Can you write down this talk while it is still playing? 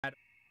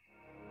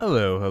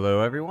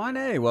Hello everyone.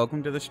 Hey,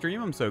 welcome to the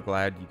stream. I'm so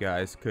glad you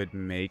guys could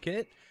make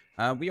it.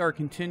 We are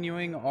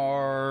continuing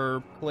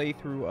our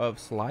playthrough of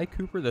Sly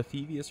Cooper, the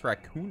Thievius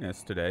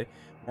Raccoonus today.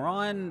 We're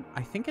on,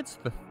 I think it's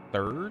the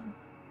third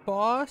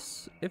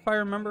boss, if I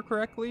remember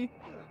correctly.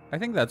 I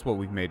think that's what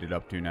we've made it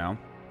up to now.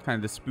 Kind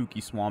of the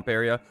spooky swamp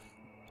area.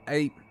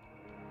 I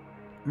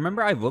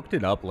remember I looked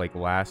it up like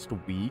last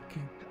week,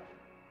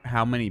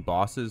 how many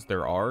bosses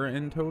there are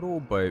in total,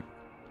 but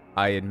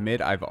I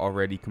admit I've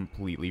already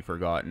completely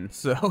forgotten,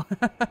 so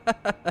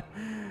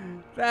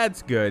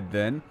that's good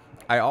then.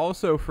 I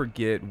also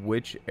forget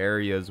which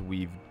areas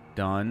we've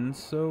done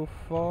so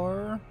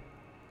far,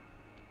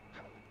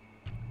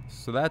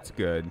 so that's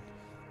good.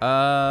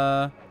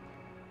 Okay,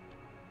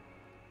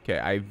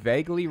 I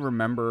vaguely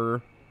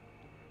remember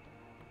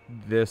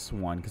this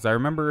one, because I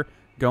remember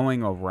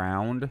going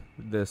around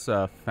this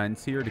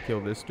fence here to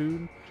kill this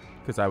dude.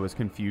 Because I was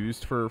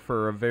confused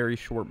for a very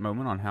short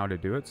moment on how to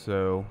do it.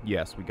 So,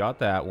 yes, we got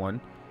that one.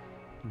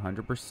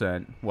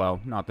 100%. Well,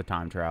 not the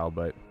time trial,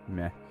 but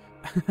meh.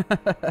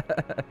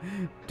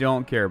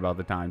 Don't care about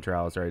the time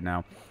trials right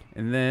now.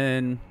 And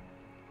then,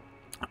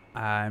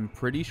 I'm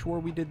pretty sure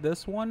we did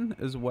this one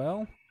as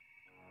well.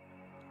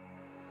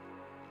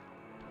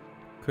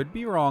 Could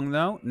be wrong,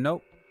 though.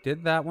 Nope.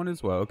 Did that one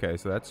as well. Okay,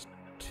 so that's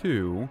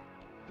 2.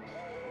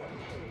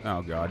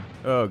 Oh, God.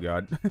 Oh,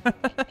 God.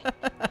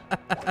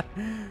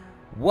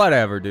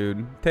 Whatever,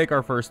 dude. Take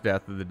our first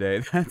death of the day.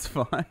 That's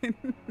fine.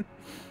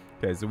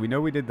 Okay, so we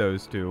know we did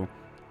those 2.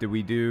 Did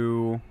we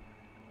do...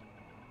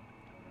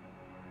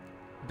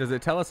 Does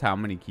it tell us how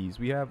many keys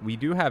we have? We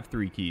do have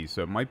 3 keys,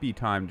 so it might be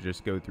time to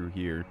just go through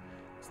here.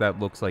 So that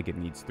looks like it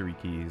needs 3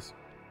 keys.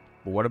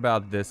 But what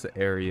about this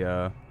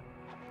area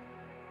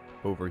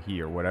over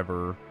here?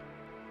 Whatever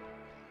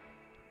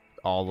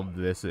all of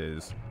this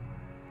is.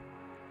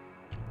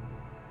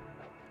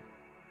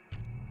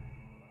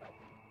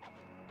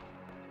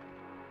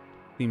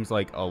 Seems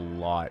like a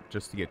lot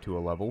just to get to a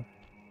level.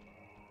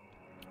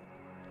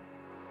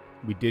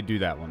 We did do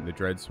that one, the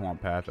Dread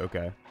Swamp Path.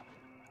 Okay.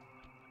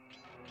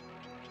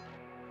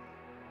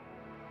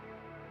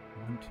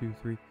 1, 2,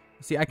 3.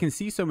 See, I can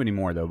see so many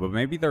more though, but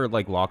maybe they're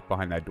like locked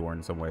behind that door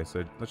in some way.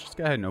 So let's just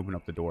go ahead and open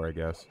up the door, I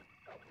guess.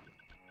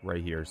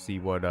 Right here. See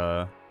what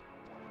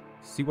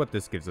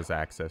this gives us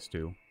access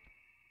to.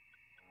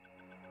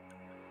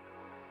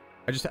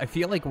 I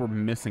feel like we're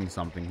missing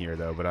something here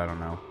though, but I don't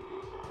know.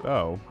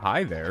 Oh,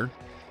 hi there.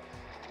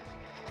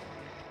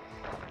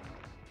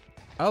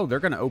 Oh,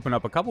 they're going to open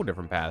up a couple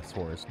different paths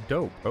for us.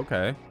 Dope.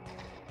 Okay.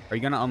 Are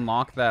you going to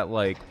unlock that,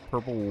 like,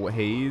 purple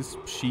haze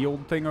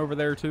shield thing over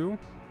there, too?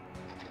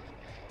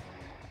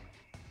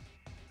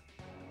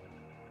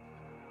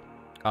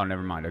 Oh,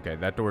 never mind. Okay,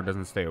 that door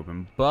doesn't stay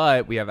open.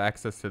 But we have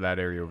access to that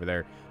area over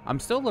there. I'm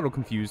still a little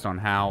confused on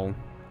how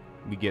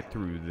we get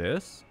through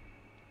this.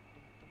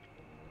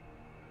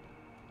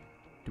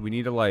 Do we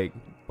need to, like...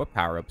 What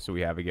power-ups do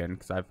we have again?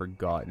 Because I've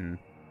forgotten,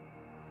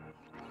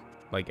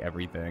 like,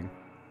 everything.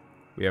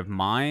 We have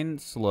mine,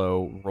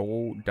 slow,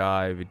 roll,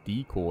 dive,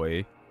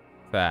 decoy,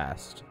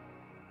 fast.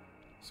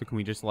 So can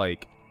we just,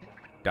 like,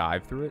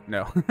 dive through it?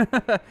 No.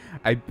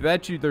 I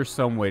bet you there's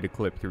some way to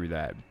clip through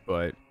that,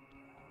 but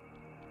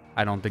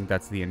I don't think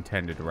that's the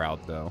intended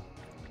route, though.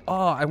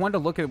 Oh, I wanted to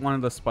look at one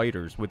of the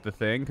spiders with the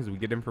thing, because we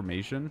get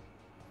information.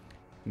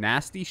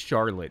 Nasty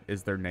Charlotte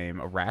is their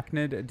name.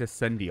 Arachnid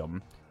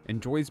Descendium.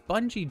 Enjoys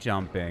bungee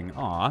jumping.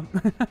 Aw.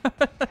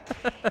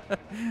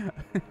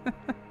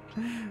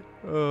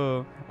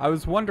 I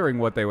was wondering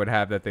what they would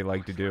have that they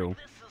like to do.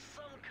 This is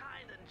some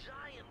kind of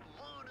giant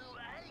voodoo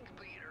egg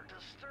beater to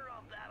stir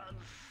up that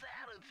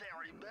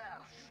unsanitary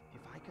mess.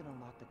 If I could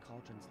unlock the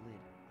cauldron's lid,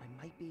 I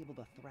might be able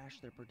to thrash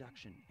their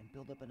production and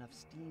build up enough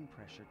steam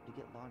pressure to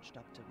get launched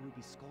up to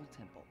Ruby's Skull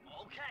Temple.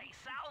 Okay,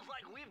 sounds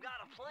like we've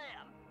got a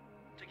plan.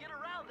 To get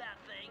around that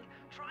thing,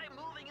 try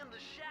moving in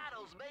the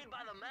shadows made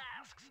by the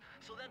masks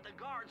so that the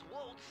guards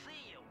won't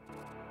see you.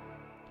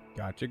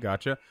 Gotcha,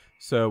 gotcha.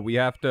 So we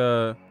have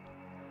to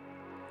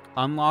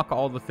unlock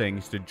all the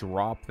things to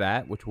drop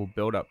that, which will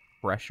build up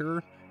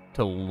pressure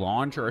to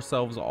launch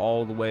ourselves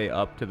all the way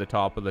up to the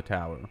top of the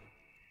tower.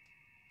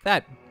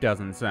 That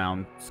doesn't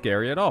sound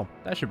scary at all.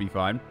 That should be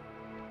fine.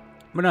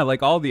 But no,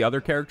 like all the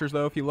other characters,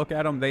 though, if you look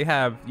at them, they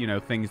have, you know,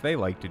 things they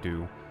like to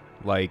do.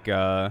 Like,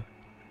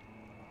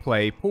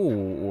 play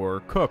pool or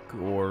cook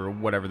or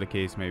whatever the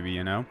case may be,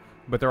 you know?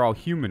 But they're all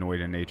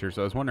humanoid in nature,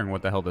 so I was wondering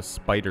what the hell the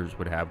spiders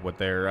would have, what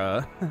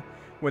their,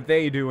 what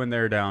they do in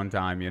their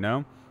downtime, you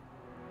know?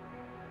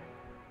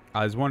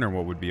 I was wondering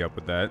what would be up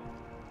with that.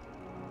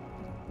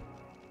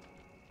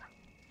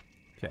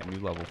 Okay, new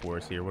level for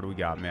us here. What do we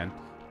got, man?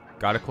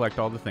 Gotta collect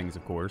all the things,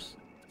 of course.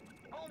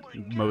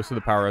 Most of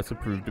the power-ups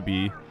have proved to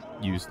be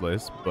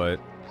useless, but...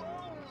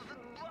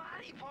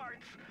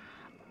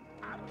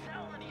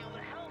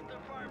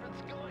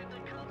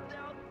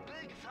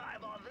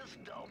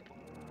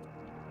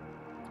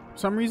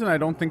 For some reason, I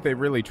don't think they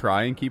really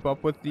try and keep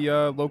up with the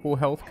local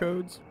health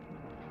codes.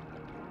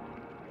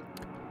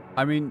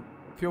 I mean,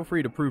 feel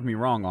free to prove me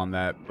wrong on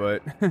that,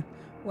 but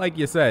like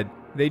you said,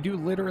 They do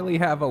literally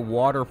have a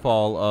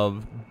waterfall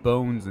of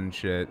bones and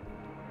shit.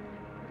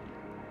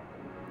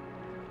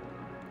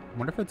 I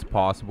wonder if it's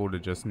possible to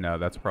just... No,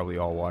 that's probably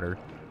all water.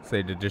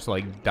 Say to just,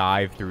 like,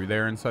 dive through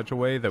there in such a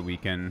way that we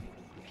can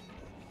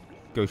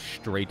go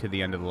straight to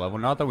the end of the level.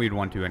 Not that we'd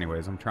want to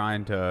anyways. I'm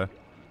trying to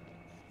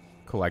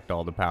collect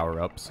all the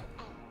power-ups.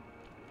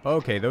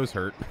 Okay, those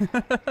hurt.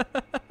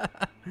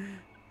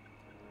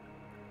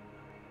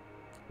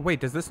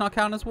 Wait, does this not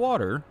count as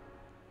water?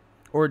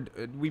 Or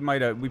we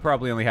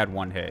probably only had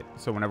one hit.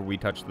 So whenever we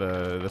touched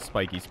the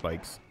spiky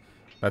spikes,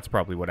 that's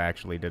probably what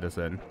actually did us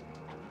in.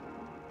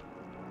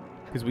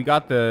 Because we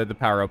got the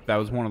power-up. That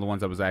was one of the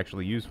ones that was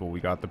actually useful. We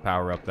got the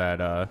power-up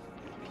that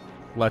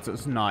lets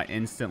us not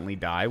instantly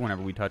die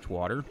whenever we touch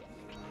water.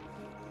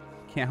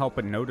 Can't help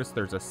but notice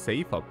there's a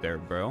safe up there,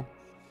 bro.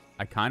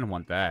 I kind of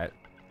want that.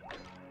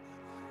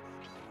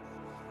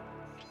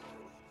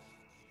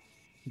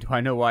 Do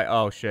I know why?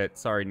 Oh, shit.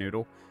 Sorry,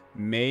 Noodle.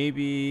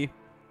 Maybe...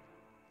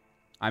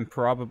 I'm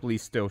probably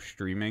still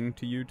streaming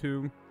to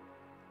YouTube.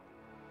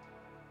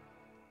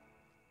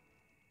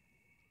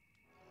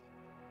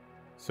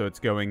 So it's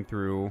going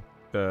through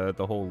the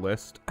whole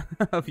list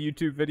of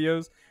YouTube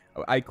videos.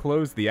 I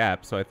closed the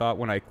app, so I thought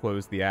when I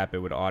closed the app, it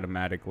would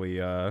automatically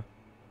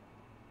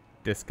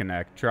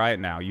disconnect. Try it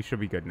now. You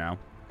should be good now.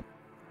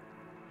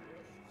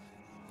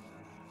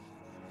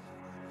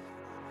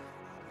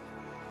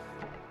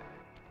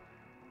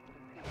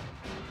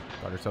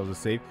 Got ourselves a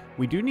save.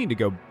 We do need to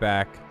go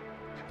back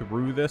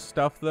through this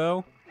stuff,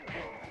 though.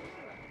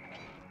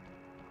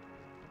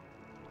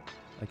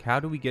 Like, how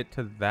do we get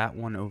to that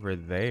one over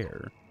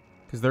there?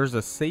 Because there's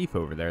a safe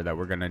over there that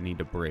we're going to need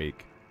to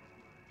break.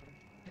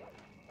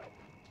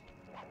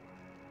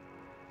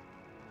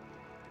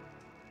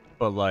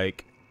 But,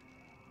 like...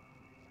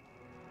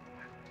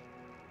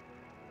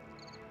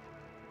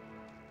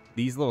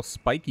 these little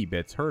spiky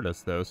bits hurt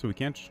us, though, so we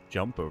can't just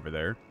jump over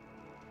there.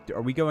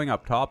 Are we going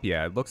up top?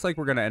 Yeah, it looks like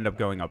we're going to end up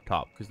going up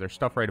top, because there's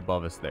stuff right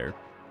above us there.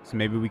 So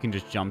maybe we can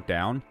just jump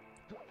down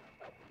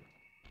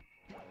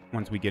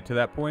once we get to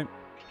that point.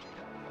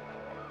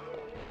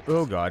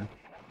 Oh, God.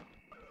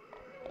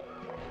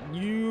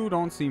 You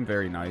don't seem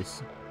very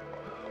nice.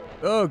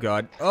 Oh,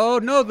 God. Oh,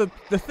 no, the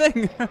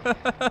thing.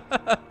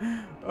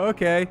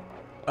 Okay.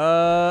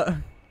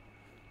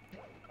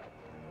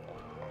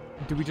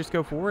 Do we just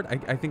go forward?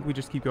 I think we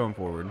just keep going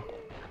forward.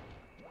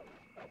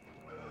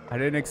 I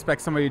didn't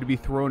expect somebody to be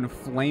throwing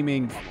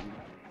flaming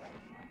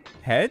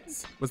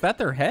heads? Was that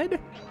their head?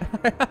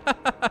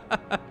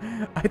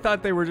 I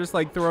thought they were just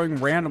like throwing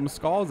random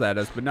skulls at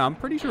us, but no, I'm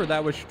pretty sure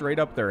that was straight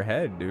up their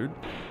head, dude.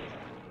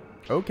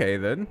 Okay,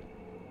 then.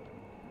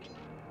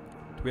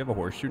 Do we have a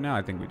horseshoe now?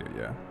 I think we do,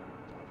 yeah.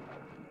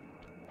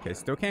 Okay,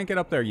 still can't get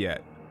up there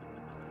yet.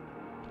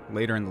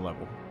 Later in the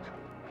level.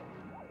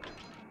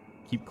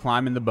 Keep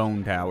climbing the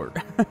bone tower.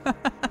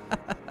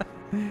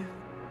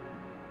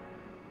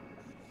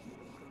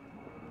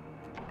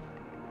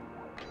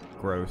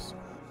 Gross.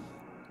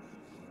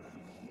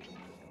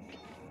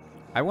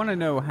 I want to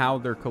know how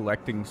they're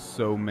collecting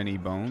so many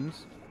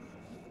bones.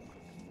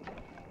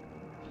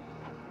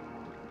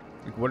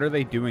 Like, what are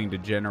they doing to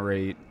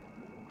generate...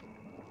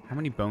 How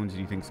many bones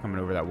do you think is coming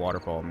over that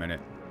waterfall a minute?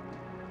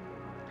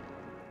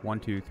 1,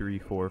 2, 3,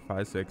 4,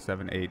 5, 6,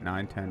 7, 8,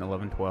 9, 10,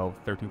 11, 12,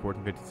 13,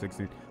 14, 15,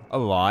 16. A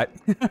lot.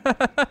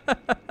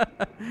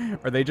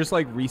 Are they just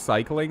like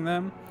recycling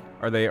them?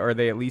 Are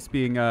they at least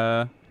being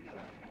a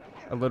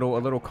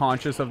little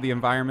conscious of the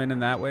environment in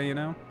that way, you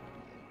know?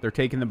 They're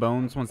taking the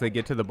bones once they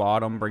get to the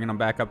bottom, bringing them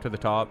back up to the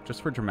top,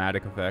 just for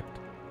dramatic effect.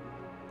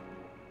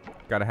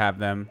 Gotta have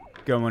them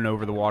going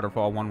over the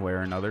waterfall one way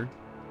or another.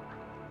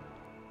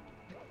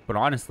 But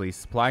honestly,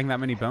 supplying that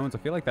many bones, I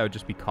feel like that would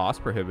just be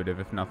cost prohibitive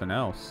if nothing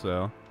else,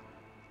 so...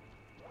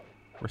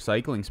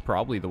 recycling's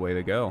probably the way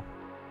to go.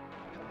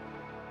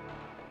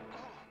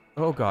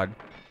 Oh, God.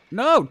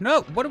 No!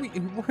 No! What are we...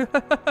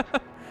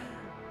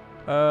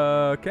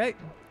 okay.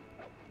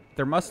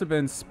 There must have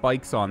been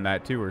spikes on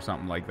that, too, or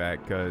something like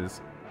that,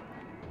 because...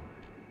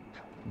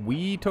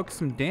 we took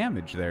some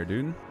damage there,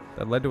 dude.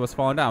 That led to us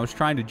falling down. I was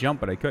trying to jump,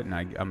 but I couldn't.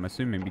 I'm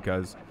assuming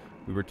because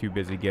we were too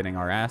busy getting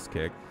our ass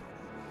kicked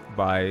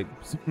by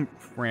some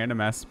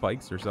random-ass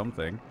spikes or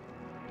something.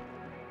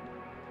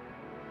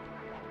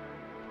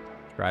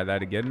 Try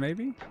that again,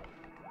 maybe?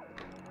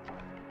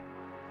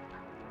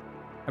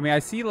 I mean, I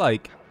see,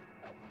 like,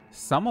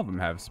 some of them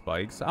have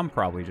spikes. I'm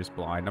probably just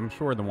blind. I'm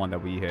sure the one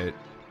that we hit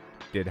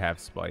did have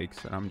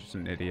spikes, and I'm just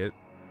an idiot.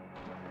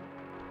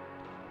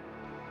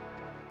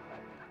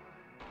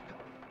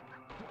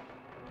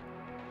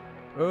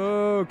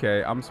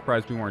 Okay, I'm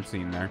surprised we weren't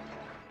seen there.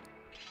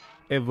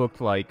 It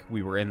looked like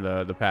we were in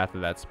the path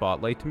of that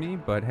spotlight to me,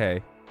 but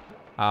hey,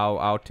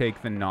 I'll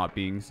take the not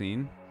being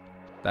seen.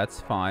 That's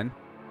fine.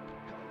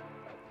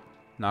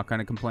 Not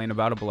gonna complain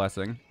about a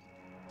blessing.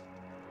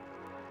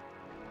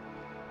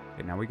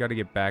 Okay, now we gotta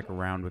get back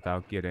around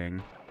without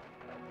getting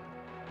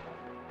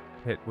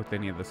hit with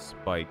any of the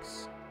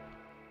spikes.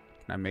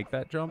 Can I make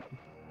that jump?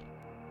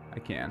 I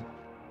can.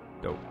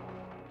 Dope.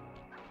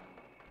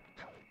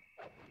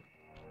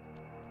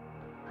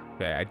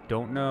 Okay, I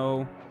don't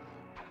know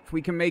if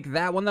we can make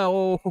that one,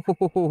 though.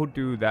 Oh,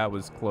 dude, that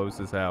was close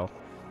as hell.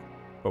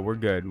 But we're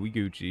good. We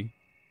Gucci.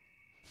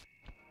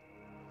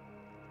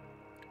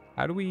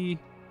 How do we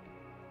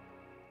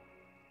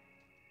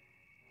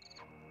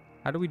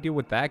deal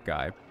with that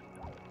guy?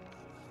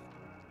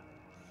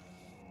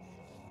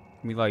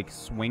 Can we, like,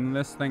 swing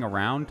this thing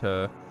around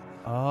to...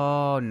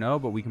 Oh, no,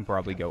 but we can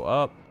probably go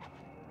up.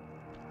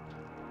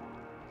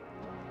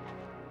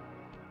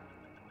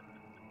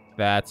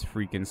 That's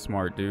freaking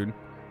smart, dude.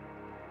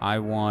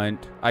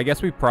 I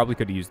guess we probably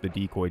could have used the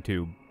decoy,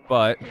 too,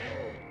 but...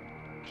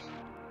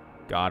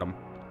 Got him.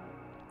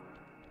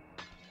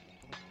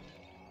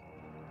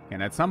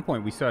 And at some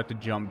point, we still have to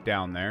jump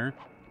down there.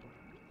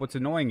 What's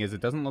annoying is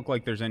it doesn't look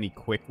like there's any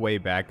quick way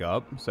back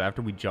up. So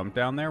after we jump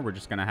down there, we're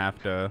just going to have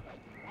to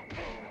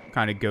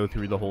kind of go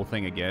through the whole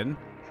thing again.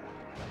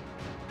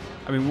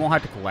 I mean, we won't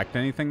have to collect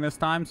anything this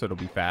time, so it'll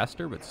be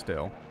faster, but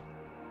still.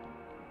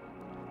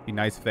 Be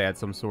nice if they had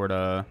some sort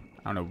of,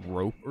 I don't know,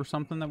 rope or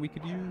something that we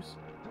could use.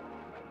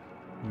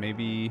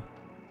 Maybe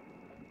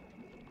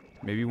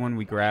when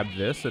we grab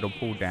this, it'll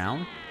pull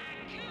down.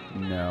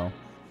 No.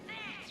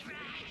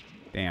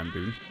 Damn,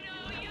 dude.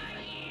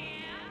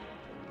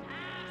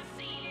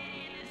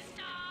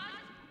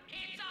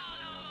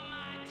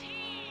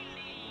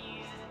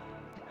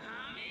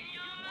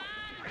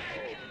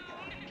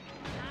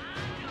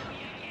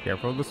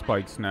 Careful of the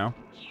spikes now.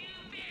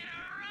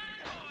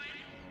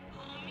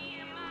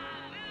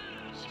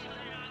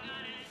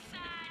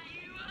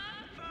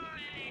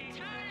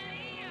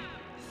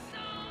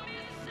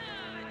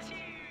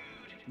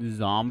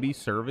 Zombie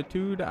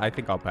servitude? I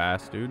think I'll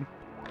pass, dude.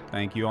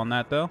 Thank you on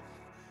that, though.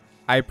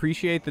 I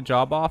appreciate the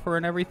job offer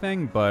and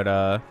everything, but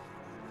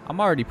I'm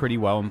already pretty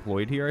well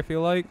employed here, I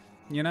feel like.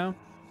 You know?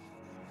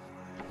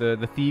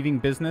 The thieving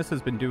business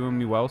has been doing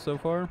me well so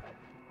far.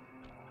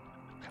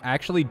 I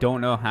actually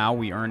don't know how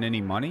we earn any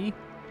money,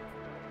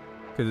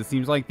 because it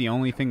seems like the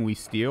only thing we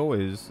steal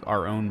is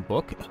our own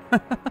book.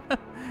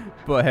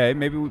 But hey,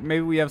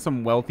 maybe we have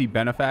some wealthy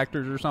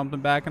benefactors or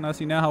something backing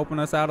us, you know, helping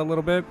us out a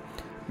little bit,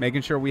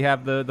 making sure we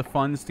have the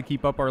funds to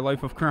keep up our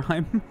life of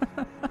crime.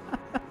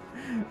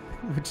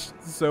 Which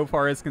so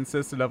far has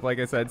consisted of, like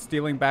I said,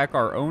 stealing back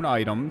our own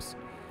items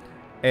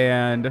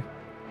and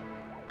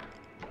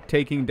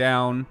taking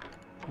down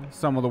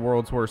some of the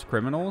world's worst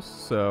criminals.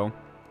 So,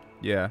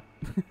 yeah.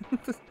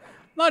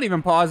 Not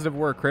even positive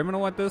we're a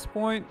criminal at this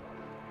point.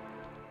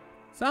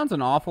 Sounds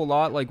an awful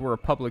lot like we're a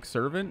public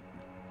servant.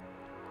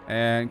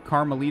 And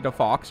Carmelita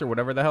Fox, or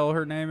whatever the hell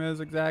her name is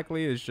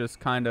exactly, is just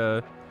kind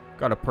of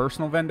got a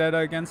personal vendetta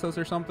against us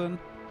or something.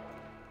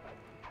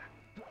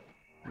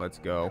 Let's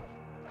go.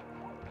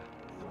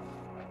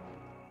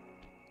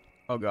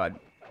 Oh, God.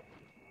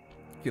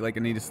 Feel like I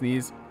need to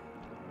sneeze.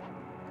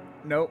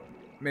 Nope.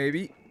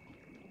 Maybe.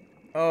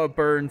 Oh, it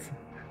burns.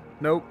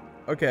 Nope.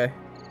 Okay.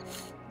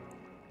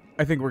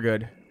 I think we're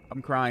good.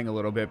 I'm crying a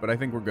little bit, but I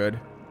think we're good.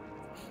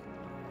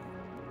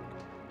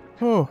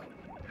 Oh.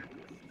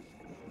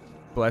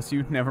 Bless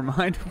you. Never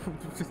mind.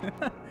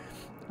 Well,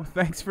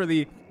 thanks for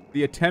the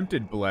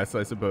attempted bless,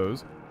 I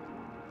suppose.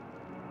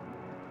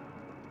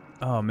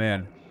 Oh,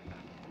 man.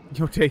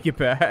 You'll take it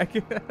back?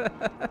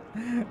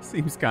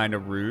 Seems kind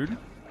of rude.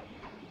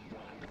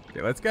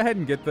 Okay, let's go ahead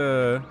and get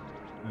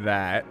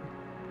that.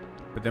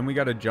 But then we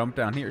got to jump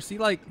down here. See,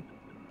 like...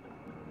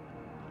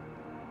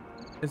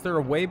 Is there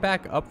a way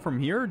back up from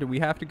here? Or do we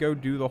have to go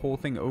do the whole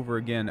thing over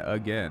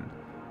again?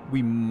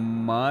 We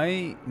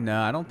might...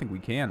 No, I don't think we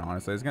can,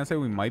 honestly. I was going to say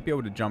we might be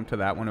able to jump to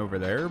that one over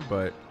there,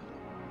 but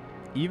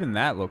even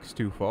that looks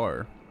too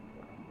far.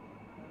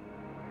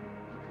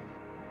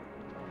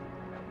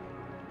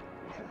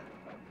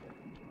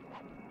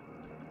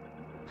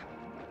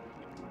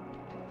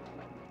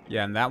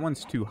 Yeah, and that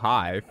one's too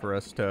high for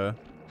us to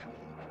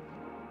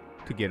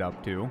get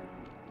up to.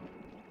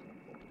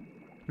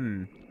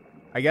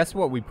 I guess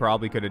what we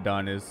probably could have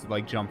done is,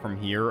 like, jump from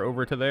here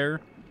over to there,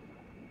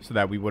 so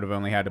that we would have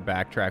only had to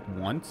backtrack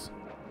once.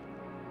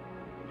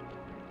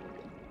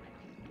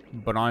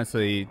 But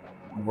honestly,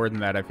 more than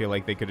that, I feel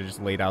like they could have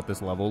just laid out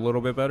this level a little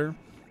bit better.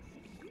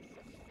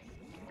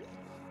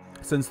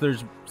 Since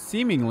there's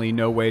seemingly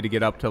no way to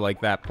get up to,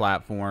 like, that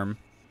platform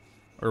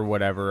or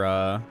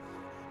whatever,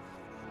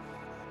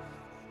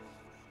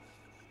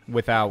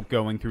 without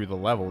going through the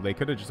level. They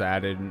could have just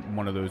added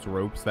one of those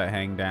ropes that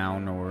hang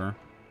down, or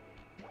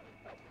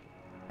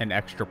an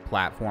extra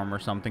platform or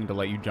something to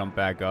let you jump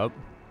back up.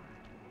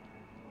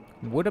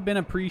 Would have been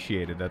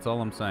appreciated, that's all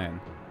I'm saying.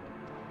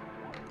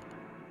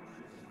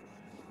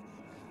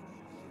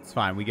 It's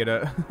fine, we get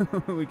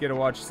to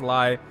watch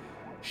Sly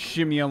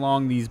shimmy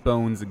along these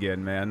bones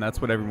again, man.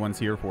 That's what everyone's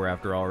here for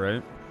after all,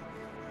 right?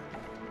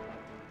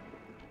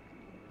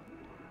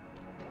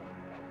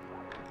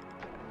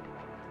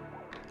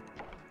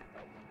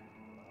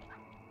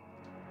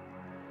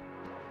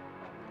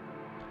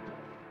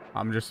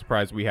 I'm just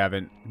surprised we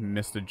haven't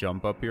missed a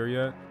jump up here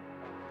yet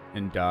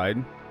and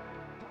died.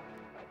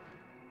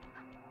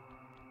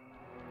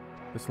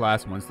 This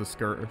last one's the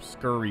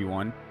scurry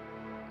one.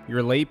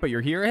 You're late, but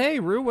you're here.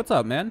 Hey, Rue, what's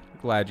up, man?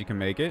 Glad you can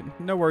make it.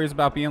 No worries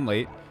about being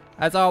late.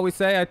 As I always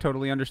say, I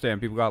totally understand.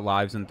 People got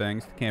lives and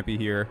things. Can't be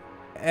here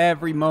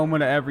every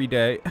moment of every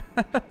day.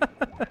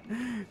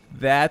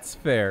 That's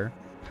fair.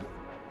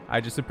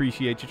 I just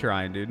appreciate you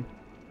trying, dude.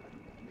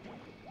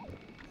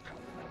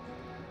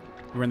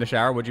 You were in the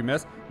shower. What'd you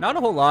miss? Not a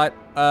whole lot.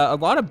 A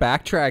lot of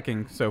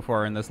backtracking so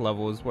far in this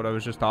level is what I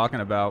was just talking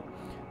about.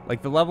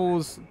 Like, the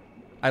levels,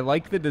 I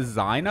like the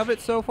design of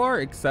it so far,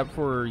 except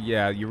for,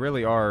 yeah, you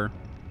really are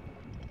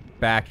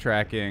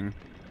backtracking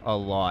a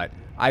lot.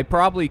 I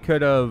probably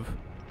could have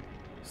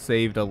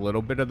saved a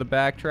little bit of the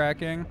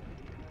backtracking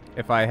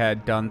if I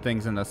had done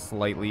things in a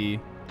slightly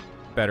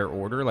better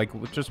order. Like,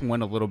 just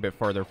went a little bit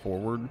farther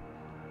forward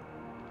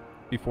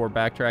before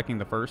backtracking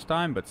the first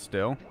time, but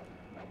still.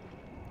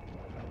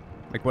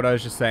 Like, what I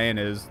was just saying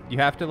is, you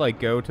have to,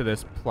 like, go to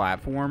this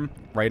platform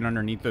right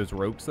underneath those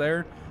ropes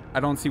there.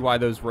 I don't see why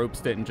those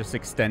ropes didn't just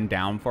extend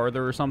down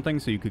farther or something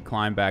so you could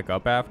climb back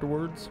up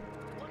afterwards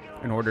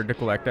in order to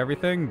collect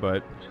everything,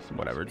 but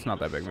whatever, it's not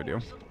that big of a deal.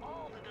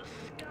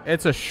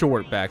 It's a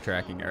short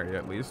backtracking area,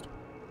 at least.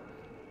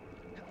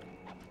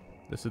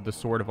 This is the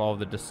sort of all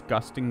the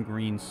disgusting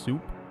green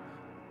soup.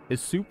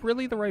 Is soup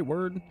really the right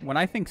word? When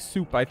I think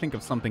soup, I think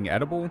of something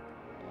edible.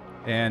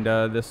 And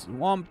this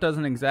swamp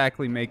doesn't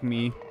exactly make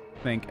me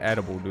think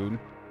edible, dude.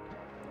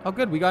 Oh,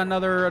 good. We got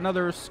another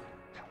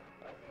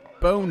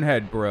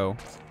bonehead, bro.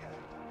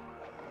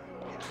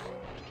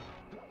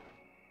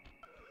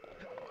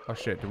 Oh,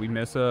 shit. Did we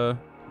miss a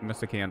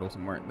candle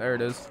somewhere? There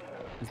it is.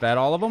 Is that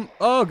all of them?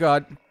 Oh,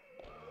 God.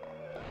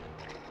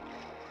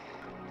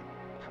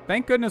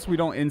 Thank goodness we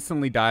don't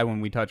instantly die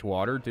when we touch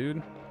water,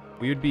 dude.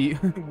 We would be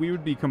we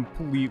would be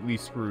completely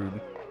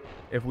screwed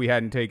if we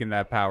hadn't taken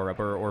that power up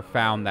or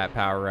found that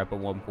power up at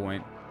one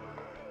point.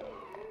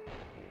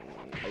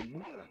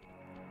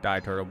 Die,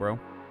 turtle, bro.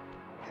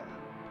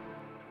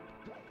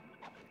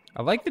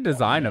 I like the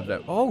design of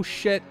that. Oh,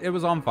 shit. It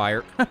was on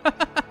fire.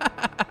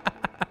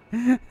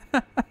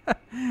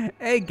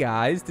 Hey,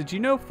 guys. Did you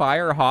know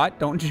fire hot?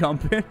 Don't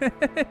jump in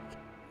it.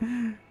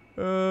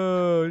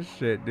 Oh,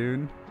 shit,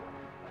 dude.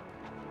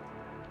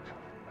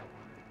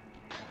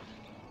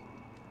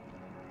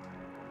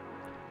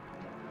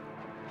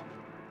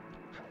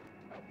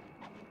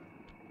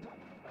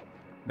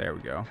 There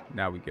we go.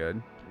 Now we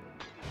good.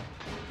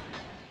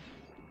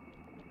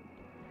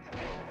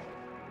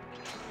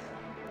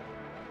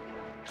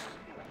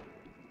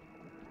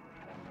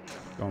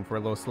 Going for a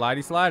little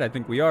slidey slide. I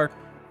think we are.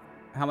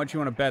 How much you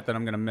want to bet that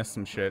I'm going to miss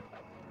some shit?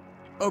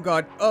 Oh,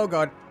 God. Oh,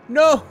 God.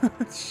 No!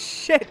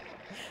 Shit!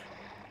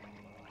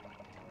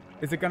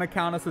 Is it going to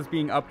count us as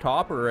being up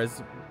top or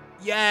as...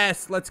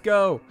 Yes! Let's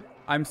go!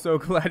 I'm so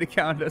glad it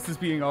counted us as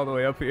being all the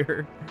way up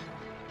here.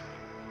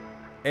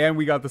 And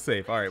we got the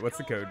safe. All right, what's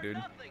the code, dude?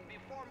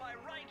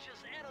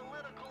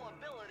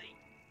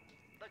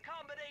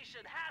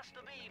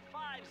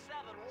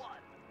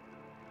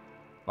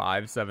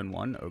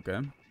 571. Okay.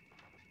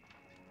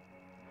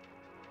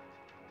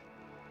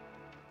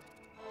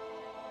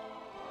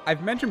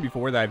 I've mentioned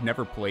before that I've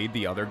never played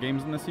the other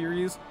games in the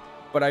series,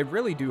 but I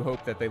really do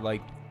hope that they,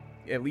 like,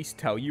 at least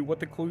tell you what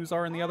the clues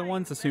are in the other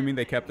ones, assuming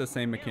they kept the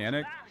same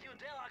mechanic.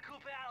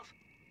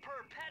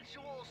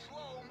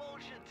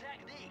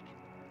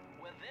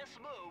 With this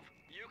move,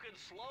 you can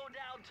slow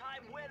down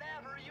time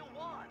whenever you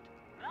want,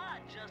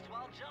 not just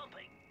while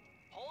jumping.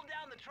 Hold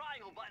down the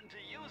triangle button to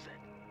use it.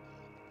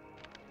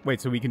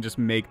 Wait, so we can just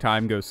make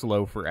time go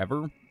slow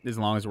forever as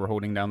long as we're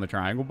holding down the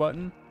triangle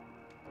button?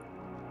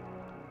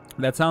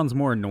 That sounds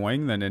more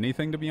annoying than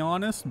anything, to be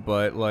honest,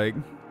 but, like...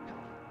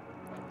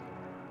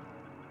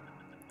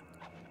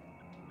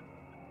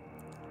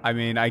 I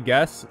mean, I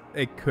guess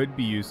it could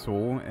be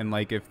useful, and,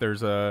 like, if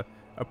there's a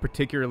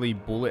particularly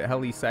bullet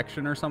helly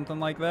section or something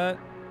like that.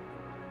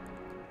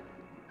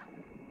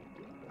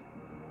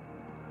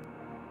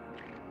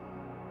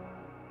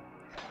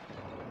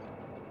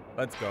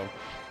 Let's go.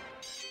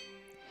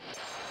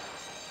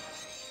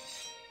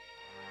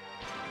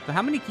 So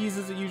how many keys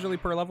is it usually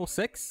per level?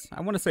 6?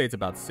 I want to say it's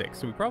about 6.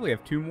 So we probably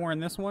have 2 more in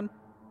this one.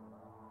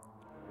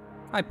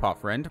 Hi,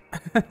 pot friend.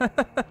 God,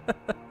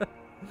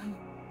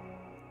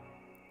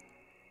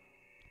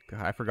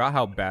 I forgot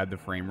how bad the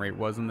frame rate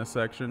was in this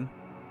section.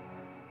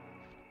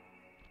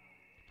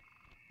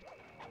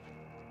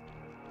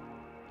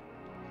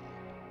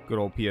 Good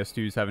old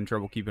PS2's having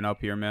trouble keeping up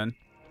here, man.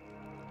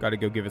 Gotta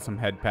go give it some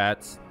head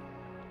pats.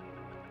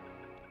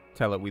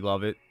 Tell it we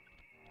love it.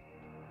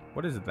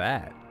 What is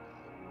that?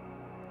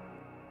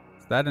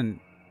 Is that an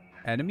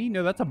enemy?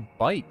 No, that's a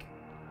bike.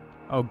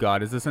 Oh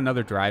god, is this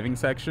another driving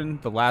section?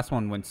 The last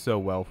one went so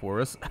well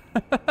for us.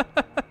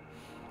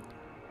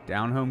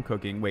 Down home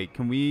cooking. Wait,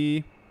 can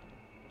we...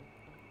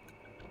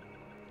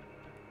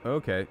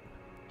 Okay.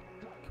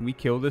 Can we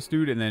kill this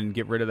dude and then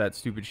get rid of that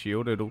stupid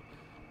shield? It'll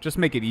just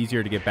make it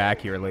easier to get back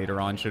here later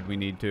on should we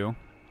need to.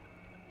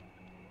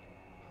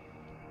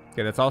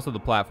 Okay, that's also the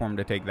platform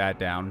to take that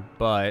down.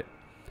 But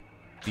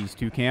these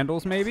 2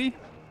 candles, maybe?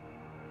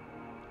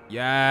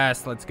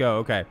 Yes, let's go.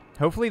 Okay.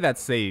 Hopefully that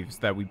saves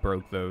that we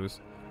broke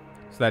those.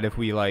 So that if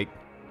we, like...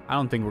 I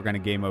don't think we're going to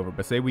game over,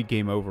 but say we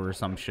game over or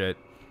some shit.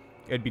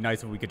 It'd be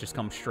nice if we could just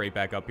come straight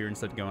back up here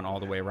instead of going all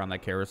the way around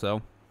that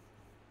carousel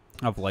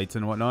of lights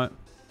and whatnot.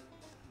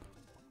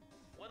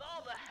 With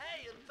all the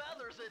hay and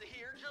feathers in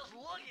here, just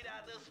looking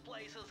at this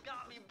place has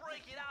got me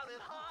breaking out in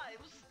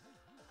hives.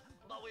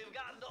 But we've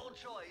got no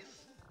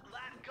choice.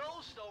 That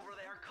ghost over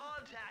there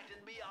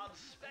contacted me on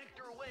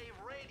Spectre Wave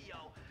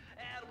Radio,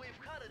 and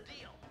we've cut a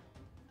deal.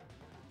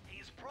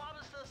 He's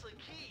promised us a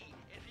key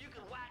if you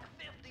can whack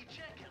 50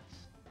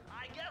 chickens.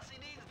 I guess he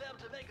needs them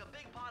to make a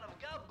big pot of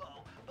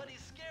gumbo, but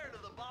he's scared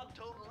of the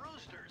bob-toting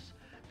roosters.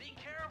 Be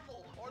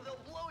careful, or they'll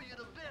blow you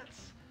to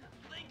bits.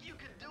 Think you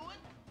can do it?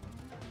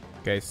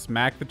 Okay,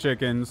 smack the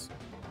chickens.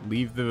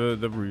 Leave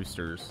the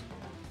roosters.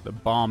 The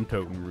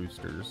bomb-toting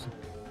roosters.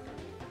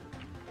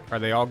 Are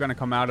they all gonna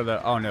come out of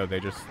the... Oh, no, they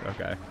just...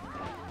 Okay.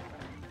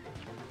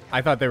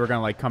 I thought they were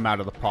gonna, like, come out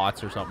of the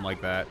pots or something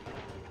like that.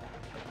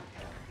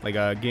 Like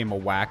a game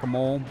of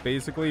whack-a-mole,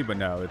 basically. But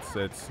no,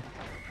 it's...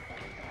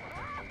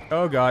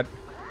 Oh, God.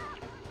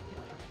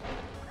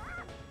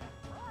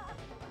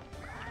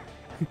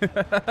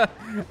 I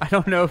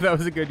don't know if that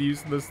was a good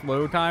use of the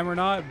slow time or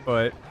not,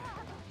 but...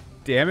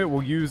 Damn it,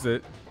 we'll use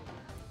it.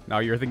 Now,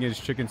 your thing is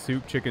chicken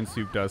soup. Chicken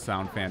soup does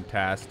sound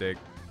fantastic.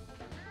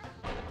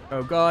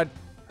 Oh, God.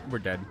 We're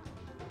dead.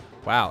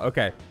 Wow,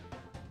 okay.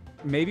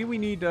 Maybe we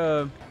need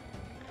to...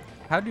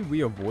 How do we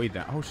avoid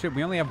that? Oh, shit,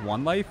 we only have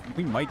 1 life?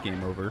 We might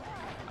game over.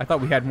 I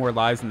thought we had more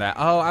lives than that.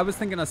 Oh, I was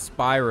thinking of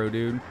Spyro,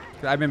 dude.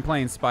 I've been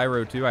playing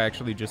Spyro, too. I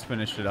actually just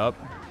finished it up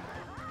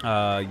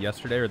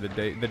yesterday, or the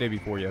day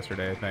before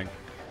yesterday, I think.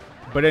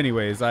 But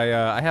anyways,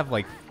 I have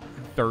like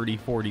 30,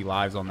 40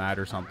 lives on that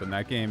or something.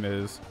 That game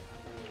is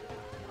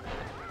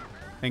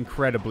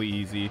incredibly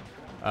easy,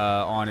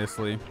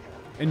 honestly.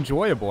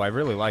 Enjoyable. I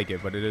really like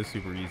it, but it is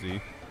super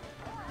easy.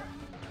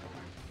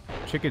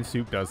 Chicken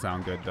soup does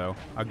sound good, though.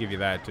 I'll give you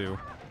that, too.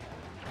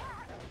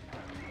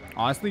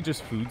 Honestly,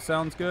 just food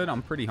sounds good.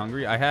 I'm pretty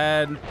hungry. I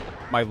had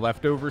my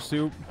leftover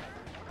soup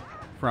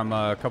from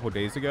a couple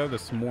days ago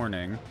this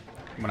morning.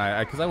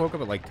 Because I woke up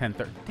at like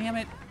 10:30. Damn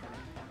it.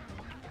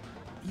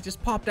 He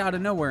just popped out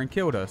of nowhere and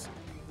killed us.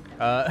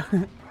 I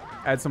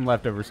had some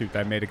leftover soup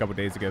that I made a couple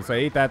days ago. So I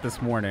ate that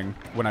this morning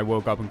when I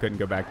woke up and couldn't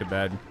go back to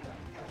bed.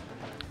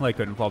 Like,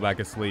 couldn't fall back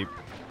asleep.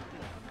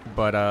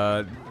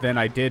 But then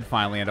I did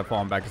finally end up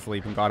falling back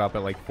asleep and got up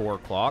at like 4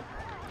 o'clock.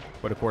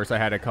 But of course I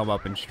had to come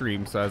up and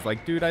stream. So I was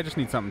like, dude, I just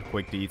need something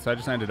quick to eat. So I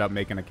just ended up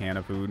making a can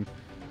of food.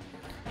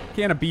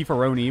 Can of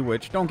beefaroni,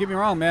 which, don't get me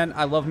wrong, man.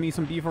 I love me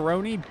some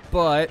beefaroni,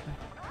 but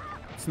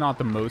it's not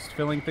the most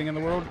filling thing in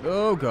the world.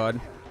 Oh, God.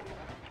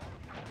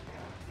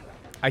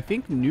 I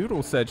think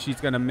Noodle said she's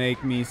going to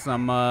make me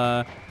some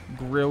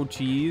grilled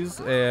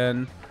cheese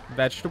and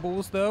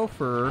vegetables, though,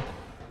 for...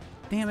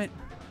 Damn it.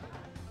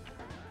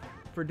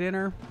 For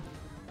dinner.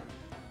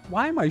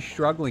 Why am I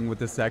struggling with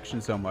this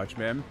section so much,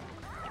 man?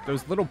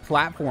 Those little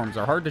platforms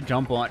are hard to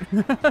jump on.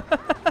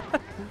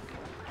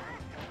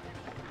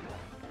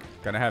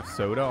 Gonna have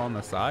soda on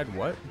the side?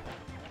 What?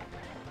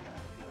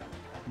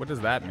 What does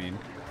that mean?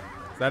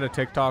 Is that a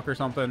TikTok or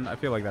something? I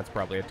feel like that's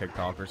probably a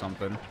TikTok or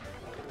something.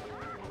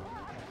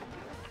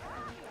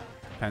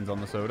 Depends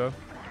on the soda.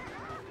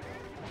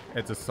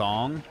 It's a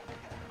song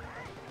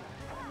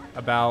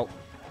about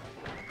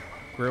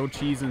grilled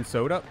cheese and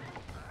soda.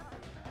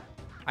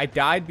 I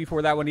died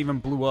before that one even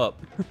blew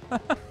up.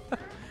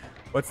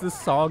 What's this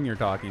song you're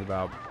talking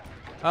about?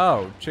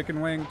 Oh, chicken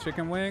wing,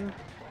 chicken wing.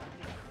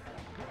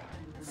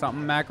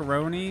 Something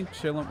macaroni,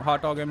 chillin',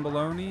 hot dog and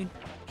bologna,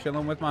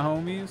 chilling with my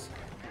homies.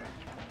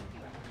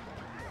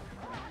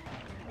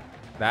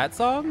 That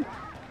song?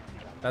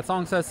 That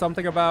song says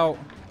something about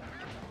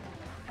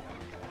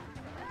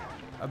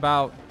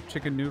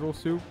chicken noodle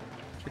soup.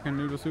 Chicken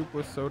noodle soup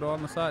with soda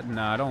on the side.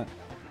 No, I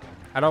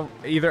don't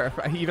either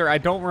I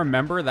don't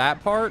remember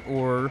that part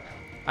or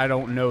I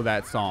don't know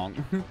that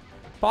song.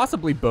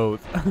 Possibly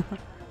both.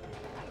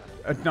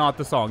 Not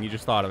the song, you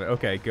just thought of it.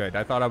 Okay, good.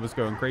 I thought I was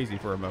going crazy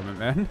for a moment,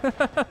 man.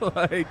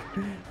 Like...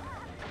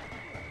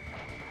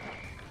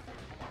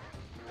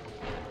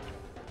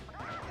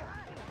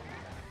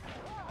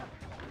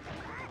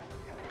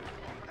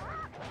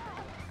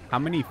 How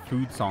many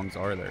food songs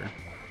are there?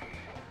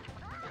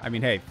 I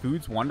mean, hey,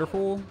 food's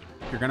wonderful.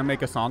 If you're gonna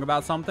make a song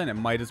about something, it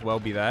might as well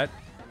be that.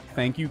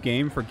 Thank you,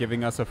 game, for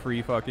giving us a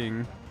free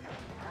fucking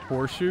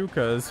horseshoe,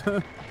 because...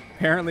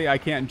 Apparently, I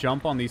can't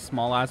jump on these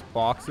small-ass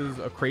boxes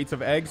of crates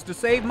of eggs to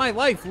save my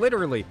life,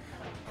 literally.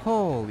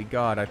 Holy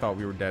God, I thought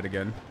we were dead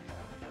again.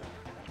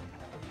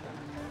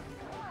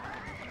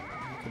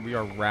 So we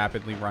are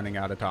rapidly running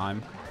out of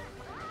time.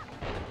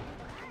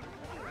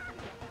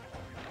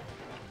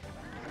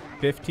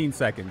 15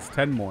 seconds,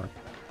 10 more.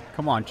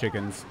 Come on,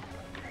 chickens.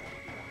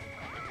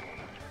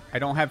 I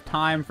don't have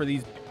time for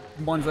these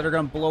ones that are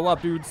going to blow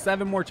up, dude.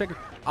 7 more chickens.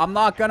 I'm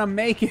not going to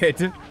make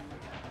it.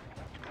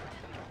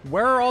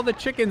 Where are all the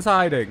chickens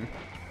hiding?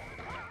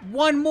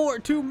 1 more,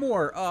 2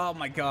 more. Oh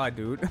my God,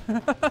 dude.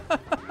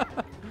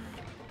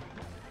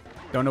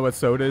 Don't know what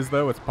soda is,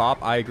 though. It's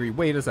pop. I agree.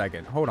 Wait a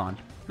second. Hold on.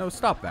 No,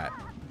 stop that.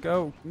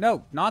 Go.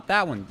 No, not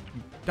that one.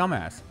 You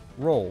dumbass.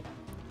 Roll.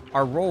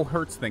 Our roll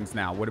hurts things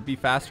now. Would it be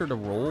faster to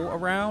roll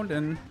around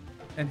and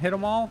hit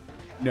them all?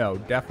 No,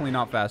 definitely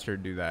not faster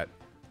to do that.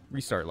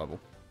 Restart level.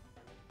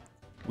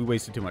 We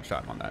wasted too much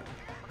time on that.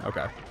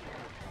 Okay.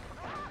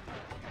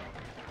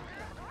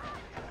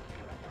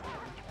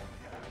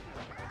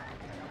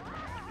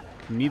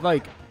 We need,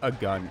 like, a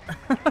gun.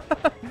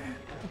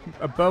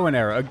 A bow and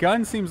arrow. A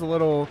gun seems a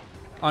little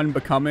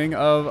unbecoming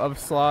of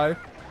Sly.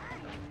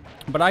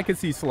 But I could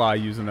see Sly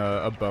using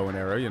a bow and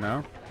arrow, you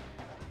know?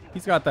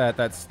 He's got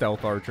that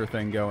stealth archer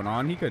thing going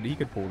on. He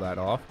could pull that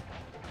off.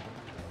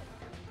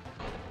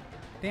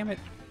 Damn it.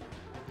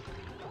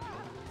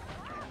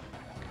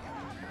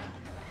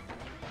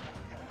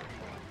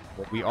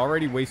 Well, we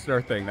already wasted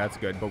our thing. That's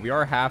good. But we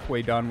are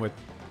halfway done with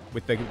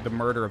the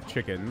murder of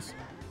chickens.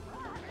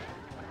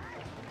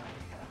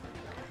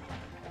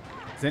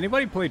 Has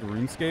anybody played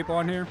RuneScape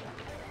on here?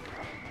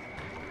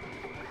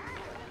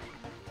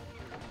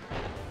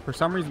 For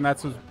some reason,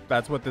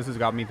 that's what this has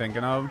got me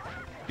thinking of.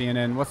 Being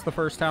in, what's the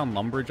first town?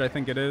 Lumbridge, I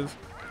think it is.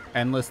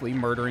 Endlessly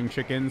murdering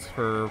chickens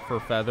for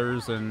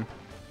feathers and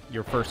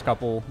your first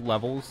couple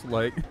levels.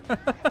 Like,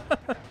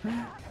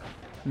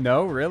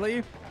 no,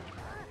 really?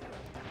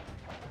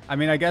 I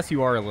mean, I guess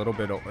you are a little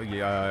bit,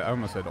 I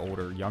almost said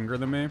older, younger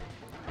than me.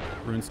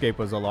 RuneScape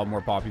was a lot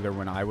more popular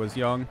when I was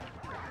young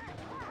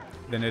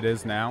than it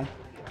is now.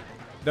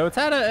 Though it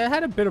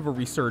had a bit of a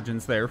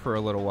resurgence there for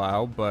a little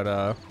while,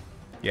 but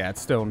yeah,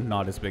 it's still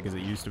not as big as it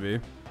used to be.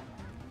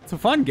 It's a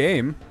fun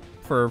game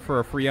for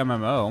a free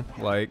MMO.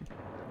 Like,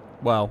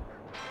 well,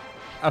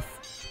 a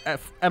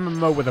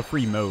MMO with a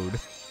free mode.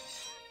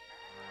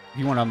 If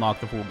you want to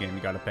unlock the full game,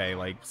 you got to pay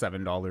like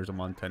 $7 a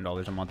month,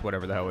 $10 a month,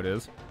 whatever the hell it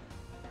is.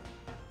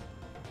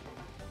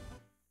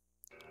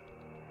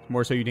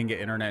 More so you didn't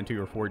get internet until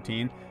you were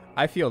 14.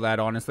 I feel that,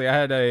 honestly. I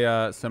had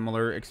a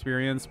similar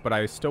experience, but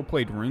I still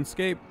played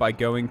RuneScape by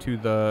going to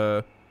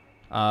the...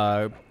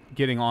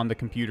 getting on the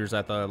computers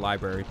at the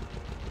library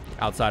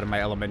outside of my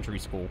elementary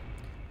school.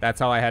 That's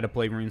how I had to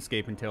play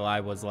RuneScape until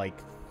I was like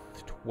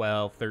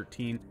 12,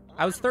 13.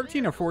 I was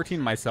 13 or 14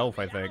 myself,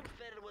 I think.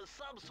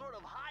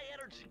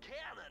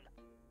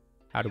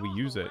 How do we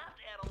use it?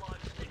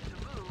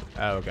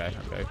 Oh, okay,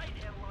 okay.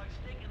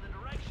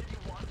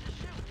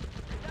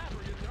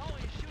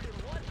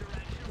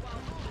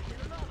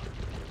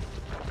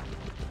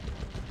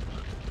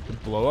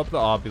 Blow up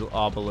the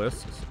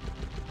obelisks.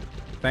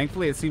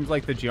 Thankfully, it seems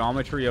like the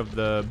geometry of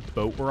the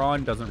boat we're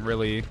on doesn't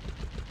really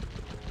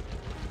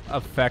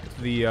affect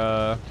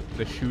the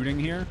shooting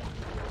here.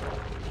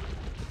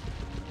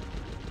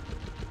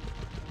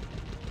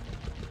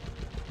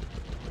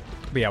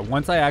 But yeah,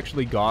 once I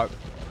actually got...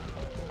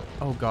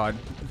 Oh, God.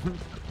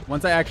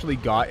 Once I actually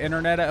got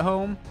internet at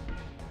home,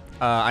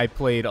 I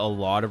played a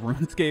lot of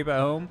RuneScape at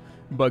home.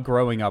 But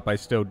growing up, I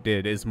still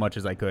did as much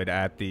as I could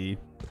at the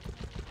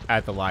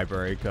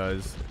library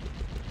because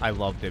I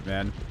loved it,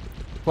 man.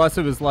 Plus,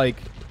 it was like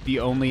the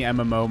only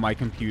MMO my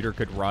computer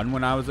could run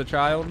when I was a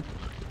child.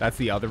 That's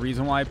the other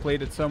reason why I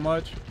played it so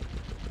much.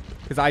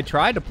 Because I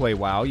tried to play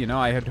WoW, you know,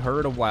 I had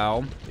heard of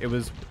WoW. It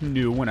was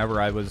new whenever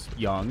I was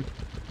young.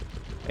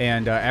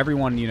 And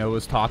everyone, you know,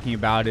 was talking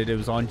about it. It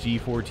was on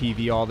G4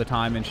 TV all the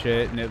time and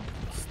shit. And it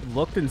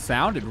looked and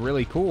sounded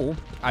really cool.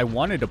 I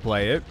wanted to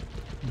play it,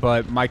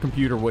 but my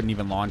computer wouldn't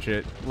even launch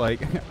it.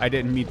 Like, I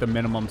didn't meet the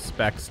minimum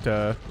specs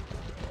to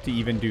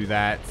even do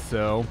that,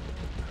 so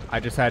I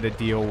just had to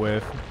deal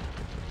with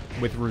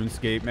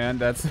RuneScape, man.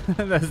 That's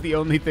the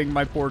only thing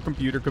my poor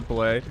computer could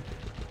play.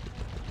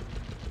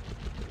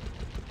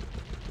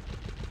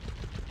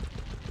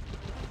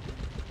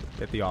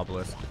 Hit the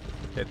obelisk.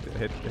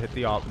 Hit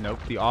the nope,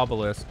 the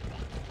obelisk.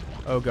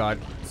 Oh god,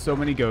 so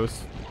many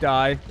ghosts.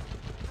 Die.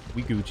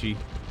 We Gucci.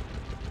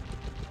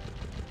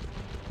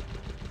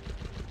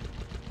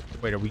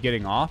 Wait, are we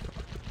getting off?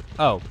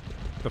 Oh,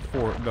 the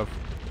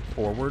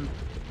forward.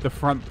 The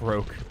front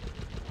broke.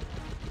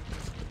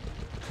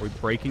 Are we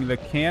breaking the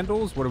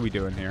candles? What are we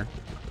doing here?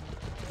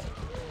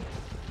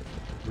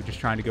 We're just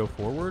trying to go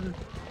forward?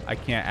 I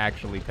can't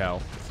actually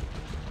tell.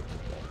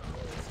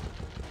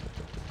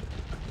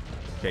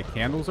 Okay,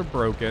 candles are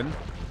broken.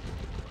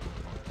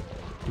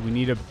 Do we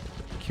need to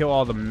kill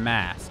all the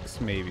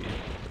masks, maybe?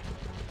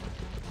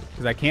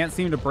 Because I can't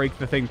seem to break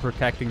the thing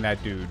protecting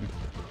that dude.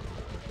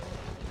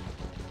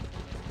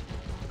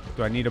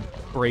 Do I need to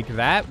break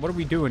that? What are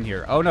we doing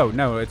here? Oh,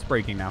 no, it's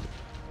breaking now.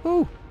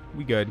 Woo,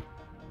 we good.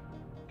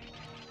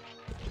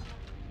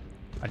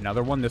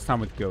 Another one, this time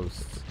with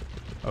ghosts.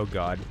 Oh,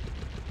 God.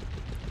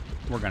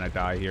 We're gonna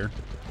die here.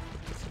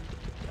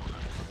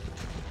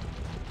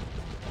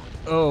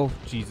 Oh,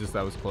 Jesus,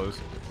 that was close.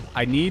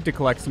 I need to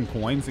collect some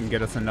coins and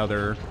get us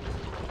another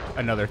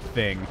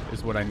thing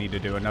is what I need to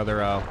do.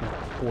 Another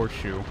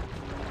horseshoe.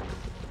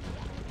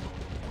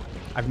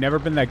 I've never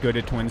been that good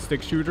at twin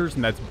stick shooters,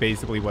 and that's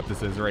basically what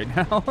this is right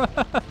now.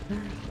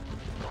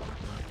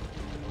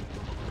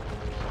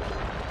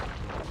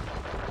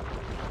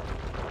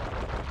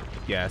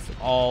 Yes,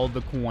 all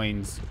the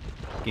coins.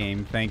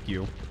 Game, thank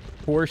you.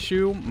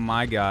 Horseshoe,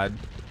 my god.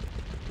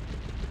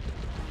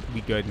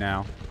 We good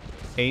now.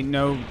 Ain't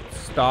no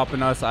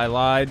stopping us. I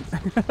lied.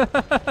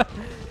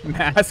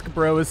 Mask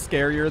bro is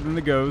scarier than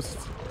the ghost.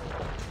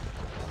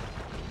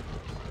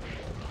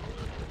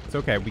 It's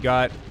okay. We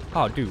got...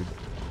 Oh, dude.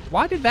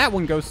 Why did that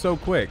one go so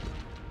quick?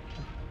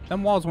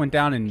 Them walls went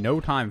down in no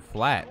time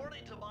flat.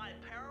 According to my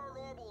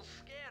paranormal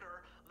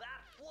scanner,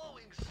 that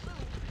flowing soup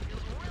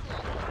is really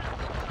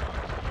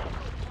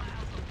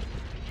ectoplasm.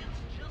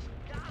 It's just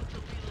got to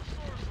be the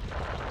source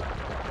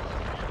of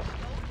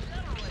redstone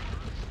generators.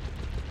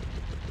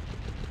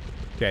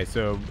 Okay,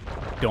 so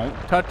don't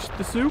touch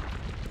the soup?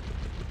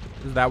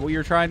 Is that what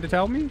you're trying to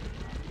tell me?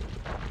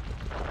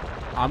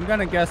 I'm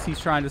gonna guess he's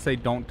trying to say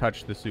don't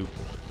touch the soup.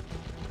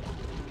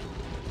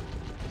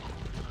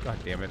 God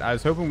damn it. I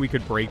was hoping we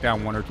could break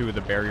down one or two of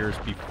the barriers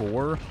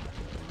before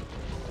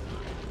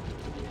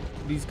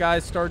these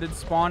guys started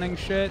spawning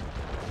shit.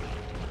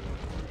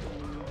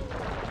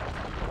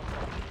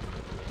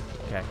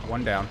 Okay,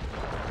 one down.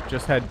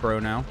 Just head bro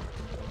now.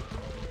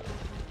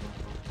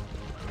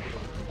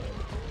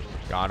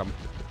 Got him.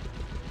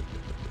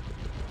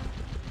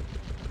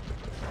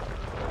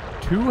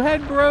 Two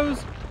head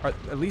bros?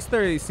 At least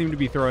they seem to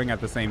be throwing at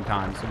the same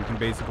time, so we can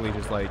basically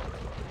just, like,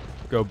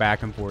 go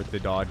back and forth to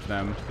dodge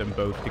them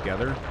both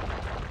together.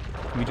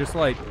 Can we just,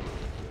 like...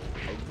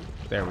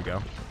 There we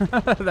go.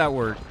 That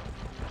worked.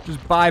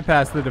 Just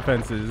bypass the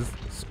defenses.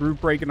 Screw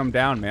breaking them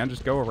down, man.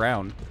 Just go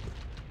around.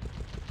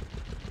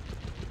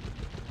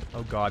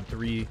 Oh, God.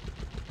 Three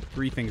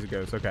things it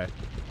goes. Okay.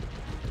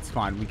 It's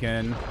fine. We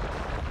can...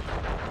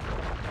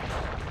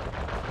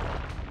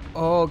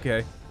 Oh,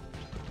 okay.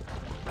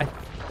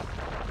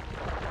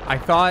 I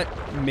thought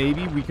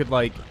maybe we could,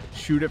 like,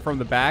 shoot it from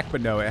the back,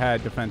 but no, it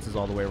had defenses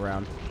all the way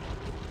around.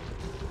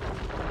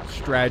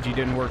 Strategy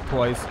didn't work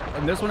twice.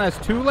 And this one has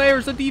 2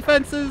 layers of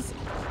defenses?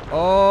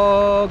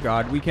 Oh,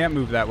 God. We can't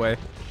move that way.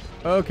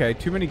 Okay,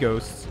 too many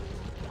ghosts.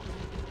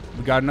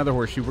 We got another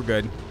horseshoe. We're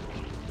good.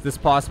 Is this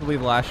possibly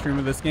the last stream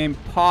of this game?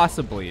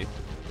 Possibly.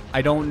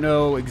 I don't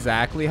know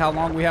exactly how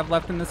long we have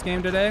left in this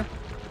game today.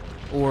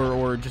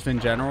 Or just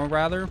in general,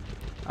 rather.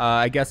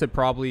 I guess it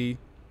probably...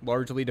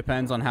 largely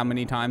depends on how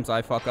many times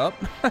I fuck up.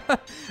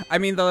 I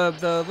mean,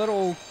 the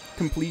little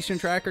completion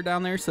tracker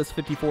down there says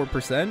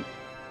 54%.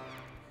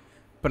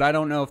 But I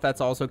don't know if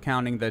that's also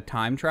counting the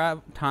time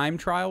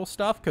trial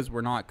stuff, because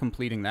we're not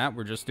completing that.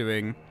 We're just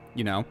doing,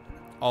 you know,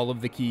 all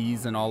of the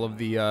keys and all of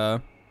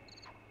the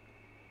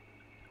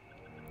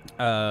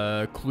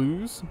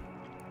clues.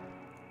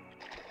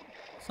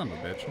 Son of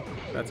a bitch.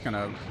 That's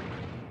gonna...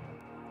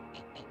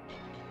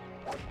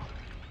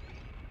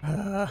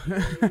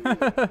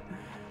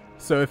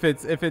 So if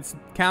it's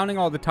counting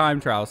all the time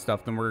trial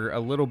stuff, then we're a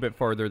little bit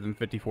farther than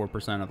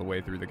 54% of the way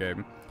through the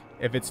game.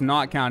 If it's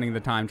not counting the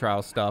time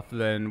trial stuff,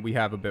 then we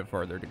have a bit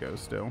farther to go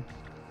still.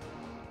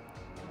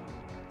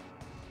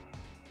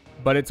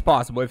 But it's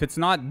possible. If it's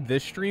not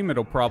this stream,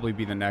 it'll probably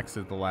be the next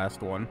as the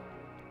last one.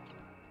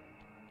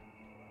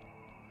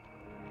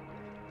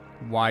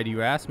 Why do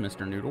you ask,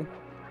 Mr. Noodle?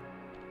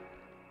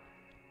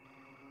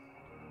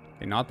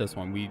 Okay, not this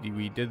one.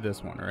 We did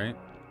this one, right?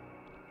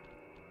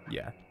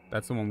 Yeah,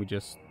 that's the one we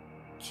just...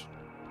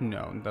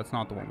 No, that's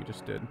not the one we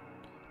just did.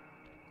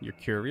 You're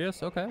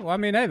curious? Okay. Well, I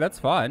mean, hey, that's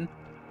fine.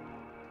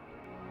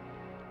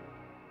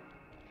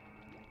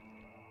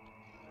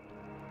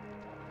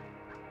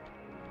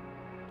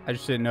 I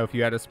just didn't know if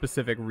you had a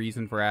specific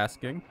reason for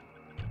asking.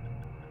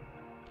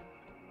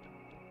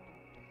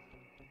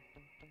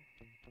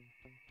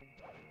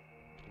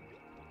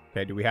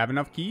 Okay, do we have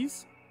enough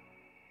keys?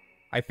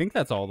 I think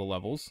that's all the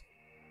levels.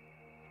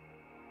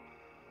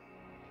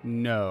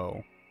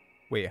 No.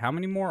 Wait, how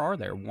many more are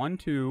there? 1,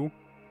 2...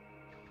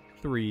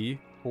 3,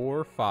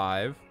 4,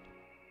 5,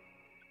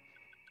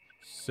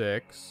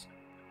 6,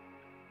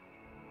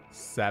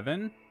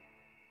 7. Is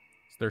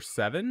there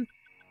 7?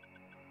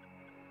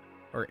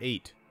 Or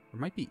 8? There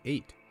might be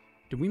 8.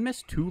 Did we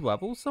miss 2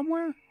 levels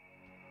somewhere?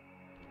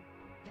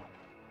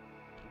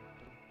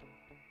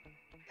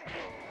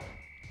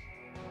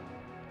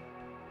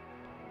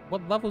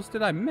 What levels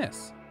did I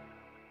miss?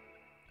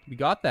 We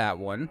got that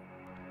one.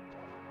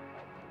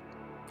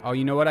 Oh,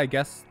 you know what? I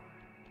guess...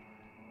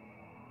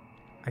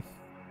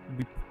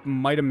 we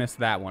might have missed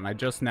that one. I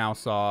just now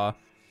saw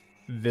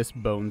this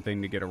bone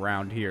thing to get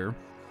around here.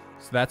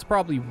 So that's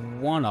probably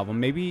one of them.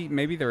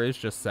 Maybe there is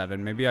just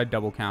 7. Maybe I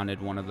double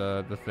counted one of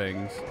the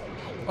things.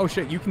 Oh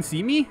shit, you can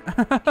see me?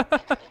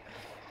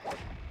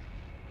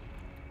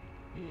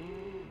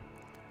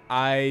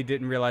 I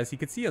didn't realize he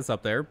could see us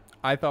up there.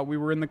 I thought we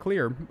were in the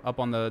clear up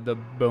on the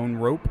bone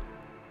rope.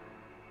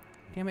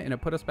 Damn it, and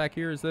it put us back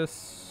here. Is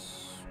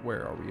this...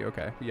 Where are we?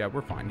 Okay. Yeah,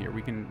 we're fine here.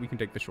 We can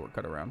take the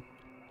shortcut around.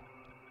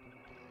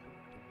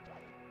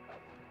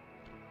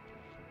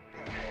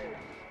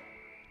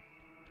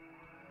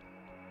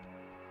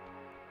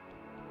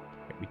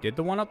 We did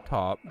the one up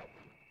top.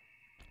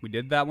 We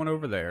did that one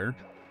over there.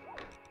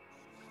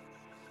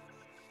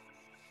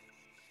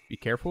 Be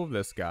careful of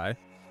this guy.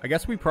 I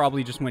guess we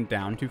probably just went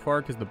down too far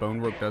because the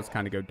bone rope does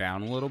kind of go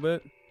down a little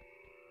bit.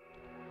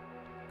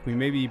 Can we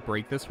maybe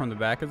break this from the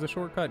back as a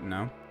shortcut?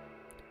 No.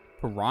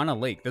 Piranha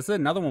Lake. This is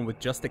another one with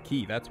just a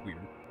key. That's weird.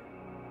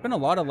 Been a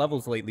lot of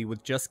levels lately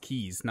with just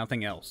keys,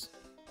 nothing else.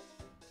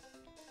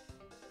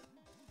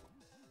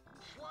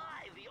 Sly,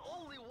 the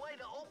only way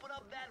to open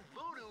up that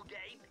voodoo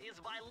gate is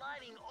by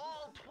lighting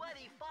all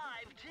 25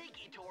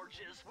 tiki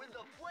torches with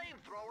the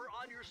flamethrower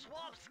on your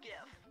swamp skiff.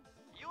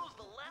 Use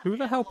the left Who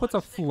the hell puts a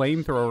analog stick to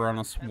flamethrower on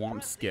a steer and swamp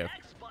press skiff? the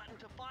X button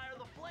to fire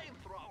the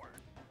flamethrower.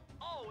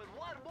 Oh, and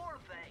one more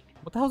thing.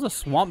 What the hell's a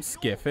swamp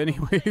skiff,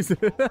 anyways? And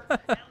the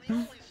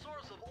only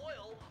source of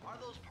oil are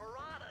those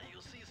piranha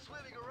you see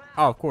swimming around.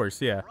 Oh, of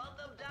course, yeah. Run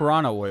them down.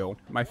 Piranha oil,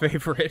 my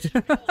favorite. Kills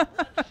one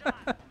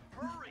shot.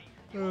 Hurry!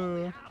 You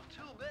only have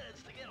 2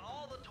 minutes to get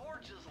all the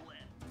torches lit.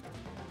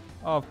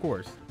 Oh, of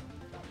course.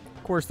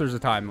 Of course there's a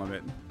time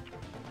limit.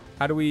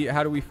 How do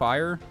we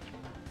fire?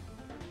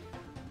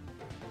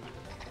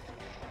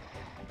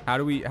 How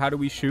do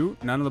we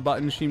shoot? None of the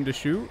buttons seem to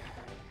shoot.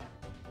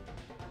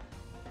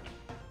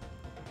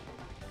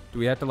 Do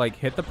we have to like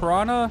hit the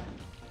piranha?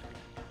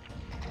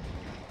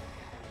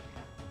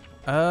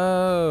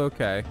 Oh,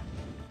 okay.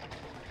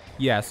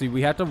 Yeah, see,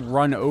 we have to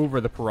run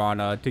over the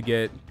piranha to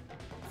get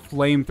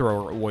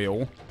flamethrower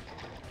oil.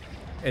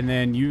 And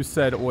then use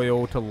said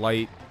oil to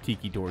light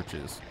tiki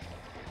torches.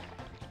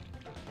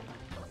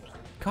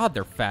 God,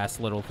 they're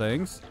fast little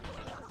things.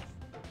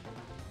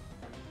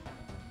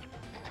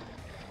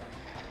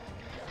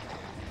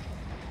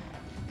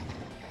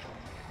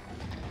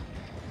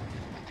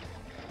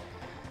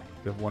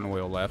 We have 1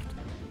 oil left.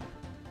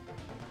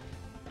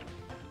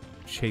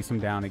 Chase him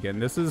down again.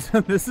 This is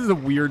this is a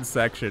weird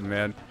section,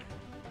 man.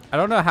 I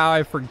don't know how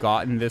I've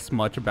forgotten this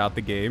much about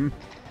the game.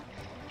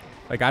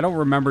 Like, I don't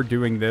remember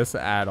doing this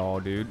at all,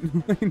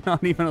 dude.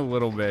 Not even a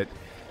little bit.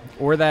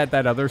 Or that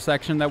other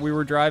section that we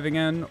were driving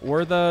in.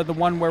 Or the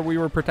one where we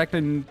were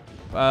protecting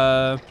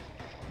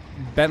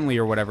Bentley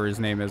or whatever his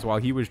name is while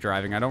he was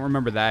driving. I don't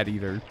remember that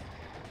either.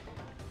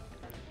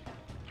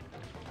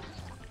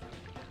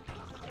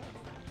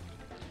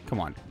 Come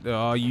on.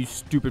 Oh, you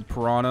stupid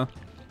piranha.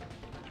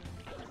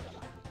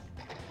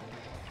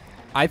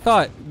 I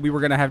thought we were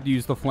going to have to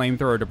use the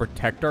flamethrower to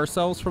protect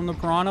ourselves from the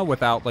piranha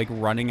without, like,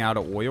 running out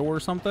of oil or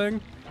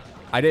something.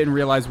 I didn't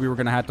realize we were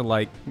going to have to,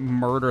 like,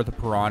 murder the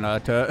piranha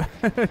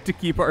to to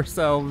keep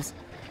ourselves...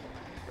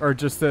 Or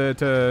just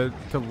to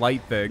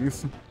light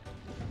things.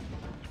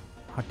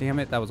 Oh, damn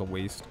it. That was a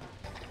waste.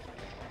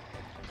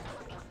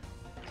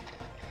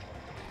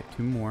 Okay,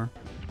 2 more.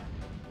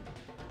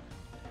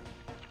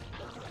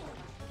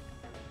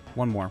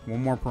 One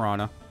more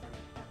piranha.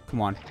 Come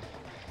on.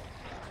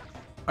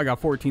 I got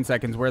 14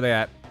 seconds. Where are they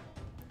at?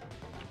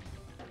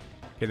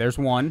 Okay, there's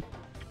 1.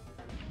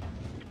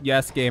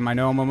 Yes, game. I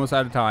know I'm almost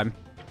out of time.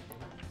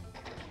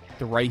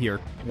 They're right here.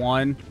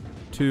 1,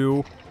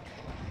 2,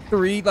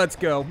 3. Let's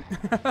go.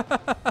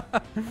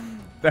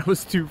 That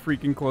was too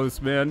freaking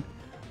close, man.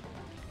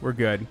 We're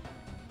good.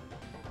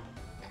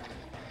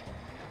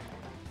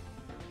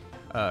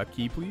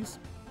 Key, please.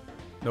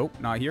 Nope,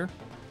 not here.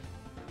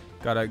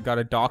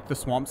 Gotta dock the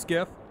swamp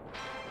skiff.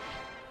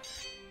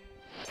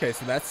 Okay,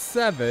 so that's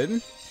 7.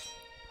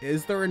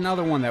 Is there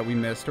another one that we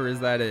missed, or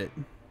is that it?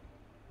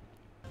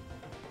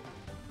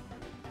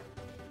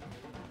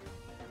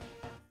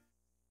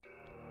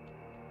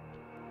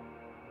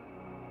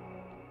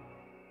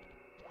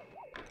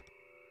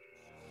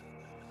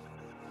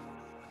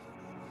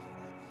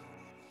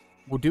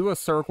 We'll do a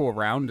circle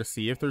around to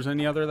see if there's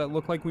any other that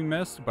look like we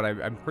missed, but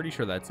I'm pretty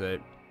sure that's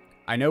it.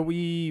 I know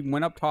we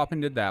went up top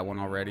and did that one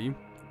already.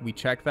 We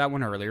checked that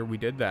one earlier. We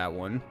did that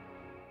one.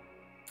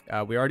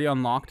 We already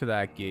unlocked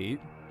that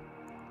gate.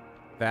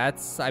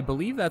 I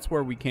believe that's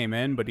where we came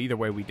in, but either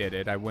way we did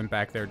it. I went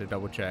back there to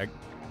double check.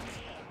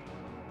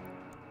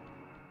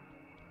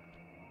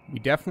 We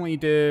definitely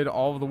did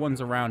all of the ones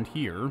around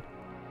here.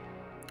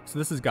 So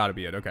this has got to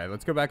be it. Okay,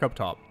 let's go back up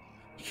top.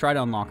 Let's try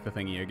to unlock the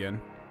thingy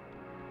again.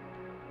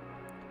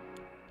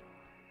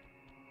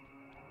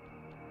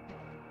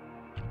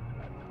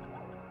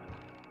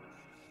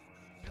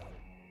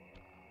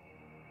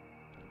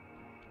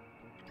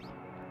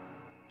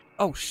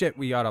 Oh shit,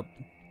 we gotta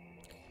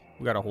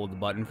hold the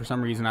button. For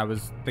some reason I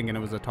was thinking it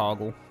was a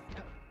toggle.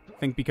 I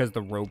think because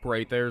the rope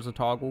right there is a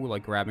toggle,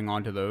 like grabbing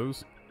onto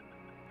those.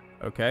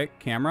 Okay,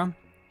 camera.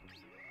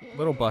 A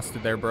little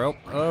busted there, bro.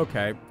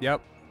 Okay,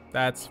 yep,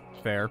 that's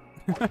fair.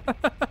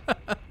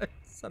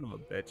 Son of a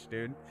bitch,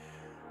 dude.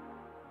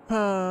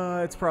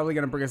 It's probably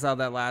gonna bring us out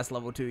that last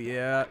level too,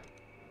 yeah.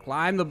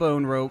 Climb the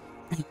bone rope.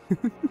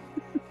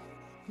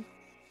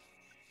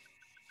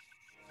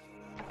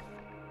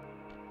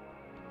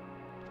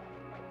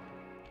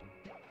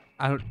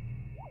 I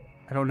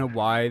don't know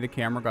why the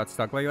camera got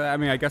stuck like that. I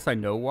mean, I guess I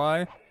know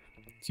why.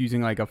 It's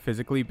using like a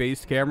physically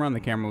based camera and the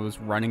camera was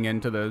running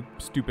into the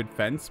stupid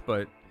fence,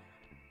 but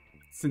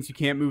since you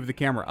can't move the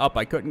camera up,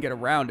 I couldn't get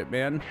around it,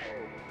 man.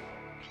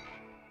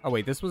 Oh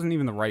wait, this wasn't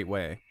even the right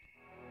way.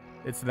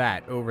 It's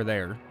that over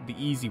there. The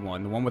easy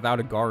one, the one without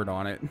a guard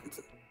on it.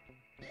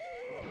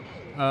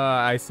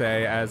 I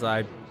say as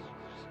I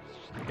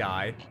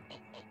die.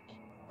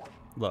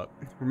 Look,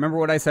 remember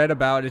what I said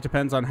about it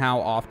depends on how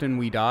often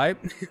we die?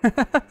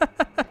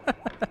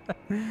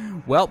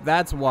 Well,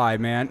 that's why,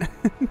 man.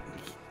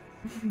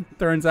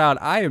 Turns out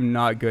I am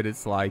not good at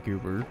Sly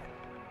Cooper.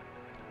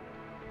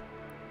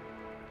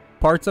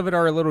 Parts of it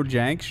are a little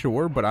jank,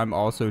 sure, but I'm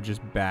also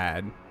just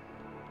bad.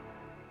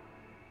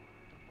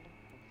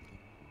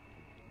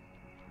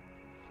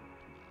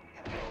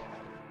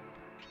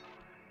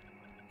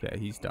 Okay,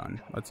 he's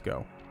done. Let's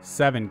go.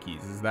 7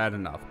 keys. Is that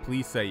enough?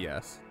 Please say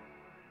yes.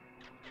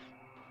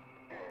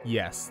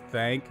 Yes.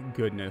 Thank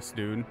goodness,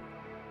 dude.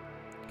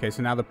 Okay,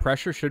 so now the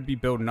pressure should be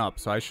building up,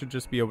 so I should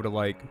just be able to,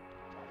 like,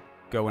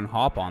 go and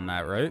hop on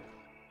that, right?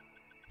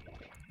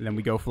 And then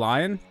we go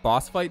flying.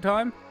 Boss fight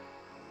time.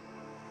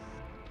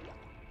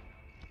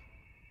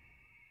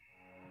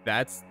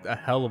 That's a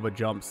hell of a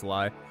jump,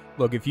 Sly.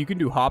 Look, if you can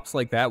do hops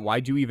like that,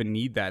 why'd you even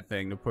need that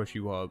thing to push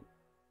you up?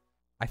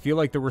 I feel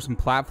like there were some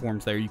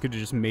platforms there. You could have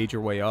just made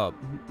your way up.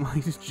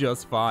 Like, it's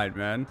just fine,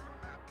 man.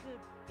 Could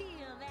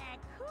feel that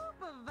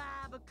Cooper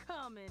vibe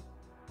coming.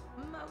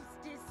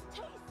 Most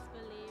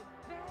distastefully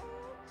bad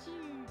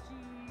juju.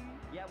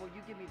 Yeah, well,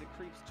 you give me the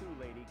creeps too,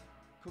 lady.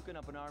 Cooking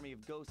up an army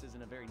of ghosts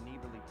isn't a very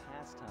neighborly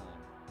pastime.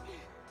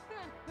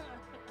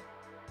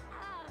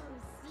 Oh,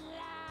 Sly.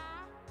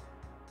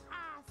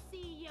 I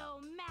see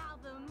your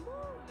mouth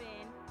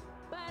moving,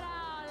 but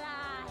all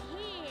I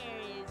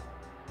hear is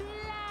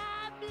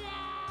blah,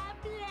 blah,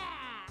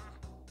 blah.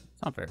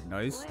 It's not very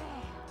nice. Well,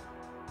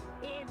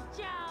 if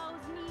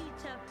jaws need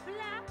to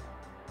flap,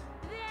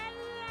 then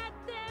let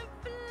them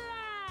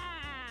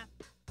flap.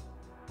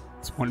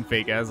 It's one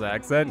fake ass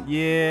accent.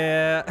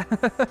 Yeah.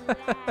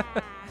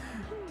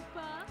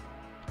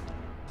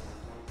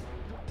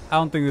 I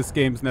don't think this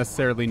game's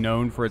necessarily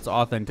known for its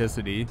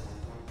authenticity.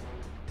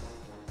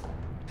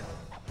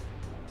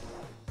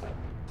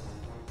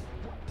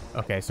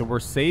 Okay, so we're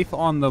safe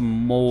on the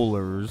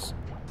molars,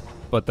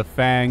 but the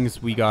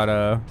fangs we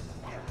gotta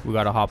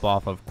hop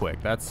off of quick.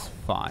 That's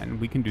fine.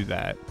 We can do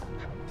that.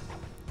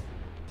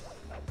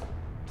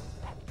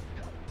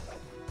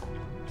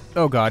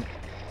 Oh god.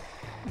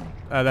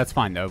 That's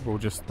fine though. We'll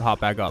just hop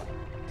back up.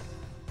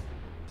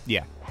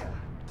 Yeah.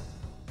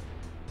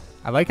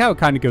 I like how it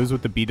kind of goes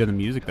with the beat of the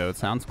music though. It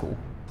sounds cool.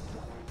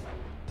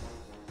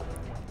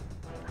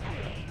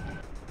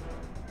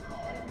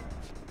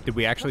 Did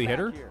we actually hit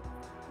her? We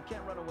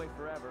can't run away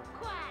forever.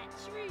 Quite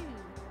true.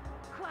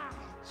 Quite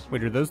true.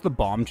 Wait, are those the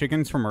bomb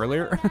chickens from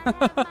earlier?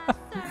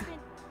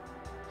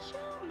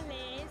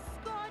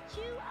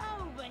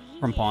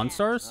 From Pawn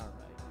Stars? All right.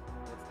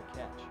 What's the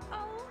catch?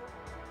 Oh,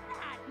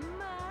 not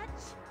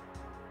much.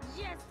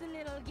 Just a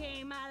little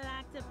game I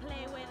like to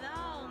play with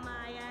all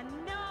my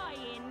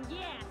annoying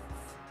guests.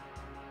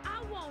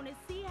 I want to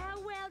see how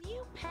well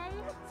you pay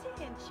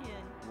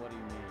attention. What do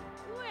you mean?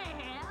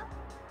 Well,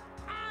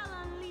 I'll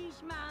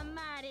unleash my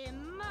mighty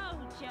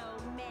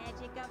mojo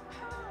magic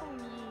upon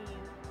you.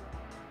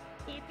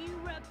 If you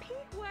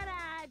repeat what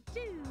I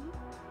do,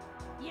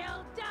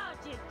 you'll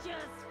dodge it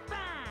just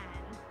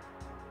fine.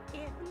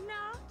 If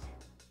not,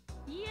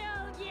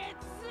 you'll get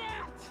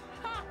set.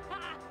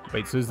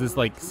 Wait, so is this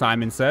like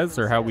Simon Says,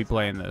 or how are we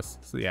playing this?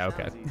 So yeah,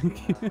 okay.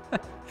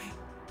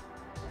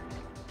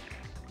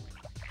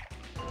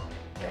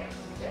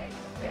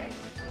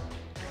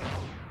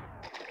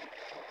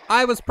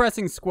 I was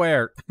pressing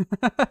square.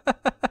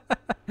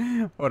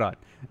 Hold on.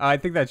 I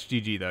think that's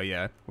GG though,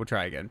 yeah. We'll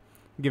try again.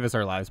 Give us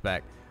our lives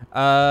back.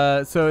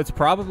 So it's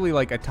probably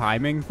like a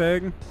timing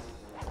thing.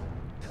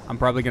 I'm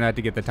probably going to have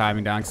to get the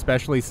timing down,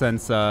 especially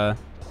since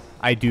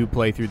I do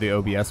play through the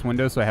OBS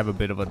window, so I have a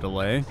bit of a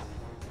delay.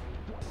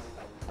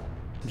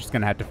 I'm just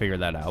going to have to figure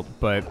that out.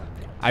 But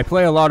I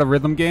play a lot of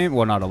rhythm game.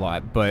 Well, not a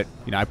lot, but,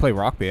 you know, I play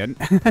Rock Band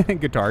and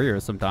Guitar Hero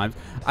sometimes.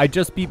 I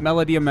just beat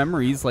Melody of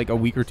Memories like a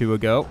week or two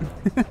ago.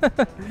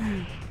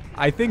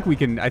 I think we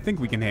can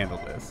handle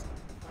this.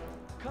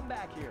 Come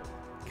back here.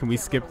 Can we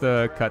skip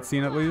the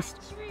cutscene at least?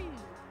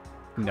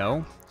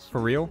 No?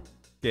 For real?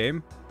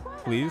 Game?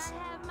 Please?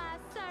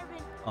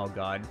 Oh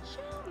god.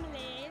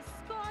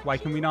 Why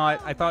can we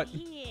not? I thought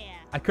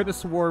I could have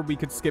swore we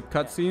could skip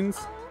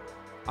cutscenes.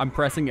 I'm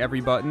pressing every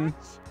button.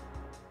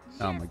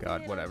 Oh my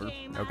god, whatever.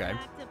 Okay.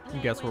 I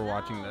guess we're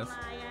watching this.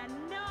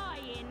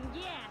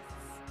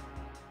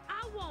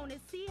 I want to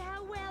see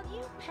how well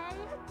you pay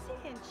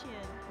attention.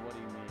 What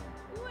do you mean?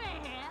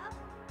 Well,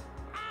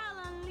 I'll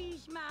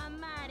unleash my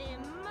mighty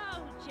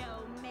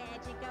mojo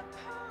magic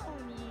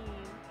upon you.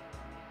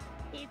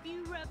 If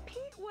you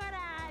repeat what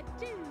I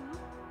do,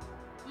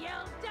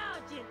 you'll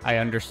dodge it. I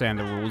understand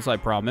the rules, I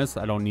promise.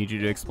 I don't need you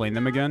to explain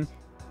them again.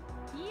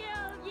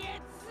 You'll get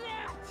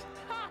set.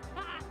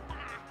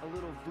 A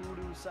little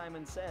voodoo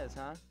Simon Says,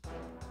 huh?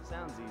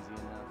 Sounds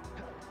easy enough.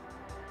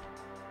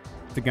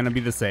 Is it gonna be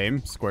the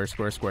same? Square,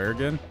 square, square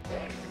again?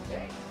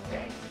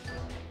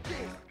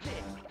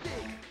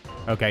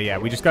 Okay, yeah,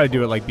 we just gotta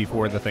do it like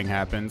before the thing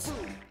happens.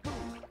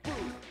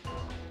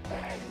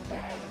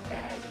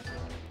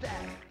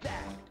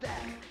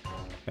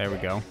 There we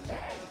go.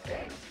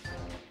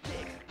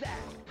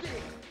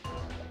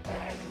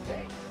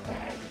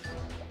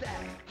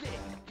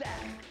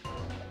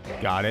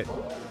 Got it.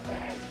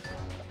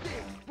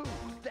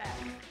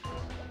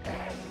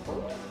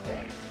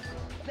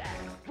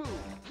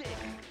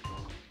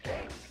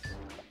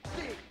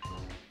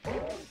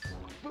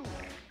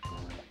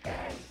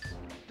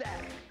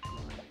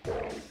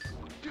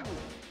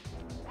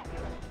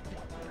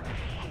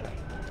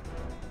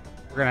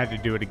 We're gonna have to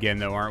do it again,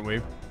 though, aren't we?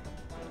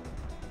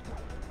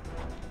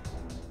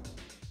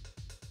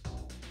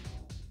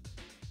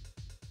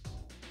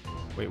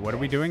 Wait, what are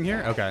we doing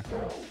here? Okay.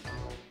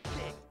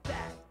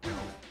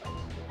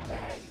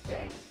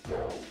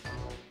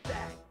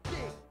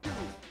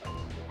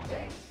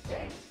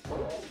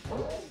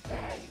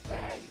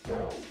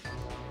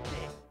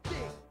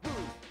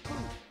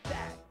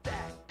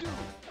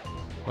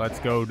 Let's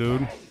go,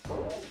 dude.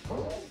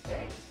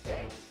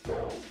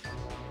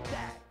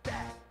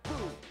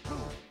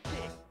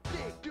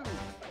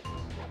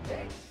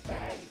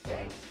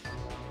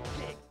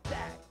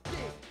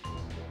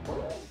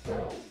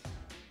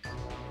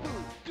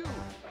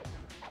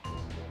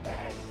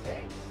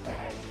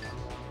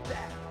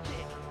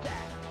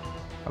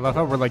 I love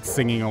how we're like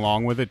singing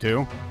along with it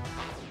too.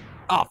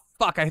 Oh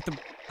fuck! I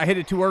hit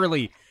it too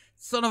early.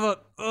 Son of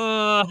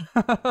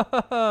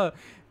a.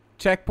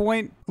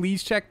 Checkpoint,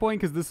 please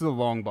checkpoint, because this is a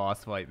long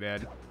boss fight,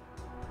 man.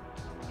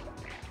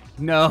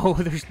 No,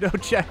 there's no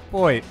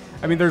checkpoint.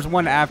 I mean, there's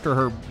one after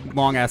her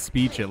long ass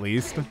speech, at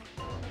least.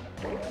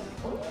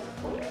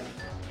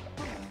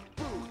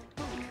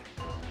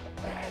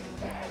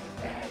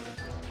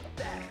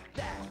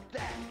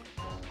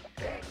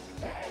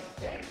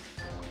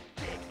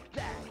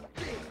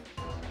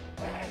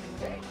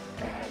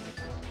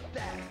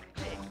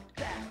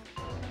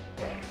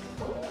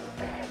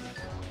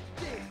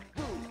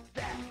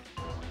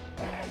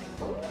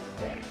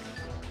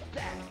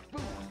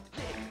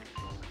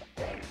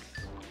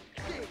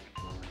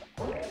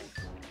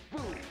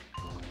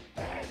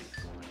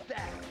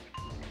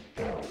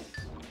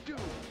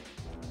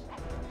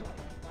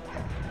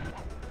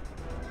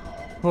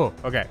 Oh,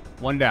 okay.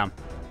 One down.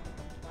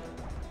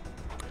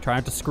 Try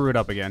not to screw it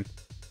up again.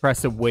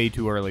 Pressed it way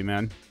too early,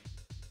 man.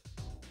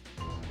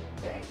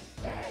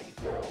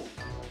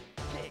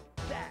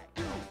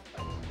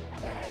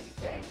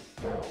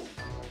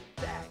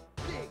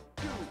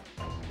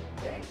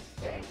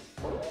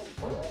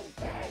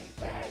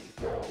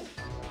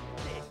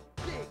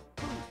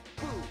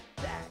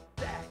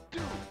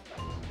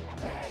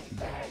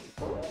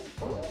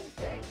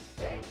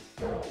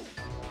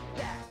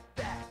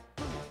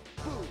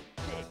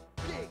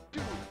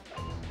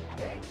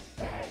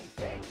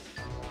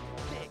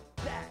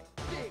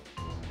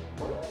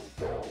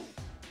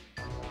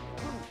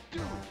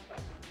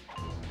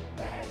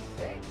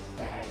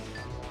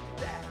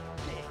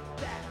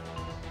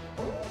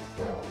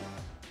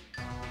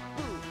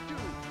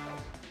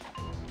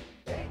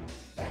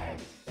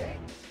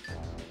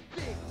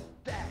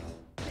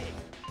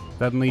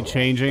 Suddenly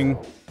changing.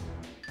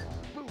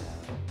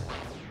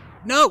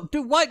 No,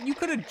 dude, what? You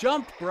could have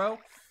jumped, bro.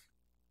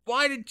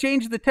 Why did it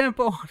change the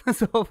tempo on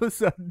us all of a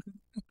sudden?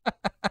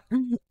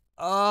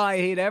 Oh, I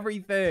hate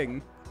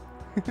everything.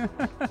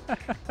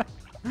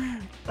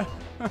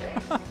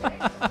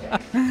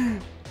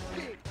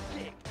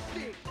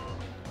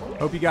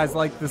 Hope you guys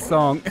like this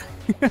song.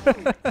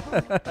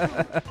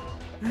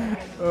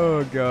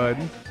 Oh, God.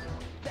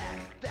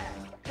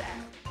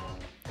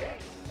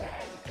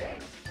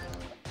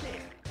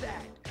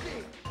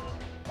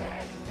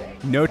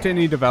 Note to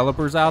any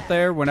developers out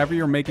there, whenever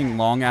you're making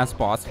long-ass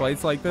boss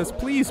fights like this,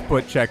 please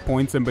put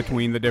checkpoints in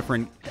between the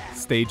different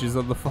stages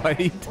of the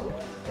fight.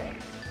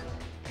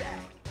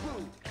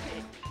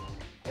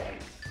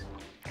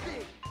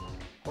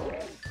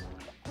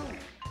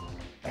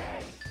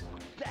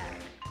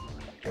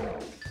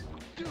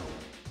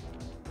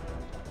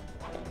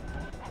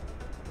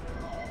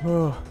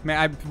 Oh,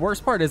 man,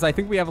 worst part is I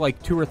think we have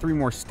like 2 or 3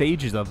 more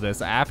stages of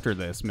this after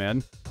this,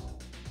 man.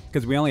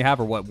 Because we only have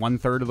her, what,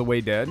 1/3 of the way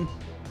dead?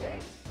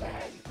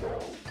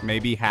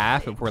 Maybe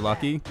half if we're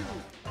lucky.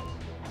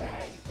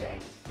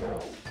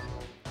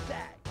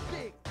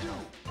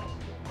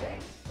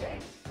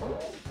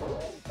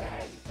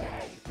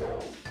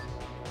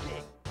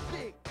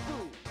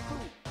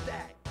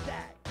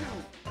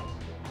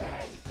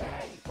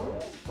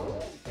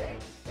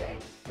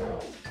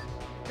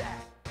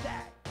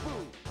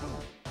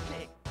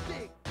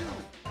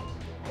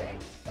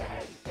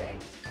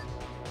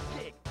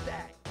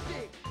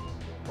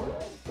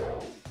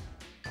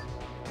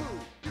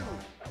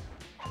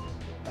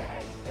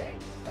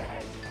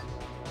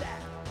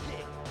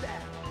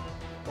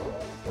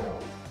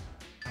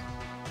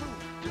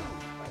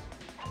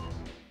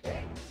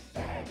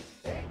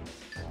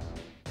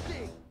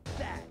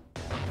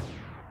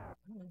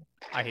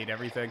 I hate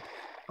everything.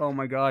 Oh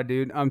my god,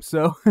 dude. I'm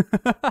so...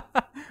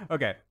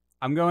 Okay.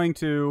 I'm going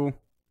to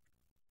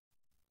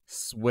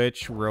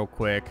switch real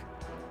quick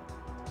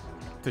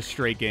to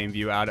straight game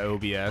view out of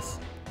OBS.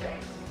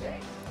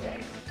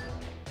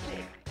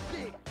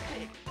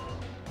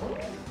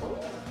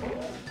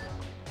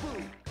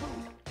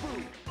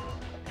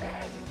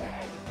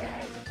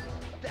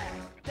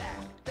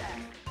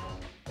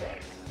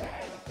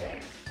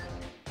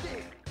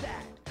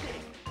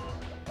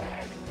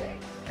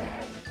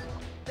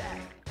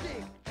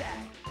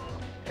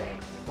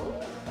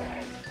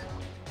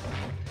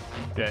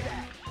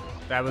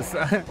 That was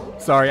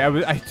sorry.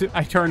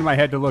 I turned my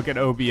head to look at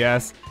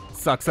OBS.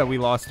 Sucks that we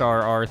lost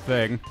our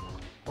thing.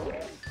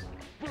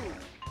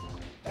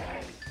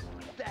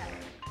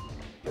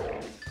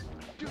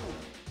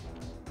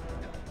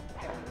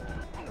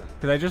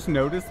 Because I just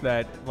noticed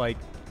that, like,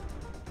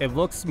 it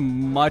looks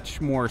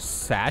much more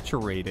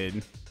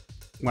saturated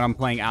when I'm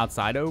playing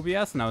outside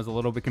OBS, and I was a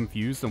little bit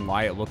confused on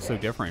why it looks so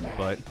different,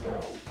 but...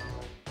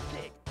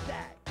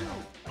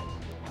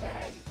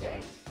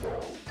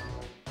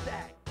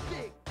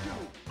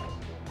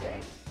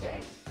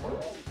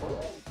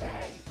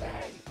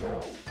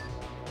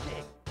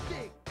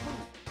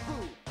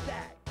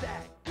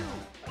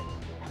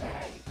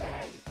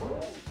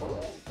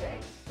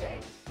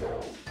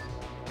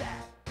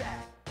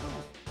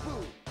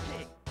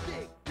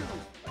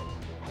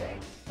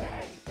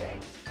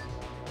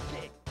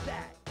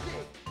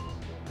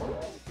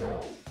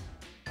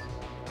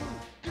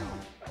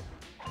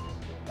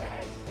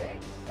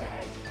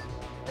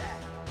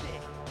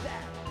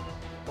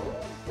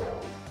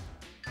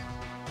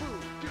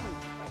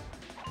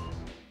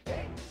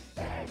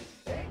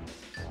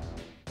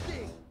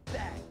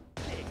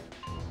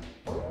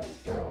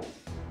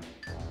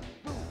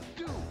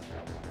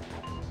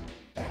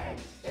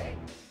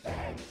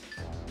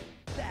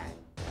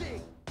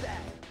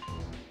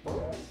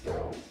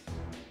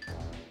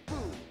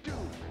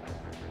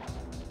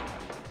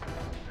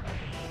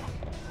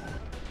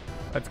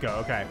 Let's go.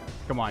 Okay.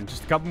 Come on.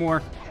 Just a couple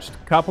more. Just a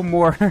couple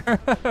more.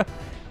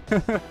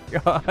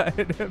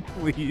 God,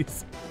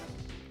 please.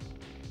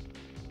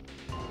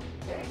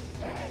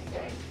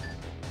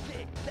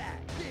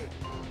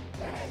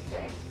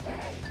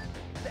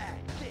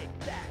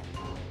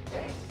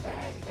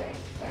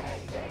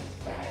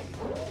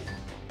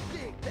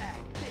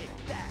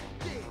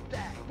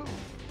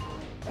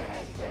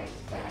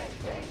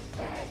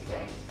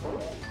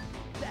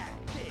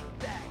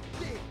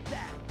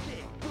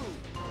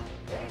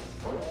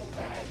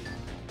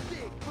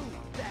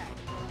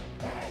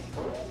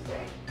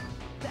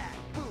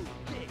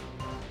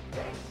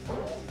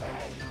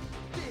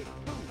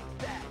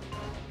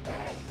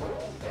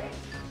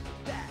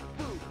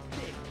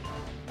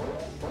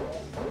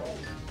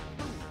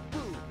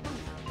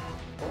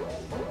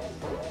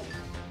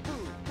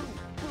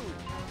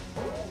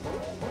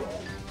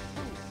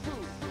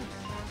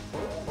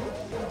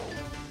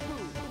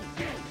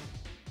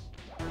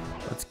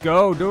 Let's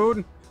go,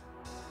 dude.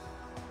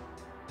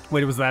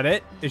 Wait, was that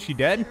it? Is she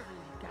dead?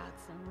 Got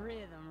some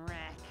rhythm,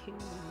 Raccoon.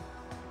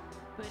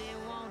 But it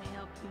won't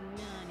help you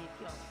none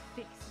if you're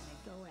fixing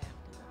to go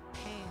after the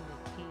Panda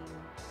King.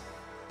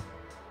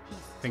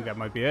 I think that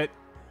might be it.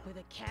 With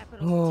a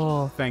capital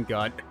Oh, T. thank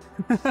God.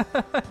 Open around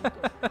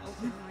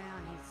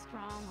his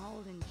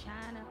stronghold in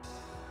China,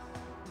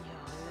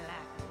 you're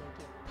likely to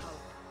get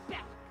poked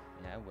back.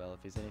 Yeah, well, if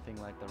he's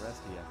anything like the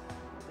rest of you,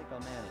 I think I'll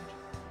manage.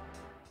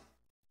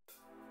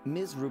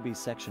 Ms. Ruby's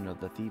section of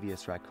the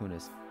Thievius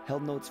Raccoonus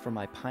held notes from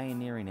my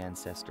pioneering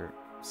ancestor,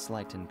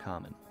 Slighton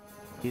Common.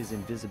 His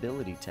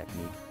invisibility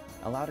technique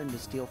allowed him to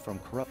steal from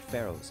corrupt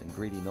pharaohs and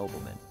greedy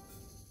noblemen.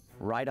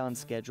 Right on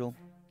schedule,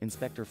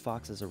 Inspector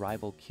Fox's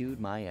arrival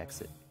cued my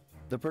exit.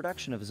 The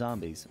production of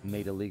zombies,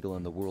 made illegal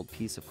in the World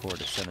Peace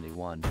Accord of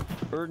 '71,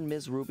 earned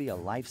Ms. Ruby a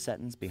life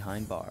sentence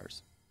behind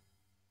bars.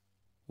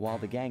 While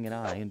the gang and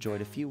I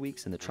enjoyed a few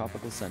weeks in the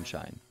tropical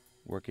sunshine,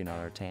 working on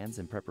our tans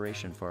in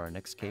preparation for our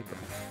next caper.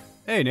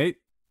 Hey, Nate.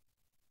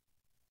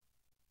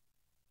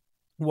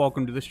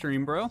 Welcome to the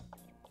stream, bro.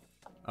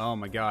 Oh,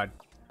 my God.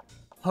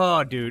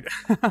 Oh, dude.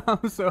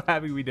 I'm so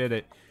happy we did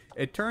it.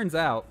 It turns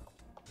out,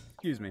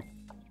 excuse me,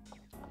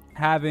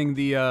 having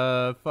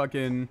the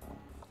fucking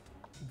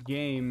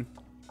game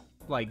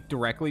like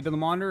directly to the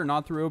monitor,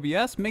 not through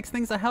OBS, makes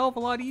things a hell of a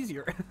lot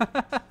easier.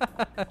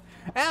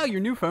 Al, your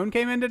new phone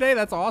came in today?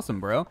 That's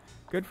awesome, bro.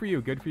 Good for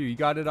you. Good for you. You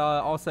got it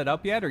all set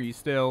up yet? Or are you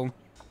still,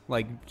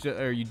 like,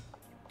 are you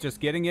just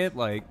getting it?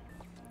 Like,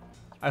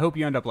 I hope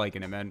you end up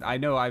liking it, man. I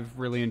know I've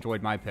really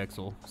enjoyed my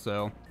Pixel,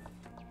 so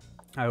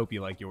I hope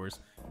you like yours.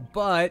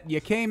 But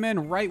you came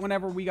in right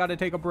whenever we got to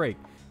take a break.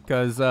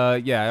 Because,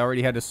 yeah, I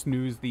already had to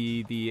snooze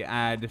the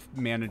ad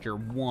manager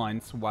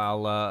once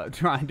while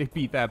trying to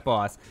beat that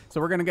boss. So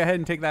we're going to go ahead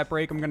and take that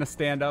break. I'm going to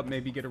stand up,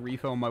 maybe get a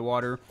refill on my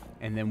water,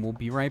 and then we'll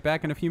be right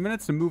back in a few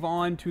minutes to move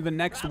on to the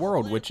next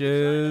world, which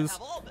is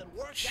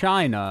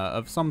China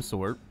of some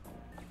sort.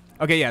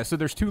 Okay, yeah, so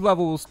there's 2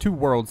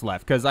 worlds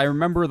left, because I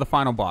remember the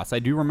final boss. I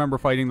do remember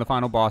fighting the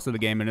final boss of the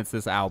game, and it's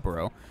this Owl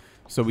Bro.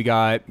 So we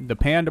got the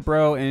Panda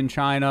Bro in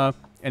China,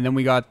 and then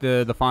we got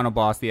the final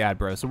boss, the Ad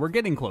Bro. So we're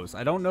getting close.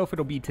 I don't know if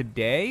it'll be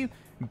today,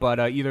 but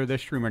either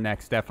this stream or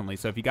next, definitely.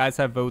 So if you guys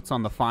have votes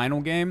on the final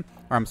game,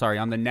 or I'm sorry,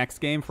 on the next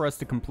game for us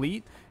to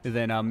complete,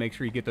 then make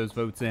sure you get those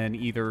votes in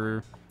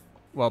either,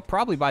 well,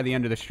 probably by the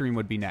end of the stream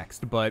would be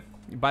next, but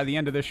by the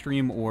end of this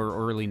stream or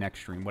early next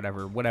stream,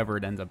 whatever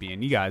it ends up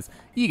being. You guys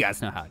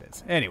know how it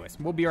is. Anyways,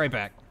 we'll be right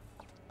back.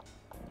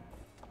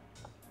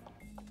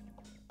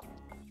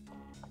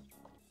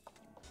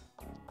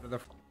 The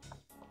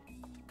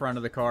front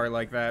of the car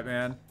like that,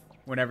 man,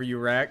 whenever you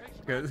wreck,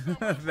 because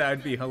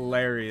that'd be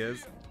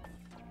hilarious.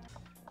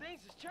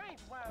 Things has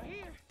changed around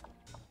here.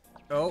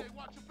 Oh, Hey,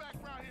 watch your back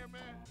around here,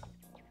 man.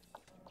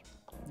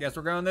 guess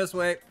we're going this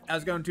way. I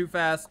was going too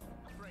fast.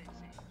 Crazy.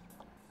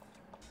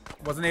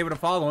 Wasn't able to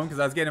follow him because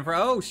I was getting for.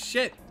 Oh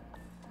shit!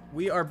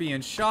 We are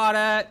being shot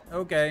at.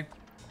 Okay.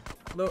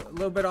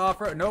 Little bit of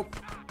off-road. Nope.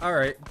 All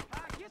right.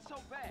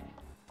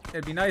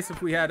 It'd be nice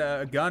if we had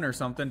a gun or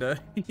something to,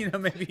 you know,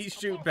 maybe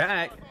shoot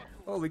back.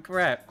 Holy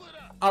crap.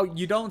 Oh,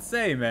 you don't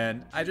say,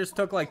 man. I just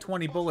took like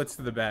 20 bullets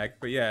to the back.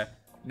 But yeah,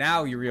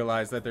 now you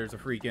realize that there's a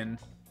freaking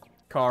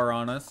car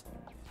on us.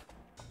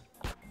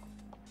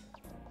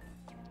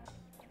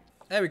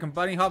 Hey, we can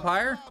bunny hop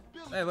higher?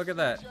 Hey, look at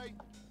that.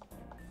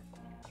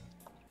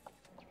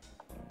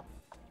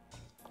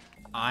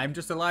 I'm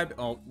just a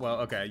liability. Oh,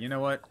 well, okay. You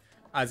know what?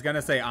 I was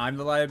gonna say I'm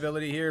the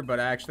liability here, but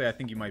actually I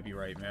think you might be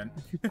right, man.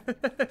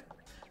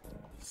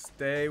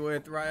 Stay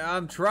with right.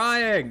 I'm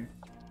trying.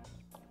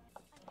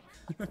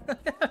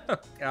 Oh,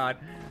 God.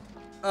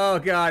 Oh,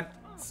 God.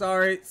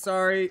 Sorry.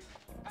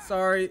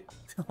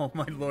 Oh,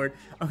 my Lord.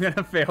 I'm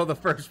gonna fail the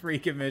first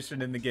freaking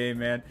mission in the game,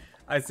 man.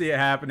 I see it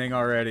happening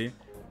already.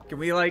 Can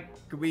we, like,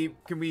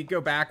 can we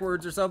go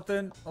backwards or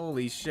something?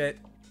 Holy shit.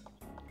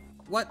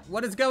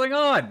 What is going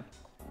on?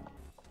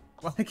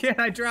 Why can't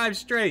I drive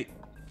straight?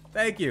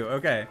 Thank you.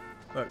 Okay.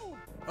 Look.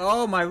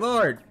 Oh, my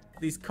Lord.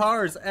 These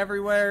cars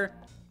everywhere.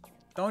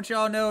 Don't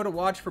y'all know to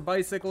watch for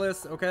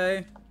bicyclists,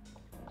 okay?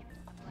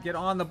 Get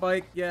on the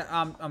bike. Yeah,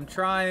 I'm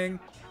trying.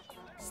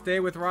 Stay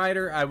with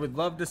Ryder. I would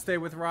love to stay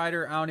with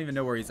Ryder. I don't even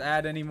know where he's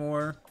at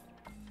anymore.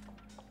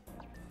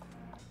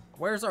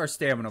 Where's our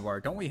stamina bar?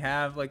 Don't we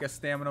have, like, a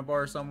stamina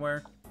bar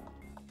somewhere?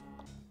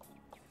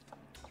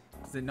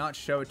 Does it not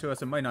show it to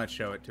us? It might not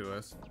show it to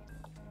us.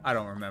 I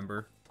don't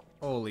remember.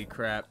 Holy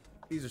crap.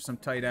 These are some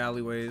tight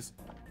alleyways.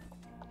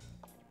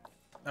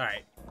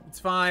 Alright. It's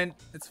fine.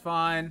 It's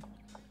fine.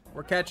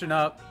 We're catching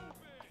up.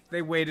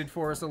 They waited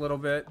for us a little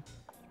bit.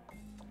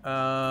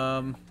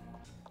 Are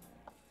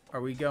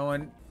we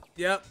going?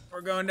 Yep,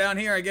 we're going down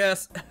here, I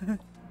guess.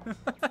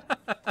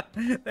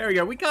 There we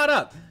go. We caught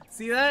up.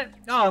 See that?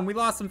 Oh, and we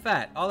lost some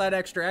fat. All that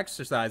extra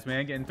exercise,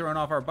 man, getting thrown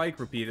off our bike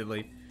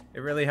repeatedly. It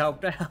really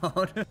helped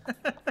out.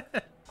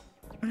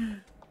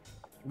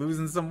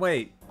 Losing some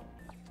weight.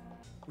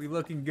 We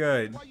looking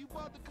good.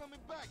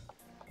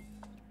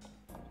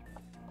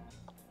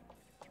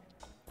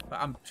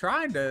 I'm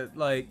trying to,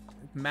 like,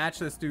 match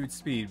this dude's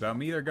speed, but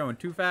I'm either going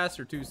too fast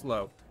or too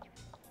slow.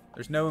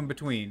 There's no in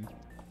between.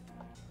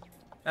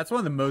 That's one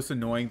of the most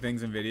annoying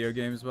things in video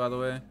games, by the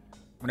way.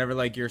 Whenever,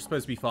 like, you're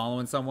supposed to be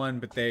following someone,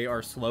 but they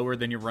are slower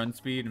than your run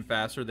speed and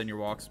faster than your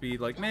walk speed.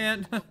 Like,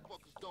 man. So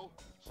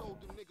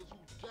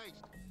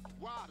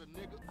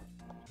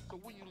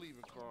when you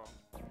leaving, Carl?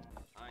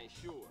 I ain't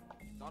sure.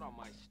 Thought I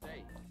might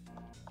stay.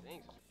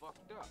 Things is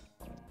fucked up.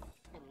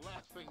 Well, the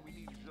last thing we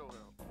need is your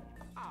help.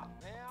 Ah,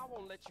 man, I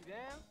won't let you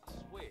down. I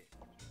swear.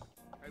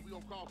 Hey, we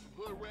gonna call some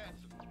hood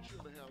rats and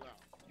chill the hell out.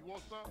 You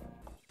want some?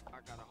 I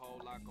got a whole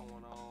lot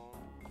going on.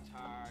 I'm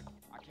tired.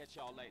 I'll catch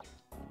y'all later.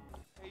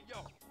 Hey,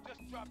 yo, just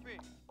drop in.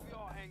 We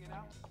all hanging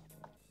out.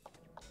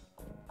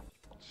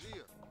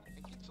 Gia,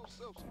 and get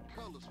yourself some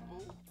colors,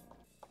 fool.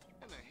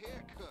 And a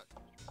haircut.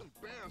 It's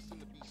embarrassing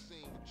to be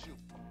seen with you.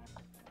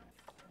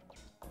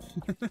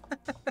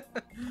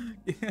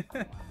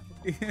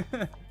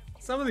 Yeah.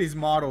 Some of these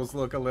models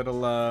look a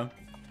little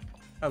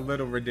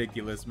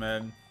ridiculous,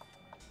 man.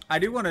 I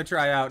do want to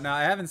try out, now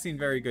I haven't seen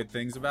very good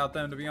things about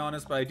them, to be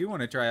honest, but I do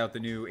want to try out the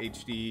new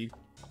HD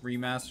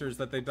remasters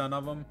that they've done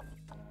of them.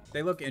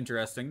 They look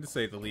interesting, to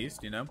say the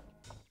least, you know?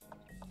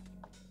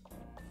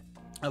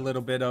 A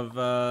little bit of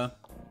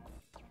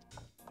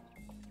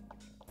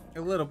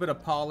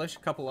polish, a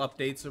couple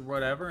updates or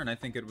whatever, and I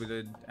think it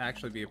would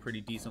actually be a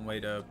pretty decent way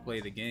to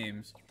play the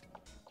games.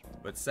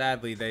 But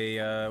sadly, they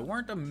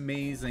weren't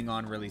amazing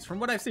on release,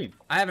 from what I've seen.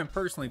 I haven't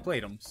personally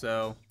played them,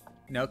 so,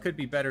 you know, it could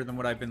be better than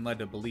what I've been led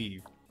to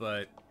believe.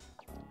 But,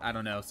 I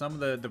don't know,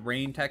 some of the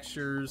rain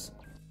textures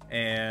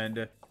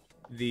and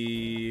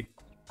the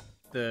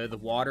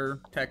water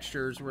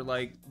textures were,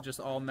 like,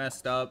 just all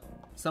messed up.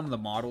 Some of the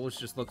models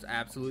just looked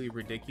absolutely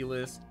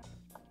ridiculous.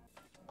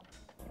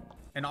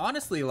 And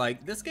honestly,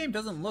 like, this game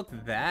doesn't look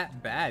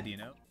that bad, you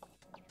know?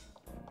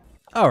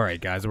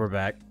 Alright, guys, we're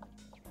back.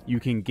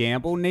 You can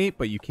gamble, Nate,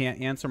 but you can't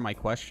answer my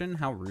question?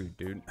 How rude,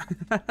 dude.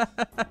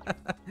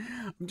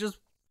 I'm just...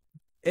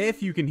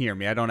 If you can hear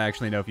me. I don't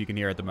actually know if you can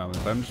hear at the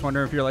moment, but I'm just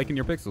wondering if you're liking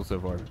your pixels so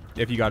far.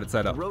 If you got it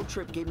set up. The road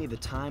trip gave me the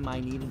time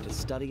I needed to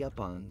study up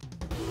on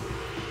the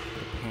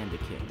Panda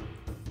King.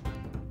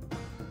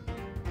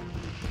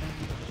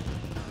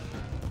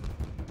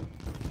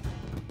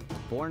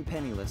 Born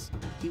penniless,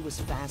 he was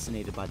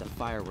fascinated by the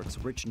fireworks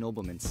rich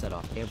noblemen set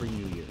off every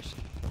New Year's.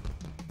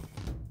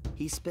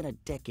 He spent a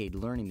decade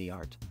learning the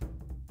art.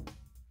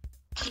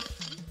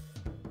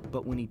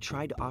 But when he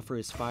tried to offer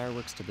his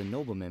fireworks to the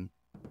noblemen,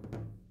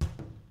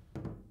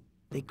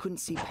 they couldn't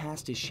see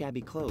past his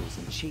shabby clothes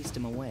and chased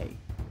him away.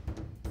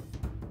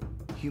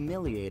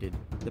 Humiliated,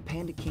 the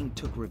Panda King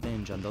took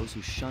revenge on those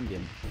who shunned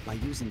him by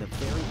using the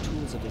very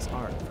tools of his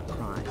art for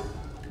crime.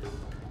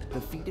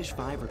 The Fiendish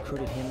Five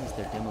recruited him as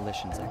their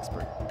demolitions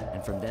expert,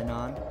 and from then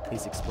on,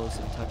 his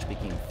explosive touch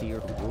became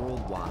feared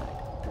worldwide.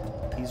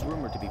 He's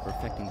rumored to be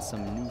perfecting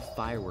some new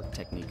firework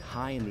technique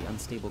high in the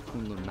unstable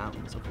Kunlun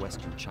Mountains of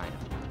western China.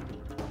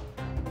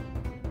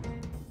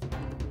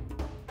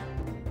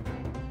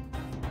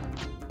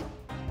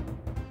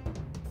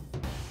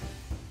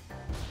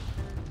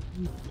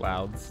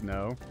 Loud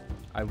snow.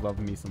 I love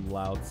me some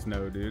loud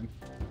snow, dude.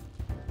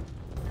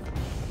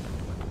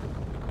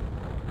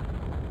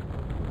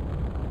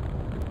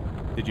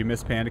 Did you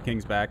miss Panda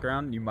King's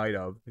background? You might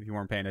have if you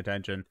weren't paying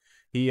attention.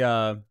 He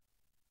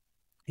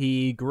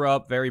grew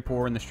up very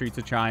poor in the streets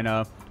of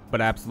China,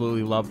 but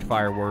absolutely loved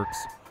fireworks.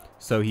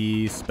 So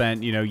he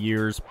spent, you know,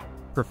 years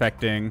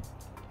perfecting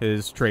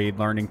his trade,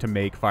 learning to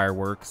make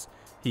fireworks.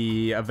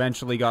 He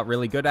eventually got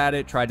really good at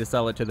it, tried to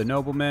sell it to the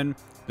noblemen.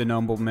 The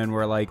noblemen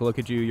were like, look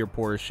at you, you're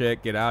poor as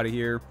shit, get out of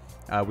here.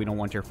 We don't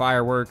want your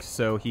fireworks.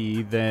 So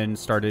he then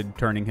started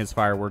turning his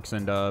fireworks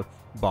into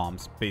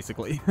bombs,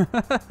 basically.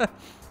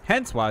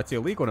 Hence why it's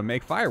illegal to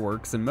make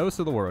fireworks in most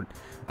of the world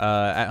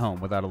at home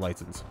without a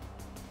license.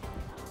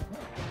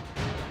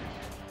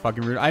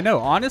 Fucking rude. I know,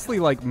 honestly,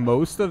 like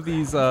most of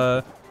these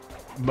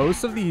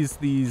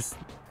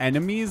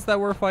enemies that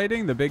we're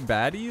fighting, the big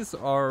baddies,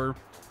 are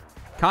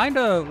kind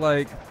of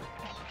like,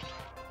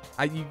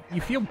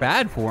 you feel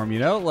bad for them, you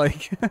know?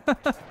 Like,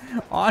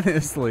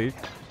 honestly,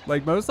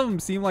 like most of them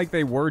seem like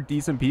they were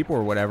decent people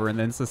or whatever, and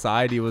then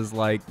society was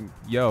like,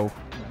 yo,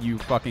 you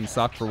fucking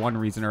suck for one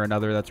reason or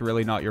another. That's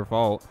really not your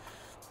fault.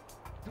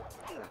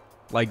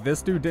 Like,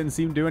 this dude didn't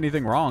seem to do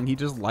anything wrong. He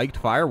just liked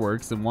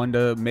fireworks and wanted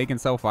to make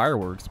and sell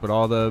fireworks. But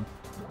all the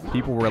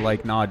people were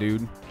like, nah,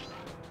 dude,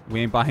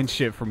 we ain't buying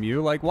shit from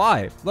you. Like,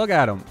 why? Look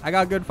at him. I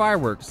got good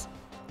fireworks.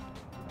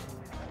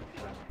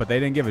 But they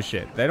didn't give a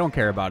shit. They don't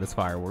care about his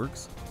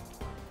fireworks.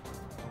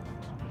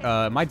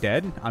 Am I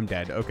dead? I'm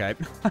dead. Okay.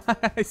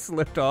 I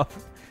slipped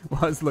off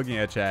while I was looking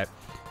at chat.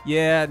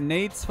 Yeah,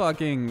 Nate's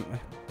fucking...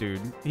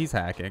 Dude, he's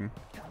hacking.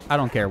 I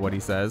don't care what he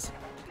says.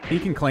 He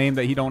can claim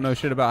that he don't know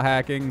shit about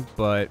hacking,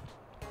 but...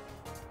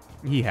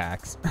 he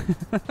hacks.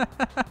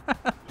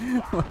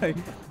 Like,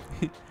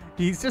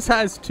 he just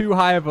has too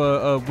high of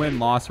a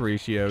win-loss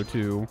ratio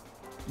to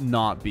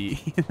not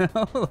be, you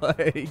know?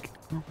 Like,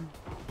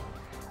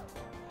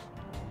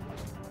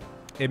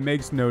 it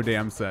makes no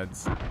damn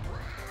sense.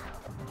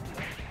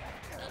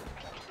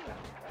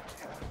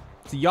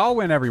 So y'all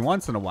win every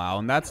once in a while,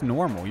 and that's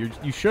normal.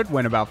 You should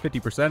win about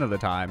 50% of the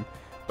time,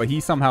 but he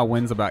somehow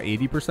wins about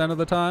 80% of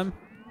the time.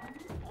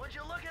 Would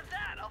you look at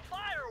that? A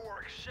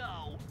fireworks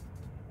show.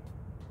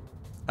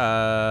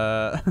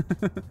 I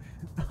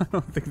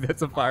don't think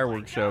that's a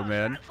fireworks show,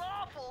 man. That's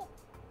awful.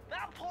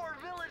 That poor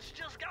village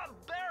just got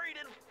buried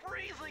in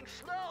freezing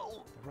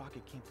snow. The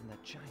rocket came from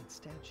that giant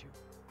statue,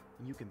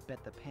 and you can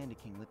bet the Panda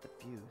King lit the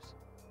fuse.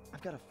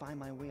 I've got to find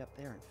my way up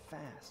there and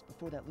fast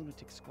before that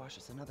lunatic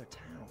squashes another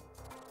town.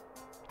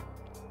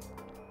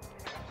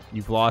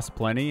 You've lost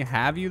plenty.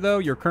 Have you, though?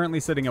 You're currently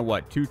sitting at,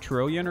 what, 2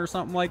 trillion or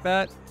something like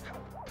that?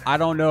 I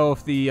don't know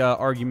if the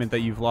argument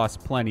that you've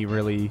lost plenty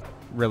really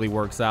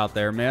works out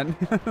there, man.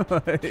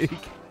 Like,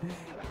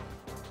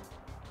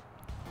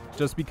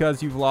 just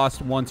because you've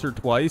lost once or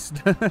twice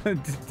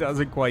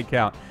doesn't quite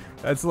count.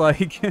 That's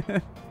like...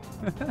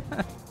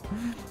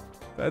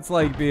 that's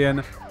like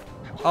being...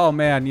 oh,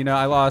 man, you know,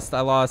 I lost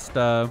I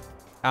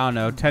don't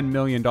know, $10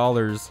 million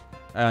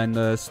in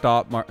the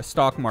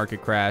stock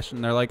market crash,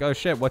 and they're like, oh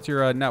shit, what's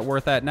your net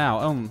worth at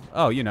now?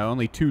 Oh, you know,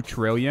 only 2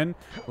 trillion.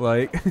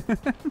 Like,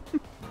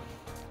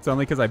 it's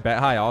only because I bet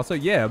high also.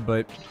 Yeah,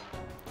 but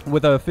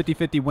with a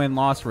 50-50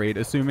 win-loss rate,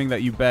 assuming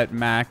that you bet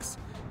max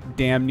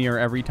damn near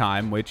every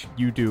time, which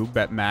you do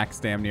bet max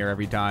damn near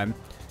every time,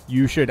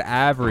 you should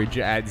average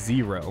at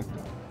 0.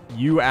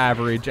 You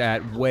average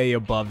at way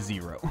above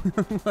 0.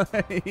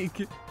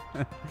 Like,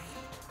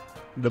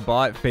 the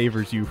bot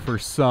favors you for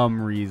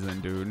some reason,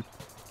 dude.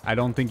 I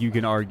don't think you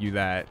can argue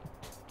that.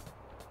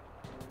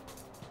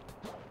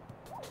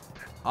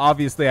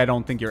 Obviously, I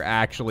don't think you're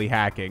actually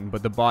hacking,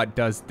 but the bot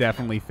does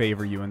definitely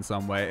favor you in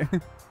some way.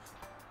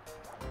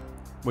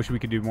 Wish we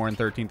could do more in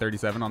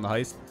 1337 on the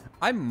heist.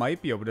 I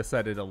might be able to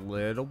set it a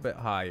little bit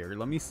higher.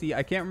 Let me see.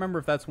 I can't remember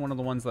if that's one of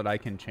the ones that I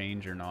can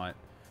change or not.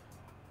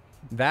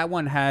 That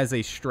one has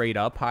a straight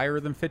up higher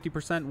than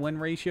 50% win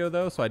ratio,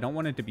 though, so I don't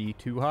want it to be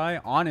too high.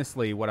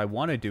 Honestly, what I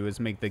want to do is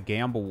make the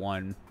gamble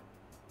one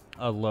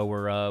a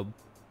lower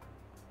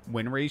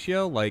win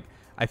ratio. Like,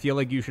 I feel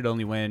like you should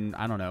only win,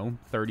 I don't know,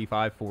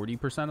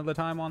 35-40% of the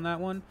time on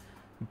that one,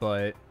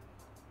 but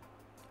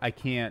I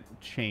can't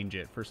change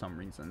it for some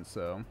reason,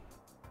 so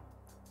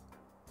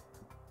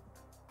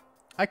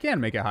I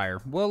can make it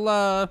higher. Well,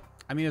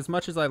 I mean, as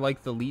much as I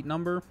like the elite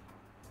number,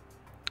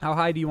 how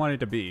high do you want it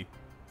to be?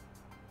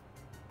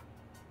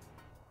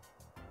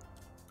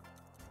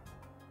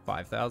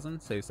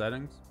 5,000? Save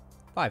settings?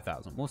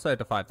 5,000. We'll set it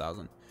to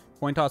 5,000.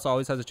 Coin toss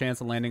always has a chance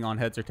of landing on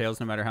heads or tails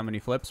no matter how many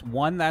flips.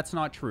 1, that's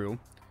not true.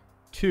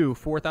 2,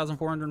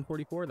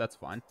 4,444? That's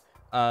fine.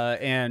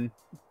 And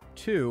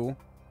 2,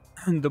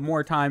 the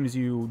more times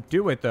you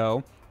do it,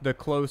 though, the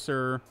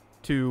closer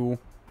to,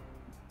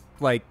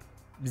 like,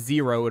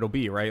 0 it'll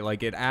be, right?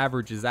 Like, it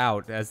averages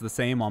out as the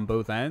same on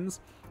both ends.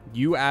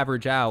 You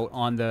average out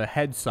on the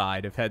head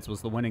side, if heads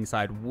was the winning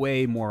side,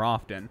 way more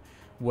often,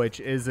 which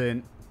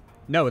isn't...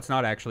 No, it's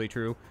not actually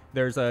true.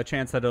 There's a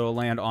chance that it'll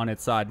land on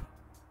its side.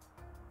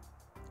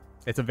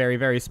 It's a very,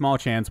 very small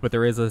chance, but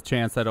there is a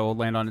chance that it'll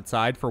land on its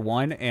side, for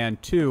 1.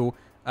 And 2,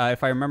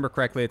 if I remember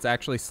correctly, it's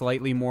actually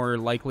slightly more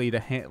likely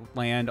to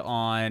land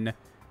on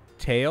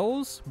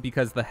tails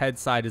because the head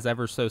side is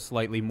ever so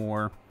slightly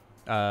more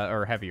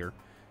or heavier.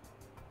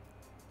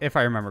 If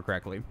I remember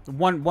correctly.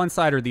 One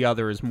side or the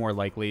other is more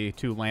likely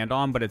to land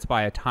on, but it's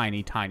by a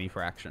tiny, tiny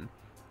fraction,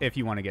 if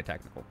you want to get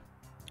technical.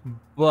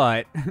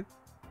 But,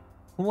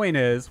 point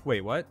is,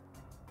 wait, what?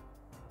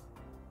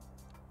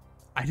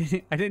 I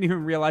didn't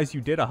even realize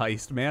you did a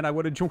heist, man. I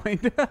would have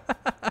joined.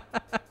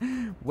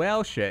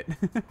 Well, shit.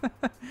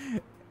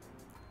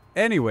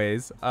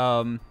 Anyways,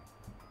 but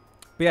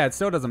yeah, it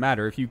still doesn't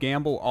matter. If you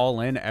gamble all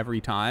in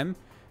every time,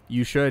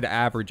 you should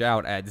average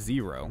out at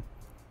 0.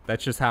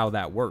 That's just how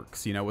that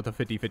works, you know, with a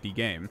 50-50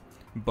 game.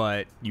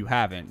 But you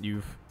haven't.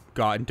 You've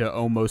gotten to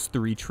almost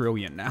 3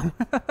 trillion now.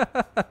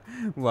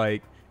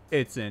 Like,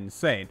 it's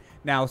insane.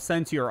 Now,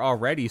 since you're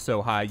already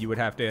so high, you would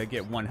have to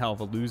get one hell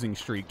of a losing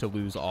streak to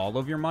lose all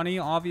of your money,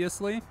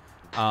 obviously.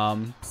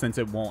 Since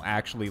it won't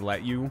actually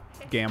let you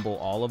gamble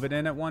all of it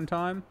in at one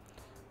time.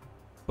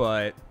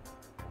 But,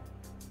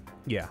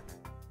 yeah.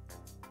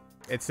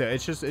 It's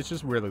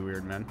just really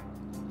weird, man.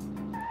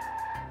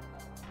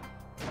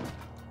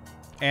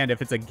 And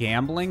if it's a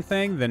gambling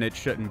thing, then it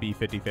shouldn't be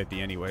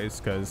 50-50 anyways,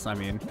 because, I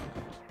mean,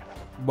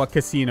 what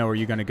casino are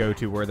you going to go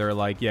to where they're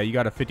like, yeah, you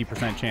got a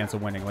 50% chance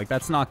of winning? Like,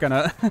 that's not going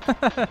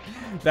to...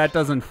 That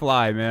doesn't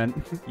fly,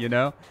 man, you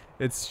know?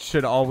 It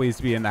should always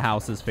be in the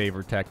house's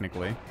favor,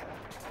 technically.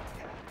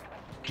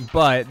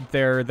 But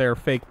they're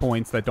fake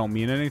points that don't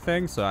mean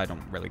anything, so I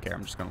don't really care.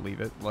 I'm just going to leave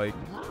it. Like,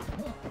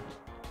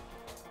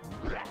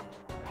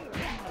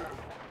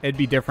 it'd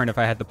be different if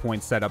I had the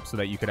points set up so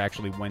that you could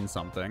actually win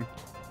something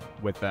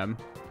with them.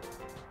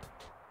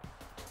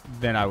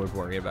 Then I would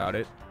worry about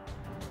it.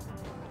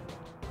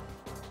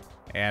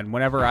 And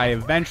whenever I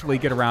eventually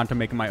get around to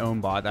making my own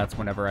bot, that's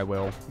whenever I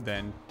will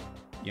then,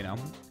 you know,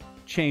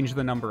 change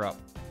the number up.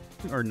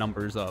 Or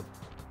numbers up.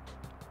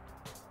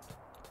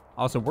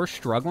 Also, we're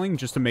struggling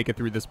just to make it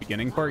through this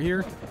beginning part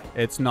here.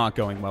 It's not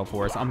going well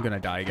for us. I'm gonna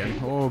die again.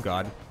 Oh,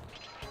 God.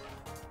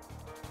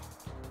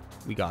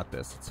 We got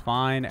this. It's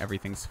fine.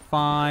 Everything's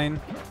fine.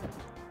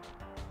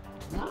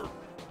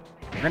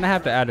 We're gonna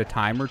have to add a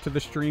timer to the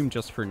stream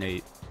just for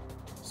Nate,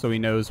 so he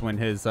knows when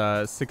his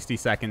 60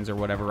 seconds or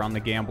whatever on the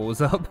gamble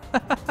is up.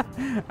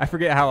 I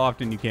forget how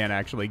often you can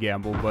actually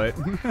gamble, but...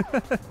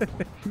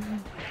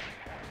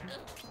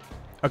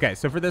 Okay,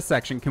 so for this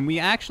section, can we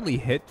actually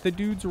hit the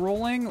dudes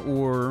rolling,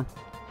 or...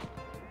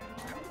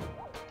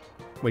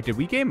 Wait, did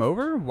we game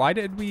over? Why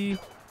did we...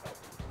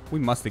 We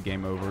must have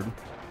game overed.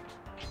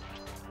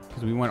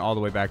 Because we went all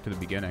the way back to the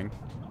beginning.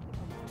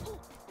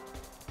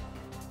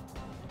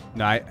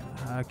 No,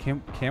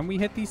 can we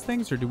hit these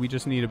things, or do we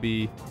just need to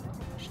be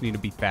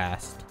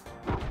fast?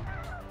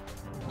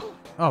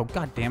 Oh,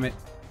 god damn it.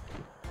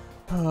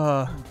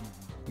 You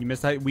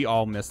missed the, we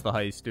all missed the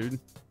heist, dude.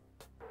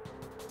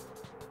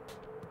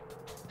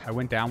 I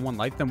went down one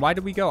life. Then why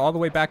did we go all the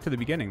way back to the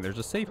beginning? There's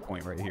a save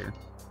point right here.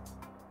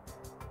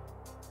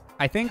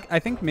 I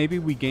think maybe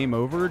we game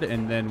overed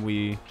and then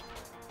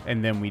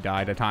we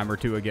died a time or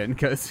two again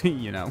because,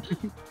 you know,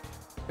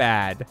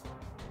 bad.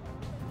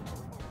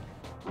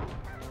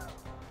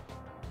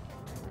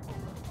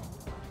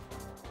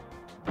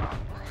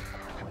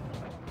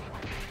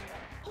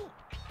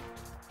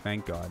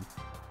 Thank God.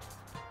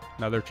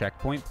 Another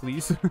checkpoint,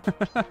 please.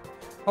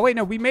 Oh, wait,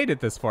 no, we made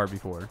it this far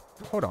before.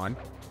 Hold on.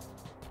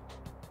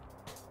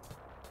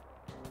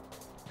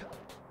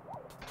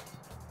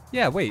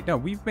 Yeah, wait, no,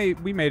 we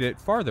made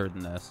it farther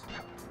than this.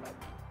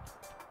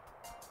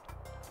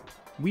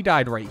 We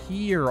died right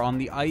here on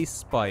the ice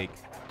spike.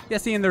 Yeah,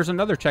 see, and there's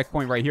another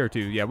checkpoint right here, too.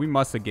 Yeah, we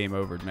must have game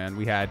overed, man.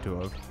 We had to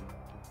have.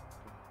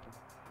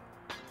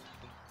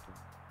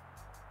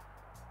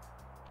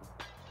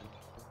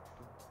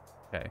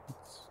 Okay.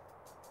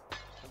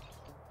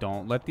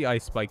 Don't let the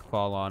ice spike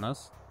fall on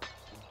us.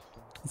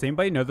 Does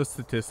anybody know the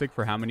statistic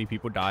for how many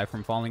people die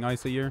from falling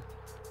ice a year?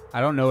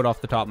 I don't know it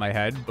off the top of my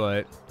head,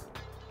 but...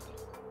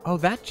 Oh,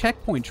 that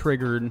checkpoint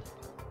triggered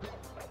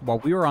while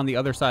we were on the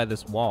other side of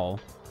this wall.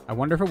 I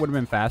wonder if it would have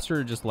been faster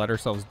to just let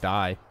ourselves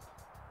die.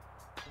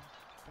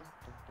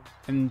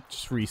 And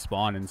just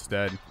respawn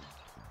instead.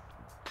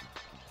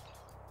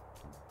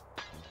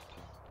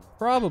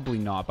 Probably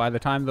not. By the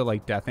time the,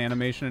 like, death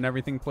animation and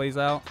everything plays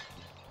out,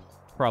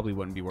 probably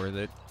wouldn't be worth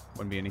it.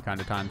 Wouldn't be any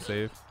kind of time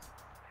save.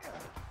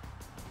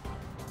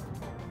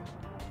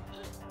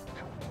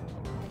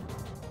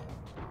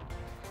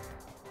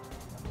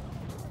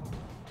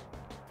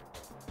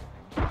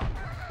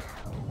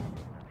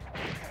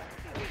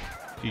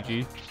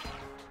 GG.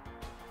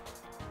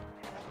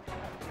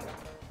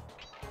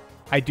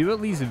 I do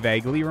at least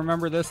vaguely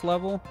remember this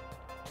level.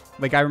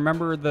 Like, I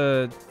remember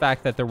the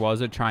fact that there was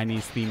a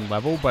Chinese-themed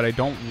level, but I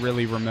don't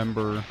really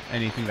remember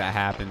anything that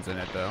happens in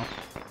it, though.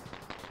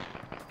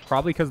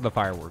 Probably because of the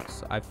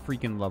fireworks. I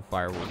freaking love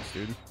fireworks,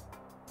 dude.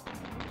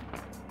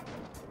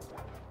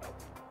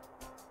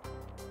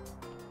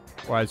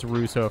 Or as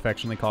Russo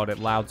affectionately called it,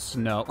 loud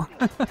snow.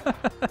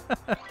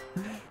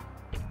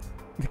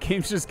 The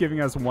game's just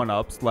giving us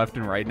one-ups left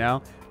and right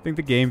now. I think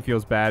the game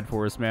feels bad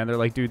for us, man. They're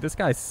like, dude, this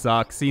guy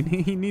sucks. He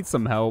needs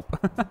some help.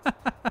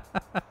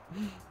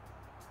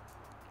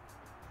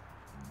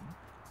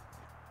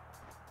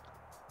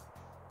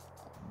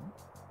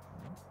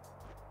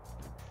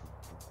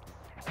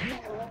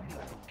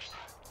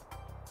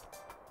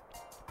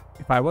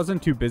 If I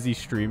wasn't too busy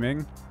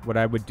streaming, what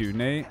I would do,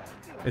 Nate,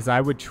 is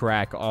I would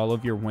track all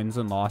of your wins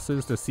and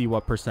losses to see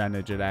what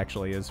percentage it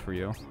actually is for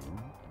you.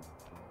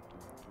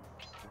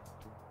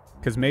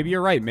 Because maybe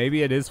you're right.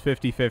 Maybe it is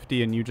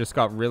 50-50 and you just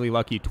got really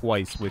lucky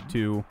twice with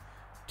two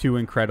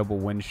incredible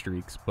win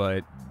streaks.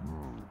 But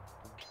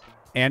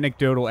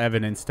anecdotal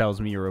evidence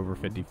tells me you're over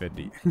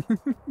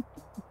 50-50.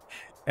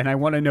 And I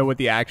want to know what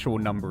the actual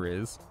number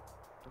is.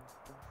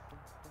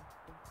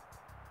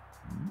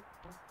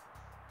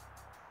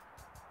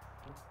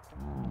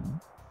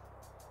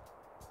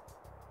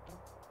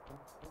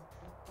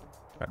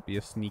 Gotta be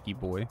a sneaky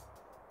boy.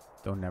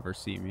 They'll never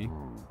see me.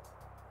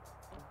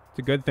 It's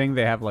a good thing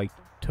they have, like,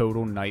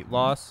 total night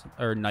loss,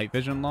 or night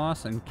vision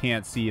loss, and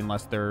can't see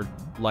unless their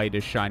light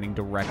is shining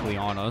directly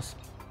on us.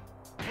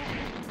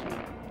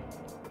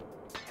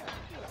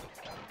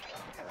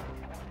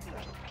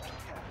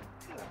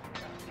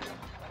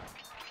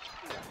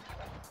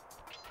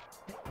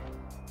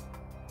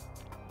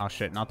 Oh,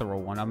 shit, not the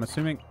roll one. I'm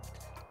assuming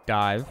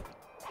dive.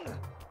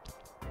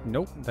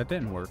 Nope, that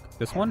didn't work.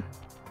 This one?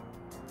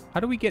 How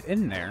do we get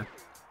in there?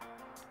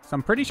 So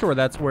I'm pretty sure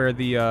that's where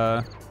the,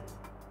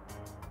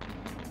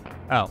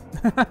 Oh.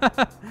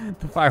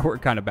 The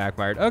firework kind of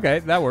backfired. Okay,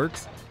 that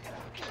works.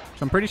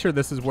 So I'm pretty sure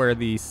this is where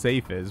the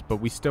safe is, but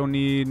we still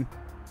need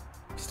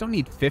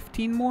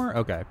 15 more?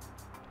 Okay.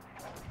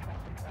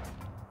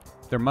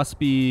 There must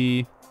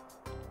be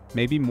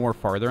maybe more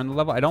farther in the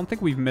level. I don't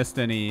think we've missed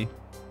any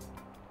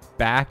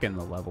back in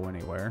the level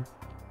anywhere.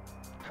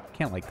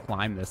 Can't, like,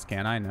 climb this,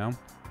 can I? No.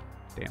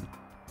 Damn.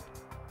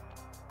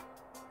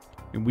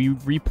 And we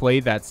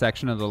replayed that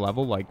section of the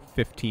level like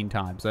 15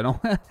 times. I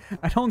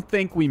don't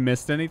think we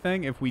missed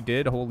anything. If we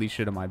did, holy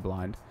shit, am I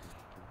blind.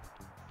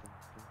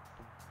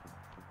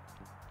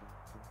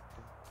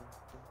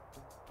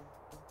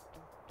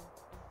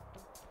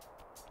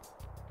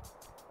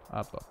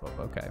 Up, up, up.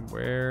 Okay,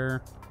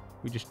 where?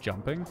 We just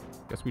jumping?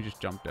 Guess we just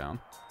jumped down.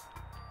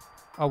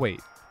 Oh,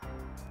 wait.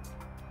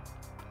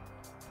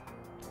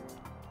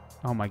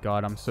 Oh my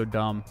god, I'm so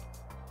dumb.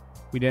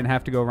 We didn't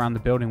have to go around the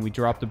building. We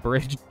dropped the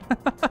bridge.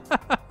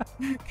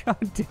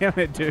 God damn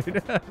it,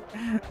 dude.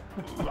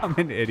 I'm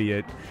an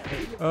idiot.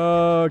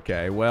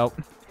 Okay, well.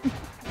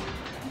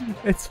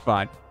 It's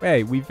fine.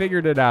 Hey, we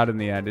figured it out in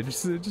the end. It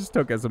just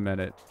took us a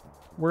minute.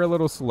 We're a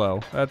little slow.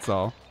 That's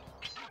all.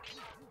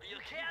 You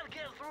can't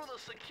get through the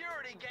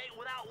security gate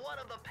without one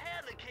of the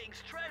Panda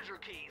King's treasure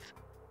keys.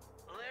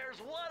 There's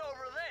one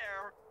over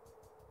there,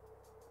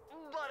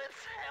 but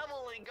it's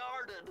heavily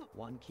guarded.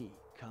 One key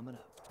coming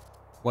up.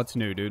 What's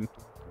new, dude?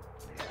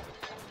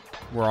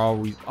 We're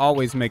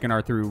always making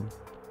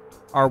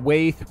our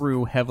way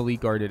through heavily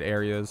guarded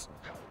areas.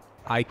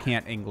 I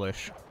can't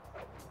English.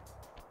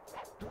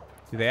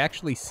 Do they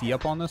actually see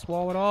up on this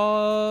wall at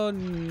all?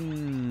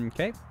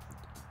 Okay.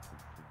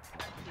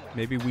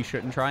 Maybe we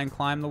shouldn't try and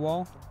climb the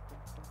wall.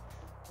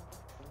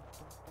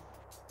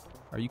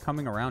 Are you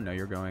coming around? No,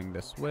 you're going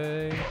this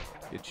way.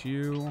 Get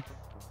you.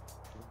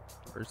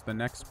 Where's the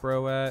next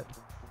bro at?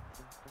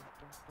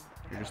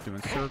 You're just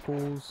doing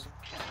circles.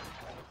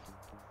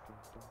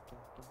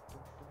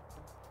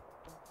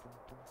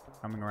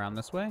 Coming around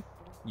this way?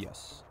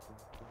 Yes.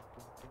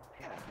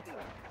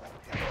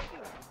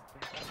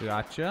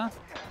 Gotcha.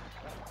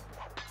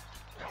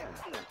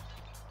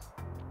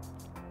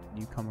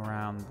 You come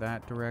around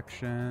that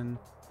direction.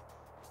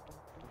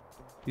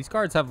 These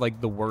guards have, like,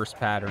 the worst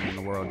pattern in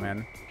the world,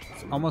 man.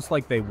 It's almost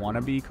like they want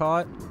to be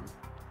caught.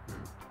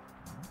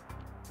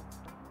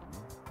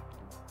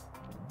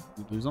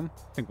 We lose them?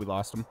 I think we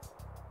lost them.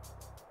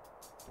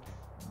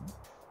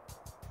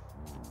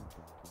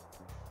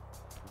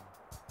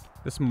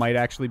 This might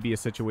actually be a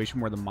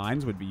situation where the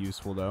mines would be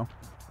useful, though.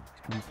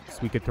 So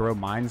we could throw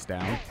mines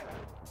down.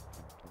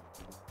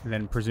 And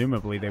then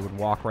presumably they would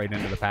walk right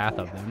into the path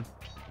of them.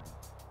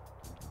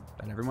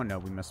 Let everyone know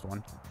we missed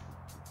one.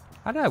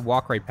 How did I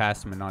walk right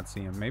past him and not see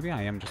him? Maybe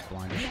I am just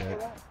blind as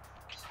shit.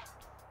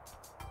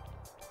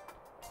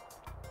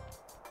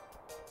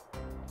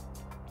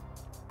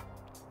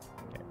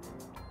 Okay.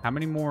 How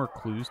many more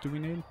clues do we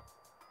need?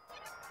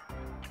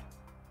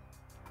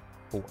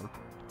 4.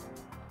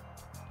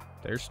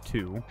 There's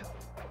 2.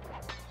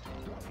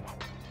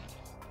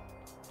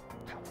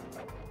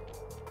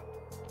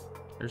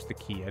 There's the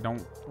key.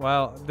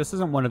 Well, this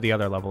isn't one of the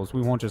other levels.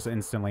 We won't just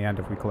instantly end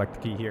if we collect the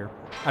key here.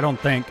 I don't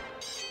think.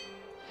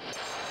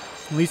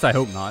 At least I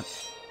hope not.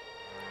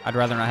 I'd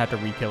rather not have to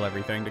re-kill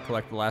everything to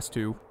collect the last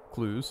 2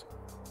 clues.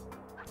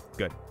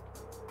 Good.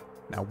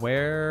 Now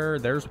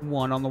there's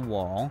one on the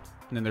wall.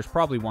 And then there's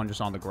probably one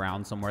just on the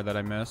ground somewhere that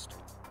I missed.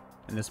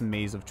 In this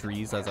maze of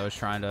trees as I was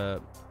trying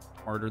to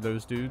murder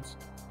those dudes.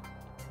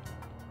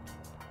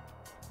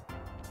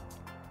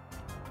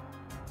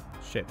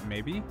 Shit,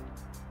 maybe?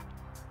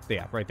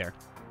 Yeah, right there.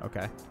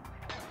 Okay.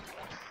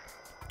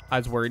 I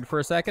was worried for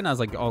a second. I was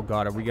like, oh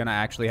god, are we gonna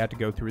actually have to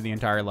go through the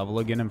entire level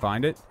again and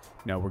find it?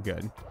 No, we're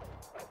good.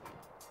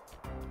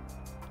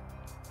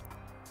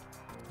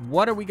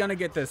 What are we gonna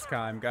get this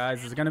time,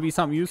 guys? Is it gonna be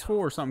something useful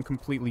or something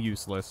completely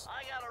useless?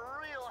 I got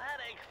a real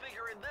headache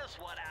figuring this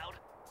one out.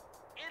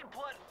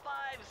 Input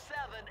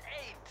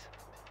 578.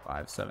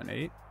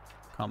 578.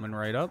 Coming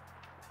right up.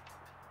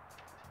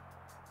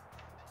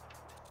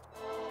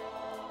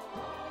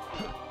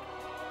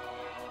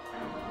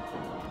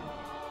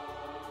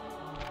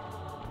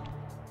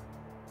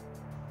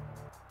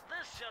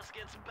 This just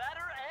gets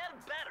better and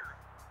better.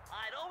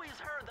 I'd always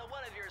heard that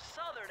one of your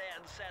southern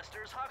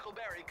ancestors,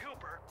 Huckleberry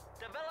Cooper,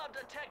 developed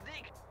a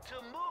technique to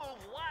move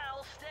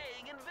while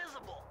staying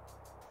invisible.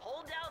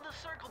 Hold down the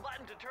circle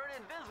button to turn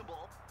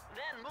invisible,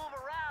 then move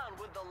around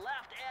with the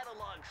left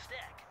analog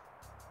stick.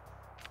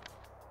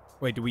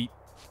 Wait, do we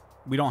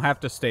don't have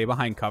to stay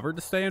behind cover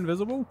to stay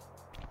invisible?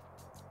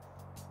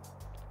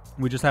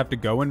 We just have to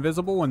go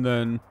invisible and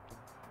then...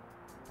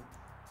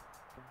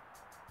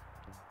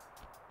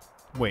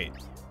 Wait.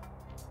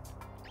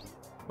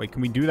 Wait,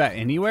 can we do that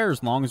anywhere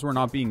as long as we're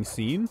not being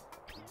seen?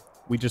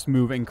 We just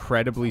move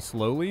incredibly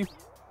slowly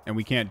and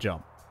we can't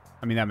jump.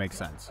 I mean, that makes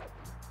sense.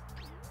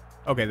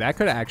 Okay, that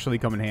could actually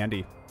come in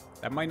handy.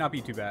 That might not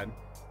be too bad.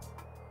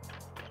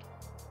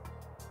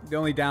 The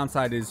only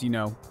downside is, you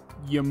know,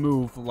 you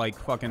move like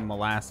fucking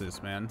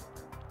molasses, man.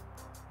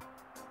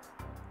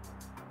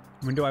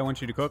 When do I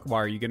want you to cook? Why,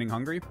 are you getting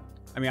hungry?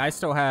 I mean, I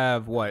still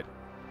have, what?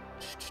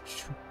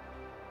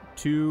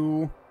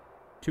 2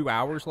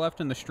 hours left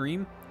in the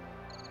stream.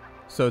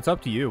 So it's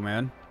up to you,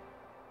 man.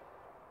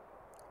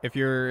 If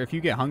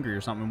you get hungry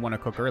or something and want to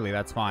cook early,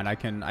 that's fine. I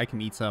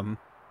can eat some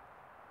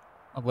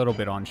a little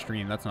bit on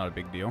stream. That's not a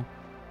big deal.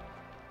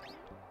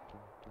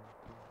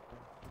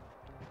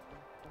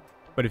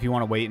 But if you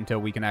want to wait until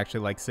we can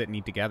actually like sit and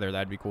eat together,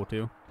 that'd be cool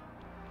too.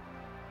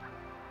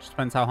 Just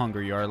depends how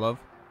hungry you are, love.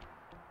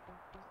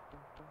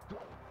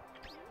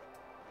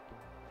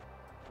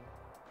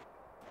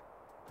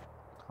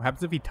 What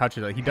happens if he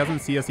touches us? He doesn't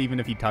see us even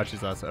if he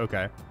touches us.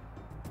 Okay.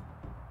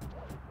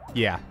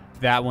 Yeah,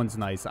 that one's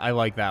nice. I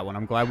like that one.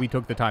 I'm glad we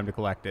took the time to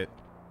collect it.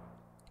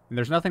 And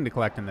there's nothing to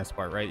collect in this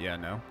part, right? Yeah,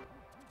 no.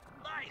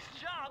 Nice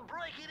job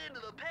breaking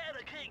into the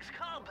Panda King's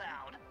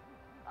compound.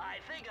 I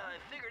think I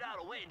figured out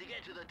a way to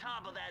get to the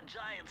top of that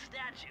giant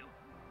statue.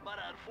 But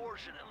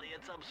unfortunately,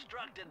 it's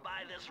obstructed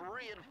by this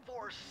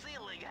reinforced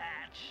ceiling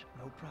hatch.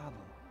 No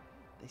problem.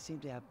 They seem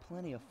to have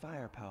plenty of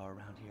firepower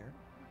around here.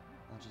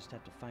 I'll just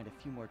have to find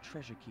a few more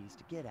treasure keys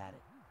to get at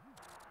it.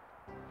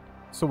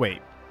 So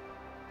wait.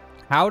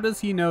 How does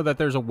he know that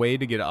there's a way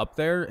to get up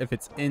there if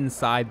it's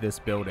inside this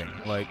building?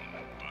 Like,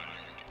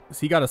 has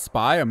he got a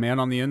spy, a man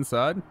on the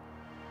inside?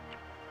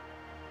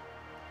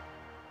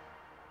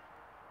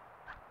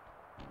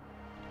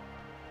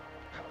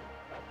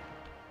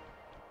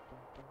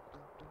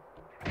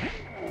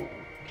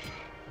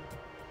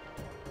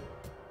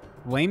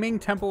 Flaming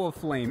Temple of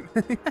Flame.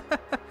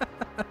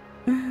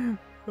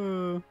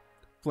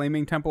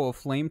 Flaming Temple of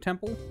Flame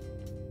Temple?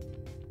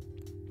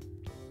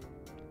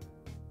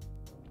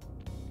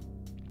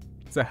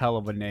 It's a hell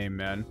of a name,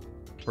 man,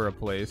 for a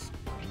place.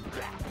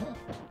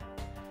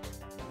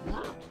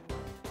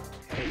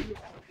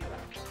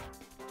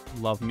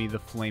 Love me the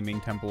Flaming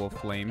Temple of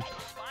Flame.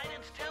 Despite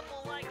its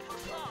temple-like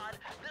facade,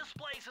 this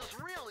place is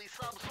really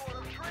some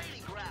sort of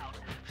trading ground.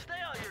 Stay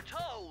on your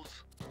toes.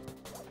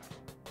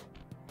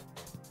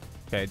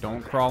 Okay,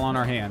 don't crawl on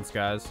our hands,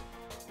 guys.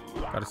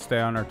 Gotta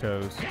stay on our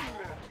toes.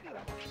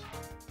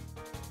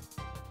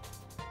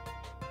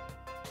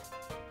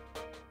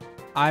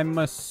 I'm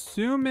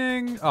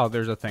assuming... Oh,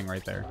 there's a thing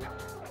right there.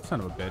 Son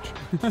of a bitch.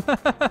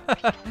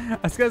 I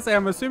was gonna say,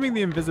 I'm assuming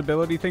the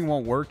invisibility thing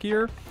won't work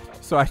here.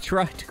 So I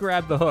tried to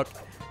grab the hook,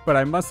 but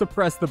I must have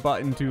pressed the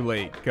button too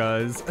late,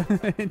 because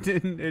it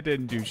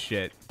didn't do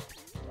shit.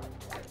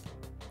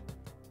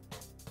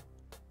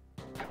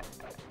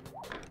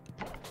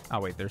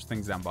 Oh, wait, there's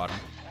things down bottom.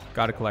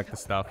 Gotta collect the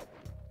stuff.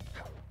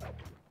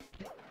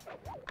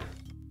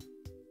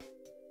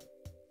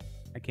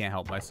 I can't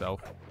help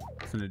myself.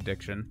 It's an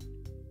addiction.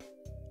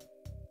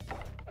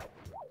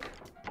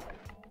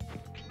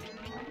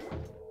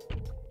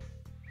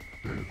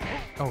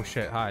 Oh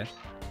shit, hi.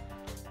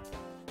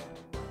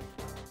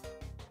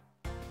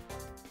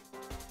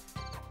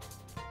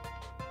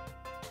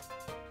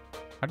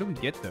 How do we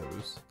get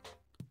those?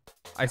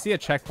 I see a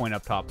checkpoint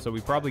up top, so we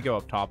probably go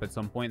up top at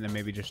some point and then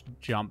maybe just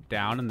jump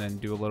down and then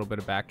do a little bit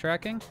of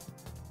backtracking.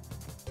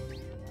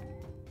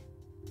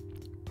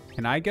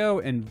 Can I go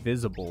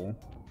invisible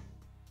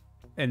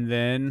and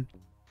then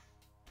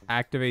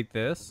activate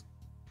this?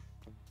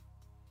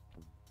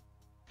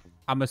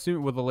 I'm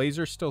assuming, will the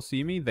lasers still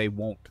see me? They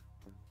won't.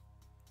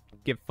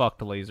 Get fucked,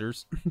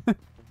 lasers.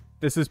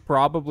 This is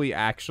probably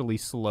actually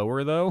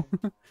slower, though,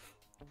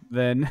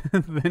 than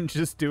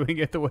just doing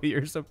it the way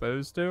you're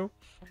supposed to.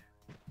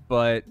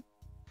 But,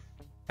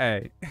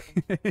 hey.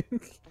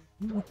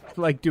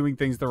 Like doing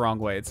things the wrong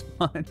way. It's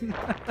fun.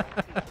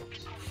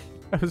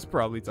 That was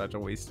probably such a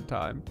waste of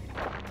time.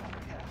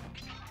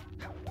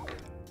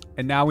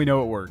 And now we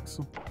know it works.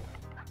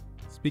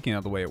 Speaking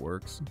of the way it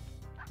works.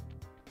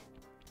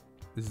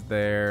 Is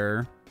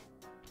there...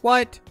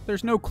 What?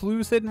 There's no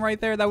clues hidden right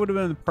there? That would have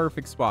been the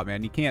perfect spot,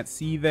 man. You can't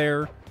see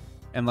there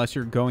unless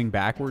you're going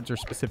backwards or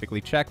specifically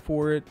check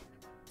for it.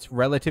 It's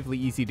relatively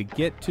easy to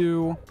get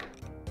to.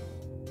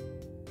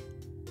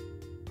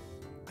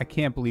 I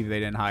can't believe they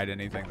didn't hide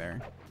anything there.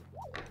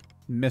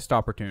 Missed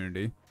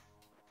opportunity.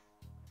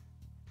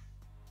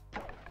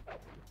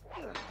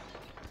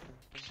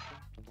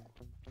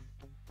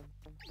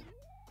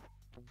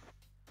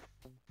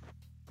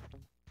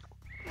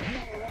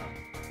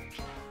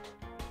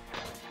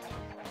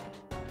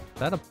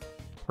 Is that a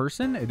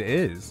person? It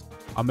is.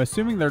 I'm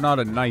assuming they're not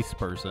a nice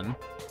person.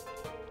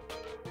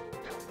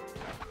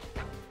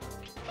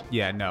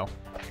 Yeah, no.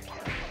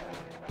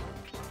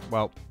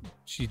 Well,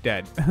 she's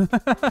dead.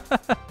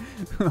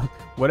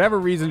 Whatever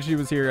reason she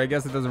was here, I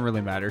guess it doesn't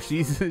really matter.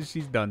 She's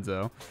done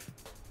so.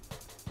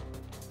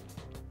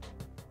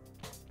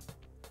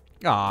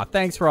 Aw,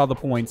 thanks for all the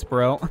points,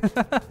 bro.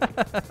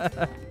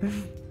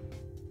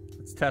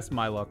 Let's test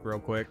my luck real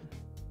quick.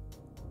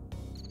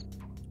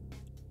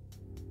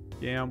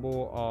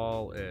 Gamble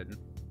all in.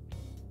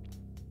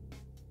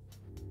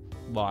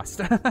 Lost.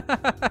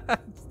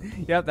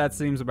 Yep, that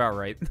seems about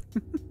right.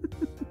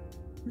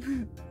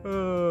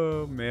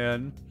 Oh,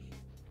 man.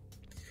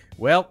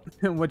 Well,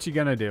 what you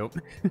gonna do?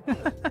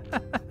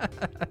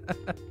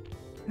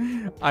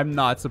 I'm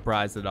not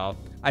surprised at all.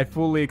 I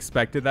fully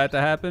expected that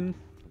to happen.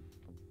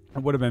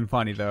 It would have been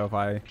funny, though, if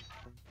I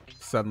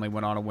suddenly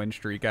went on a win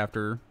streak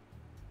after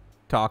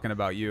talking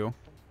about you.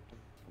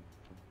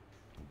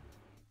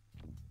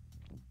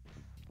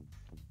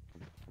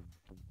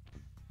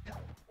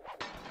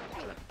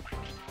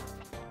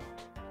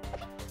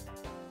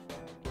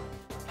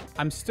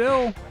 I'm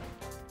still...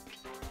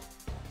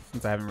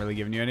 Since I haven't really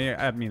given you any...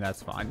 I mean,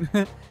 that's fine.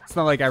 It's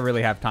not like I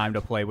really have time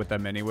to play with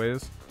them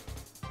anyways.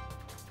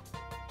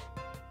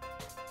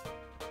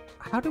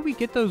 How do we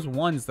get those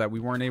ones that we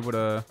weren't able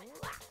to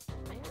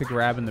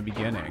grab in the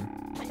beginning?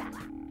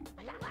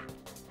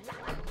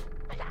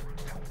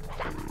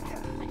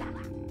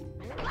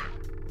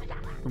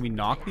 Can we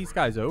knock these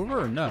guys over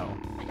or no?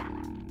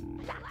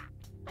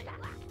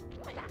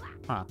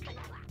 Huh.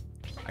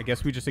 I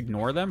guess we just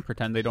ignore them,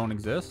 pretend they don't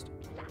exist.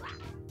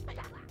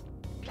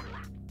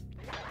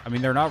 I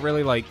mean, they're not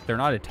really like, they're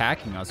not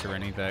attacking us or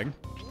anything.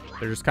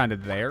 They're just kind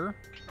of there.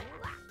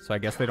 So I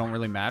guess they don't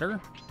really matter.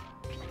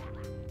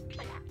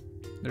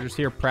 They're just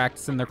here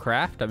practicing their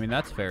craft. I mean,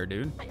 that's fair,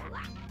 dude.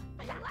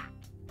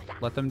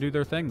 Let them do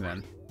their thing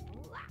then.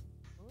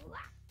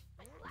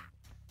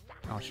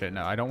 Oh shit,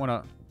 no, I don't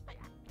want to...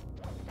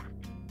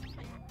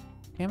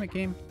 Damn it,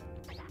 game.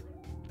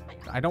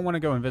 I don't want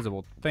to go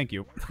invisible. Thank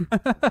you.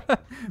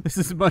 This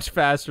is much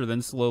faster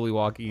than slowly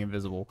walking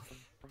invisible.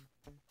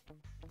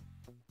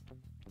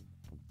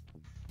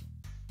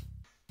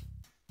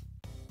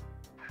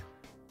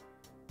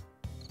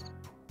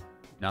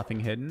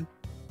 Nothing hidden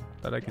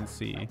that I can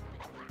see.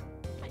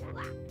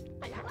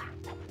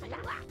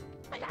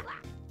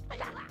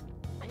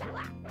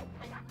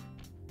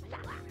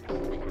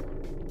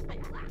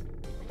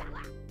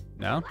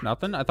 No,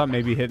 nothing. I thought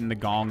maybe hitting the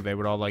gong they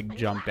would all like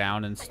jump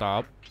down and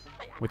stop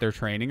with their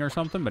training or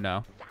something, but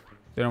no.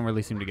 They don't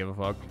really seem to give a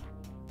fuck.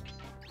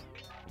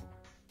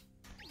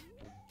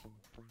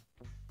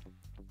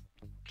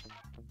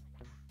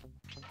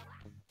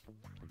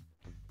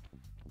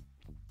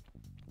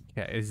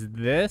 Okay, is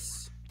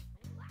this...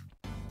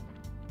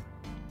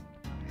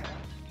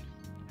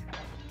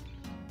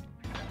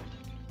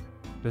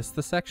 This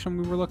the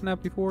section we were looking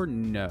at before?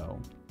 No.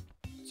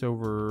 It's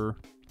over...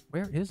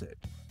 Where is it?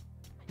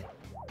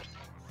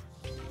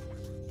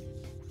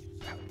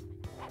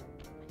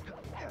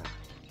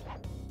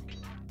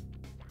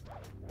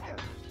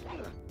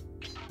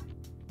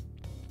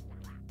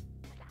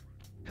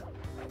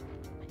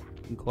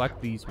 Can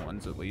collect these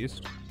ones at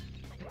least.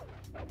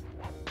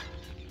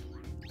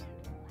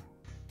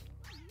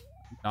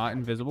 Not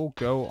invisible.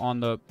 Go on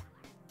the...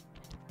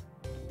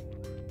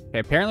 Okay,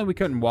 apparently we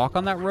couldn't walk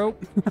on that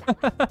rope.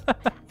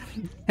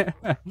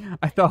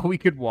 I thought we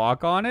could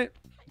walk on it.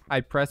 I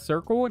pressed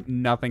circle.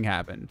 Nothing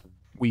happened.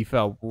 We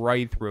fell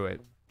right through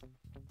it.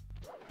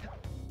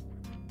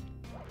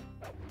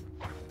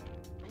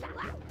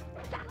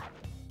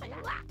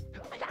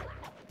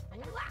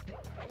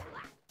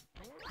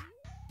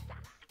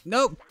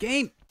 Nope,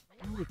 game.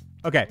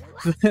 Okay,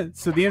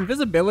 so the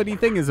invisibility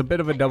thing is a bit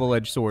of a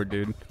double-edged sword,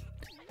 dude.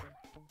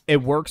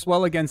 It works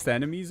well against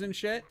enemies and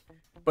shit,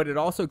 but it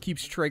also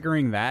keeps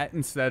triggering that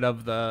instead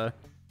of the,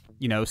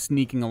 you know,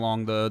 sneaking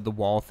along the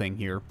wall thing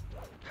here.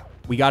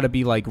 We got to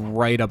be like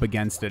right up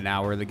against it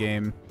now, or the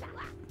game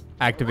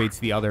activates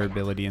the other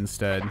ability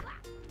instead.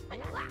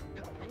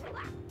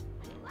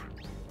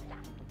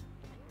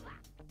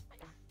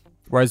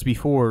 Whereas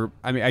before,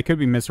 I mean, I could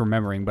be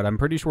misremembering, but I'm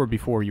pretty sure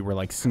before you were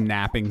like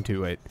snapping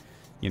to it,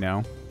 you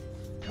know?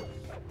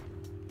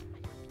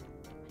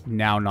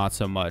 Now, not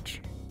so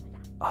much.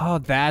 Oh,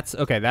 that's...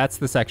 Okay, that's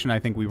the section I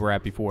think we were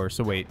at before.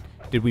 So wait,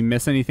 did we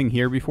miss anything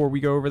here before we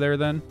go over there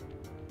then?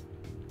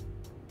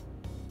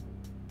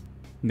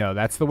 No,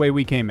 that's the way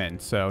we came in.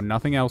 So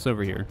nothing else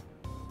over here.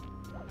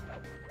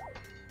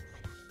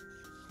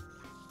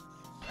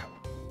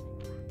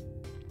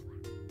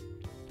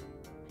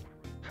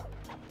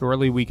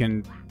 Surely we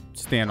can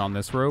stand on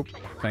this rope.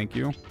 Thank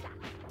you.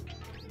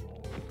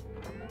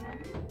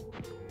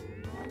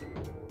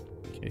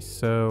 Okay,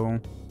 so...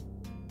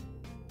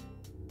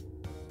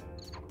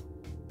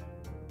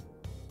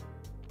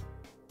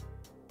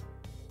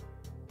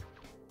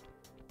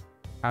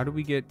 how do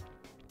we get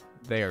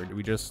there? Do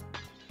we just...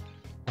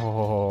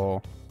 oh.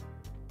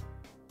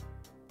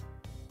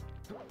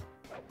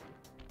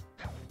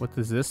 What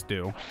does this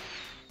do?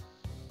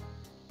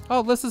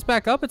 Oh, this is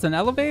back up? It's an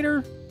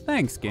elevator?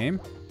 Thanks, game.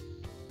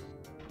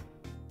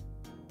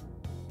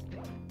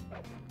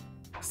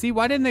 See,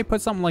 why didn't they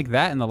put something like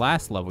that in the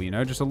last level, you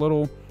know? Just a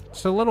little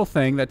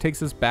thing that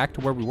takes us back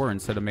to where we were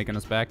instead of making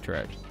us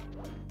backtrack.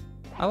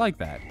 I like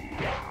that.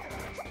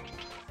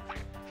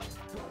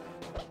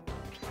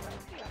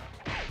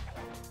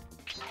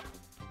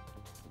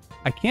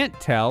 I can't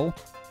tell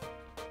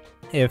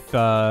if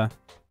those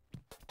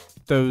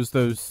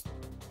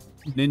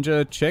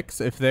ninja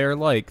chicks, if they're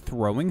like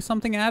throwing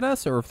something at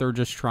us or if they're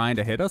just trying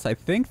to hit us. I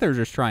think they're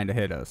just trying to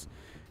hit us.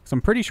 So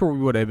I'm pretty sure we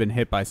would have been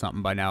hit by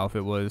something by now if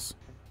it was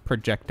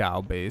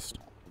projectile based.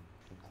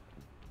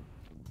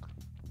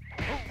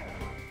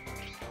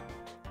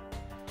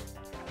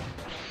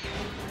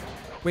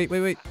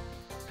 Wait.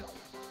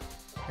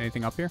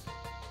 Anything up here?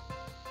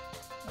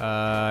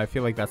 I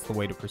feel like that's the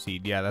way to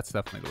proceed. Yeah, that's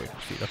definitely the way to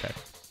proceed. Okay.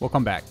 We'll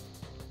come back.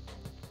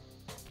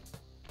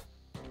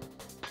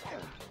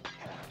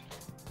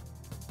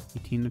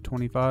 $18 to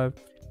 $25.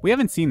 We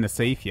haven't seen the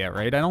safe yet,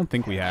 right? I don't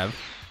think we have.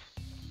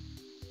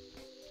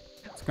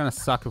 It's gonna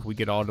suck if we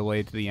get all the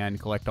way to the end,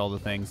 collect all the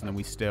things, and then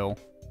we still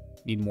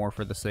need more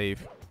for the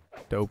safe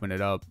to open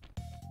it up.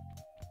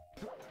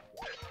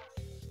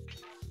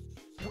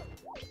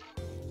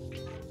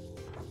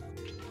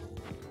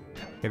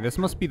 Okay, this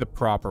must be the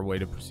proper way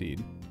to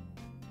proceed.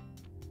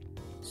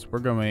 So we're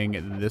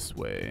going this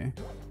way.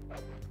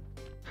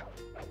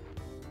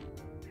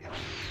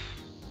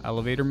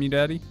 Elevator me,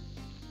 daddy.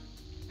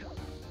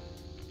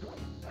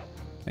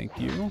 Thank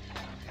you.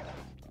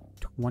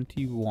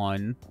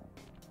 21.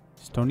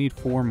 Still need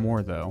 4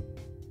 more, though.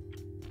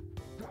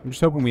 I'm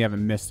just hoping we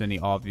haven't missed any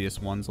obvious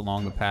ones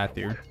along the path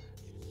here.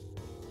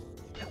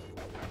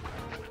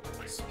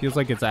 This feels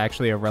like it's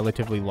actually a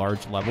relatively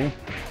large level.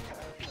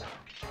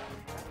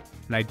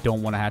 And I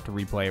don't want to have to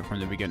replay it from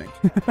the beginning.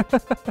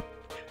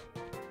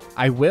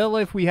 I will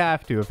if we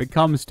have to, if it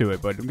comes to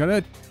it, but I'm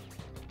gonna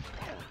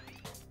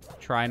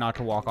try not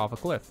to walk off a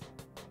cliff.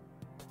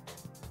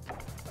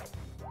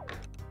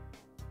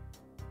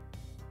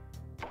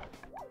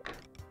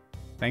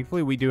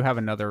 Thankfully, we do have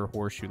another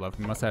horseshoe left.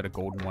 We must have had a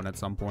golden one at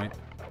some point.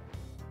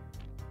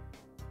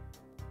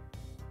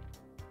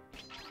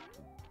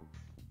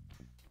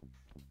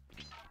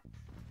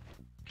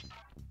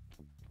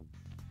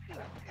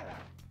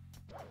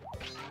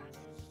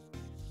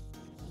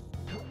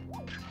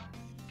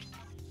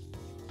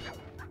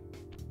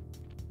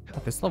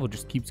 This level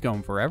just keeps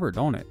going forever,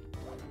 don't it?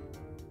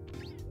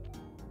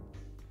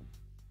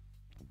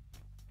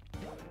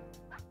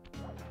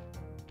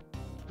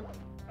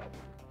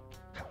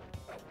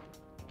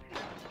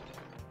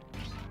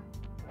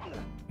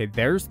 Okay,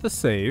 there's the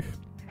safe.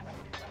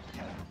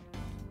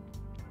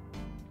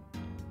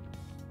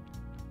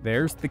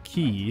 There's the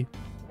key.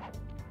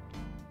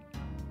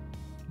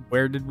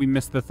 Where did we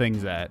miss the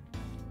things at?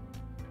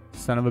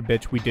 Son of a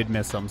bitch, we did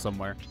miss some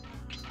somewhere.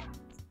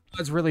 I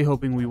was really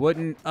hoping we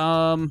wouldn't.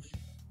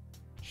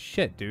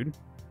 Shit, dude.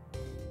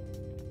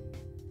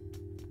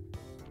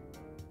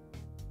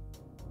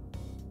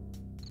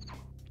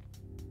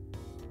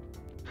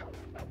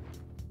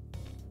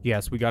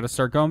 Yes, we gotta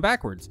start going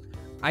backwards.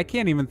 I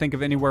can't even think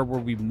of anywhere where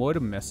we would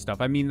have missed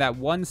stuff. I mean, that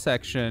one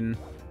section,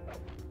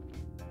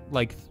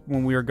 like,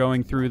 when we were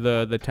going through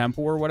the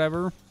temple or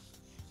whatever,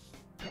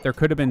 there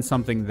could have been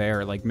something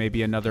there, like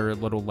maybe another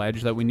little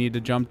ledge that we need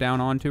to jump down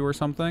onto or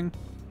something.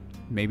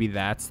 Maybe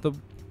that's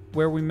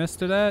where we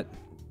missed it at.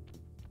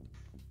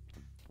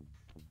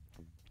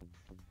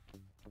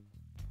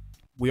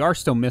 We are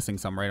still missing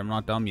some, right? I'm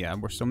not dumb yet.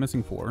 We're still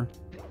missing 4.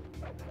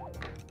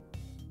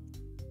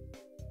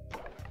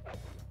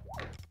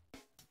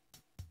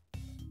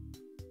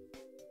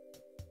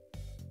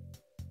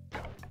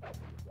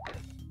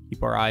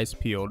 Keep our eyes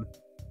peeled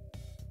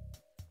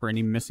for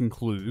any missing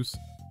clues.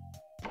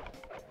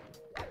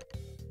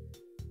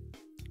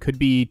 Could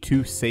be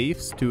 2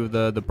 safes, 2 of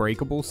the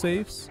breakable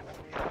safes.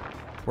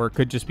 Or it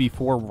could just be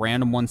 4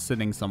 random ones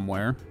sitting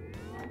somewhere.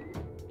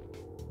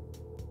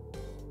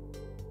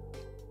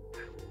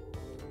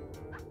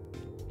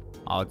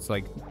 Oh, it's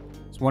like...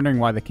 I was wondering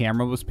why the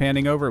camera was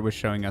panning over. It was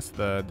showing us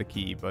the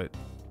key, but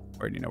I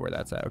already know where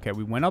that's at. Okay,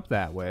 we went up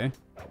that way.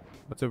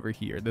 What's over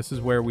here? This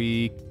is where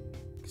we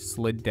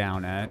slid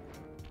down at.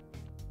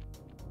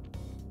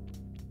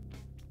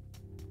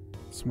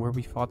 This is where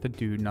we fought the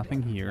dude.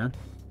 Nothing here.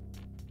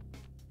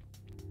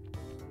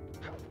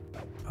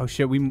 Oh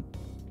shit, we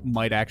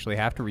might actually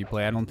have to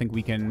replay. I don't think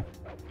we can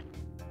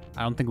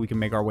I don't think we can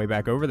make our way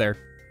back over there.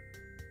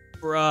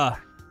 Bruh.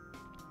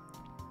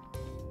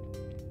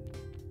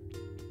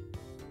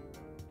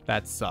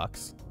 That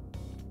sucks.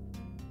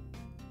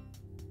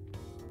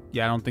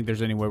 Yeah, I don't think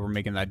there's any way we're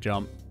making that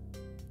jump.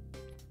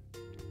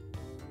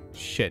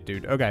 Shit,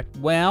 dude. Okay.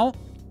 Well,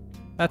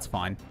 that's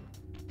fine.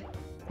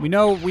 We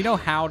know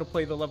how to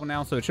play the level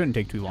now, so it shouldn't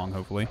take too long,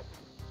 hopefully,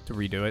 to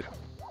redo it.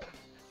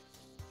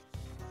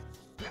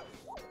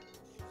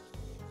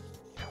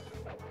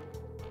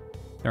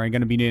 There ain't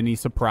gonna be any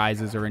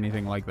surprises or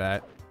anything like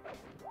that.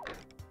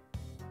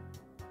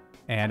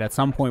 And at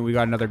some point, we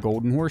got another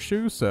golden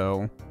horseshoe,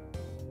 so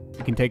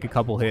we can take a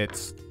couple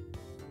hits.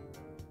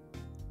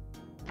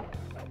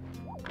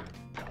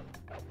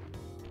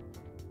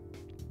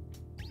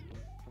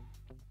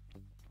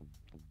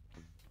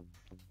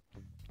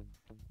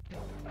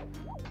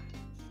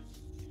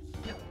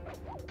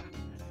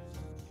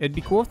 It'd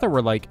be cool if there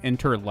were, like,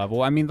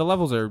 inter-level. I mean, the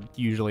levels are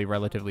usually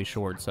relatively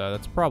short, so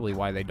that's probably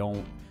why they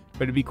don't.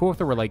 But it'd be cool if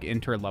there were, like,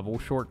 inter-level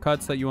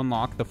shortcuts that you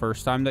unlock the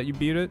first time that you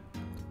beat it.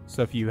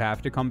 So if you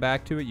have to come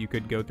back to it, you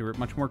could go through it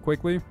much more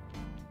quickly.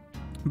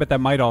 But that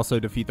might also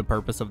defeat the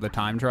purpose of the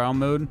time trial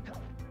mode.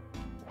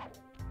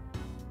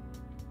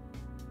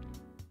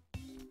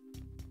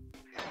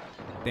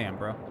 Damn,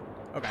 bro.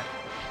 Okay.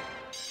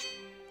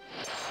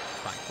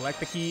 Fine. Collect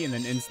the key and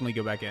then instantly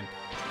go back in.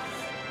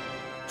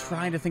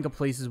 Trying to think of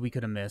places we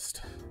could have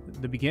missed.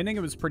 The beginning, it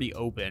was pretty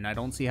open. I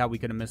don't see how we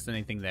could have missed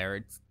anything there.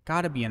 It's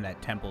got to be in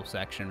that temple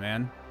section,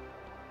 man.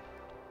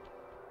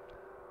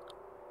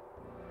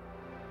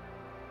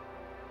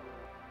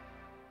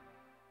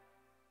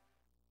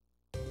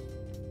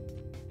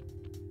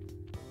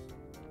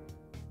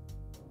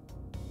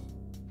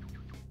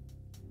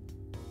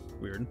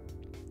 Weird.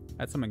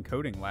 Had some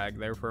encoding lag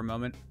there for a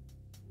moment.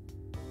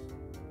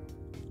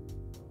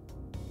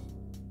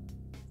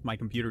 My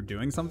computer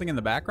doing something in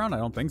the background? I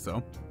don't think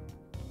so.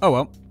 Oh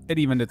well, it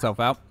evened itself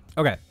out.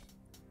 Okay.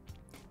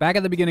 Back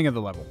at the beginning of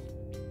the level.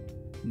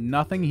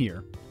 Nothing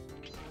here.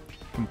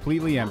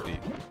 Completely empty.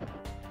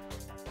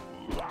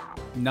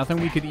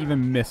 Nothing we could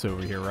even miss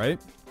over here, right?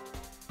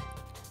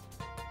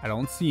 I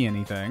don't see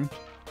anything.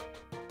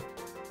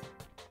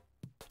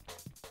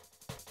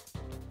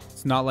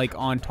 It's not like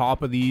on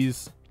top of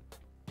these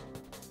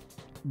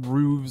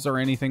roofs or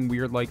anything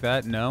weird like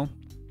that, no?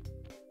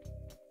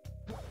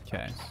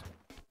 Okay.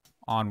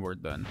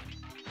 Onward then.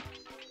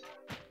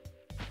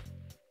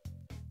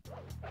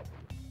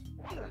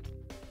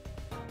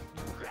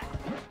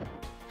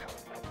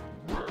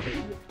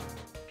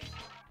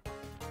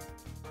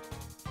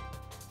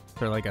 Is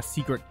there like a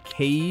secret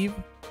cave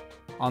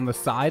on the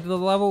side of the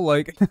level?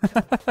 Like,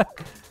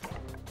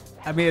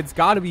 I mean, it's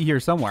got to be here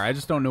somewhere. I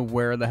just don't know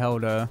where the hell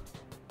to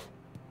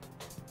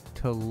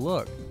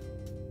look.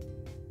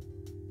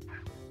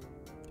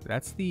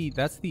 That's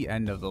the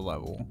end of the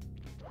level.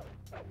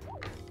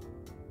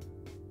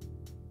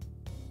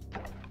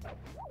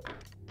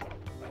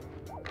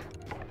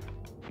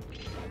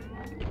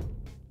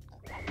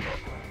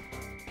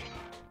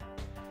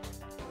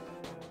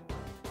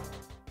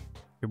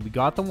 We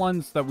got the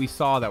ones that we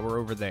saw that were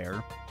over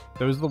there.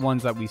 Those are the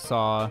ones that we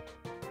saw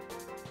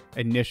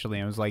initially.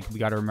 And it was like, we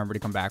got to remember to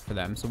come back for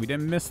them. So we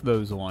didn't miss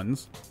those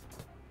ones.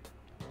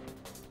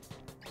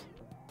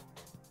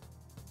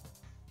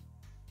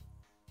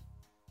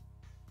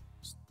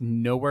 Just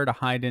nowhere to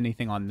hide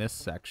anything on this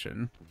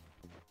section.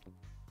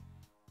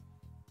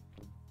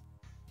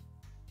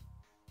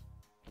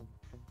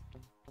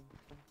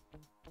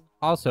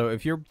 Also,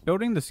 if you're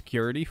building the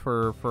security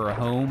for a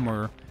home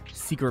or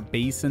secret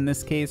base in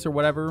this case or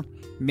whatever,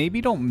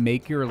 maybe don't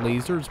make your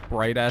lasers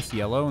bright-ass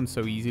yellow and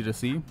so easy to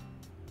see.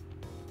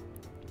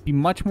 Be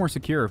much more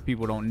secure if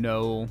people don't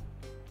know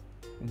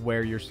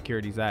where your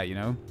security's at, you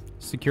know?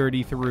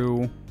 Security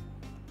through...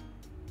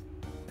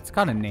 It's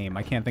got a name.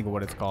 I can't think of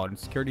what it's called.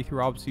 Security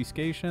through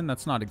obfuscation?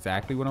 That's not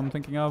exactly what I'm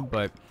thinking of,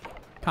 but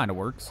kind of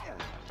works.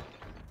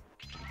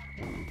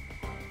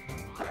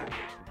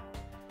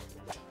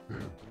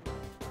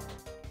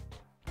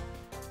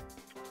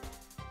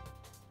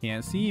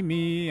 Can't see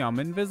me. I'm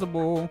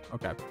invisible.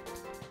 Okay.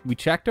 We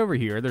checked over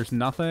here. There's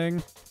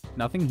nothing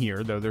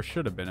here, though there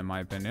should have been, in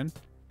my opinion.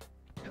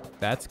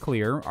 That's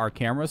clear. Our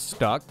camera's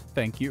stuck.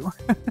 Thank you.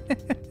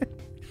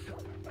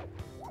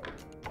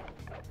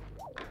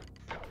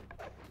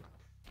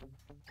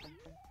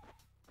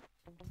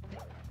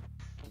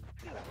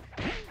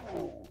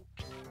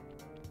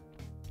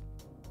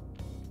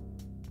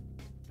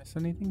 Miss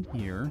anything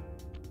here?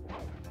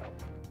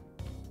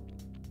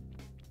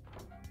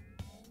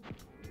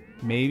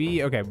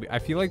 Maybe. Okay, I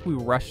feel like we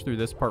rushed through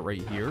this part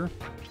right here.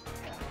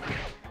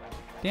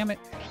 Damn it.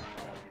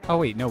 Oh,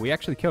 wait. No, we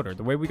actually killed her.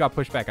 The way we got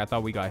pushed back, I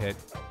thought we got hit.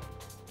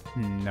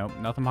 Nope.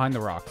 Nothing behind the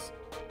rocks.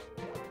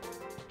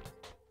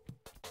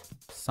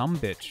 Some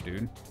bitch,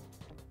 dude.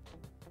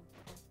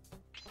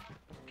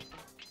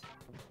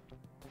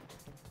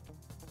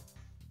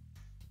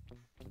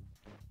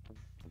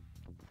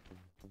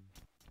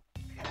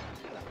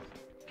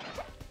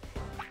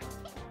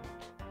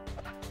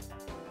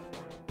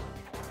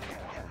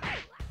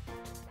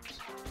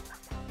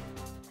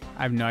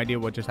 I have no idea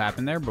what just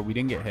happened there, but we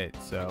didn't get hit,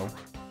 so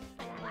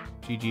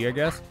GG, I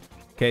guess.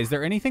 Okay, is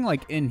there anything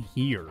like in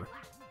here?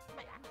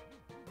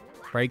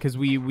 Right, because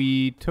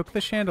we took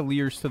the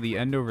chandeliers to the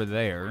end over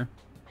there.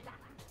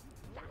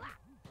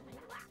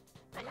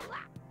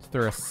 Is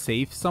there a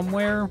safe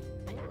somewhere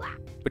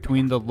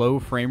between the low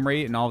frame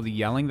rate and all the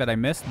yelling that I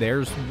missed?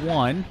 There's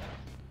one.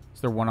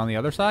 Is there one on the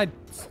other side?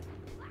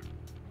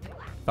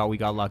 Thought we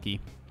got lucky.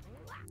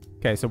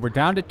 Okay, so we're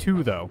down to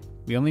 2, though.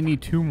 We only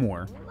need 2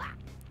 more.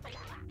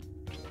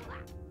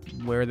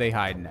 Where are they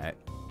hiding at?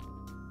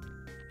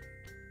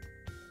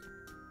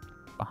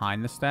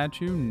 Behind the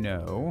statue?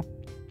 No.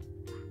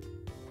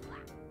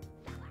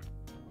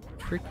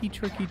 Tricky,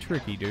 tricky,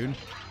 tricky, dude.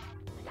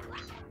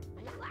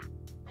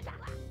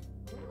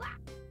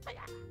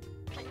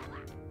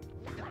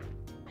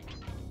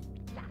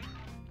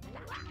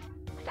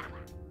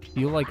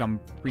 Feel like I'm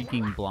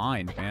freaking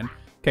blind, man.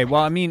 Okay,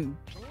 well, I mean,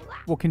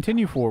 we'll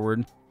continue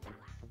forward.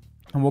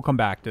 And we'll come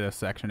back to this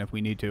section if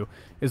we need to.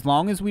 As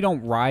long as we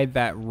don't ride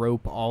that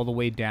rope all the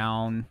way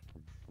down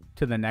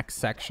to the next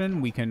section,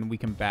 we can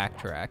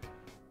backtrack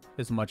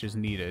as much as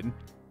needed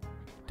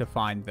to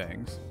find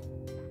things.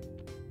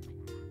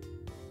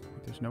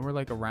 There's nowhere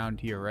like around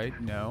here, right?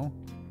 No.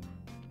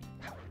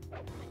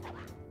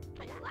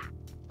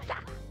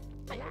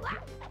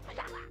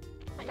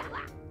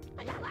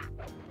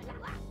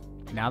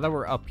 Now that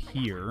we're up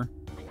here,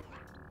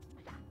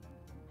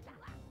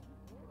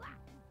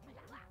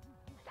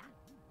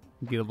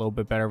 get a little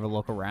bit better of a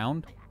look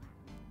around.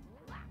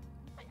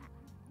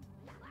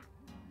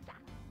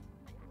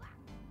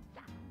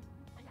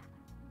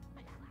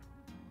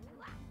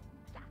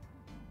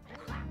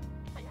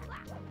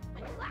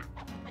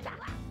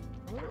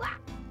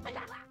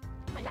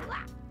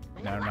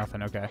 No,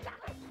 nothing. Okay.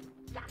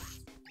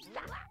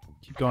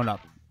 Keep going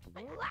up.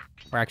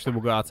 Or actually,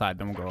 we'll go outside,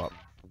 then we'll go up.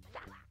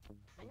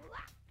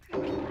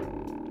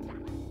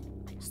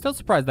 Still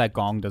surprised that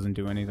gong doesn't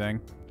do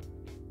anything.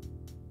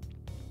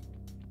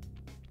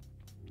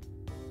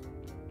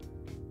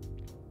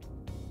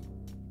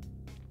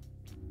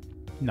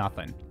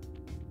 Nothing.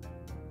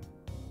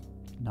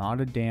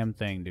 Not a damn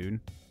thing, dude.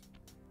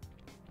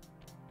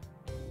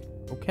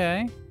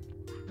 Okay.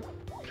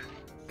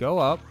 Go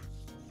up.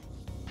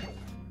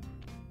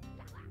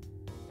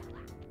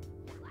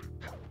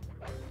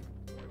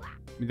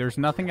 There's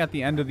nothing at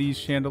the end of these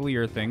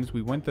chandelier things.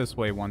 We went this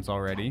way once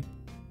already.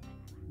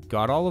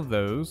 Got all of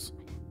those.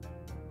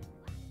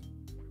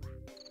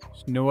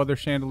 There's no other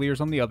chandeliers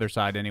on the other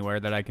side anywhere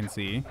that I can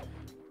see.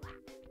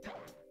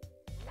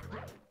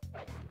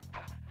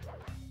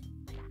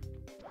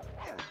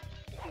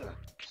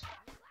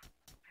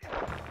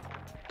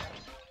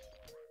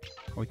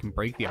 We can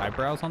break the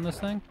eyebrows on this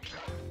thing.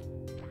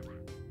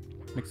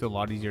 Makes it a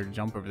lot easier to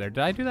jump over there.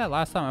 Did I do that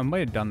last time? I might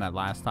have done that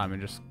last time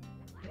and just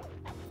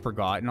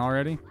forgotten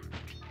already.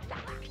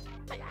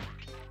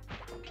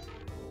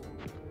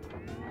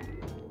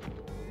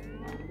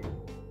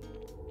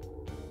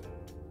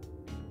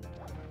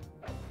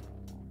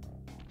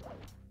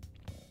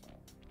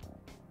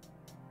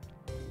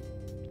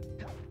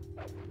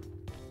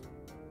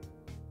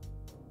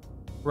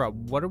 Bro,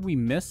 what are we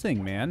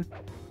missing, man?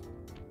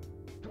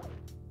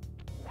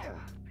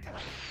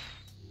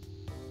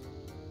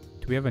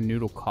 Do we have a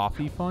noodle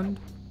coffee fund?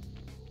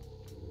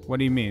 What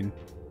do you mean?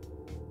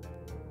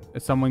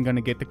 Is someone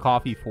gonna get the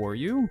coffee for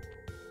you?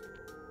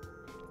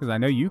 Because I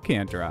know you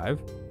can't drive.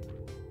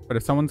 But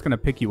if someone's gonna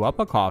pick you up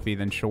a coffee,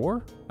 then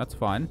sure. That's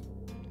fine.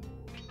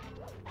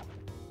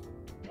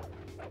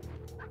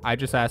 I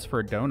just asked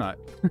for a donut.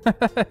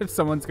 If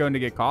someone's going to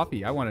get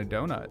coffee, I want a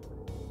donut.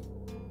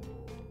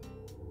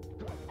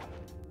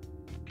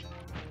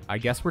 I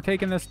guess we're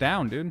taking this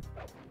down, dude.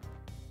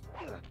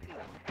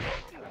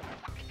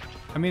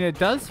 I mean, it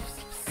does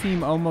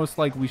seem almost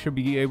like we should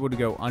be able to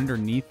go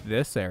underneath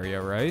this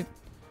area, right?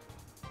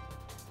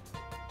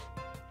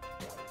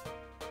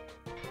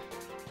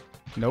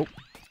 Nope.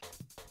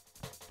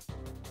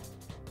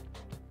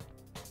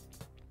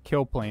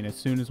 Kill plane as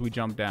soon as we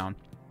jump down.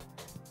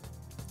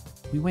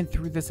 We went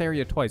through this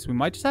area twice. We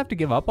might just have to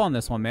give up on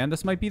this one, man.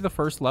 This might be the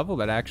first level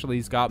that actually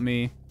has got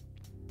me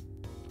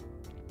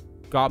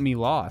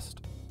lost.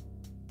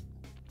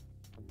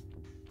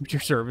 Your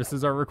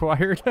services are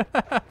required.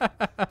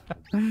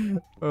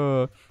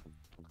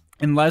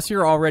 Unless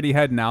you're already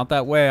heading out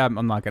that way, I'm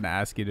not going to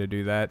ask you to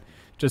do that.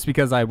 Just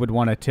because I would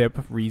want to tip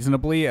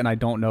reasonably, and I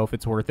don't know if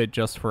it's worth it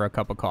just for a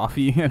cup of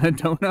coffee and a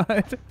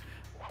donut.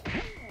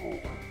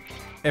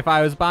 If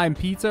I was buying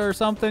pizza or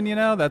something, you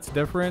know, that's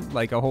different.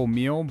 Like a whole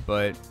meal,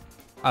 but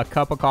a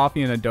cup of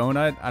coffee and a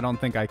donut, I don't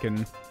think I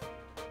can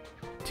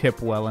tip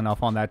well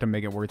enough on that to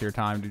make it worth your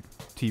time,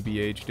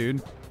 TBH,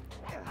 dude.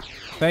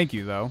 Thank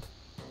you, though.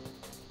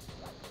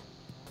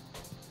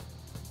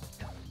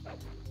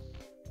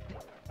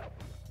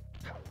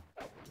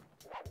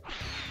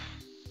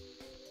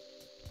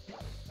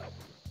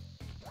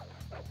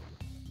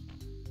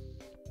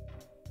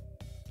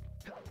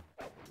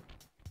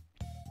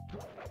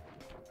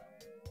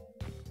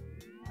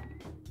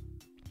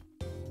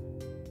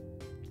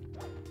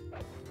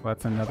 Well,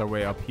 that's another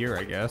way up here,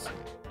 I guess.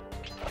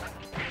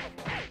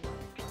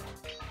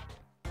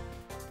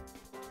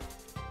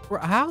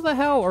 How the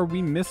hell are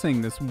we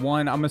missing this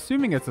one? I'm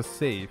assuming it's a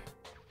safe.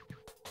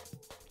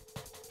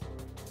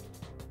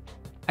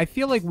 I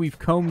feel like we've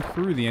combed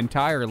through the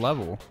entire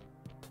level.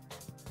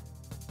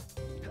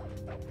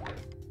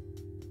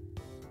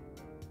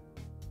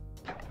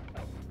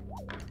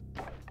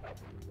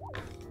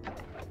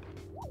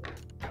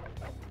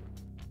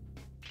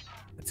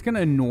 It's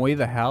gonna annoy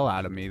the hell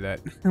out of me that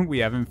we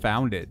haven't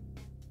found it.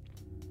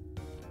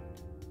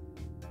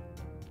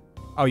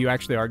 Oh, you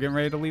actually are getting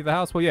ready to leave the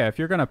house? Well, yeah, if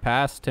you're gonna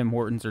pass Tim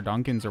Hortons or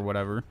Dunkin's or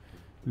whatever,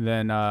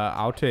 then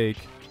I'll take...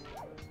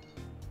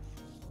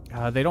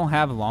 they don't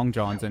have Long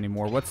Johns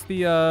anymore. What's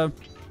the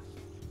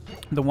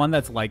one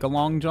that's like a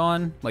Long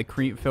John? Like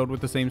cream filled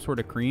with the same sort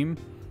of cream?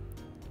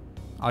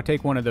 I'll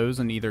take one of those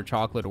in either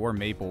chocolate or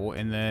maple,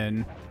 and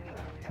then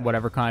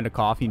whatever kind of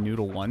coffee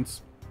Noodle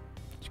wants.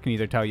 She can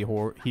either tell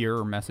you here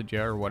or message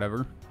you or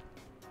whatever.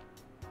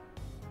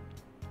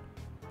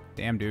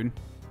 Damn, dude.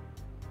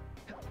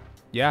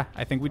 Yeah,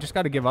 I think we just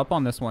got to give up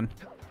on this one.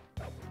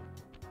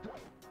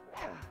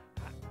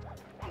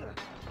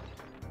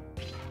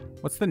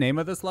 What's the name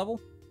of this level?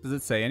 Does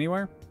it say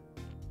anywhere?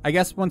 I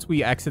guess once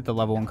we exit the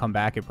level and come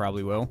back, it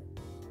probably will.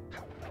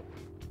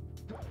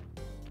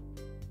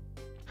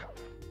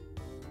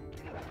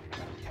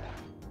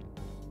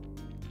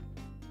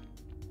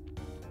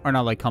 Or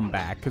not like come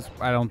back, because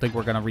I don't think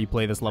we're going to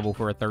replay this level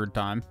for a third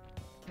time.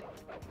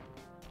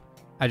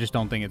 I just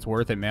don't think it's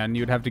worth it, man.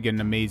 You'd have to get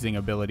an amazing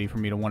ability for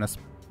me to want to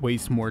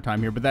waste more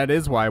time here. But that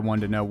is why I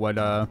wanted to know what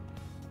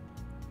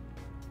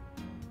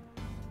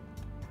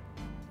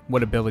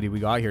ability we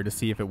got here to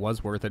see if it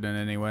was worth it in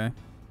any way.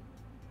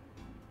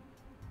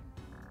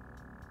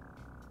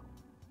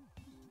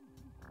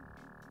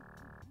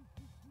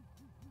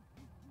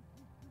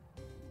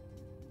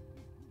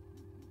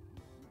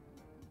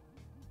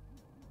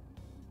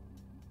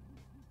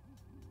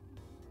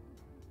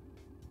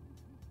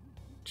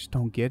 Just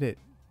don't get it.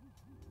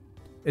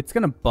 It's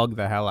gonna bug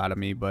the hell out of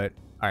me, but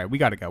all right, we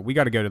gotta go. We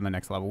gotta go to the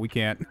next level. We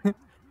can't.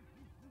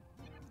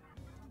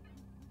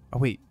 Oh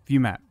wait, view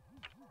map.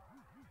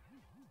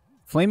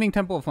 Flaming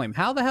Temple of Flame.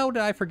 How the hell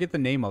did I forget the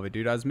name of it,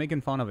 dude? I was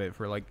making fun of it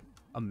for like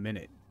a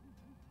minute.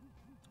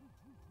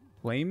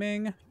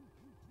 Flaming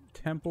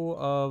Temple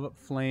of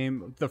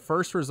Flame. The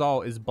first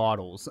result is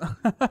bottles.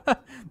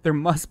 There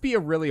must be a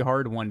really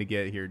hard one to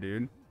get here,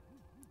 dude.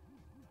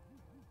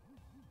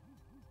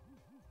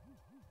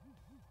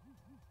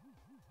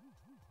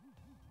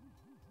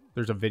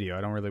 There's a video.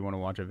 I don't really want to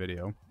watch a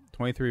video.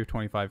 23 of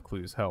 25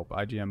 clues. Help.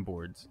 IGM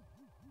boards.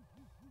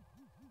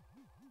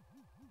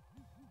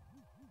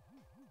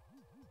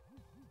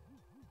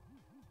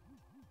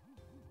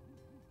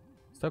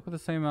 Stuck with the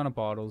same amount of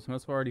bottles.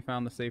 Must have already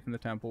found the safe in the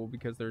temple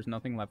because there's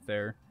nothing left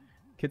there.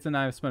 Kids and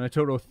I have spent a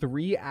total of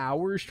 3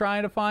 hours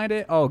trying to find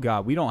it. Oh,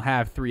 God. We don't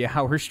have 3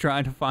 hours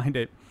trying to find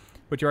it.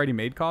 But you already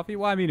made coffee?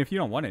 Well, I mean, if you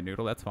don't want it,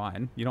 Noodle, that's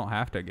fine. You don't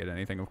have to get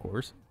anything, of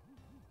course.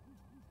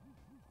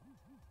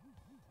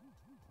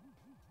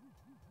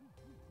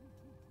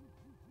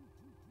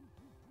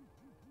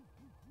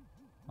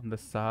 On the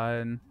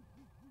side,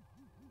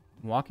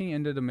 walking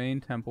into the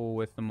main temple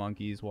with the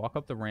monkeys, walk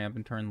up the ramp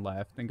and turn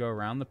left, then go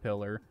around the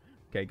pillar.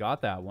 Okay,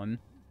 got that one.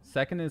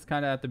 Second is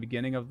kind of at the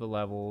beginning of the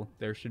level.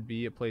 There should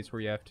be a place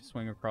where you have to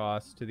swing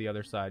across to the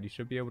other side. You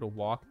should be able to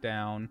walk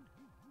down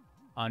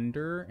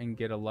under and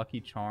get a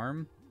lucky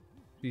charm.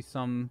 Be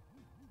some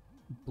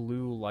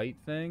blue light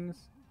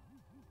things.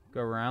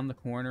 Go around the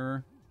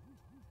corner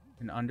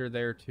and under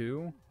there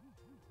too.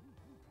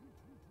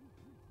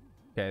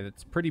 Okay,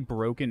 that's pretty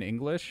broken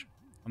English.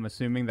 I'm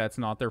assuming that's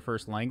not their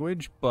first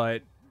language,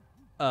 but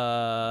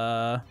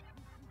they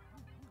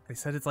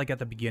said it's like at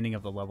the beginning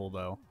of the level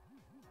though.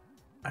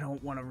 I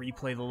don't want to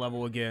replay the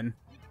level again.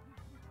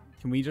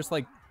 Can we just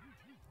like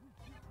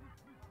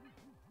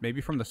maybe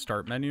from the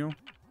start menu?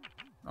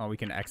 Oh, we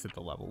can exit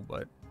the level,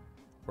 but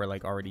we're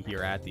like already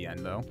here at the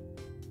end though.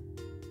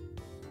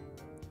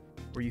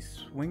 Where you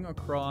swing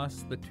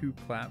across the 2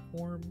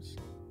 platforms.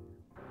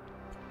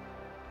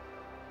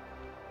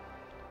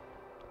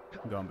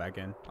 I'm going back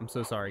in. I'm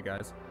so sorry,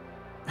 guys.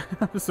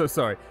 I'm so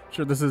sorry.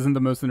 Sure, this isn't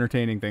the most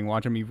entertaining thing,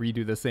 watching me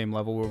redo the same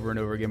level over and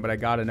over again, but I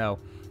gotta know.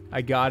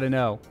 I gotta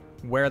know.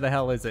 Where the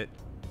hell is it?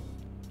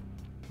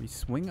 We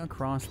swing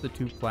across the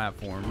 2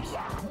 platforms.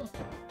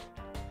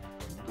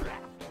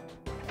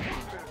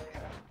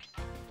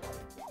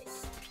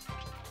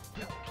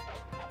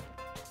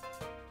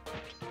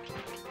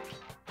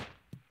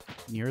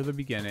 Near the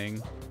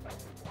beginning.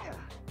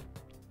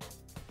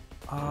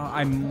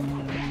 I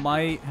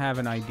might have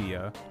an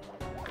idea.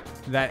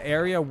 That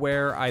area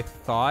where I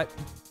thought...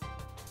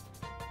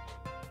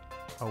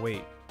 Oh,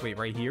 wait. Wait,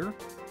 right here?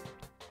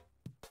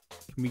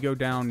 Can we go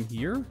down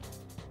here?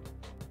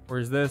 Or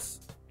is this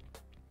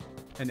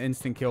an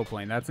instant kill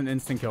plane? That's an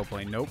instant kill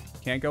plane. Nope.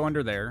 Can't go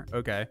under there.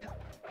 Okay.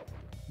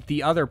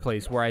 The other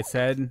place where I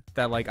said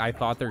that, like, I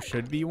thought there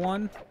should be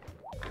one.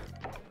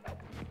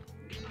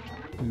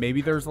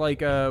 Maybe there's, like,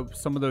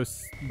 some of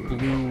those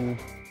blue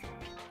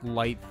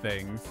light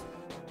things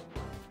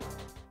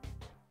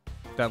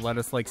that let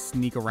us, like,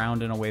 sneak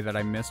around in a way that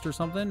I missed or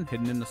something,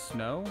 hidden in the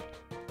snow.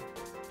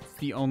 It's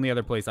the only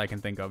other place I can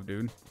think of,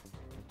 dude.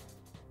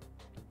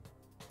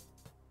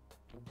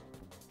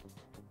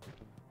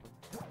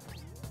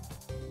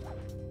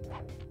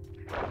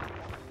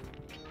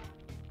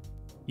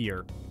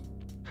 Here.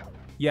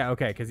 Yeah,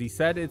 okay, because he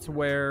said it's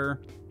where...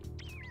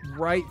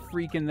 Right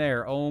freaking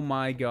there. Oh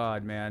my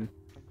god, man.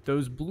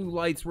 Those blue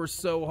lights were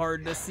so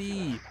hard to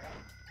see.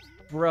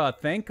 Bruh,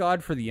 thank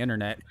God for the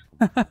internet.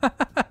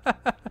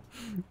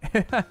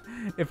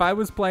 If I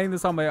was playing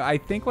this on my... I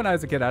think when I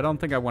was a kid, I don't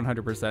think I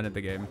 100%ed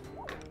the game.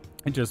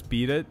 I just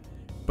beat it.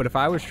 But if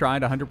I was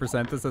trying to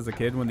 100% this as a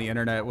kid when the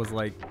internet was,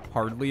 like,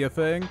 hardly a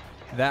thing,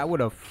 that would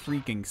have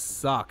freaking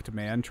sucked,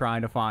 man,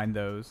 trying to find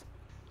those.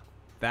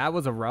 That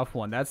was a rough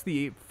one. That's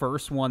the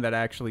first one that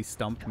actually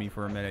stumped me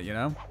for a minute, you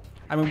know?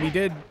 I mean, we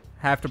did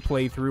have to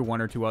play through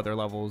 1 or 2 other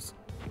levels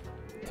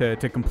to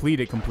complete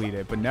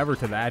it, but never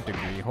to that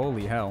degree.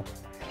 Holy hell.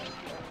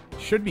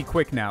 Should be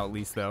quick now, at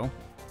least, though.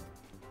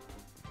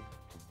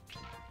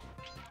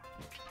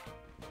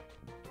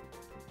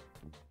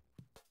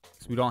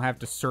 So we don't have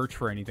to search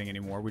for anything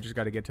anymore. We just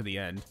got to get to the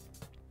end.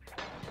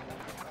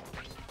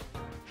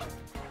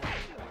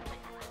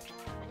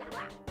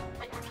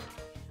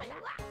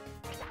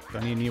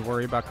 Don't even need to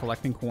worry about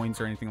collecting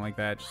coins or anything like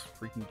that. Just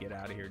freaking get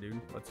out of here,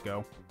 dude. Let's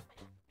go.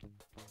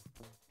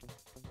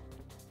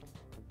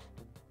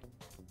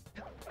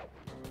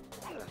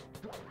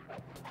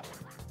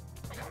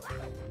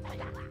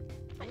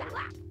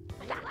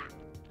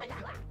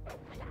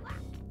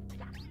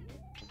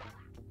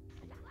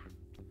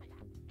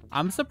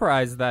 I'm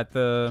surprised that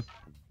the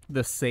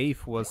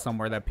safe was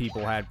somewhere that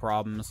people had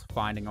problems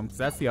finding them, because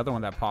that's the other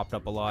one that popped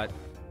up a lot.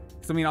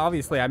 Because, I mean,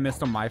 obviously I missed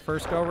them my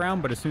first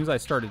go-around, but as soon as I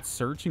started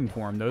searching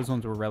for them, those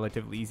ones were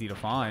relatively easy to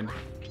find.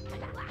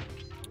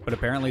 But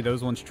apparently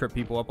those ones trip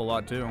people up a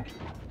lot, too.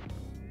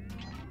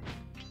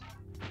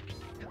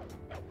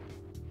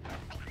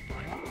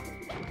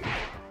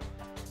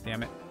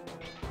 Damn it.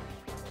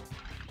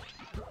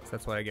 So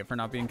that's what I get for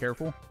not being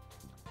careful.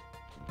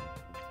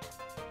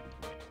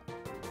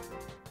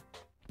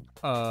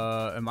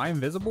 Am I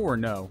invisible or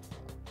no?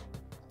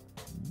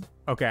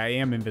 Okay, I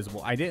am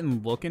invisible. I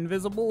didn't look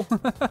invisible.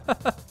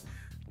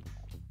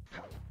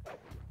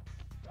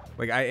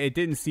 Like, it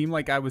didn't seem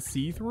like I was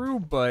see-through,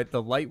 but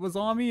the light was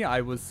on me.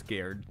 I was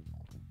scared.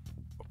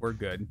 But we're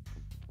good.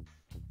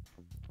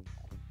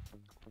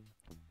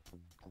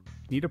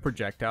 Need a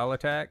projectile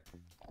attack.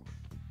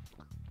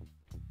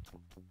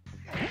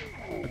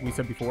 Like we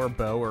said before, a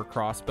bow or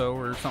crossbow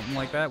or something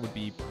like that would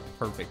be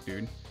perfect,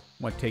 dude.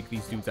 Want to take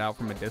these dudes out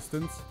from a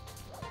distance.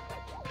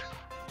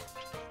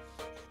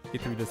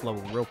 Get through this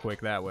level real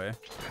quick that way.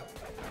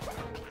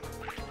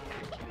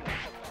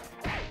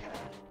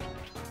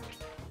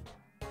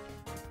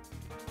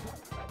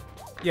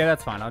 Yeah,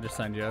 that's fine. I'll just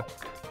send you.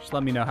 Just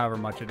let me know however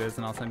much it is,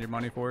 and I'll send you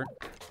money for it.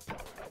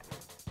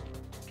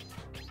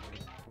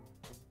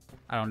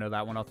 I don't know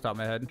that one off the top of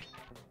my head.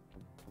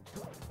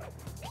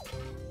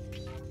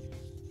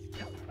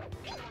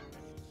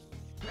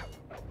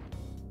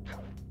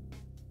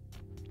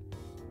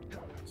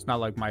 It's not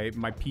like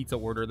my pizza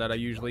order that I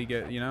usually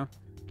get, you know?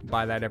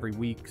 Buy that every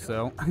week,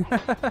 so.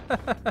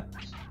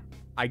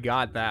 I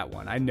got that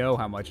one. I know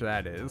how much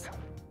that is.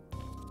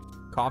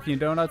 Coffee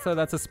and donuts, though,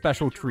 that's a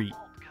special treat.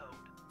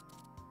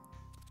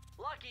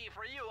 Lucky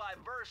for you, I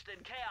versed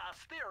in chaos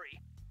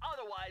theory.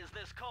 Otherwise,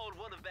 this code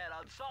would have been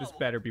unsolvable. This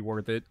better be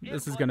worth it.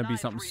 This is gonna be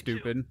something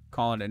stupid.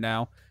 Calling it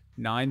now.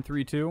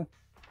 932.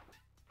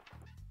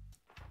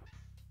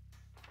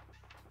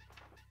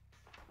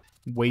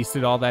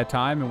 Wasted all that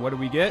time, and what do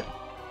we get?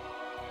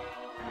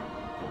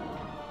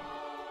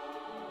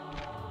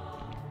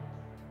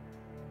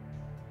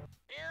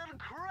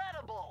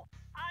 Incredible!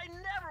 I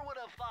never would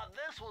have thought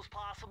this was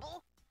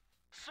possible.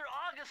 Sir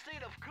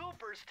Augustine of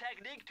Cooper's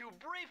technique to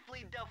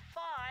briefly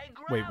defy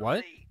gravity. Wait,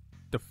 what?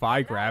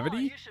 Defy gravity?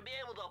 You should be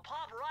able to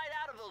pop right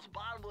out of those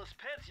bottomless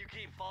pits you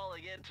keep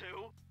falling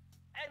into.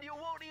 And you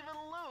won't even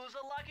lose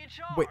a lucky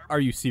charm. Wait, are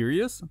you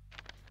serious?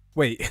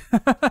 Wait.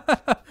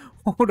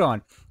 Hold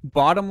on.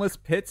 Bottomless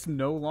pits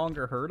no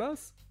longer hurt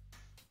us?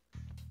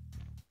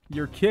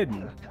 You're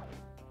kidding.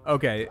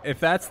 Okay, if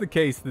that's the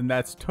case, then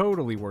that's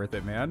totally worth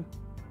it, man.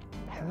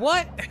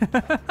 What?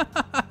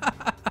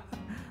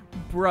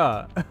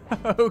 Bruh.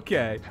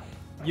 Okay.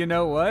 You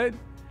know what?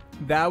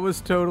 That was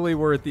totally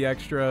worth the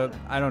extra,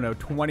 I don't know,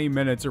 20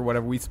 minutes or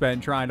whatever we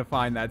spent trying to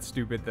find that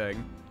stupid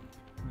thing.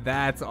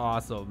 That's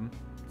awesome.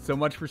 So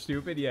much for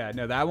stupid? Yeah,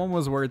 no, that one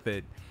was worth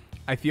it.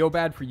 I feel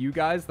bad for you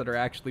guys that are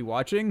actually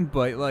watching,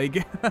 but,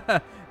 like,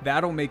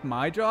 that'll make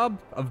my job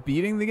of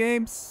beating the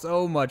game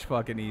so much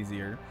fucking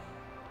easier.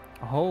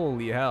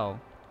 Holy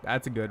hell.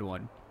 That's a good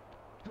one.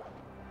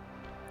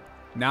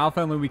 Now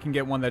finally we can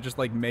get one that just,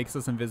 like, makes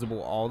us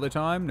invisible all the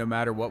time, no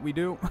matter what we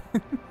do.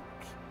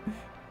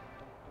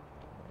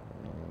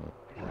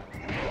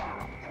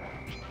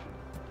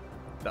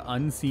 The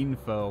Unseen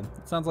Foe.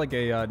 It sounds like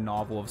a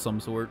novel of some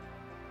sort.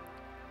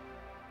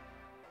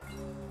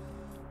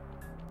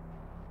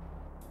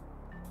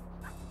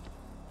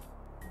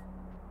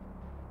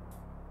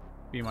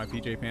 see my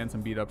PJ pants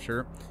and beat up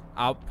shirt.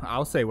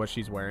 I'll say what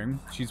she's wearing.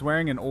 She's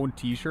wearing an old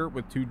t-shirt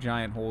with 2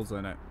 giant holes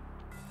in it.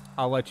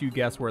 I'll let you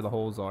guess where the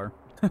holes are.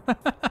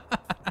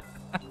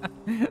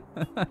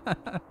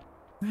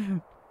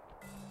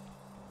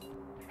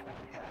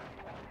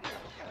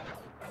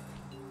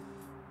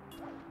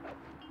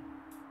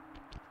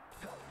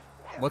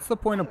 What's the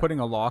point of putting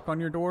a lock on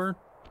your door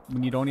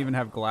when you don't even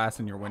have glass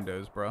in your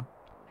windows, bro?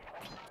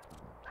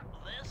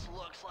 This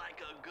looks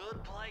like a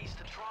good place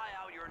to try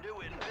out your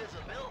new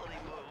invisibility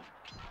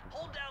move.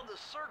 Hold down the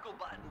circle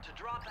button to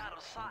drop out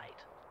of sight.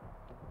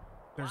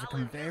 There's a While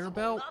conveyor invisible,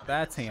 belt? nothing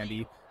That's can see handy.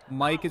 you.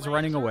 Mike is Our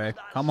running lasers, away.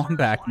 not Come on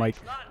back, Mike.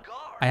 searchlights, not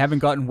guards. I haven't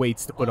gotten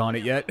weights to put on it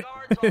If yet. the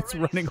guards It's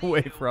already running see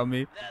away you, from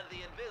me. then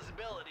the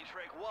invisibility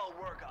trick won't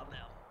work on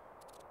them.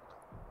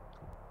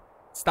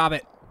 Stop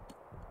it.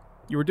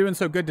 You were doing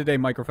so good today,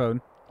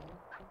 microphone.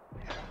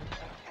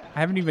 I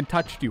haven't even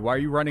touched you. Why are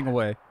you running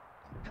away?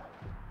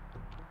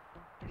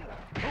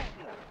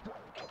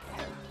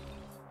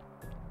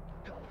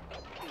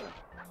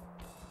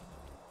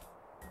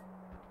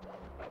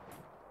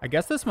 I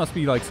guess this must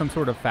be like some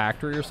sort of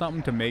factory or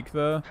something to make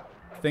the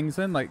things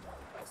in. Like,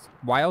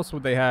 why else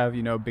would they have,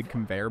 you know, a big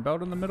conveyor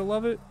belt in the middle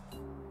of it?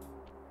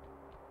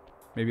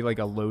 Maybe like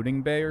a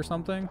loading bay or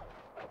something?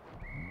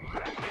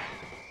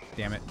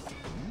 Damn it.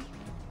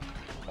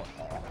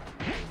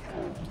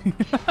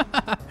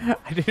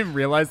 I didn't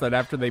realize that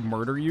after they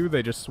murder you,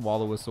 they just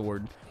swallow a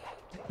sword.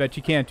 Bet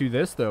you can't do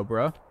this, though,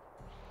 bruh.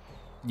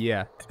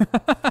 Yeah.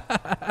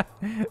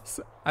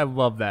 I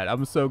love that.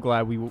 I'm so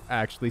glad we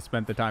actually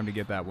spent the time to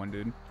get that one,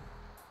 dude.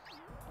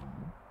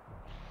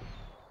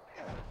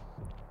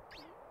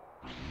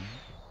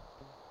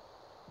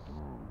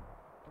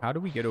 How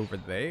do we get over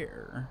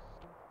there?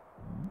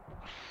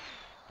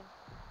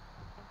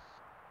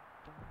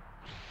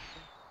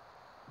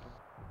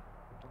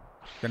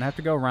 Gonna have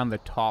to go around the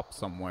top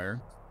somewhere.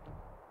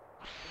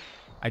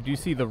 I do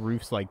see the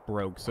roof's like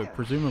broke, so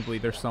presumably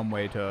there's some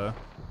way to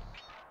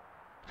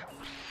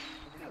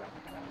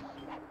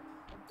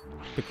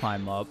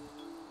climb up.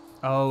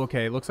 Oh,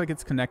 okay. Looks like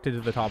it's connected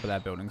to the top of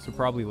that building, so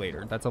probably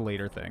later. That's a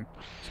later thing.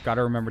 Just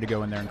gotta remember to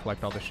go in there and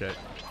collect all the shit.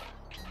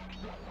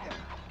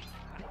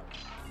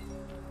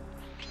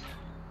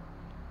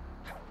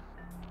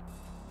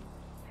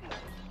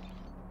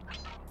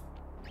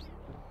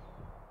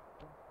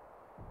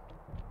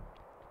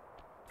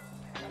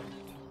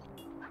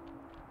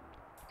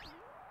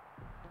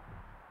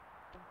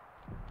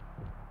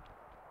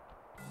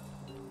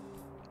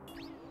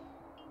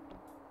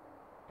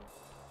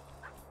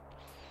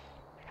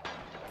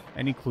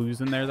 Any clues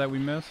in there that we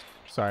missed?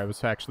 Sorry, I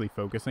was actually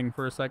focusing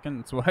for a second.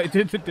 That's why I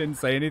didn't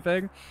say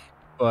anything.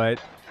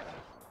 But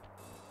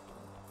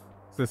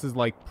this is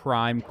like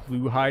prime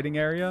clue hiding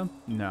area?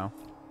 No.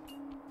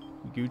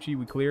 Gucci,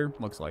 we clear?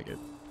 Looks like it.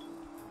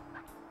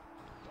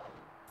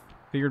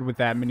 Figured with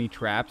that many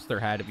traps,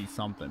 there had to be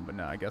something, but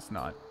no, I guess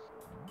not.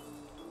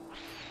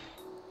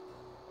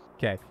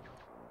 Okay.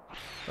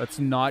 Let's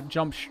not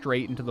jump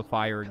straight into the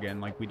fire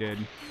again like we did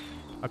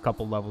a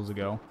couple levels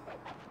ago.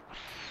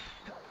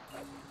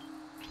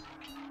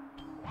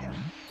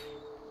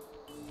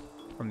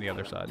 From the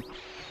other side.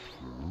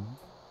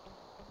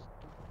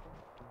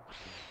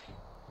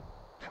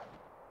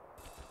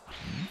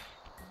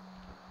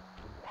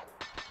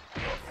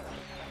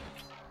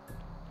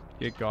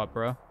 Get got,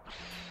 bro.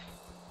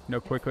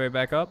 No quick way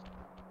back up?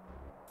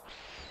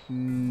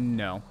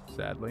 No,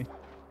 sadly.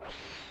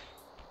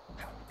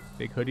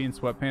 Big hoodie and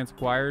sweatpants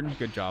acquired.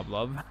 Good job,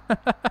 love.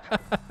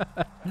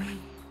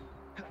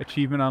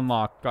 Achievement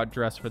unlocked. Got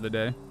dressed for the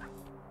day.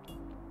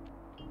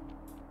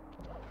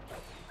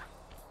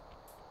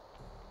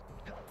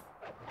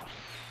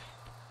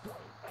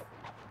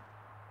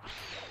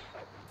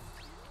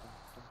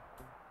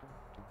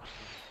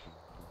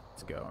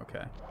 Let's go,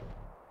 okay.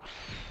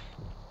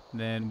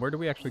 Then where do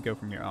we actually go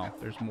from here? Oh,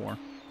 there's more.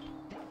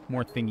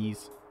 More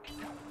thingies.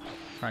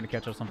 Trying to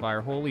catch us on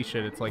fire. Holy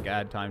shit, it's like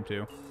ad time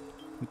too.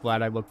 I'm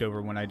glad I looked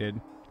over when I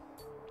did.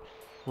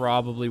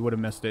 Probably would have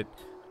missed it.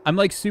 I'm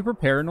like super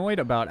paranoid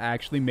about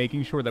actually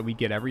making sure that we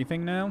get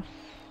everything now.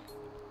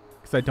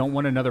 Because I don't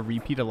want another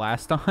repeat of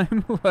last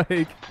time.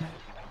 Like...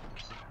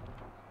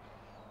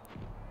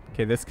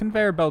 Okay, this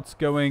conveyor belt's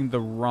going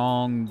the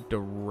wrong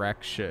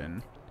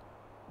direction.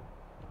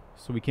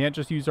 So we can't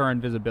just use our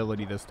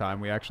invisibility this time.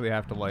 We actually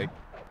have to, like,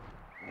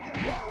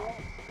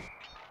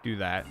 do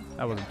that.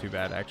 That wasn't too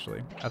bad,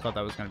 actually. I thought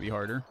that was going to be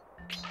harder.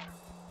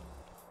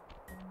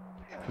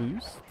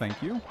 Please.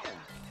 Thank you.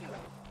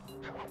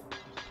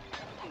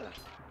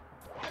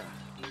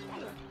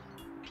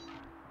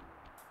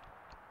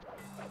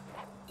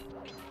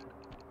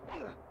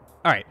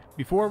 All right.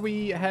 Before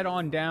we head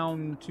on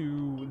down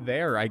to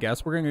there, I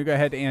guess, we're going to go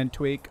ahead and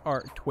tweak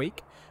our... We're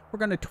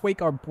going to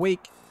tweak our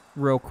break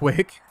real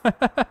quick.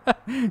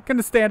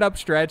 Gonna stand up,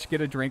 stretch,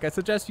 get a drink. I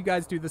suggest you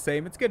guys do the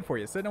same. It's good for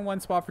you. Sitting in one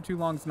spot for too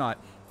long is not.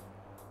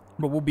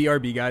 But we'll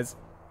BRB, guys.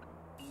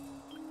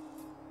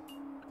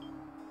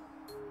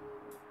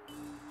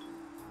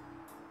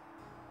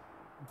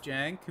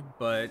 Jank,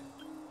 but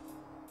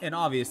And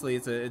obviously,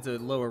 it's a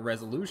lower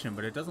resolution,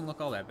 but it doesn't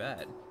look all that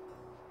bad.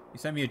 You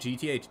sent me a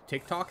GTA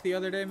TikTok the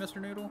other day, Mr.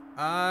 Noodle?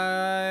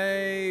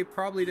 I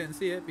probably didn't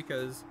see it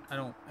because I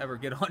don't ever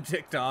get on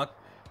TikTok.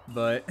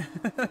 But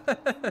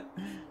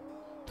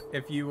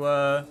if you,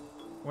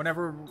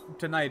 whenever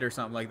tonight or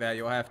something like that,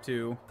 you'll have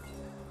to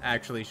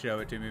actually show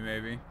it to me,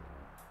 maybe.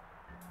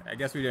 I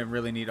guess we didn't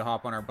really need to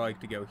hop on our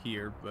bike to go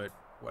here, but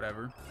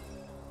whatever.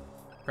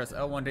 Press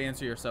L1 to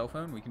answer your cell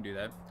phone. We can do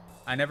that.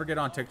 I never get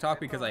on TikTok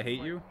because I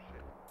hate you.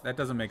 That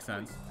doesn't make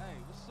sense. Hey,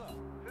 what's up?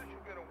 Since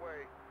you've been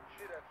away,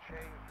 shit has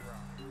changed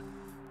around here.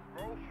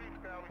 Grove Street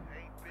families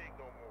ain't big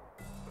no more.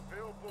 The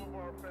Ville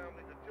Boulevard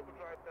family, the Tipper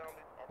Drive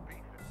families are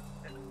beefing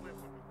and split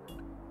with the world.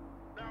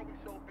 Now we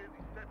so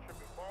busy set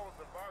tripping, ballers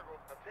and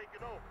Vargos have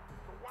taken over.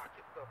 So watch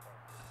your stuff out.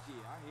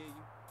 Yeah, I hear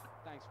you.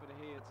 Thanks for the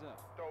heads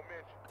up. Don't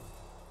mention.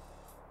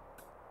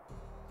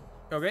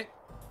 Okay.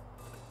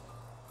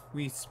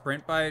 We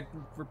sprint by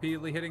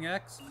repeatedly hitting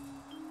X?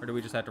 Or do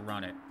we just have to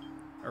run it?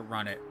 Or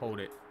run it, hold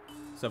it.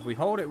 So if we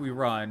hold it, we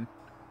run.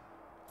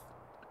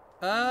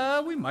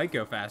 We might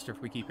go faster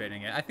if we keep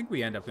hitting it. I think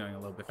we end up going a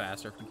little bit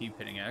faster if we keep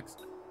hitting X.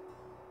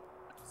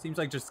 Seems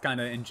like just kind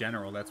of in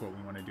general, that's what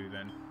we want to do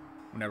then.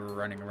 Whenever we're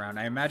running around.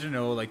 I imagine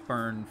it'll like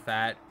burn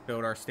fat,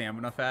 build our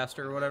stamina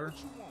faster or whatever.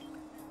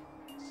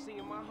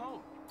 Seeing my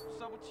home.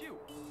 What's up with you?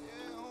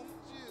 Yeah, homie,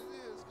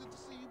 yeah, it's good to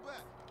see you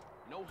back.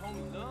 No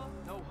homie love?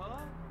 No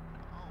hug?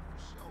 Oh,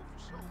 for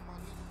sure, my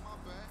nigga, my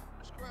bad.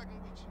 What's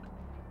cracking with you?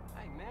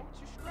 Hey, man, what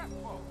you strapped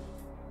for?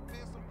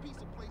 Man, some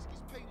pizza place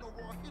gets paid no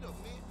raw hit up,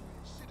 man.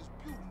 Shit is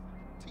beautiful.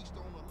 Teach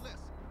on a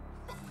lesson.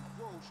 Fucking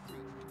Grove Street.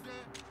 You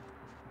damn?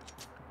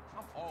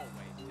 I'm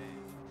always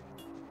down.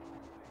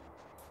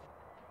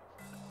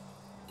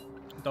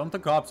 Don't the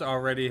cops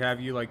already have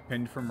you like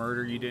pinned for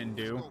murder you didn't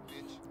do? Let's go,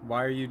 bitch.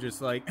 Why are you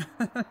just like...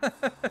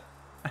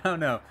 I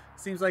don't know.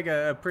 Seems like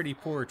a pretty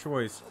poor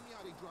choice. Show me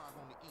how they drive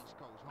on the East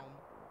Coast, homie.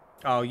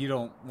 Oh, you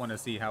don't want to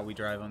see how we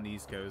drive on the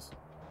East Coast.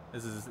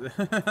 This is...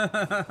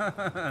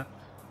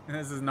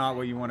 This is not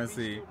what you want to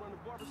see. Still run the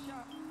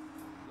barbershop?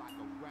 Like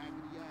a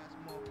raggedy-ass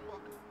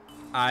motherfucker.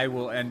 I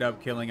will end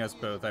up killing us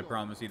both, I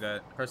promise you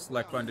that. Press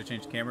select button to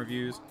change camera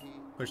views.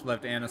 Push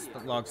left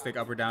analog stick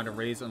up or down to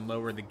raise and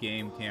lower the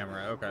game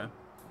camera. Okay. You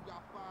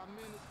got 5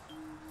 minutes?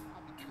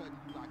 I'll be cutting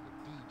you like a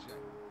DJ.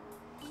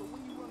 So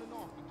when you running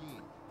off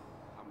again?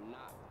 I'm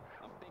not.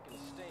 I'm thinking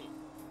of staying.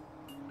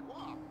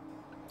 Why?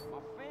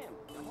 My family,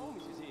 the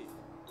homies is here.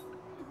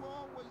 You were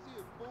always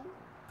here, fool.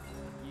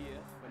 Yeah,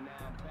 but now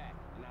I'm back,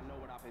 and I know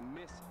what I've been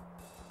missing.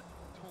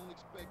 Don't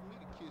expect me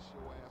to kiss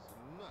your ass or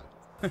nothing.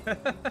 You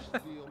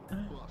still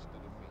busted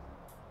to me.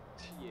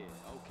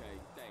 Yeah, okay,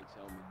 thanks,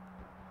 homie.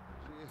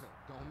 Yeah,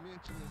 don't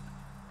mention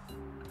it.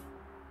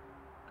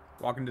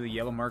 Walk into the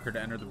yellow marker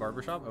to enter the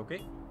barbershop.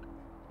 Okay.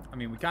 I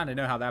mean, we kind of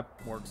know how that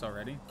works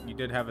already. You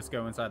did have us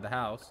go inside the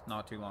house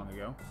not too long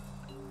ago.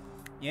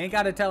 You ain't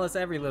got to tell us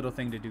every little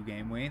thing to do,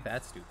 Gameway.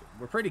 That's stupid.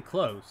 We're pretty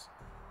close,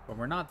 but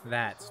we're not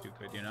that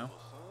stupid, you know?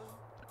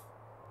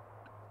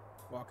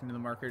 Walk into the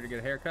marker to get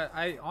a haircut.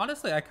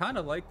 Honestly, I kind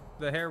of like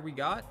the hair we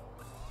got.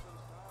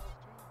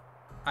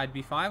 I'd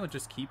be fine with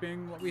just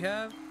keeping what we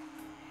have.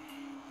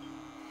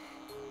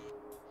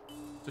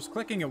 Just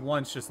clicking it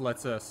once just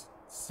lets us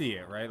see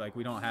it, right? Like,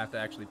 we don't have to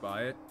actually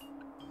buy it.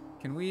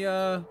 Can we,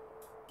 oh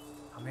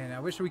man, I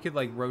wish we could,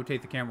 like,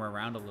 rotate the camera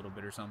around a little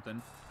bit or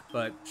something.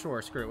 But,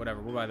 sure, screw it,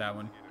 whatever. We'll buy that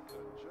one.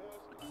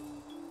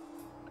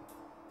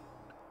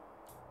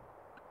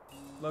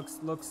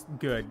 Looks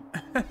good.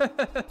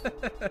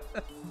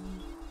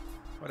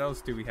 What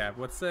else do we have?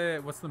 What's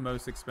the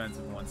most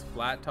expensive ones?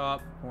 Flat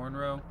top,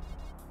 cornrow.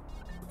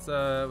 What's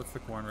the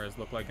cornrows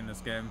look like in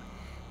this game?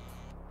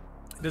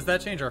 Does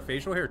that change our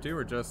facial hair too,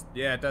 or just...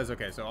 Yeah, it does.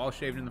 Okay, so all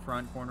shaved in the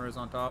front, cornrows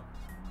on top.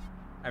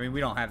 I mean, we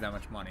don't have that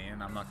much money,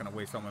 and I'm not gonna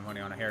waste all my money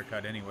on a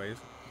haircut anyways.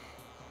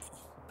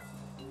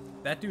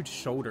 That dude's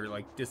shoulder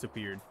like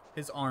disappeared.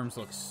 His arms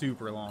look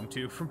super long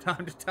too from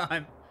time to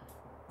time.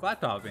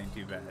 Flat top ain't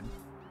too bad.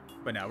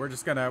 But no, we're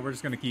just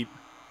gonna keep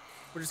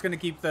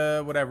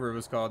the whatever it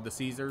was called, the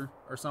Caesar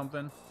or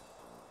something.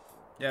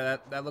 Yeah,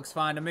 that looks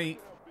fine to me.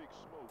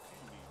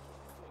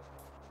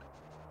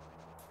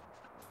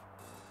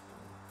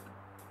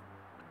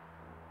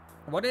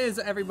 What is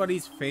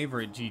everybody's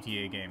favorite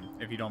GTA game,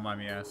 if you don't mind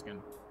me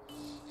asking?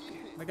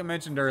 Like I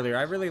mentioned earlier,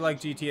 I really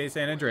like GTA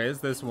San Andreas,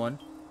 this one.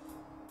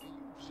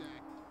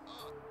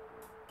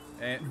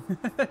 And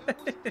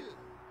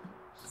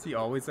does he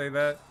always say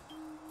that?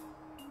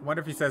 I wonder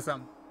if he says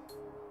something.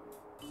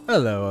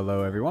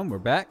 Hello everyone, we're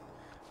back.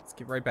 Let's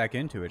get right back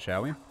into it,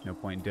 shall we? No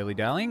point in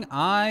dilly-dallying.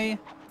 I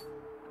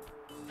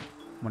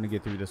want to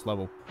get through this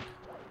level.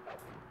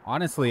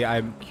 Honestly,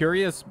 I'm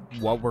curious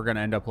what we're going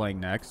to end up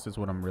playing next is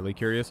what I'm really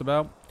curious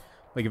about.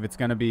 Like if it's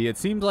going to be, it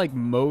seems like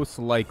most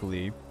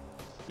likely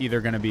either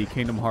going to be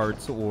Kingdom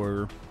Hearts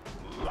or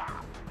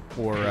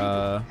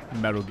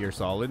Metal Gear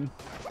Solid.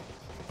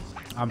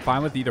 I'm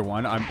fine with either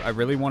one. I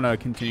really want to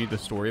continue the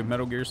story of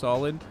Metal Gear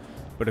Solid,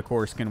 but of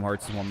course Kingdom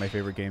Hearts is one of my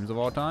favorite games of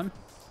all time.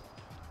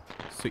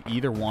 So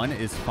either one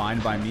is fine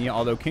by me,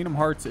 although Kingdom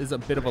Hearts is a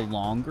bit of a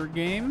longer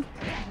game.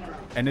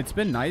 And it's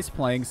been nice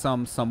playing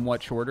some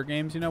somewhat shorter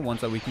games, you know,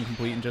 ones that we can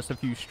complete in just a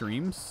few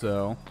streams,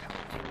 so...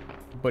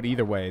 But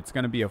either way, it's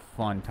going to be a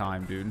fun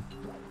time, dude.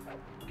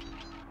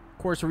 Of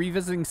course,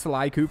 revisiting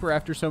Sly Cooper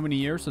after so many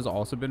years has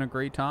also been a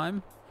great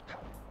time.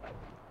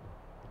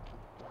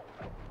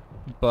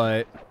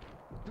 But...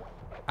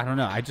 I don't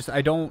know.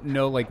 I don't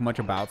know, like, much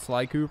about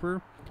Sly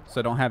Cooper. So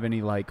I don't have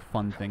any, like,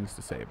 fun things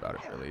to say about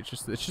it, really. It's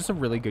just a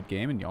really good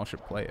game, and y'all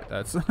should play it.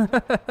 That's...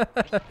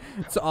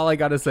 That's all I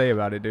gotta say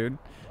about it, dude.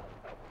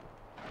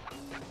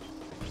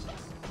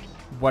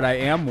 What I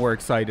am more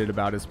excited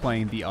about is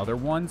playing the other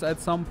ones at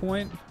some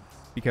point.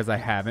 Because I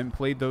haven't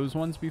played those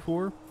ones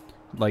before.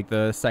 Like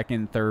the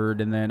second,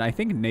 third, and then I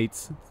think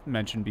Nate's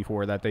mentioned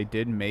before that they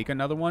did make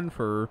another one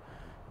for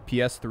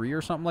PS3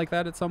 or something like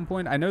that at some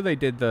point. I know they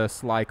did the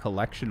Sly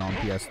Collection on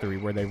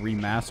PS3 where they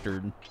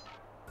remastered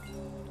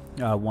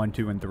 1,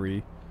 2, and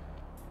 3.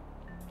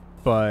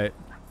 But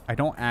I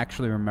don't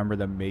actually remember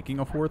them making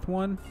a fourth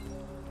one.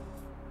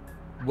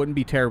 Wouldn't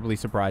be terribly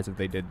surprised if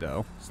they did,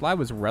 though. Sly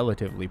was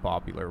relatively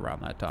popular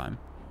around that time.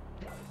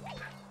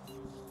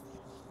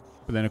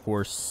 But then, of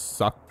course,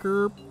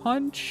 Sucker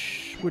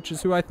Punch, which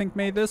is who I think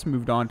made this,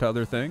 moved on to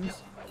other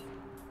things.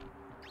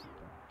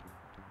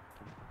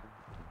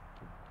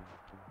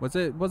 Was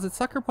it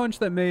Sucker Punch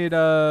that made,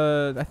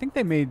 I think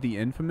they made the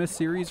Infamous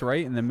series,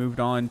 right? And then moved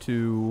on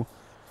to,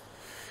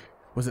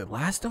 was it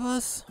Last of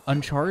Us?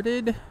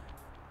 Uncharted?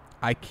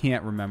 I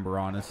can't remember,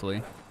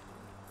 honestly.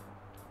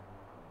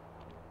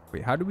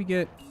 Wait, how do we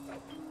get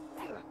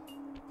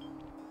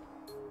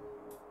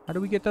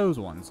those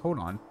ones? Hold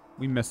on.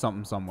 We missed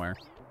something somewhere.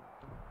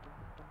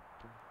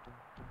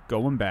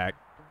 Going back.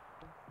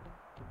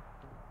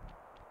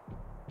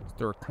 Is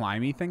there a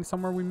climby thing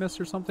somewhere we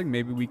missed or something?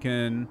 Maybe we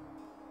can...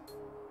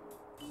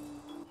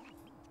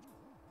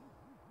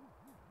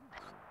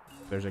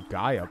 There's a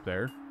guy up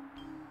there.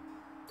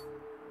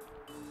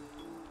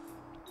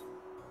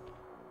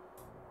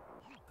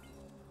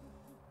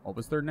 What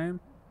was their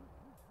name?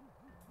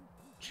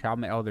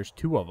 Oh, there's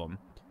two of them.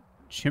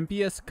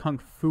 Chimpius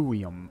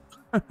Kungfuium.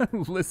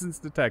 Listens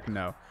to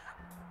techno.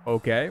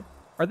 Okay.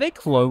 Are they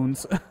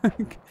clones?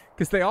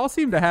 Because they all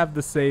seem to have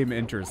the same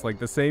interests. Like,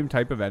 the same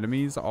type of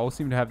enemies all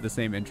seem to have the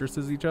same interests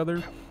as each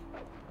other.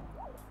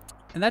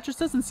 And that just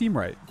doesn't seem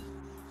right.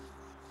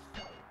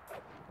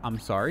 I'm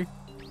sorry.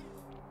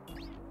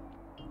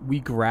 We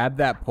grabbed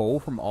that pole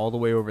from all the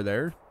way over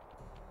there.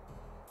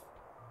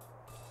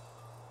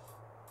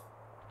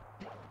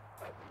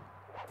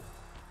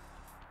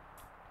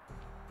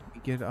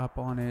 Get up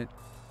on it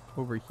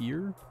over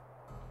here?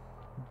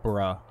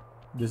 Bruh.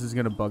 This is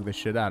gonna bug the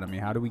shit out of me.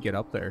 How do we get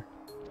up there?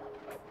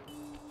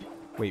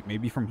 Wait,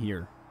 maybe from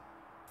here.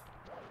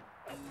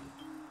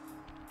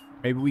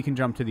 Maybe we can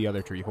jump to the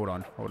other tree. Hold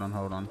on. Hold on,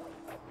 hold on.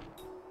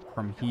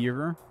 From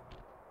here,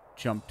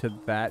 jump to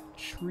that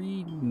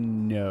tree?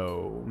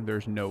 No.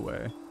 There's no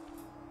way.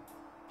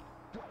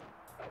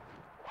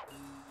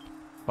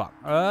 Fuck.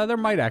 There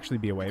might actually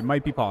be a way. It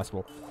might be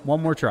possible.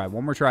 One more try,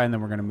 and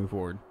then we're gonna move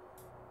forward.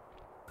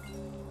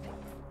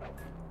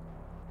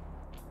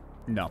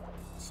 No.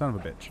 Son of a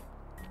bitch.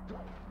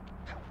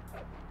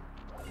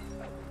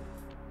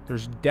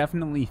 There's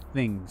definitely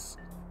things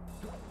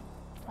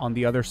on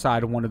the other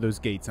side of one of those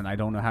gates, and I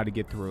don't know how to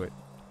get through it.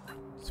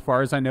 As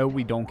far as I know,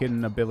 we don't get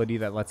an ability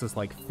that lets us,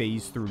 like,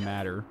 phase through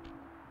matter.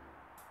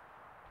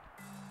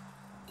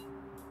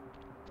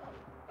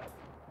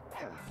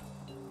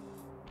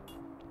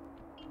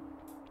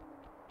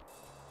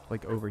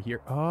 Like, over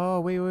here. Oh,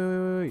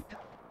 wait.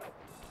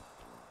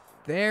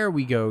 There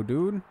we go,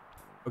 dude.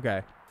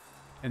 Okay.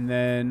 And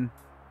then...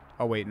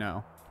 Oh, wait,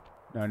 no.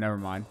 No, never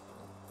mind.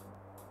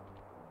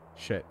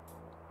 Shit.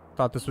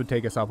 Thought this would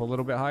take us up a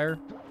little bit higher.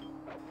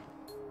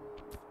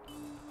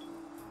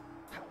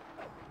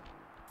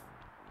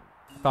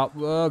 Thought...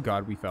 Oh,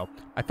 God, we fell.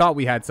 I thought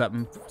we had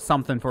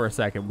something for a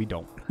second. We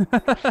don't.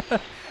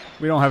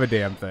 We don't have a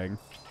damn thing.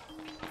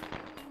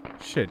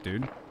 Shit,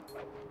 dude.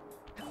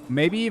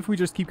 Maybe if we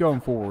just keep going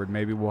forward,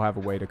 maybe we'll have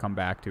a way to come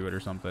back to it or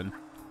something.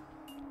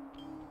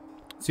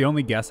 It's the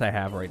only guess I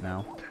have right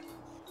now.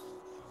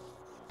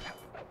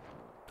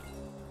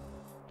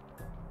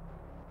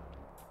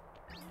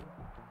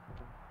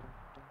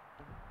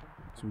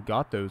 So we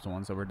got those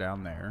ones that were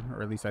down there.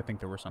 Or at least I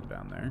think there were some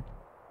down there.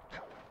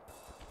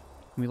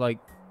 Can we, like...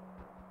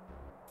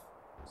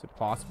 Is it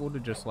possible to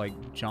just, like,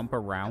 jump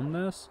around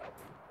this?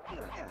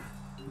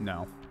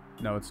 No.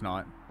 No, it's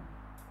not.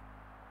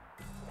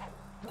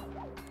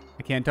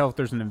 I can't tell if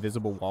there's an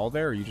invisible wall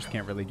there, or you just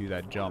can't really do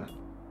that jump.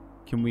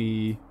 Can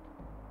we...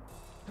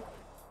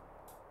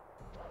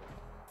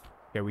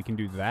 Yeah, we can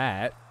do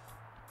that.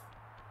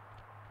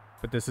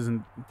 But this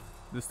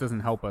doesn't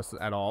help us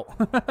at all.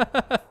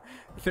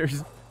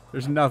 There's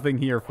nothing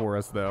here for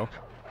us, though.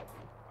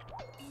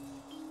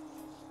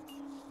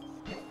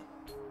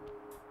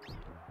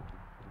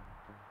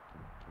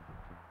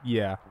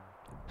 Yeah.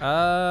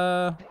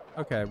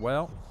 Okay,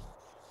 well.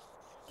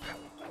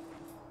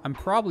 I'm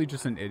probably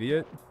just an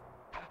idiot.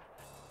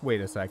 Wait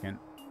a second.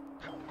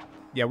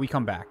 Yeah, we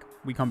come back.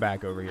 We come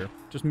back over here.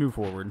 Just move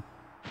forward.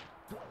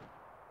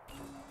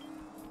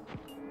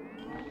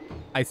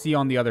 I see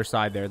on the other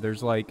side there.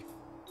 There's like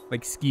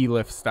ski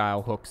lift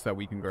style hooks that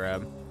we can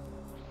grab.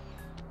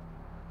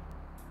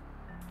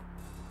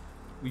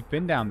 We've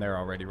been down there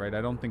already, right?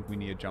 I don't think we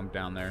need to jump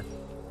down there.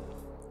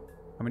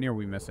 How many are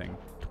we missing?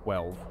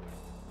 12.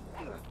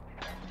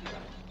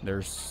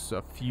 There's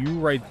a few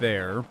right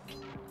there.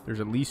 There's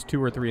at least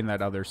 2 or 3 in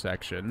that other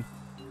section.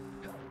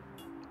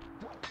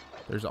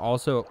 There's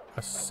also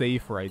a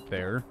safe right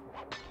there.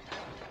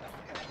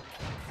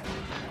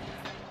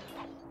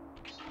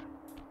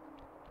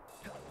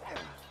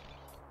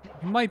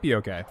 We might be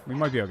okay. We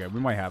might be okay. We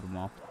might have them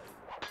all.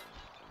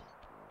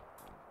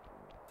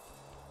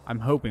 I'm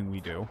hoping we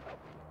do.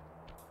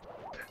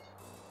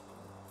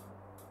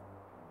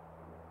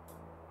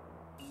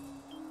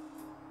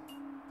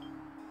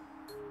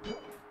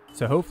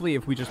 So hopefully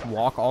if we just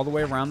walk all the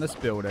way around this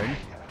building.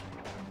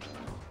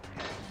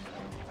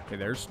 Okay,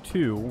 there's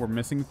 2. We're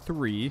missing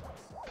 3.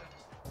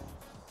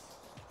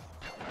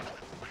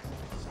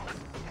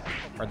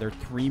 Are there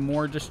 3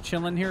 more just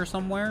chilling here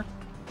somewhere?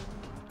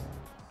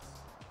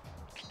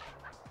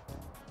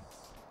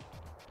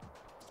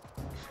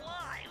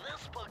 Sly,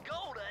 this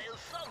pagoda is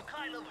some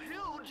kind of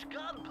huge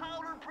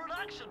gunpowder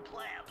production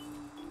plant.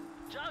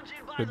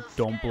 Judging by the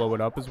Don't blow scale,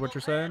 it up is what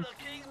you're saying?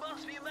 The king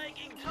must be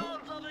making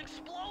tons of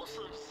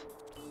explosives.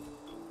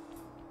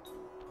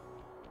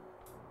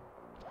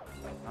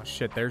 Oh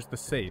shit, there's the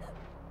safe.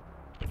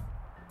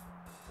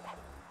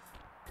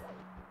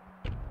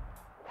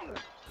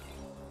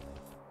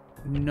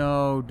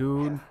 No,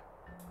 dude.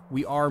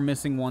 We are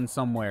missing one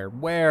somewhere.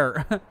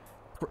 Where?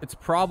 It's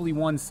probably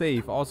one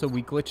safe. Also,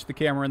 we glitched the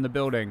camera in the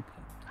building.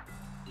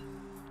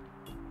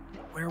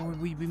 Where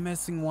would we be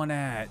missing one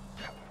at?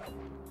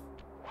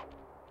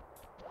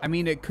 I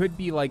mean, it could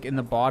be like in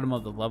the bottom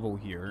of the level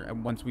here,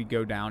 and once we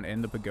go down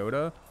in the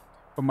pagoda.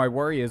 But my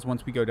worry is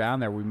once we go down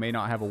there, we may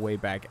not have a way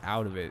back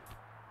out of it.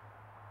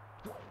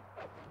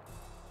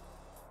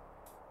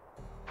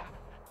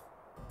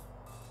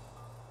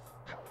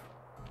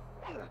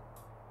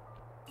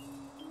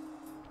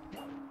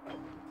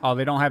 Oh,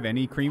 they don't have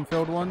any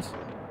cream-filled ones?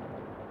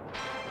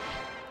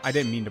 I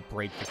didn't mean to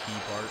break the key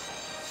part.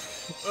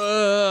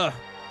 Ugh.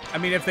 I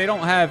mean, if they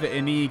don't have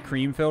any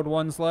cream-filled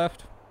ones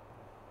left,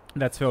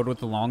 that's filled with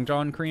the Long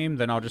John cream,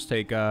 then I'll just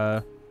take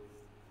a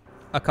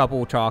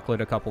couple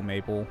chocolate, a couple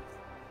maple.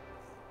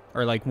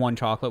 Or like 1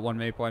 chocolate, 1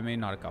 maple, I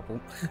mean, not a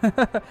couple.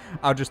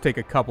 I'll just take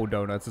a couple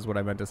donuts is what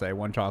I meant to say.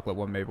 1 chocolate,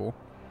 1 maple.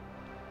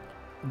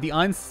 The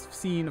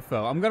unseen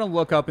foe. I'm going to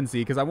look up and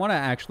see because I want to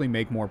actually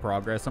make more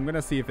progress. I'm going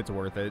to see if it's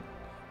worth it.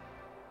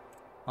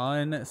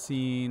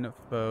 Unseen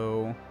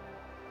foe.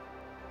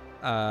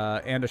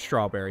 And a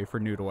strawberry for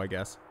Noodle, I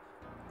guess.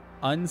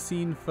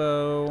 Unseen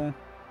foe.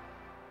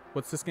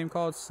 What's this game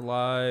called?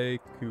 Sly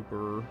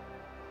Cooper.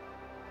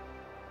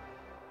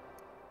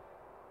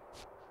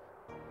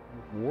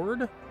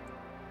 Reward?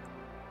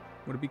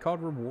 Would it be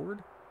called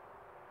reward?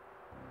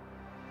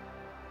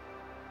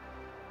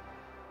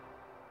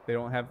 They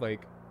don't have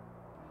like...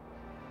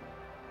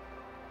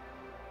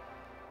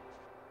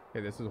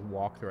 Okay, this is a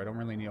walkthrough. I don't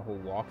really need a whole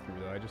walkthrough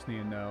though. I just need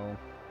to know...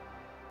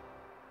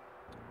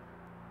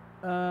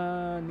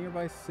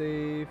 nearby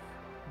safe.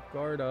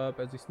 Guard up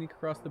as you sneak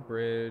across the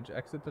bridge.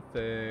 Exit the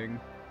thing.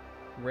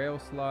 Rail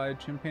slide.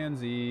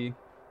 Chimpanzee.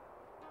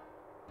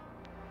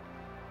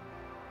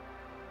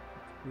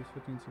 Clues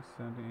 15, 16,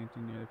 17,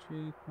 18 near the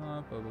tree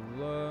top, blah, blah,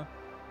 blah.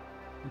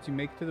 Once you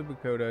make it to the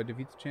pagoda,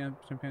 defeat the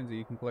chimpanzee,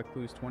 you can collect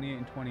clues 28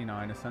 and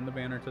 29. Ascend the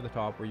banner to the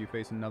top where you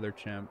face another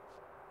chimp.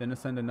 Then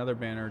ascend another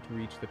banner to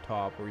reach the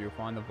top where you'll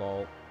find the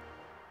vault.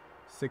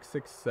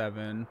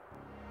 667.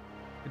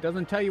 It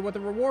doesn't tell you what the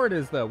reward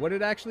is, though. What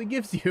it actually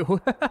gives you.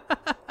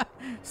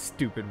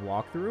 Stupid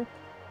walkthrough.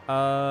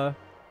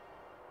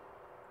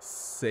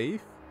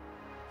 Safe.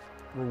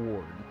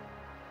 Reward.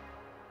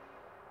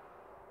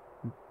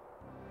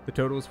 The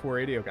total is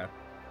 480? Okay.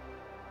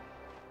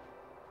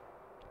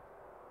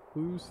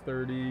 Clues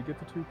 30. Get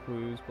the 2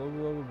 clues. Blah,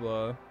 blah, blah,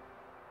 blah.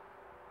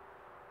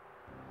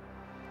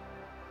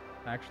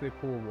 Actually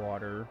pull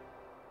water.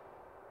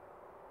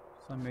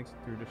 Sun makes it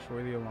through.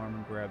 Destroy the alarm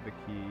and grab the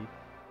key.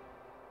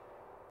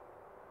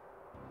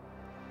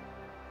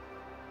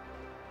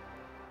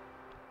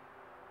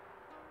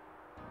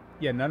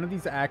 Yeah, none of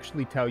these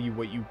actually tell you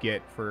what you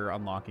get for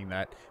unlocking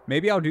that.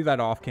 Maybe I'll do that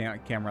off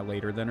camera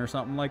later then or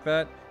something like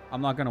that.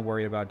 I'm not going to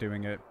worry about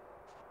doing it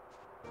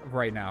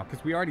right now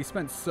because we already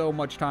spent so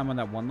much time on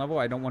that one level.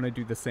 I don't want to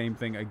do the same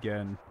thing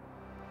again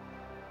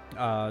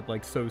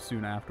like so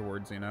soon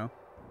afterwards, you know?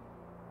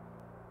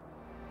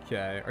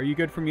 Okay. Are you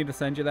good for me to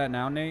send you that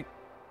now, Nate?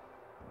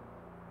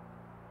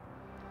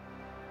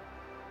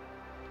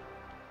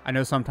 I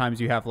know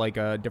sometimes you have like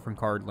a different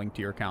card linked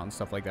to your account and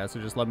stuff like that, so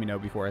just let me know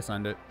before I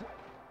send it.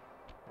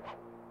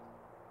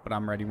 But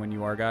I'm ready when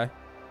you are, guy.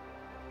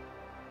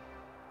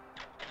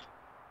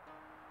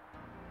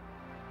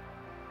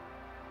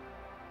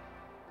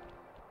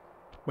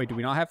 Wait, do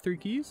we not have 3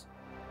 keys?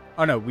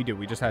 Oh, no, we do.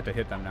 We just had to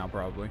hit them now,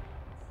 probably.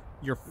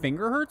 Your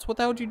finger hurts? What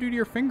the hell did you do to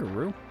your finger,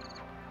 Rue?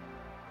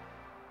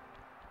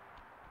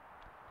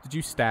 Did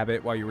you stab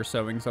it while you were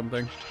sewing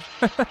something?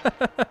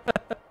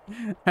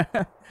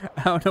 I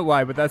don't know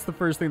why, but that's the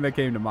first thing that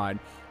came to mind.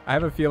 I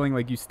have a feeling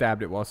like you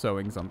stabbed it while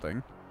sewing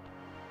something.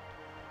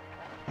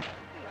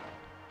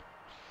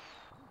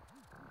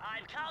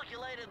 I've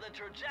calculated the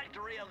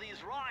trajectory of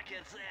these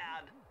rockets,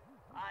 and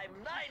I'm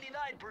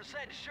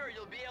 99% sure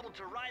you'll be able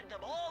to ride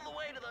them all the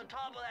way to the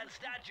top of that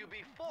statue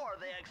before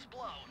they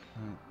explode.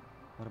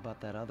 What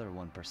about that other 1%?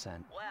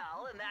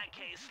 Well, in that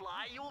case,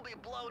 Sly, you will be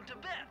blown to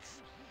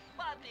bits.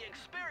 But the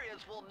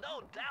experience will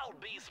no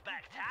doubt be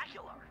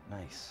spectacular.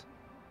 Nice.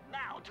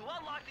 Now, to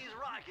unlock these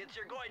rockets,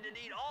 you're going to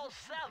need all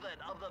 7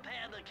 of the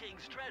Panda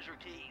King's treasure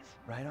keys.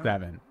 Right on.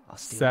 7. I'll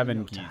steal 7 in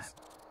no keys. time.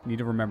 Need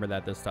to remember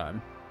that this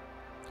time.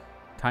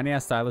 Tiny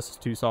ass stylus is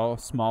too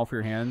small for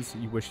your hands.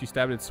 You wish you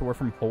stabbed it sore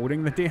from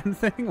holding the damn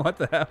thing? What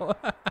the hell?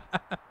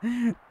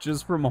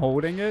 Just from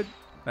holding it?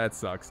 That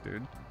sucks,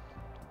 dude.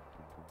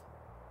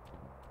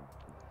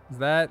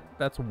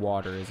 That's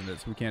water, isn't it?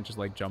 So we can't just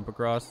like jump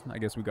across. I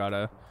guess we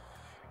gotta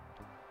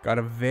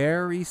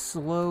very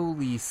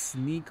slowly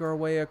sneak our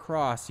way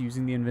across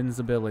using the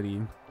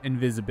invisibility.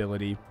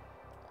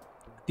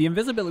 The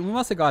invisibility, we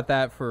must have got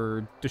that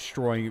for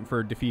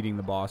defeating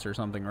the boss or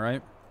something,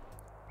 right?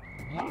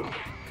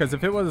 Because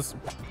if it was,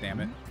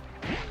 damn it,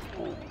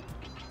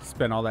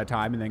 spent all that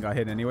time and then got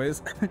hit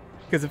anyways.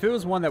 Because if it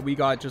was one that we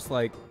got just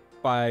like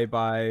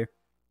by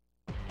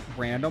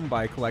random,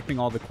 by collecting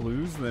all the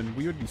clues, then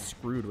we would be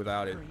screwed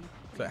without it.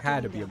 So it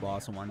had to be a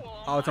boss one.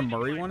 Oh, it's a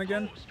Murray one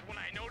again? When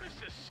I notice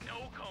a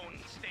snow cone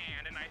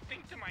stand, and I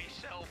think to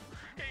myself,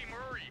 hey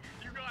Murray,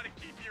 you gotta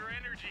keep your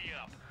energy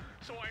up.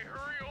 So I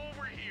hurry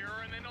over here,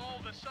 and then all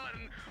of a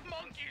sudden,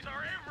 monkeys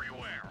are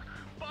everywhere,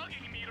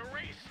 bugging me to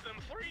race them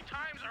 3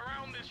 times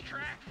around this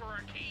track for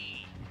a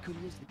key. You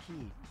could use the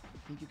key.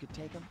 Think you could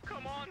take them?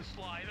 Come on,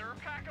 Sly, they're a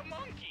pack of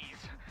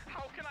monkeys.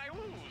 How can I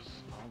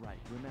lose? All right,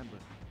 remember.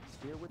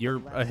 Steer with You're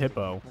the a left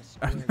hippo.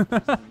 stick and press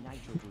square and press the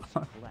nitro boost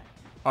to collect.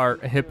 Are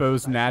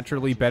hippos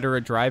naturally better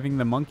at driving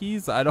than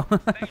monkeys? I don't...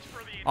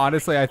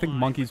 Honestly, I think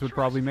monkeys would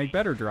probably make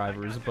better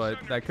drivers, but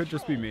that could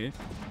just be me.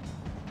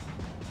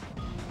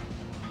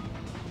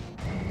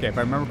 Okay, if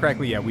I remember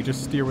correctly, yeah, we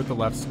just steer with the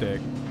left stick.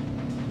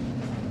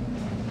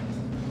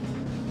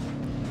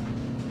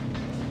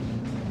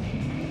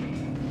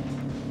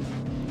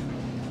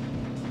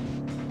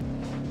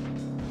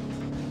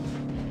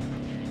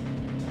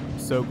 I'm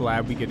so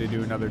glad we get to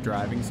do another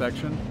driving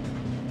section.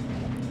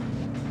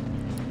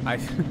 I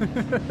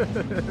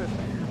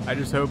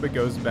just hope it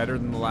goes better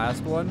than the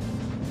last one.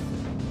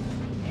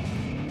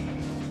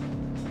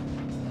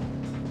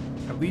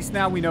 At least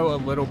now we know a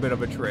little bit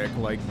of a trick,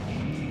 like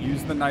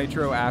use the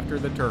nitro after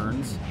the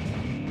turns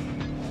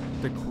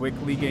to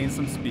quickly gain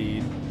some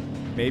speed.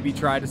 Maybe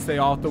try to stay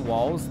off the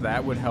walls.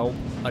 That would help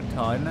a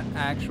ton,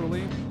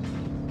 actually.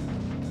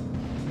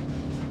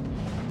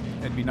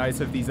 It'd be nice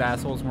if these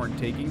assholes weren't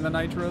taking the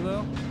nitro,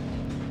 though.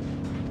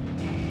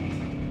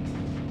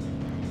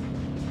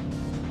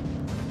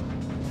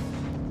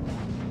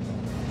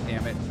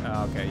 Damn it.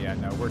 Okay, yeah,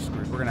 no, we're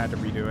screwed. We're gonna have to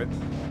redo it.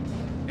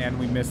 And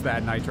we missed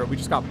that nitro. We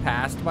just got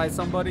passed by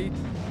somebody.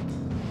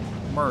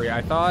 Murray,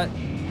 I thought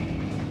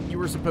you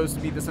were supposed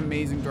to be this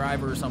amazing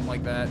driver or something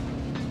like that.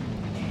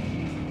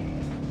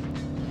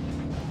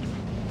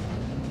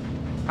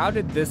 How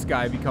did this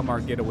guy become our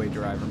getaway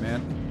driver,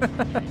 man?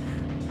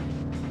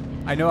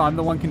 I know I'm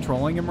the one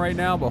controlling him right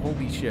now, but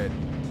holy shit.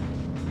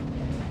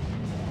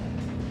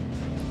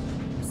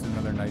 Just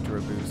another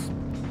nitro boost.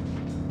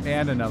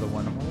 And another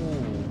one. Oh.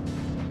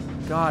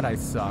 God, I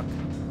suck.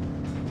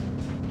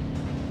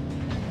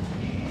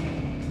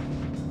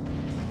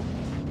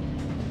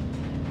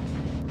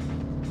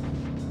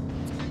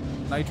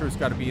 Nitro's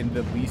got to be in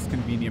the least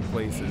convenient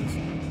places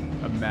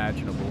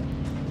imaginable.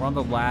 We're on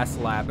the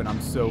last lap, and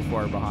I'm so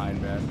far behind,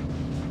 man.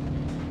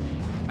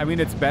 I mean,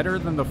 it's better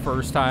than the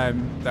first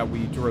time that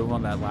we drove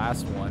on that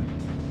last one.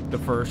 The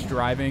first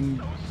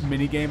driving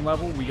minigame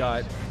level, we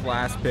got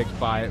last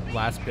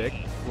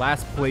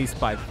place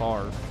by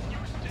far.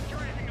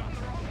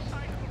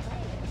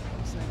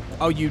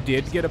 Oh, you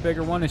did get a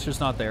bigger one? It's just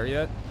not there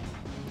yet?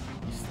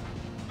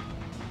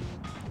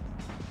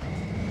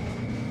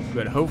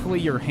 Good. Hopefully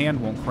your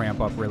hand won't cramp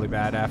up really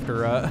bad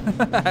after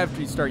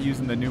after you start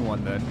using the new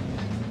one then.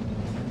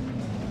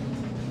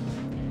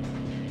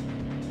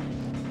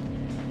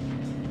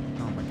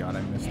 Oh my god,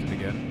 I missed it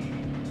again.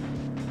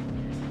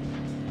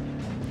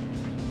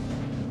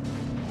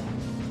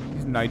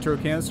 These nitro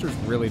canisters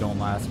really don't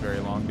last very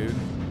long, dude.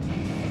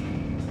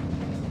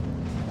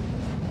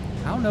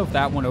 I don't know if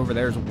that one over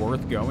there is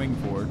worth going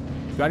for.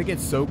 You gotta get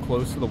so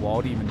close to the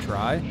wall to even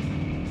try.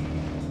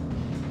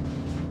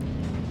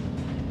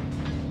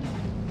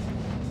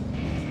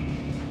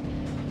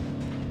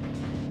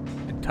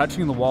 And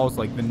touching the wall is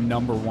like the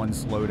 #1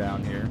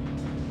 slowdown here.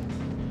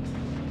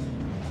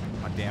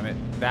 Oh, damn it.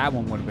 That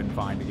one would have been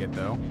fine to get,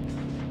 though.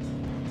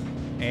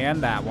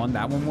 And that one.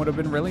 That one would have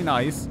been really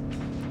nice.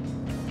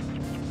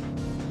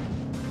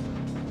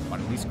 Come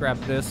on, at least grab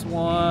this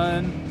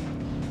one.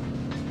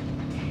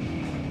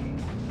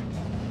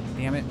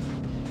 Damn it.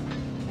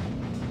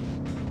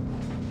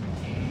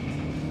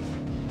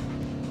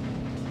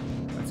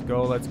 Let's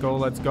go, let's go,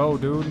 let's go,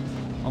 dude.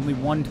 Only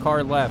one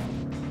car left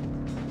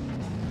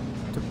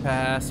to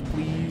pass,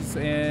 please.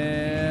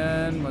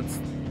 And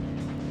let's...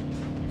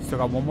 Still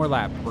got one more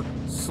lap. We're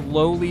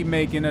slowly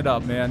making it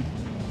up, man.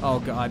 Oh,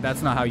 God,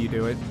 that's not how you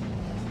do it.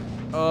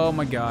 Oh,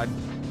 my God.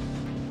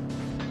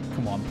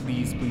 Come on,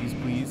 please, please,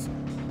 please.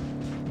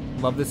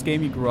 Love this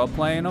game. You grew up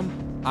playing them.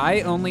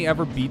 I only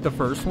ever beat the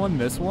first one,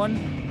 this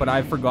one, but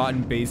I've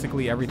forgotten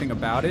basically everything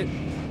about it,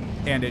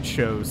 and it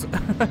shows.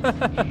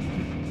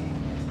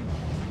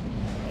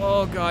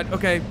 Oh, God.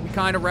 Okay, we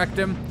kind of wrecked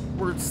him.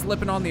 We're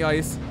slipping on the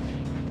ice.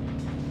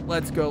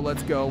 Let's go,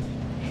 let's go.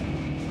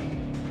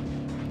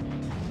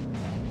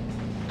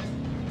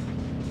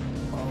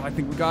 Oh, I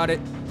think we got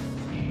it.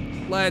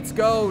 Let's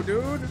go,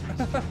 dude.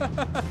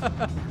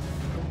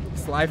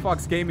 Sly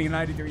Fox Gaming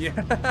 93.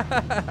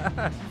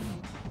 Yeah.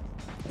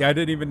 Yeah, I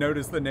didn't even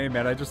notice the name,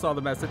 man. I just saw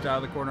the message out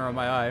of the corner of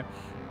my eye.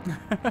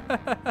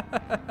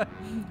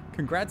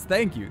 Congrats.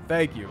 Thank you.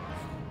 Thank you.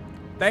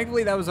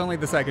 Thankfully, that was only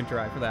the second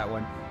try for that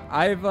one.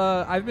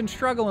 I've been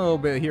struggling a little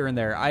bit here and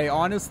there. I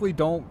honestly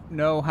don't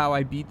know how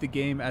I beat the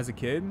game as a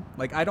kid.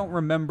 Like, I don't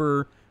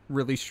remember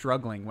really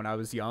struggling when I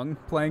was young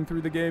playing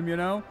through the game, you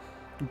know?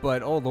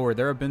 But, oh, Lord,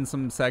 there have been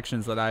some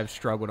sections that I've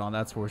struggled on,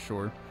 that's for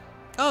sure.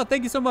 Oh,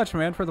 thank you so much,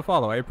 man, for the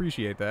follow. I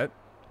appreciate that.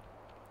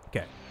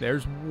 Okay,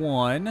 there's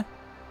one.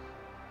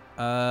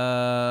 Where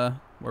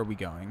are we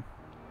going?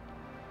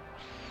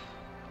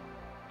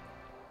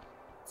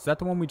 Is that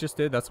the one we just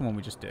did? That's the one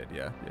we just did.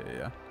 Yeah.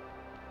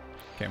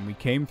 Okay, and we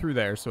came through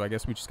there, so I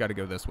guess we just got to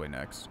go this way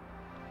next.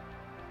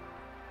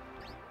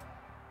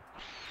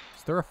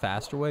 Is there a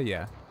faster way?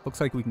 Yeah.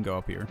 Looks like we can go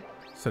up here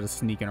instead of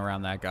sneaking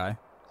around that guy.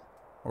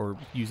 Or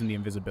using the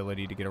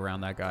invisibility to get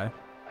around that guy.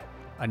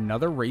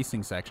 Another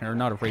racing section. Or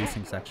not a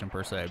racing section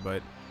per se,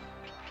 but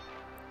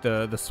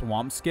the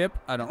swamp skip.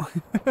 I don't...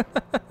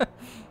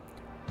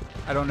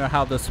 I don't know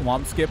how the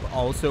swamp skip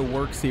also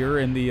works here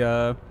in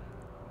the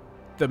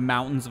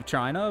mountains of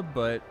China,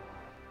 but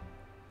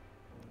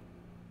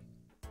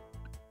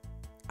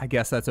I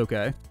guess that's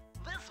okay.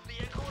 This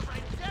vehicle is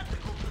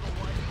identical to the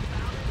one you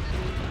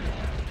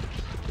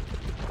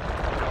found.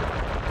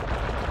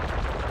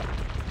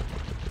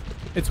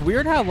 It's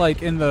weird how,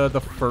 like, in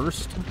the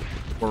first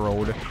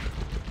world,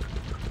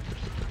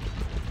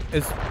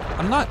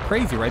 I'm not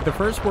crazy, right? The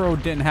first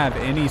world didn't have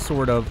any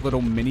sort of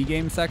little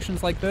mini-game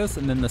sections like this,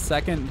 and then the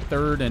second,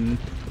 third, and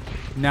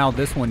now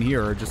this one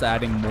here are just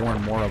adding more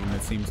and more of them,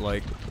 it seems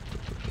like.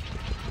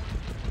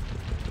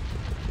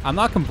 I'm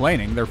not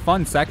complaining. They're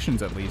fun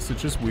sections, at least.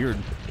 It's just weird.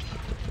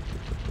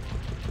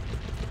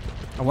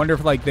 I wonder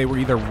if, like, they were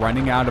either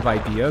running out of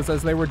ideas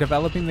as they were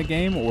developing the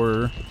game,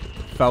 or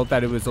felt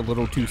that it was a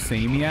little too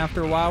samey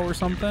after a while or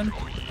something.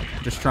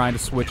 Just trying to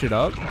switch it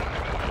up.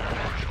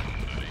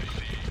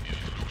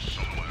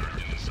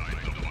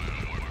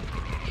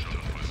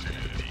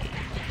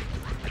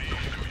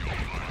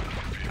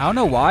 I don't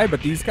know why,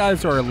 but these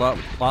guys are a lot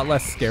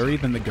less scary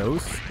than the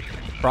ghosts.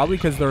 Probably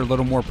because they're a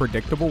little more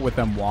predictable with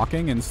them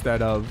walking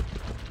instead of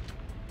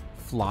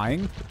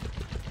flying.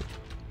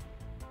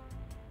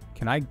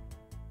 Can I...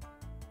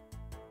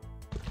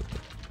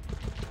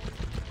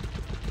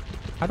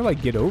 How do I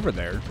get over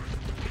there?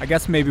 I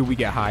guess maybe we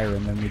get higher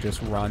and then we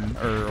just run,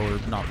 or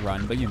not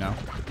run, but you know,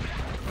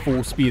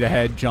 full speed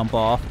ahead, jump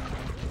off.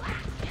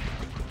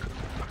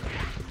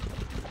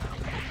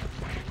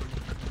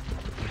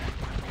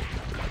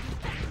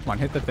 Come on,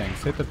 hit the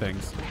things, hit the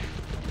things.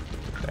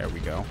 There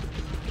we go.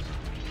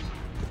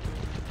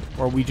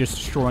 Or are we just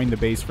destroying the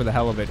base for the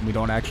hell of it and we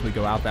don't actually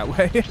go out that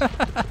way?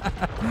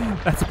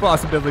 That's a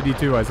possibility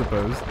too, I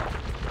suppose.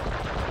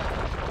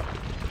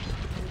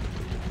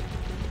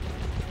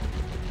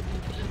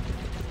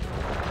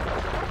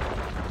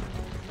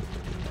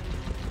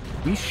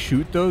 We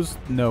shoot those?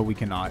 No, we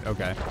cannot.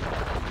 Okay.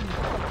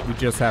 We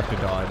just have to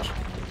dodge.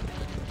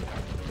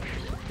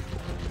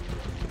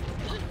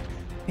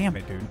 Damn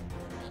it, dude.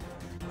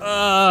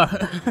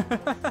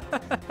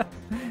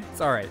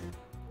 It's alright.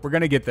 We're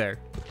gonna get there.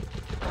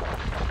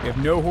 We have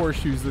no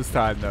horseshoes this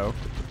time, though.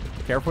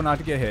 Careful not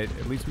to get hit.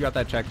 At least we got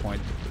that checkpoint.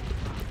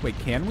 Wait,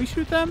 can we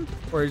shoot them?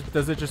 Or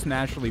does it just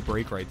naturally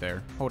break right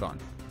there? Hold on.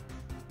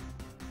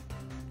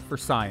 For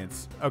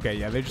science. Okay,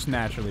 yeah, they just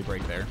naturally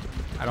break there.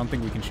 I don't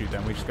think we can shoot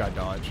them. We just gotta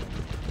dodge.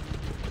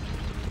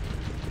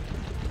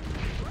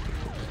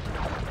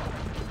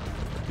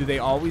 Do they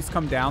always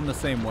come down the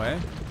same way?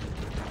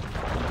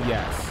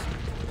 Yes.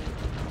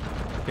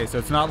 Okay, so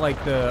it's not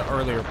like the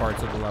earlier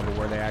parts of the level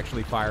where they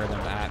actually fire them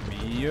at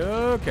me.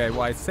 Okay,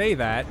 well, I say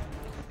that,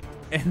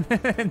 and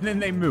then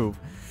they move.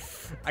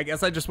 I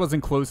guess I just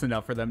wasn't close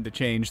enough for them to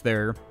change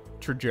their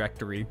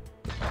trajectory.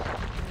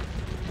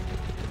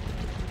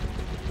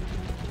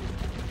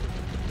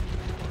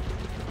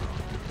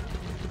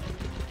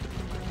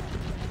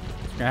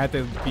 I have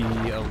to be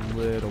a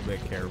little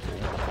bit careful.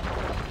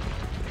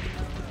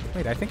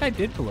 Wait, I think I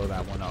did blow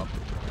that one up.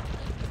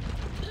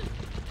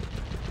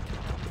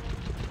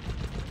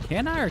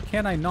 Can I or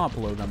can I not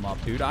blow them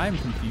up, dude? I am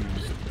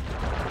confused.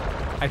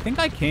 I think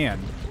I can.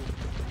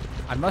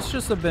 I must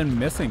just have been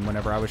missing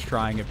whenever I was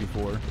trying it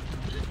before.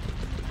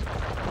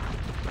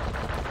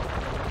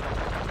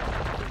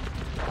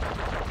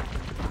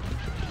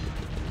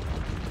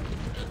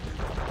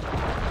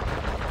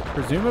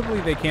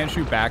 Presumably they can't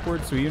shoot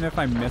backwards, so even if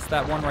I missed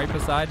that one right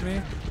beside me,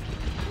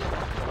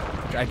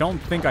 which I don't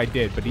think I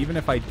did, but even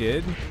if I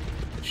did,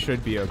 it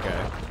should be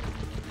okay.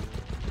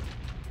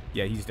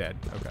 Yeah, he's dead.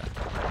 Okay.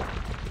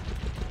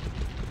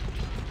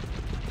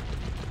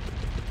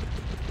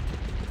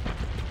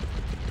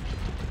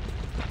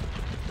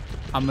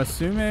 I'm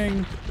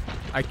assuming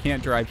I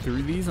can't drive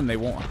through these and they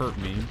won't hurt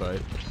me,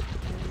 but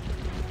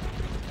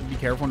be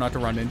careful not to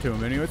run into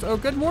them anyways. Oh,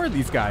 good, more of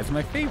these guys.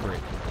 My favorite.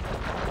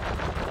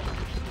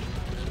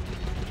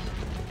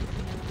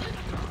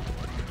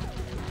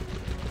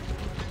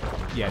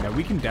 Yeah, no,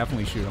 we can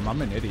definitely shoot them.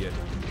 I'm an idiot.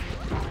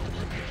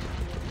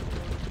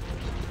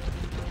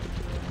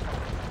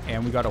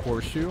 And we got a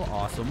horseshoe.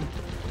 Awesome.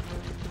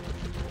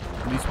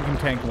 At least we can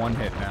tank one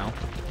hit now.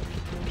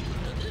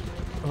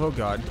 Oh,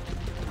 God.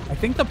 I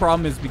think the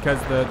problem is because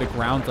the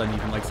ground's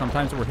uneven. Like,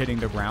 sometimes we're hitting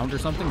the ground or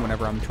something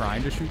whenever I'm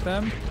trying to shoot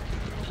them.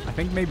 I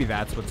think maybe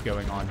that's what's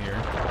going on here.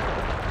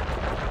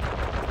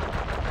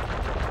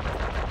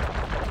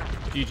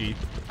 GG.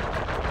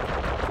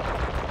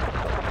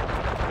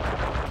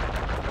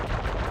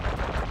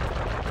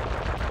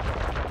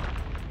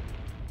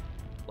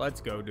 Let's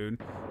go, dude.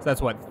 So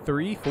that's what,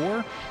 3,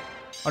 4?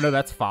 Oh, no,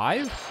 that's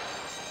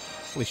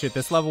 5? Holy shit,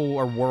 this level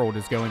or world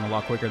is going a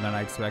lot quicker than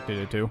I expected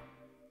it to.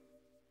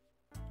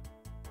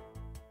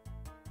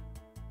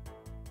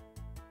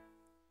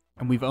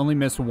 And we've only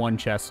missed one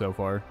chest so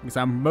far. Because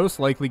I'm most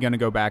likely going to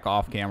go back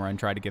off camera and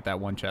try to get that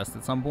one chest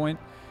at some point.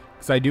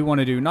 Because I do want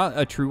to do, not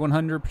a true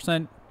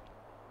 100%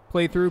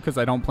 playthrough, because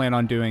I don't plan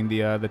on doing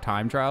the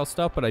time trial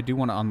stuff, but I do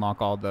want to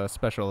unlock all the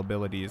special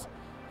abilities.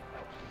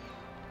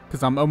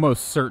 Because I'm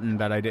almost certain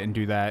that I didn't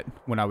do that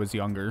when I was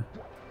younger.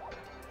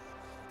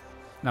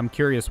 And I'm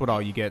curious what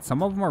all you get.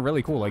 Some of them are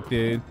really cool, like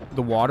the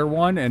water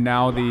one, and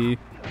now the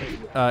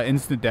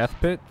instant death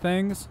pit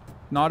things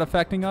not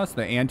affecting us,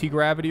 the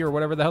anti-gravity or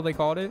whatever the hell they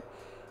called it.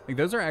 Like,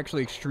 those are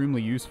actually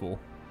extremely useful.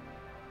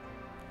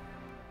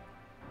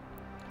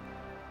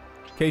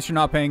 In case you're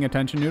not paying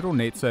attention, Noodle,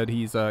 Nate said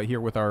he's here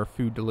with our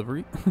food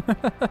delivery.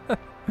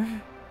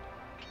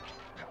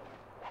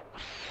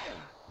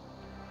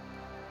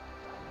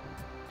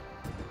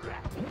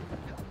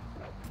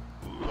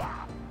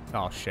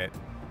 Oh, shit.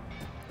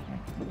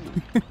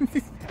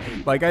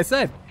 Like I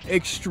said,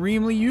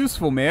 extremely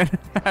useful, man.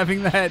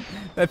 Having that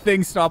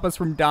thing stop us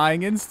from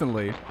dying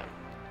instantly.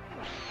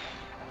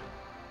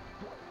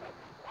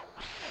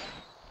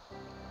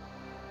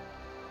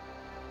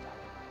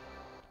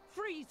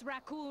 Freeze,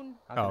 raccoon.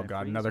 How Oh, can I God,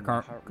 freeze another when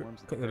my heart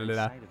warms at the very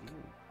sight of you?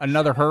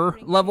 another her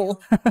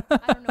level. I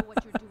don't know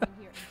what you're doing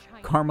here in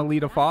China.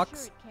 Carmelita I'm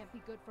Fox. Sure it can't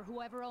be good for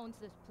whoever owns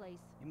this place.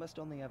 You must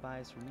only have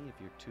eyes for me if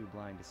you're too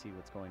blind to see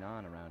what's going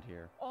on around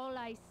here. All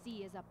I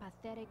see is a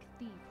pathetic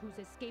thief who's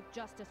escaped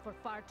justice for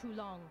far too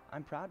long.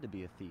 I'm proud to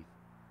be a thief,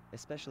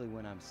 especially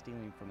when I'm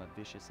stealing from a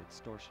vicious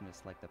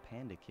extortionist like the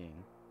Panda King.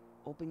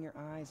 Open your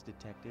eyes,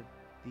 detective.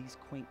 These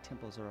quaint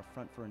temples are a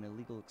front for an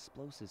illegal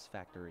explosives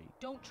factory.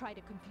 Don't try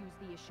to confuse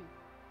the issue.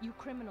 You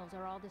criminals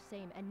are all the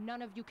same, and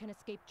none of you can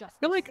escape justice.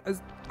 I feel like,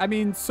 I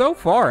mean, so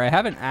far, I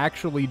haven't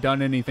actually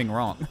done anything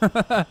wrong.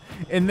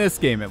 In this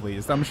game, at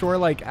least. I'm sure,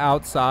 like,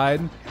 outside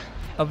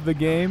of the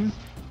game,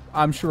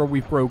 I'm sure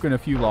we've broken a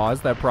few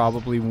laws that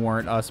probably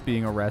warrant us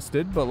being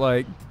arrested. But,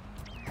 like,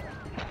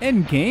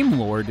 in game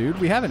lore, dude,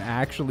 we haven't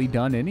actually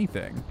done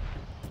anything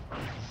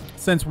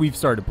since we've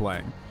started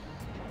playing.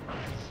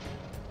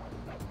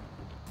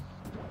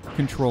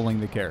 Controlling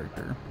the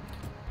character.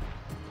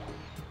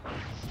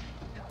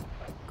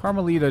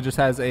 Carmelita just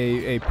has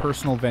a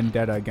personal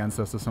vendetta against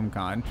us of some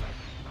kind.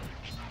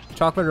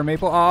 Chocolate or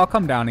maple? Oh, I'll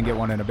come down and get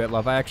one in a bit,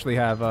 love. I actually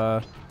have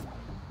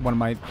one of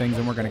my things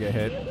and we're going to get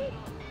hit.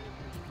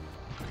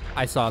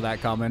 I saw that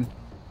coming.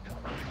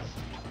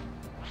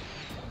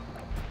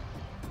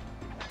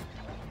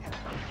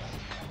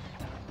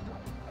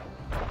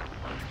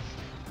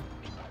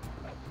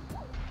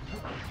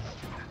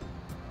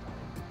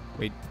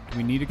 Wait, do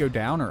we need to go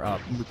down or up?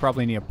 We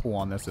probably need a pull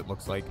on this, it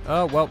looks like.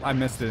 Oh, well, I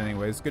missed it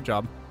anyways. Good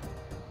job.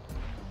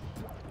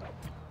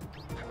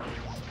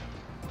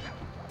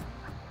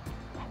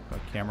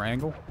 Camera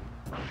angle.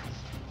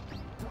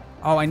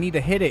 Oh, I need to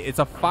hit it. It's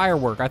a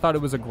firework. I thought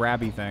it was a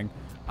grabby thing.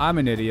 I'm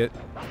an idiot.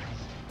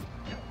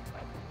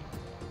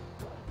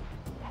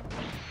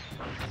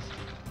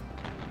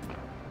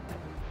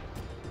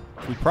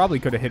 We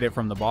probably could have hit it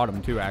from the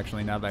bottom too,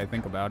 actually, now that I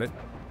think about it.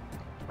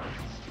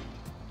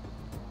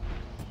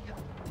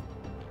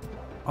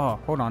 Oh,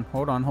 hold on,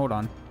 hold on, hold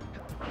on.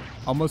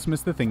 Almost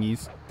missed the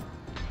thingies.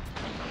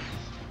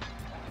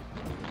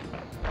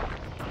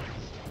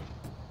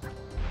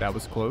 That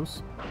was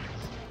close.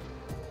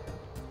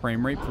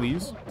 Frame rate,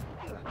 please.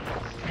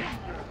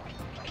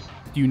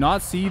 Do you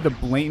not see the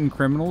blatant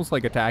criminals,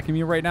 like, attacking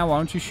me right now? Why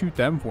don't you shoot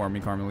them for me,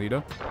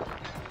 Carmelita?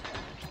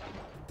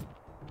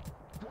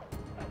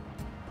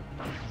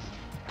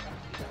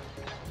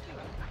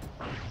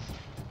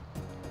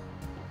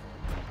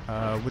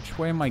 Which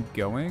way am I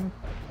going?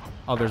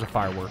 Oh, there's a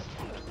firework.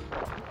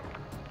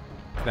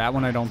 That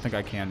one I don't think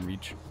I can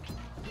reach.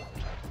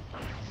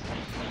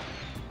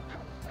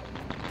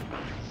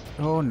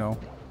 Oh, no.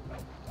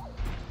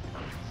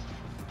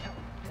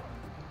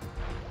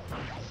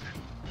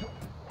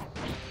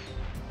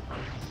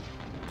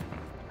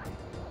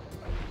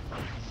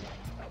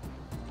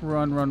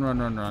 Run, run, run,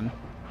 run, run.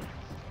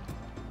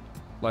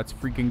 Let's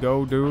freaking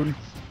go, dude.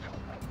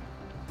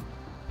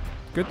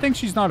 Good thing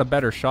she's not a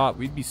better shot.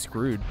 We'd be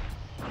screwed.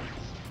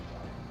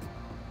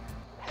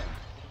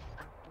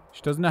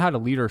 She doesn't know how to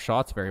lead her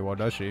shots very well,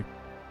 does she?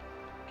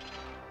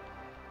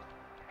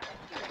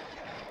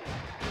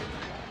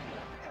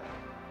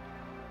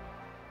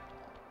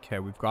 Okay,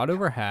 we've got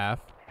over half.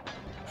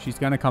 She's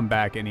gonna come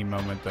back any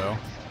moment, though.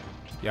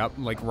 Yep,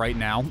 like right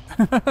now.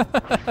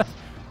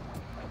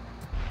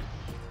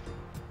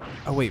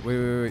 Oh, wait.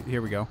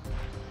 Here we go.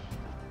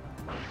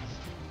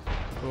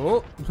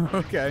 Oh,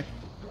 okay.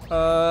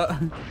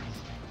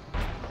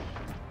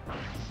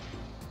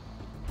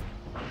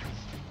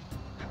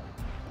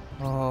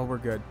 Oh, we're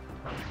good.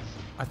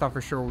 I thought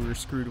for sure we were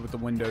screwed with the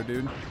window,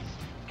 dude.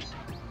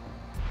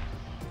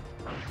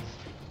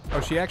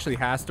 Oh, she actually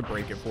has to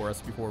break it for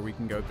us before we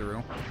can go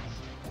through.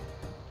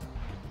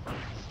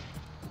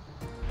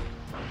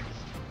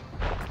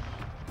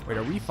 Wait,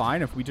 are we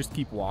fine if we just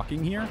keep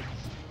walking here?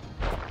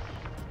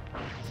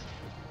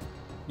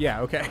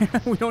 Yeah, okay.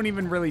 We don't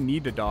even really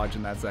need to dodge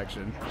in that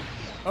section.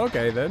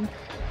 Okay, then.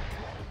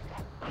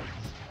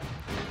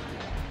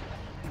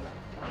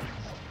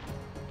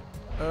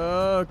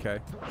 Okay.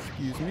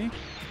 Excuse me.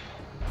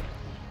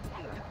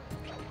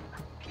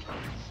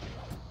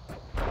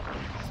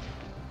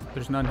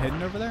 There's none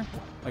hidden over there?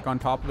 Like on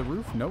top of the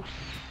roof? Nope.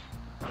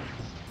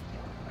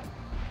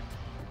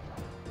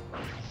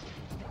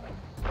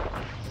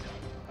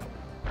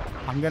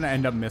 I'm gonna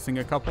end up missing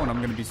a couple and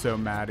I'm gonna be so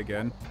mad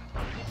again.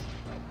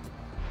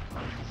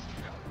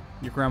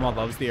 Your grandma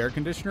loves the air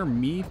conditioner?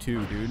 Me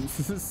too, dude. This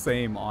is the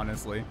same,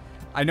 honestly.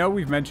 I know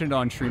we've mentioned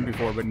on stream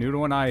before, but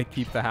Noodle and I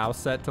keep the house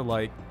set to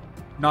like,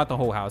 not the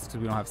whole house because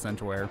we don't have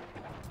central air.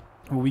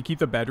 Well, we keep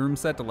the bedroom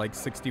set to like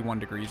 61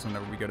 degrees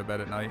whenever we go to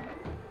bed at night.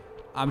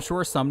 I'm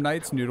sure some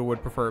nights Noodle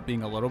would prefer it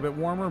being a little bit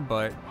warmer,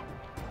 but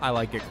I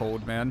like it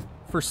cold, man.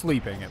 For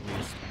sleeping, at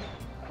least.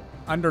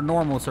 Under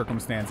normal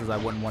circumstances, I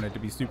wouldn't want it to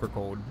be super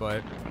cold,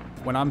 but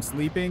when I'm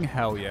sleeping,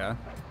 hell yeah.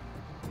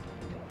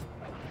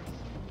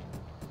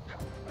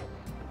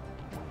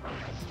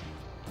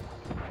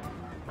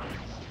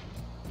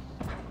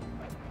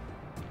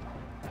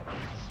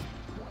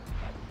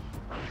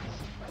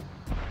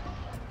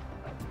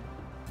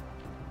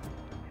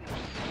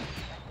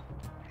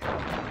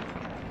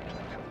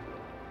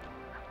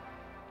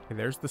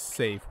 There's the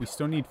safe. We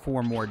still need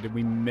 4 more. Did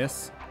we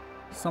miss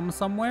some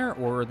somewhere,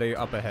 or are they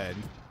up ahead?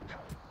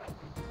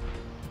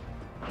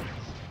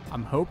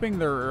 I'm hoping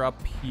they're up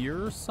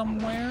here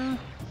somewhere.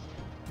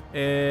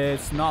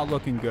 It's not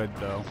looking good,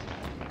 though.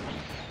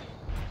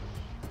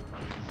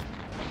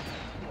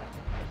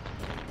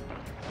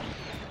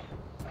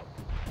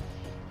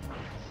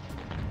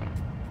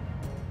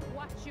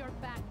 Watch your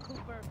back,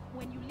 Cooper.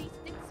 When you least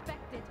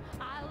expect it,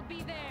 I'll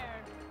be there.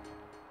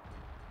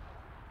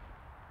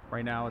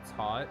 Right now it's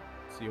hot,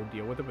 so you'll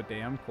deal with it, but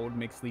damn, cold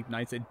makes sleep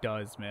nice. It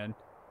does, man.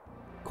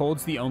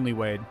 Cold's the only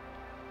way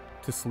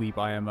to sleep,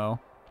 IMO.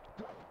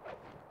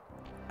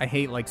 I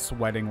hate, like,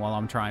 sweating while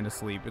I'm trying to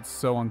sleep. It's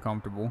so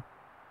uncomfortable.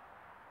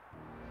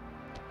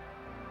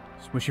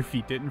 Just wish your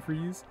feet didn't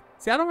freeze.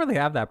 See, I don't really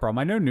have that problem.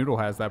 I know Noodle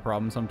has that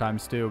problem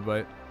sometimes, too,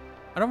 but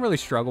I don't really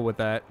struggle with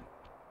that.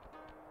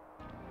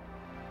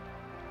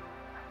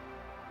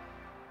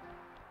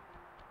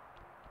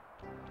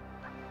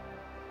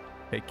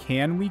 Okay,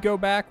 can we go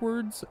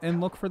backwards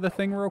and look for the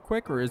thing real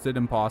quick, or is it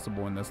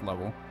impossible in this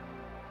level?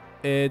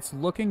 It's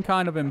looking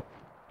kind of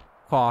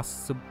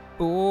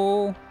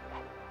impossible.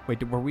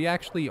 Wait, were we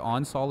actually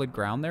on solid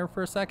ground there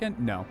for a second?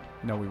 No.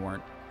 No, we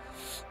weren't.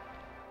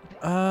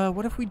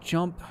 What if we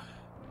jump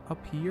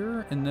up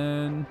here and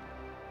then...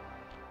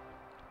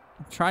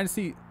 I'm trying to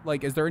see,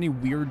 like, is there any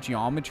weird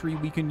geometry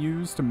we can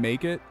use to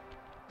make it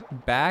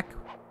back?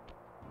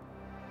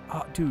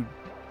 Oh, dude,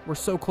 we're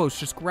so close.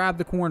 Just grab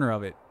the corner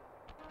of it.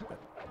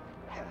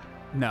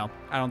 No,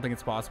 I don't think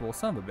it's possible.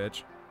 Son of a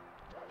bitch.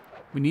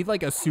 We need,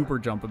 like, a super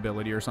jump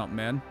ability or something,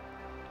 man.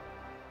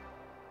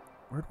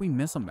 Where'd we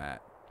miss them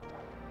at?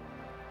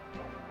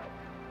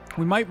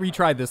 We might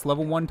retry this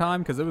level one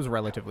time, because it was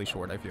relatively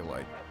short, I feel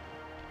like.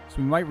 So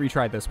we might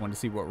retry this one to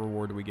see what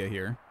reward we get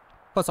here.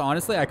 Plus,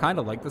 honestly, I kind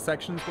of like the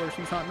sections where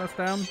she's hunting us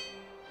down.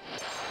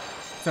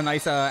 It's a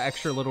nice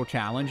extra little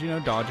challenge, you know,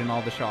 dodging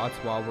all the shots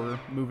while we're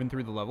moving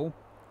through the level.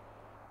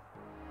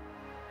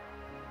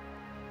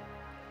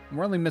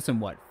 We're only missing,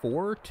 what,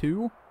 4?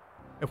 2?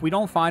 If we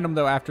don't find them,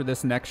 though, after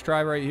this next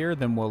try right here,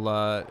 then we'll,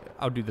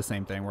 I'll do the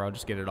same thing where I'll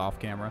just get it off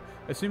camera.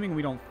 Assuming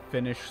we don't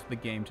finish the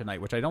game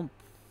tonight, which I don't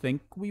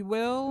think we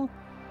will.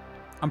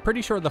 I'm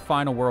pretty sure the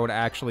final world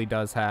actually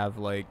does have,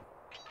 like,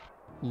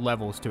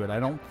 levels to it. I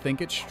don't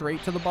think it's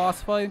straight to the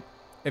boss fight.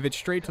 If it's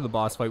straight to the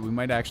boss fight, we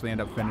might actually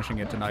end up finishing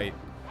it tonight.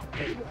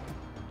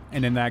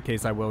 And in that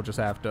case, I will just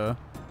have to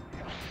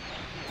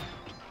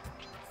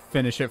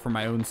finish it for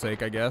my own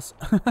sake, I guess.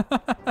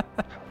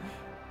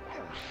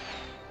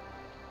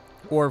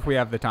 Or if we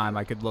have the time,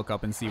 I could look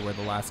up and see where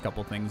the last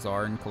couple things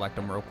are and collect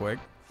them real quick.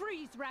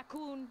 Freeze,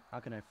 raccoon! How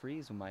can I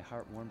freeze when my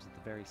heart warms at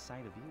the very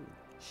sight of you?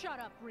 Shut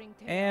up,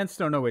 ringtail. And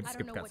still no way to I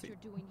skip don't know what cutscene.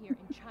 you're doing here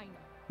in China,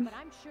 but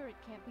I'm sure it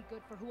can't be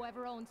good for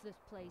whoever owns this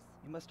place.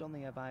 You must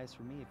only have eyes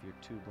for me if you're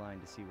too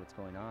blind to see what's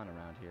going on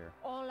around here.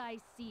 All I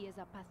see is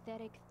a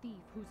pathetic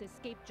thief who's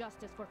escaped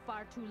justice for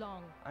far too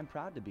long. I'm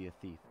proud to be a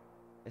thief,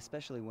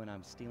 especially when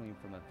I'm stealing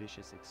from a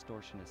vicious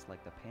extortionist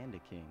like the Panda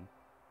King.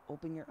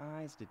 Open your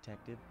eyes,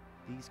 detective.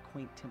 These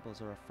quaint temples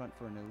are a front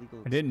for an illegal.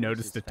 I didn't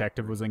notice explosives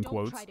detective factory. was in Don't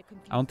quotes. try to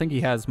confuse I don't think he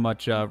me. has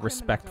much You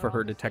respect criminals for are her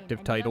all the same, detective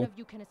and title. None of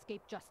you can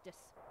escape justice.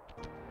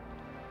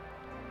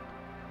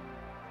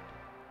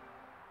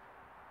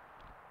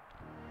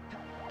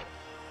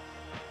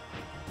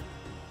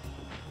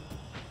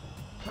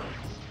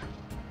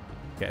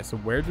 Okay, so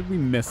where did we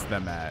miss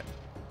them at?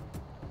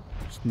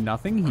 There's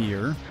nothing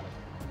here.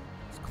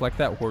 Let's collect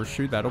that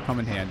horseshoe. That'll come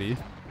in handy.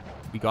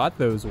 We got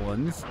those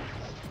ones.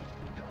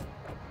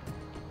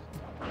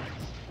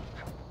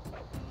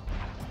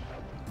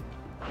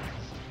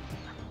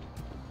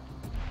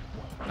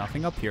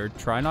 Nothing up here.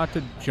 Try not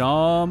to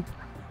jump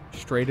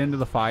straight into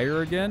the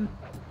fire again.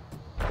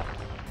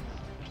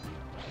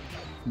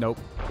 Nope.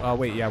 Oh,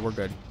 wait. Yeah, we're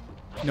good.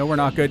 No, we're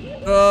not good.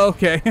 Oh,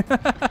 okay.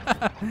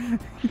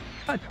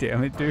 God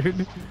damn it,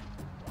 dude.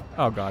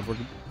 Oh, God.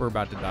 We're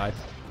about to die.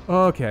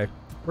 Okay.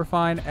 We're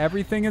fine.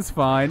 Everything is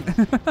fine.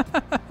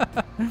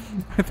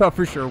 I thought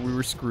for sure we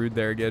were screwed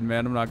there again,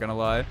 man. I'm not going to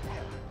lie.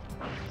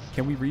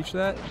 Can we reach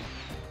that?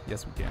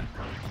 Yes, we can.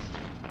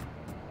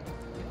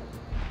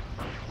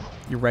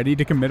 You ready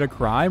to commit a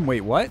crime?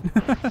 Wait, what?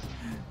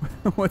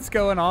 What's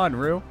going on,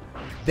 Rue?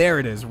 There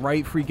it is.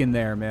 Right freaking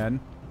there, man.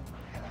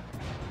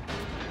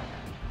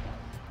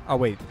 Oh,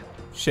 wait.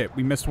 Shit,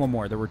 we missed one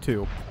more. There were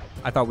two.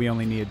 I thought we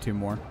only needed two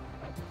more.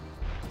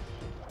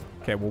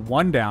 Okay, well,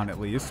 one down at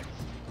least.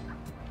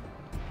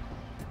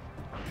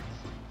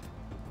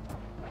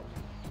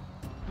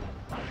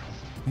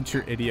 It's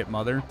your idiot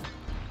mother.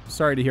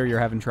 Sorry to hear you're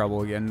having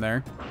trouble again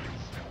there.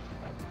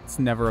 It's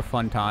never a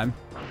fun time.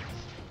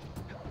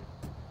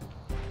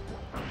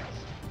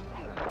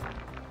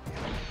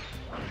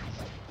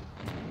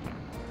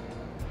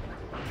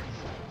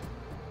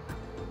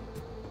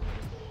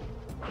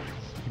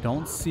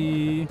 Don't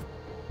see...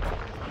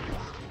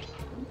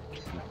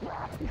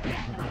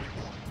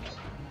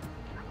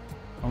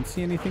 Don't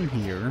see anything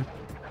here.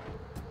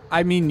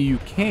 I mean, you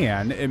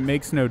can. It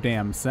makes no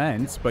damn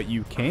sense, but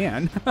you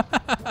can.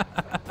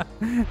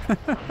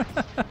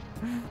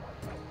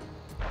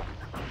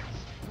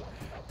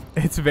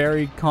 It's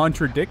very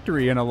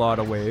contradictory in a lot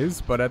of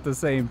ways, but at the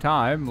same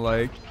time,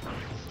 like...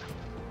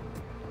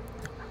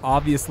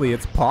 Obviously,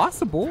 it's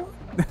possible.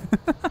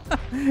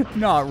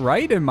 Not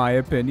right, in my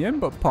opinion,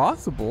 but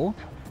possible.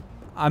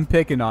 I'm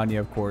picking on you,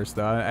 of course,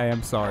 though. I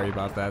am sorry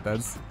about that.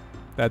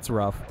 That's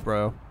rough,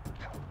 bro.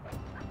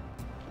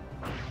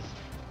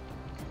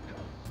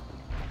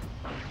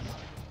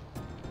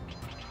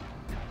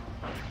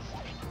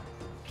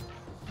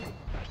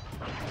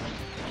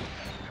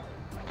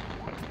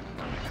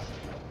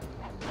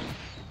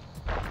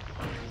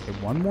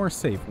 Okay, one more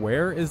safe.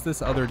 Where is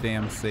this other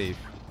damn safe?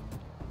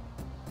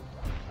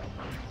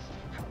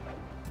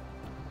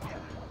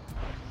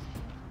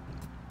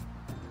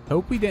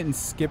 Hope we didn't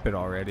skip it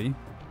already.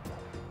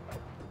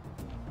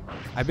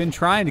 I've been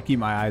trying to keep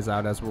my eyes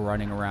out as we're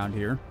running around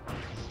here.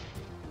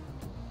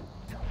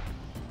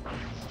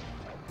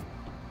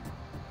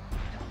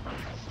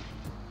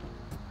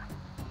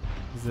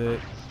 Is it...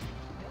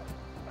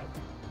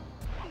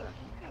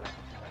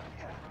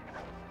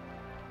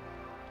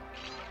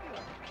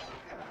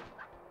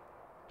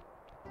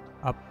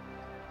 up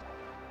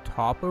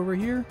top over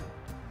here?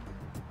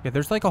 Yeah,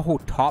 there's like a whole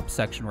top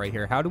section right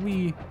here. How do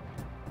we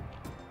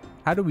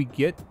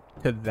get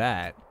to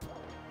that?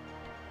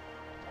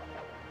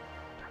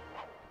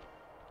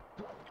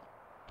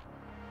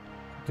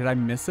 Did I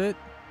miss it?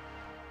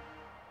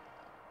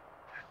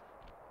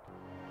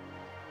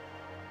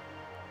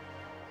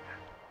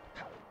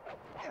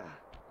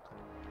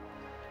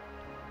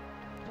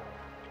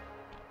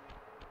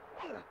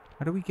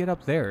 How do we get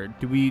up there?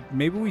 Do we...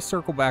 Maybe we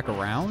circle back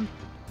around?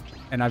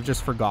 And I've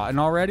just forgotten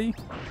already?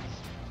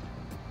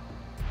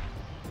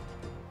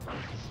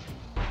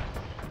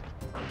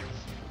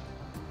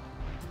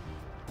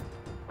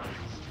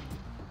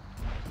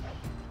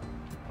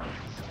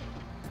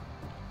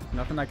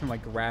 Nothing I can,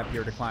 like, grab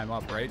here to climb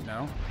up, right?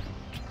 No?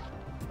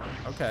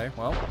 Okay,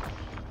 well.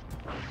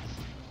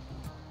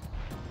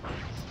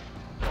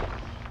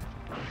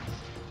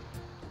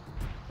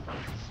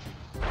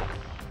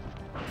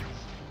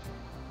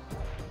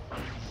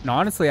 No,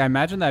 honestly, I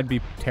imagine that'd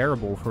be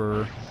terrible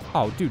for...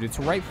 Oh, dude, it's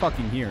right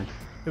fucking here.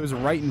 It was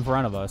right in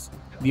front of us.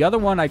 The other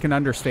one I can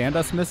understand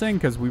us missing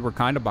because we were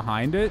kind of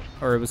behind it,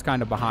 or it was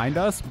kind of behind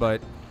us,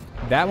 but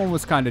that one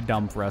was kind of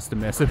dumb for us to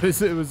miss.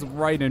 It was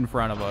right in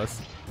front of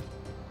us.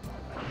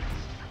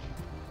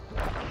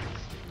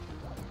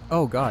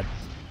 Oh, God.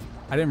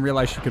 I didn't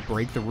realize she could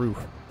break the roof.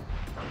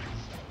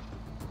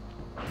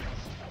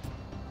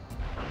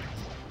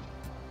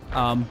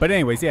 But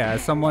anyways, yeah,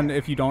 as someone,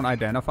 if you don't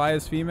identify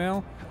as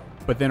female,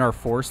 but then are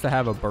forced to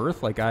have a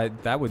birth, like,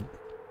 that would,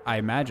 I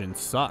imagine,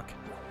 suck.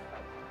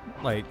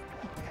 Like,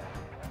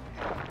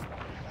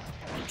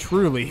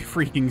 truly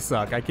freaking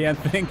suck. I can't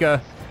think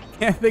of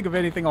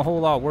anything a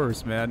whole lot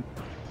worse, man.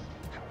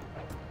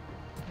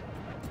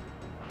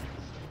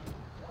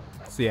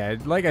 So yeah,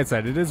 like I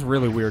said, it is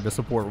really weird to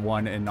support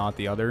one and not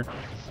the other.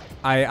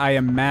 I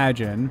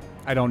imagine,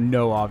 I don't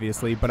know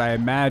obviously, but I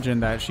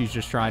imagine that she's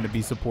just trying to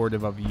be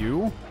supportive of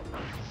you,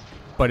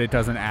 but it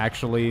doesn't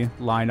actually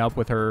line up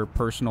with her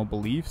personal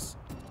beliefs.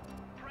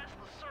 Press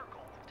the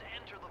circle to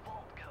enter the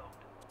vault code.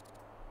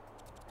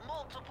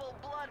 Multiple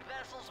blood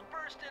vessels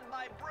burst in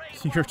my brain.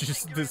 You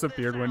just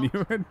disappeared when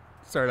you would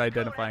start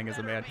identifying as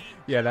a man.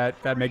 Yeah,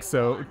 that makes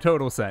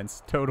total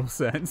sense. Total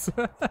sense.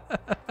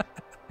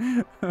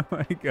 Oh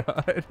my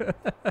God.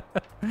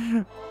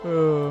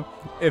 Oh,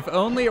 if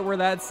only it were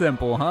that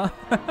simple, huh?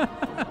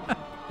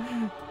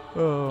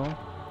 Oh.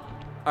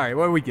 Alright,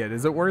 what do we get?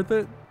 Is it worth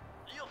it?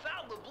 You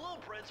found the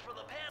blueprints for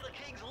the Panda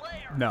King's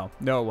lair.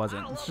 No, it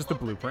wasn't. It's just the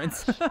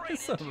blueprints. Son of a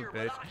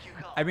bitch.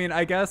 I mean,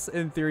 I guess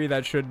in theory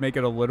that should make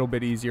it a little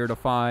bit easier to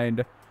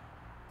find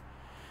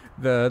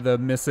the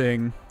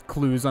missing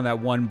clues on that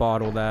one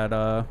bottle that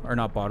or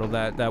not bottle,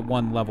 that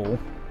one level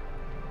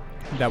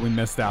that we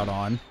missed out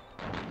on.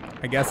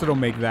 I guess it'll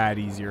make that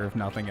easier if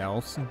nothing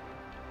else.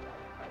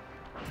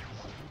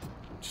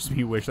 Just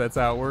me wish that's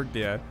how it worked,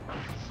 yeah.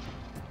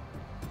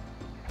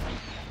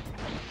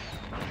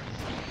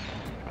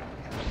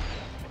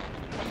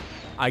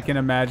 I can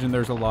imagine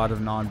there's a lot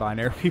of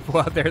non-binary people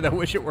out there that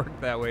wish it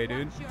worked that way,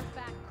 dude. Watch your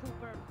back,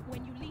 Cooper.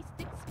 When you least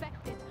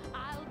expect it,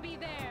 I'll be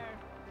there.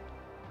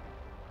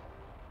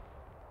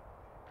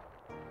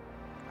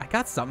 I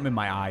got something in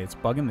my eye. It's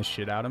bugging the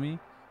shit out of me.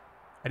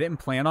 I didn't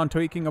plan on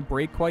taking a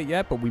break quite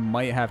yet, but we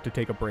might have to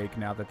take a break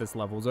now that this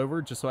level's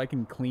over, just so I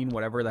can clean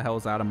whatever the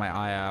hell's out of my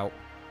eye out.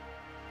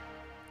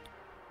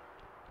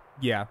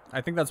 Yeah,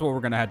 I think that's what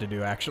we're going to have to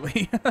do,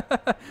 actually.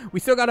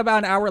 We still got about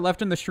an hour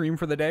left in the stream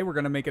for the day. We're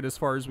going to make it as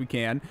far as we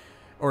can.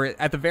 Or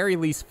at the very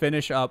least,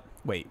 finish up...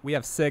 Wait, we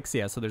have 6.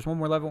 Yeah, so there's one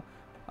more level.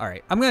 All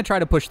right, I'm going to try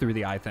to push through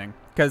the eye thing.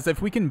 Because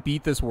if we can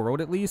beat this world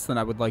at least, then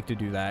I would like to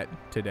do that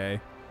today.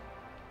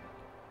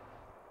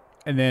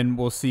 And then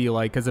we'll see,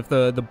 like, because if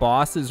the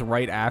boss is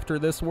right after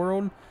this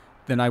world,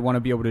 then I want to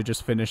be able to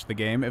just finish the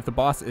game. If the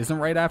boss isn't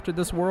right after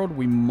this world,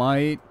 we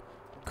might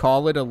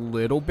call it a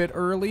little bit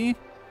early.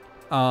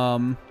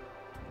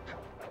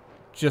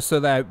 Just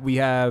so that we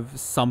have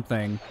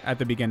something at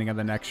the beginning of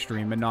the next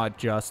stream and not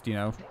just, you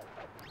know,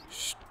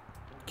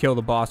 kill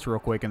the boss real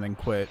quick and then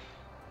quit.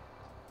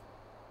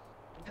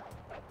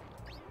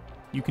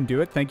 You can do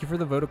it. Thank you for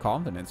the vote of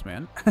confidence,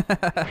 man.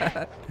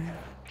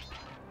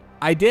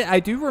 I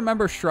do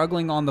remember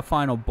struggling on the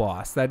final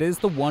boss. That is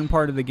the one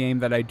part of the game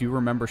that I do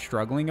remember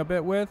struggling a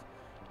bit with,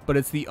 but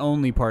it's the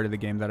only part of the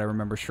game that I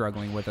remember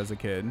struggling with as a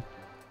kid.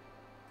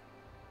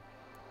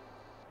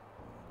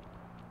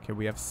 Okay,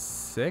 we have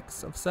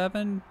 6 of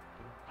 7.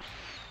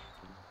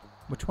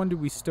 Which one do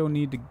we still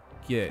need to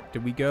get?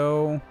 Did we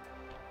go...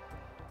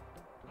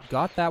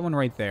 Got that one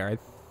right there.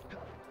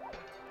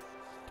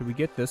 Did we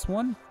get this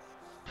one?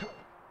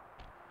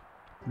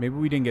 Maybe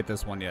we didn't get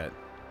this one yet.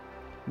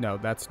 No,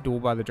 that's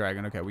Duel by the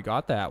Dragon. Okay, we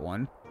got that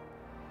one.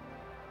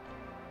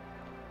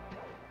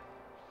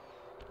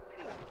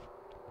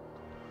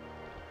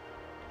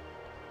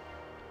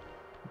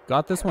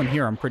 Got this one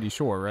here, I'm pretty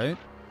sure, right?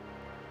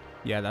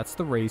 Yeah, that's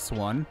the race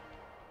one.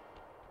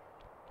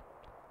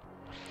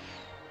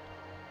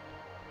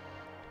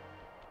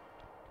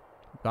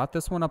 Got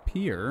this one up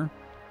here.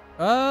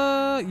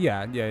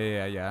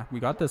 Yeah. We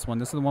got this one.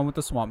 This is the one with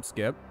the swamp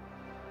skip.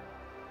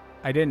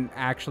 I didn't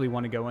actually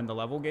want to go in the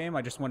level game.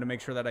 I just wanted to make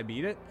sure that I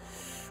beat it.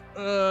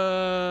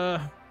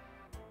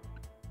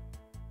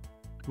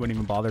 Wouldn't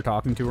even bother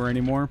talking to her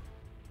anymore.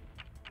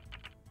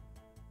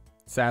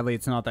 Sadly,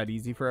 it's not that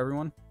easy for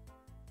everyone.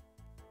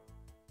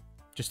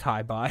 Just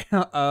hi, bye.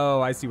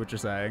 Oh, I see what you're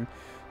saying.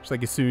 Just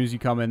like as soon as you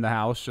come in the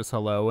house, just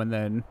hello and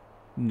then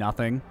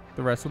nothing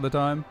the rest of the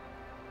time.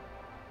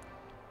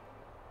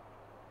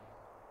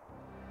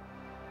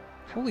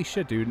 Holy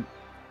shit, dude.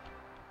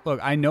 Look,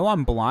 I know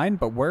I'm blind,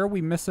 but where are we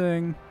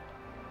missing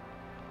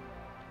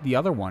the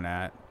other one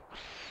at?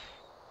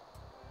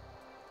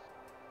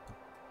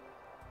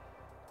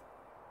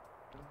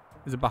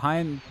 Is it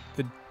behind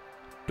the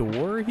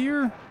door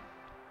here?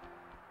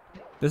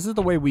 This is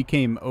the way we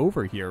came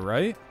over here,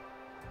 right?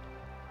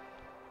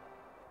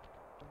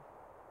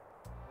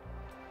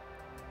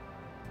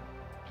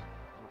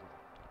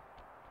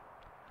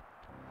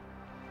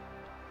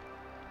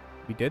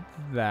 We did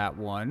that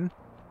one.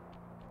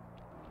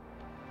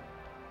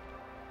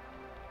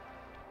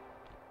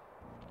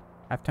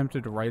 Half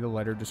tempted to write a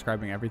letter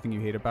describing everything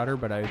you hate about her,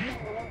 but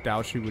I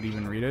doubt she would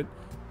even read it.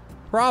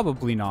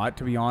 Probably not,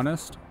 to be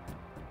honest.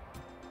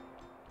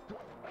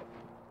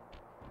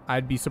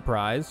 I'd be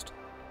surprised.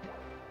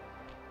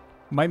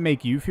 Might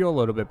make you feel a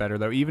little bit better,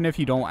 though, even if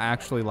you don't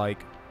actually,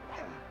 like,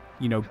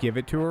 you know, give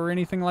it to her or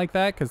anything like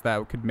that, because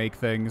that could make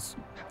things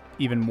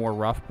even more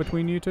rough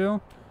between you two.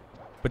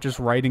 But just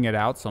writing it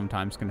out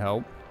sometimes can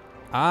help.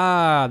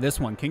 Ah, this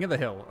one, King of the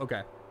Hill.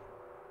 Okay.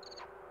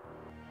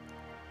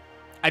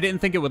 I didn't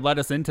think it would let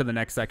us into the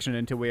next section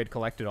until we had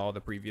collected all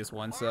the previous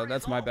ones, so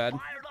that's my bad.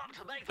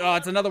 Oh,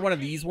 it's another one of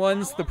these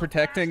ones, the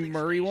protecting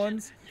Murray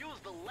ones. Use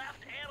the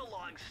left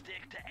analog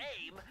stick to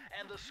aim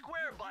and the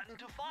square button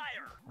to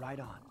fire. Right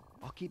on.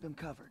 I'll keep him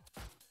covered.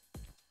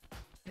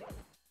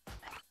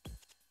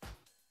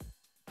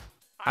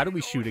 How do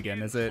we shoot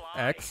again? Is it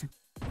X?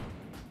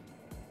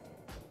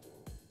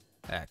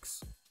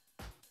 X.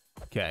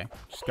 Okay.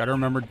 Just gotta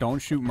remember, don't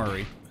shoot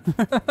Murray.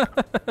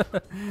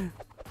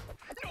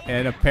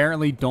 And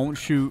apparently don't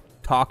shoot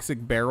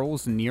toxic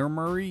barrels near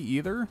Murray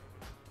either.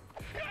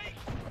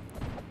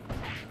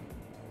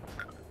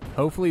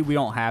 Hopefully we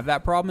don't have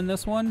that problem in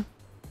this one.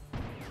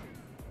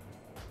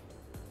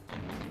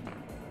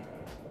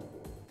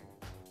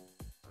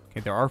 Okay,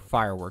 there are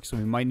fireworks, so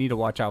we might need to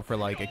watch out for,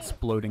 like,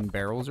 exploding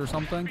barrels or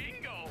something.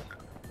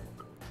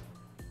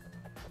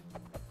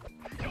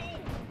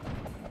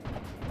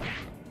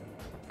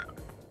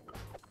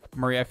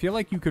 Murray, I feel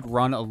like you could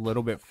run a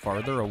little bit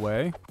farther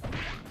away.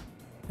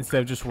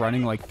 Instead of just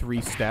running, like, 3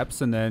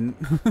 steps and then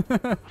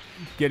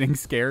getting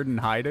scared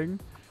and hiding.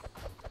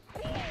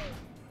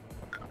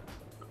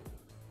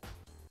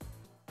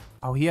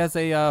 Oh, he has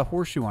a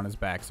horseshoe on his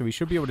back, so he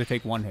should be able to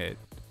take 1 hit.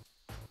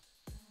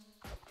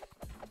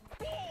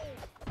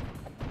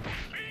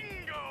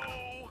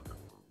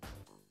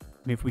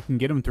 I mean, if we can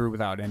get him through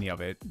without any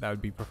of it, that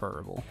would be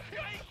preferable.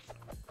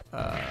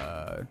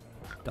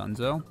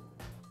 Dunzo.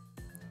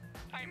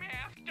 I'm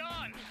half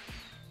done.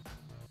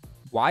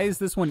 Why is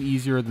this one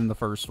easier than the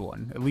first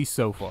one? At least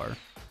so far.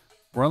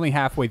 We're only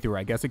halfway through.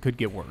 I guess it could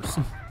get worse.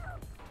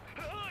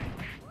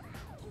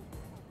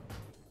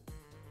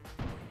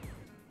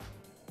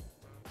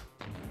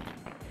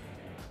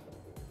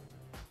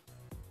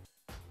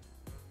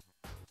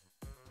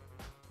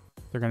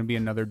 There gonna be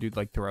another dude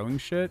like throwing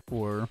shit,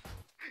 or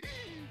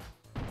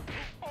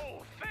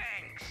Oh,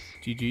 thanks.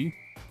 GG?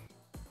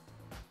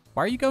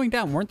 Why are you going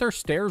down? Weren't there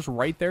stairs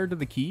right there to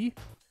the key?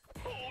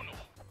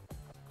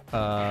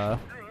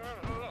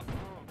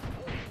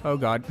 Oh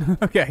god.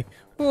 Okay.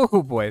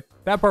 Oh boy.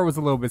 That part was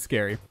a little bit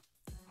scary.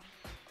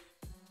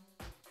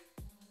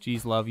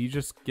 Jeez, love, you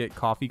just get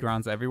coffee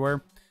grounds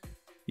everywhere?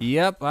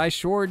 Yep, I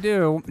sure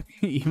do.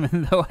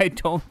 Even though I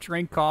don't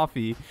drink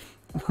coffee.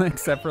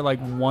 Except for like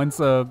once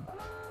a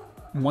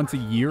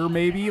year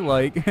maybe.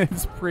 Like,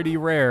 it's pretty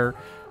rare.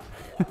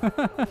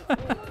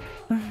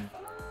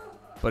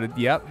 But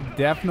yep,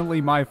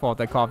 definitely my fault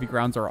that coffee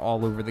grounds are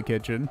all over the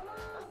kitchen.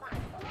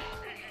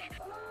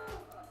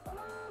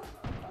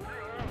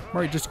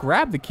 Murray, just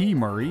grab the key,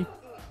 Murray.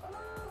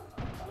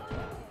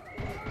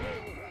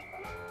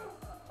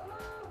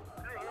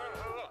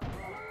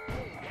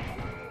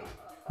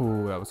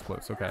 Ooh, that was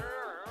close. Okay.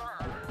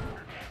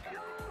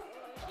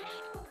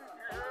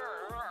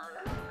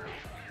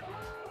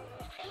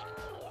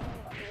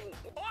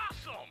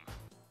 Awesome.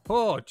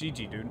 Oh,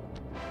 GG, dude.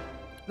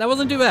 That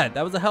wasn't too bad.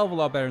 That was a hell of a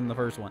lot better than the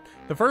first one.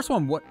 The first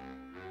one, what?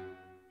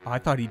 Oh, I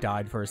thought he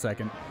died for a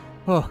second.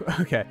 Oh,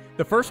 okay.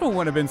 The first one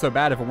wouldn't have been so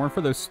bad if it weren't for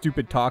those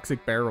stupid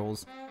toxic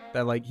barrels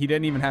that, like, he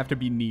didn't even have to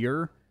be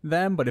near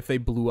them, but if they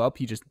blew up,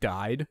 he just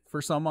died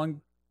for some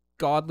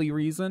ungodly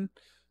reason.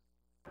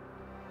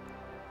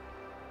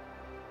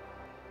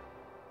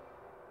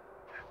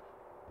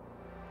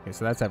 Okay,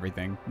 so that's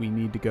everything. We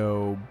need to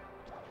go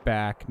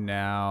back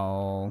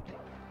now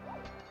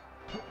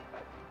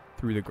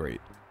through the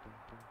grate.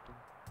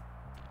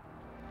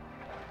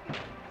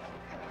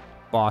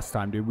 Boss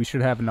time, dude. We should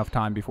have enough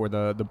time before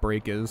the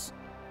break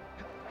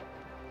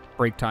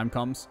time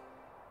comes.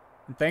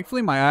 And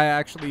thankfully, my eye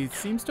actually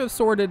seems to have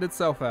sorted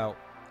itself out.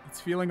 It's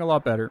feeling a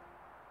lot better.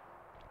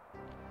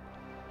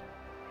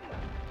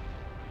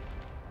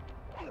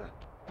 See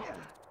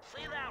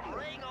that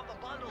ring on the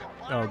bundle of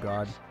Oh, fireworks?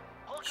 God.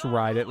 Hook Just on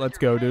ride it. with Let's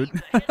your go, dude.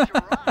 leg to hitch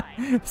a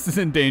ride. This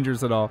isn't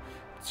dangerous at all.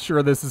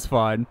 Sure, this is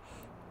fine.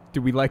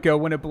 Do we let go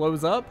when it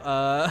blows up?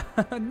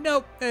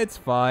 Nope. It's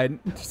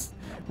fine. Just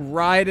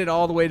ride it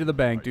all the way to the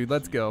bank, dude.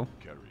 Let's go.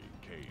 Carry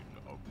Kane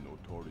of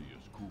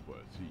notorious Cooper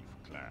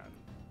thief clan.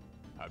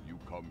 Have you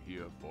come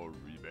here for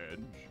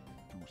revenge?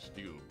 To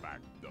steal back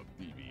the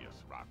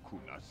Thievius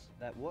Raccoonus?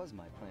 That was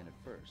my plan at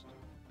first,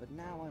 but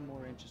now I'm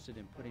more interested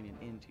in putting an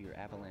end to your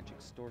avalanche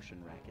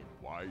extortion racket.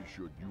 Why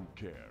should you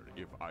care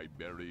if I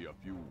bury a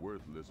few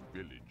worthless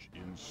village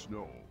in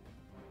snow?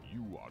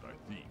 You are a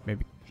thief.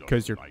 Maybe just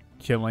because you're like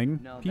killing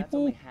No, that's people?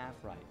 only half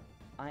right.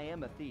 I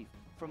am a thief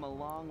from a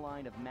long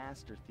line of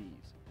master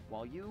thieves,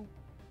 while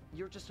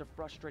you're just a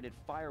frustrated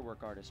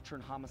firework artist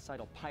turned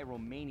homicidal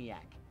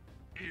pyromaniac.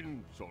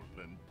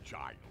 insolent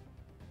child.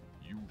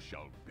 You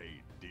shall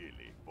pay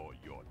dearly for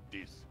your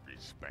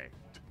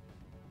disrespect.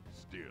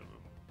 Still,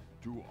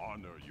 to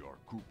honor your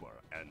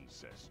Cooper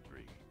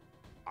ancestry,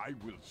 I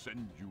will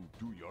send you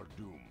to your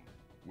doom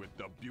with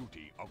the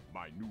beauty of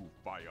my new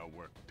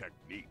firework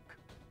technique.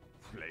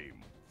 flame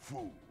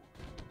fool.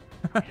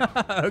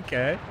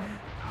 Okay.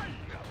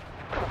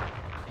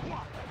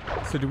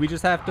 So do we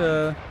just have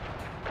to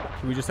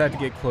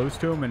get close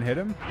to him and hit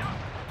him?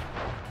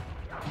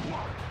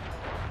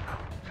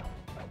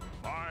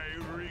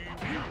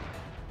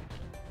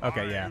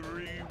 Okay, yeah.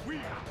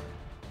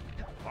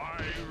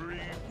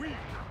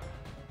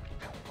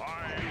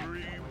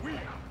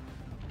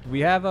 We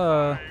have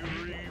a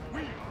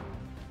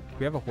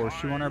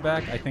horseshoe on our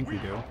back? I think we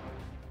do.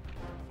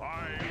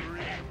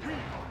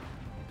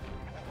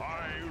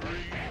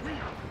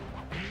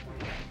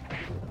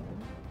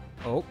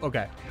 Oh,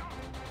 okay.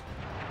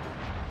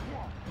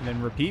 And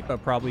then repeat,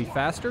 but probably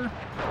faster.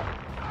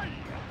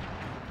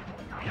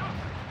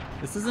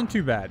 This isn't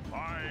too bad.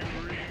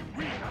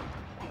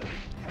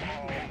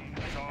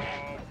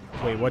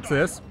 Wait, what's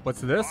this?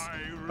 What's this?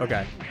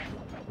 Okay.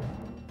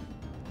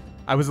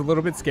 I was a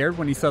little bit scared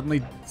when he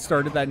suddenly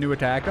started that new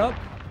attack up.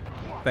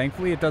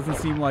 Thankfully, it doesn't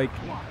seem like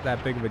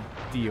that big of a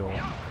deal.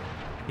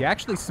 He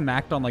actually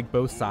smacked on like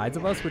both sides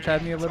of us, which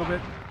had me a little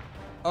bit...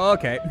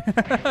 Okay.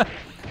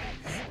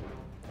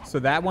 So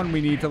that one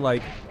we need to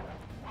like...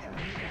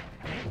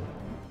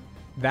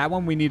 That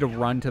one we need to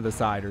run to the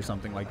side or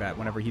something like that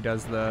whenever he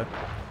does the...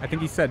 I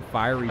think he said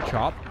fiery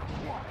chop.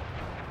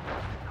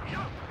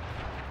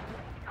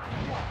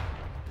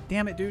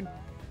 Damn it, dude.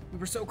 We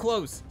were so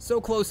close.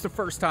 So close to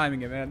first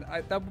timing it, man.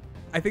 I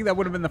think that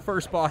would have been the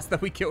first boss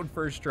that we killed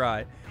first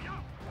try.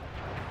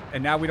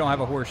 And now we don't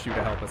have a horseshoe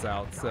to help us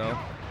out, so...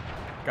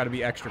 Gotta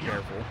be extra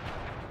careful.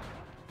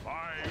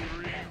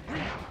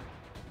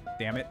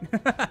 Damn it.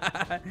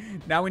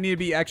 Now we need to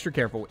be extra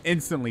careful.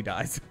 Instantly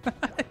dies.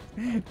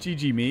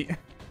 GG meat.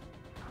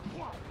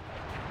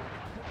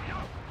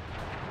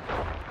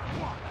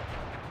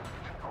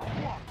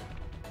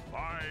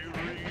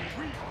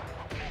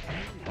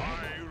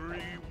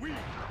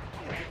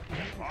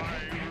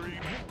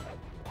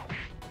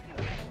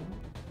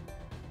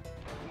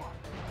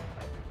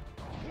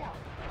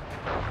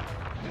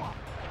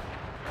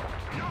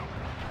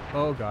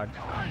 Oh god.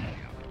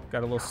 Got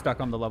a little stuck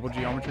on the level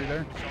geometry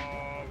there.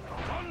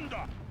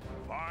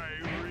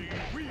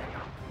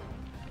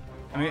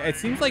 I mean, it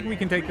seems like we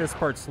can take this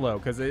part slow,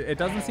 because it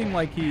doesn't seem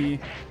like he...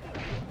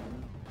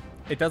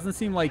 It doesn't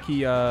seem like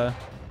he,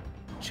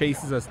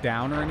 chases us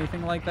down or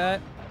anything like that.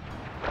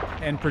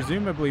 And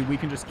presumably we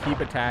can just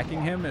keep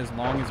attacking him as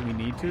long as we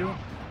need to.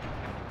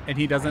 And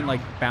he doesn't, like,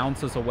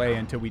 bounce us away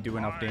until we do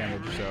enough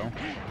damage, so...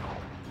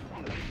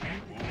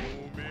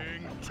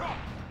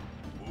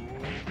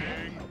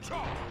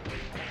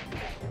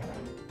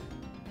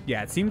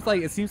 Yeah, it seems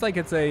like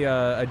it's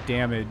a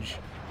damage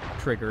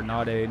trigger,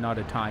 not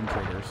a time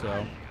trigger.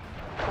 So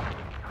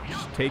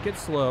just take it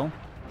slow.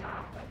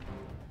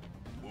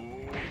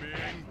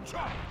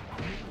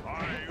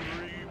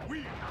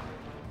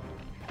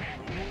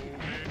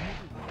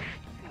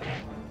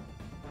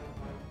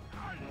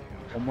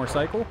 One more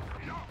cycle.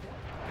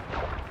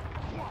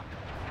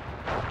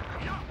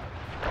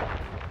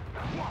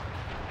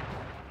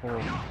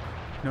 Oh.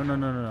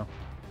 No.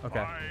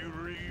 Okay.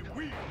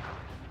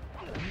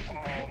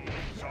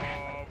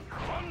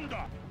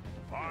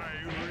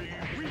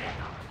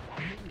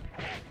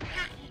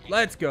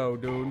 Let's go,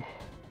 dude.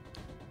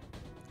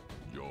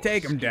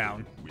 Take him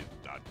down. With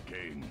that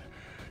cane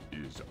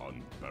is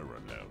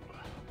unparalleled.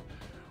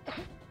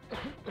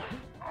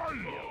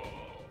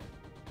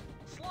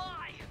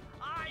 Sly,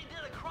 I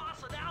did a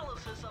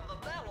cross-analysis of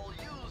the metal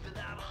used in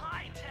that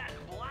high-tech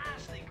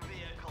blasting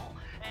vehicle,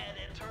 and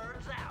it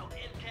turns out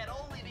it can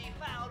only be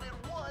found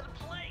in one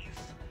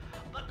place.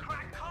 The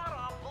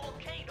Krakatoa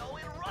volcano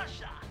in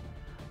Russia.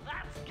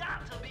 That's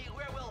got to be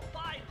where we'll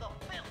find the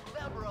fifth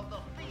member of the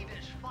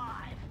Fiendish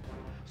Five.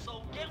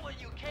 So get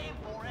what you came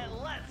for and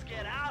let's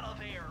get out of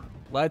here.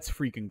 Let's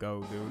freaking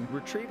go, dude.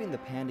 Retrieving the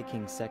Panda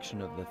King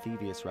section of the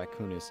Thievius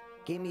Raccoonus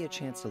gave me a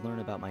chance to learn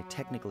about my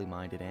technically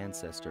minded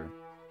ancestor,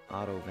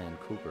 Otto Van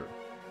Cooper.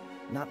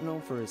 Not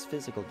known for his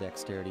physical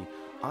dexterity,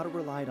 Otto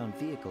relied on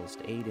vehicles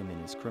to aid him in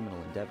his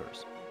criminal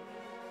endeavors.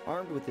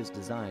 Armed with his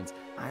designs,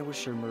 I was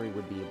sure Murray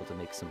would be able to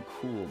make some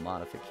cool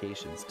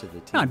modifications to the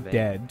T Not van.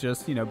 dead,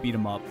 just, you know, beat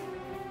him up.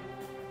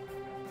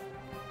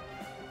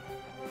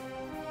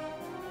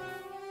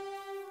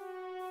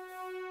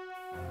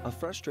 A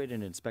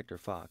frustrated Inspector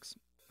Fox,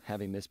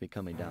 having missed me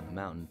coming down the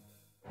mountain,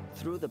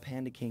 threw the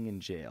Panda King in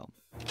jail,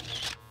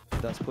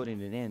 thus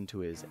putting an end to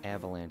his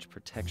avalanche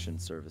protection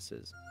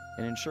services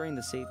and ensuring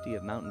the safety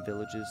of mountain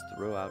villages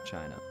throughout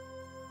China.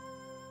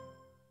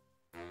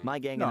 My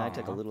gang and I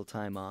took a little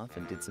time off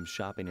and did some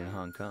shopping in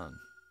Hong Kong.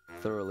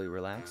 Thoroughly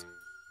relaxed,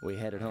 we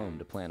headed home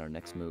to plan our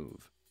next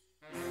move.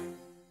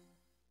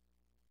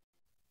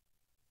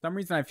 For some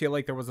reason I feel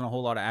like there wasn't a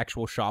whole lot of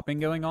actual shopping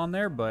going on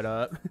there,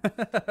 but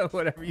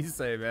whatever you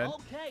say, man.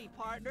 Okay,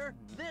 partner,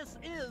 this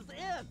is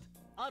it.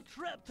 A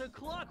trip to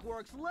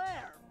Clockwork's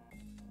lair.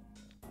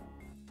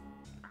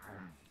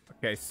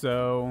 Okay,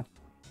 so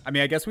I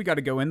mean, I guess we got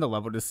to go in the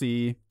level to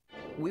see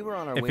We were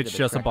on our if way it's to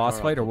the just a boss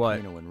Krakatoa fight or what.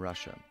 volcano in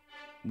Russia.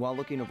 While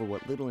looking over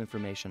what little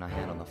information I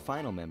had on the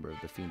final member of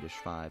the Fiendish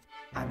Five,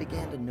 I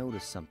began to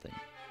notice something.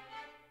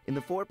 In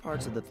the 4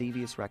 parts of the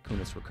Thievius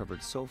Raccoonus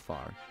recovered so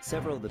far,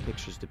 several of the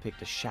pictures depict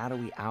a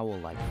shadowy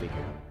owl-like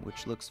figure,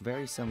 which looks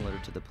very similar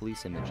to the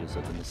police images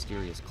of the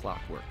mysterious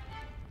clockwork.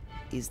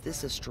 Is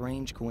this a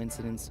strange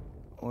coincidence,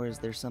 or is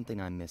there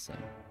something I'm missing?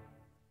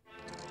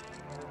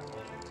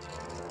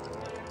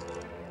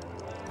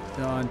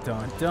 Dun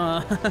dun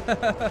dun.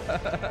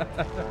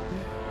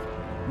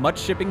 Much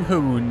shipping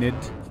hooned.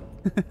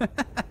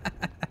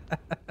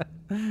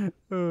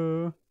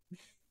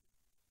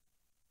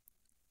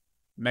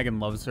 Megan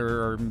loves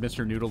her, or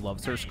Mr. Noodle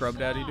loves her scrub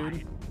daddy,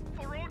 dude.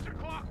 The road to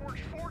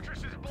Clockwork's fortress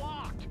is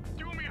blocked.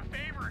 Do me a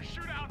favor and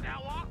shoot out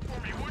that lock for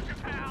me, would you,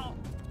 pal?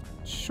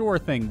 Sure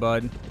thing,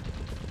 bud.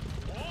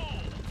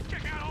 Whoa!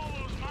 Check out all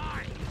those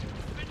mines.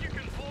 Then you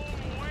can blow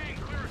them away and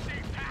clear a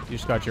safe path. You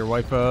just got your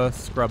wife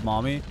scrub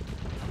mommy.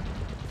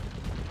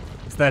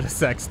 Is that a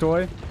sex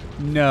toy?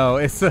 No,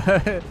 it's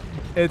a,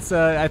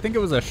 I think it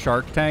was a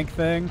Shark Tank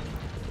thing,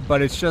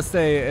 but it's just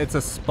it's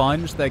a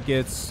sponge that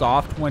gets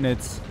soft when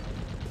it's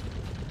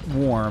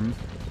warm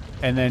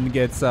and then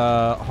gets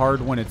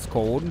hard when it's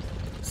cold,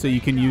 so you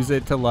can use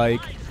it to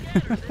like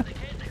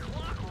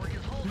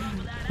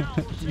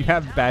you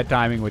have bad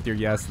timing with your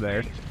yes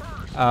there,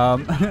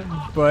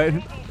 but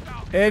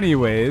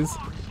anyways,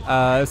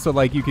 so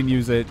like you can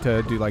use it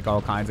to do like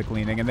all kinds of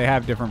cleaning, and they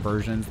have different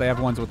versions. They have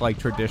ones with like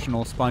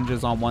traditional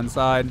sponges on one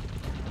side,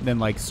 then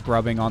like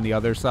scrubbing on the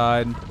other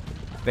side.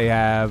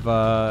 They're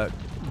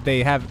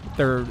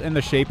in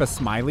the shape of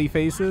smiley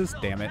faces.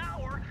 Damn it.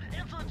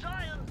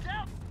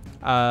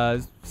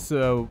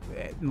 So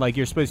like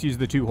you're supposed to use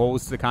the 2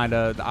 holes to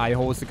the eye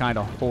holes to kind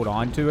of hold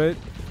on to it,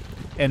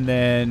 and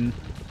then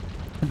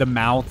the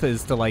mouth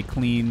is to like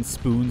clean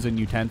spoons and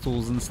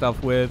utensils and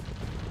stuff with.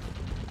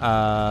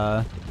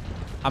 I'm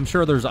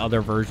sure there's other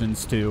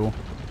versions too.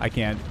 I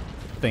can't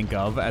think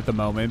of at the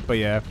moment, but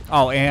yeah.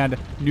 Oh, and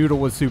Noodle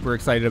was super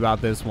excited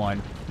about this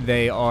one.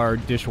 They are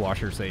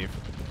dishwasher safe.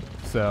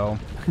 So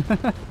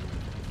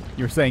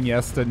you're saying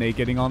yes to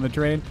nakeding on the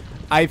train?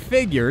 I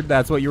figured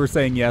that's what you were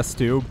saying yes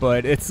to,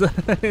 but it's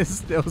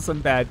still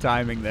some bad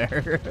timing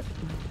there.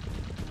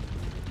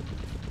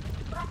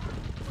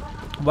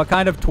 What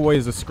kind of toy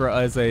is a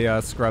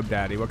scrub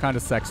daddy? What kind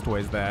of sex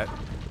toy is that?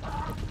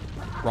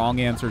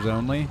 Wrong answers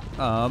only.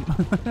 There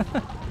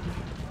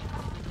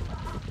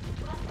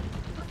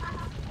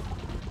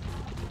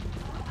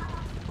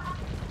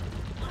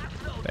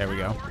we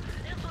go.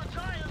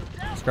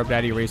 Scrub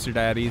daddy, eraser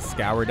daddy,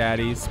 scour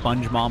daddy,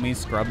 sponge mommy,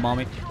 scrub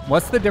mommy.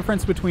 What's the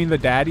difference between the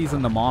daddies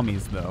and the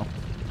mommies, though?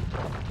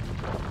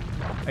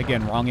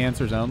 Again, wrong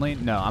answers only?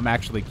 No, I'm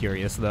actually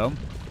curious, though.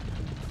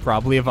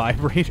 Probably a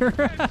vibrator.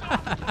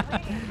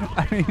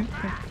 I mean,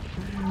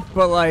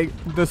 but like,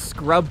 the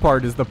scrub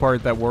part is the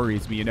part that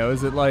worries me, you know?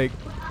 Is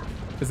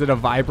it a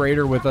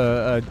vibrator with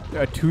a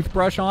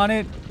toothbrush on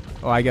it?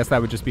 Oh, I guess that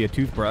would just be a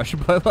toothbrush,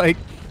 but like,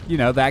 you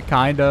know, that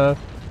kind of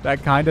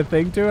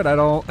thing to it. I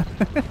don't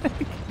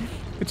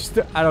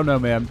I don't know,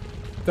 man.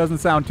 Doesn't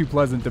sound too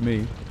pleasant to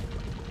me.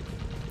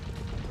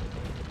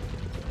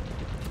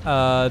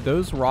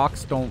 Those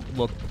rocks don't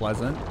look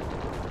pleasant.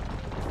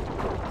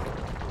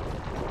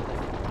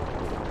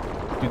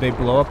 Do they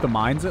blow up the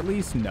mines at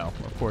least? No,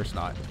 of course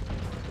not.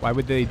 Why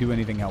would they do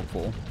anything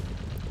helpful?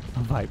 A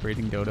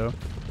vibrating dodo.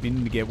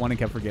 Meaning to get one and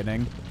kept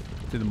forgetting.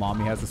 So the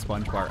mommy has the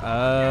sponge part.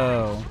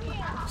 Oh.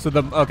 So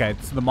the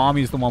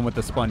mommy's the one with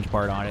the sponge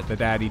part on it. The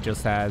daddy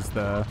just has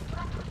the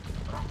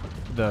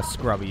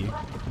scrubby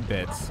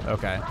bits.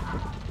 Okay.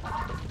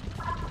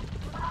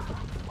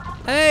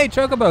 Hey,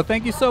 Chocobo,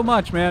 thank you so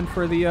much, man,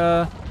 for the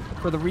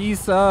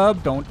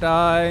resub. Don't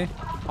die.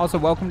 Also,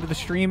 welcome to the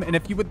stream. And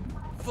if you would,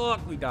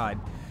 fuck, we died.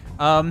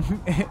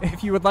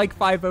 If you would like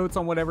 5 votes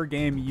on whatever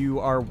game, you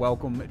are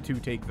welcome to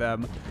take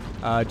them.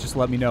 Just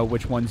let me know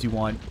which ones you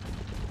want,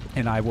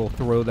 and I will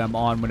throw them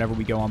on whenever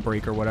we go on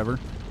break or whatever.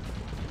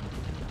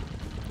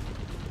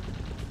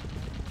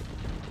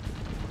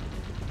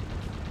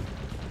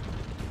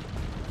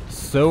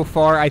 So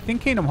far, I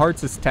think Kingdom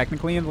Hearts is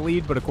technically in the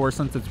lead, but of course,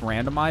 since it's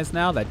randomized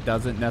now, that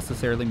doesn't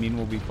necessarily mean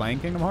we'll be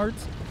playing Kingdom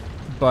Hearts.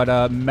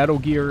 But Metal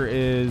Gear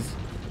is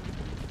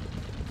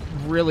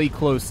really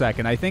close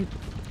second. I think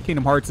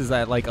Kingdom Hearts is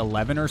at like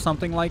 11 or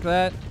something like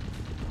that.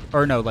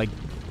 Or no, like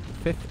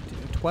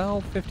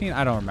 12, 15?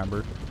 I don't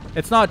remember.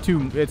 It's not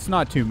too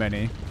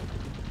many.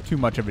 Too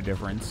much of a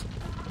difference.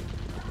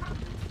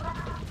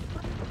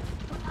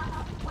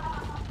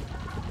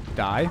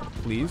 Die,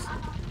 please.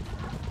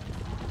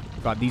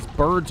 God, these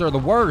birds are the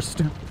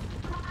worst.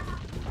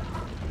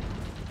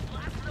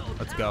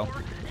 Let's go.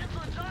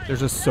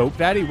 There's a soap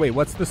daddy? Wait,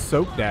 what's the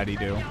soap daddy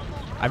do?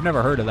 I've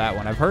never heard of that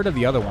one. I've heard of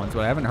the other ones,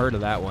 but I haven't heard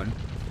of that one.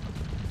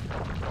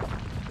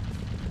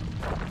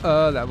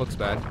 That looks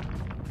bad.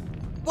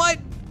 What?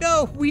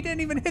 No, we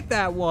didn't even hit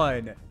that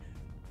one.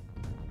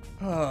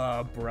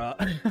 Oh, bruh.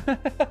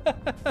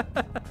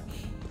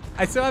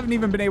 I still haven't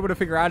even been able to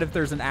figure out if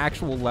there's an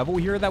actual level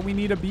here that we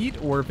need to beat,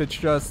 or if it's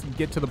just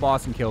get to the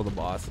boss and kill the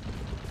boss.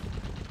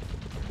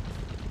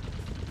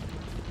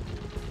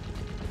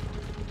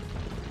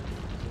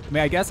 I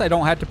mean, I guess I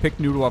don't have to pick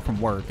Noodle up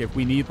from work. If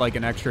we need like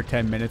an extra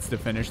 10 minutes to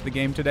finish the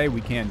game today, we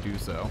can do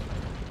so.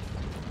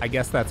 I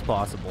guess that's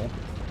possible.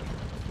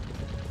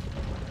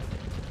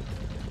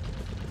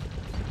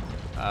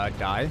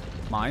 Die.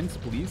 Mines,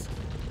 please.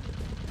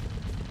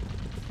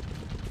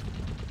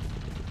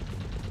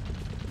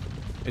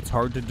 It's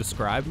hard to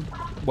describe.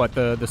 What,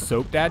 the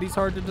soap daddy's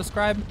hard to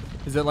describe?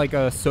 Is it like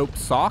a soap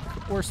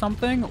sock or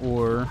something?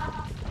 Or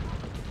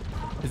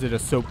is it a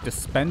soap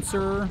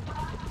dispenser?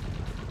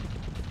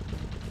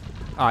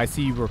 Oh, I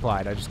see you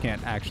replied. I just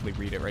can't actually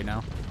read it right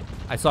now.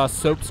 I saw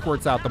soap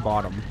squirts out the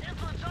bottom.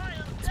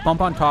 It's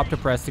bump on top to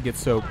press to get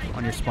soap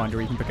on your sponge,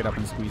 or you can pick it up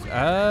and squeeze.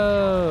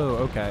 Oh,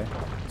 okay.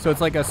 So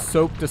it's like a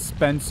soap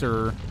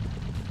dispenser,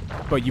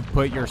 but you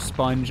put your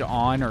sponge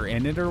on or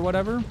in it or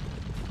whatever?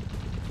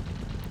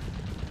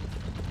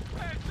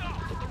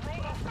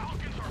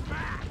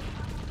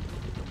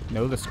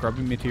 No, the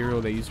scrubbing material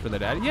they use for the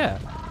daddy? Yeah.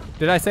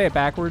 Did I say it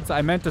backwards?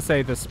 I meant to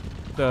say this,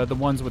 the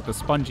ones with the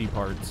spongy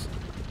parts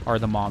are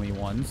the mommy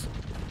ones.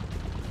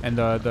 And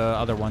the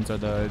other ones are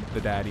the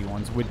daddy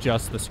ones with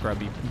just the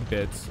scrubby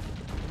bits.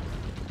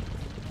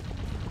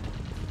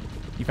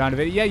 You found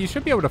it? Yeah, you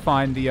should be able to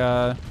find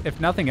the, if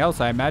nothing else,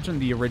 I imagine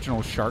the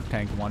original Shark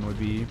Tank one would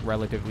be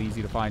relatively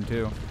easy to find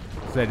too.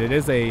 Because it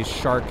is a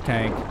Shark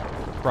Tank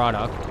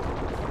product.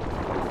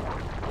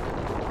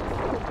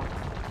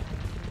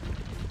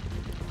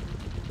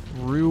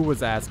 Rue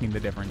was asking the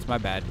difference. My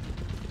bad.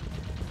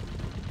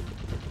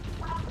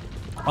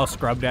 Oh,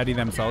 Scrub Daddy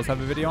themselves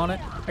have a video on it?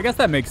 I guess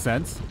that makes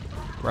sense,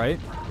 right?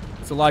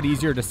 It's a lot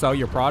easier to sell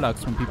your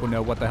products when people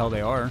know what the hell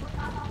they are.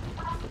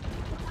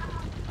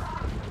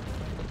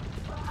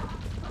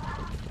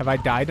 Have I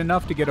died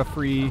enough to get a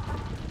free...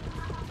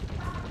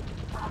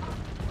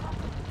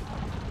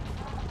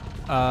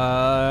 Sorry,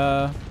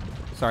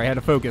 I had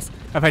to focus.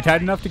 Have I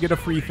died enough to get a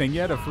free thing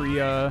yet? A free,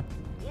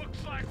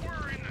 Looks like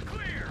we're in the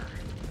clear.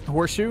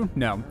 horseshoe?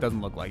 No,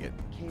 doesn't look like it.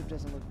 The cave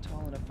doesn't look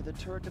tall enough for the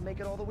turret to make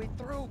it all the way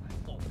through.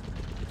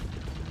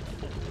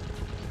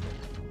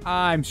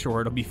 I'm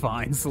sure it'll be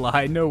fine,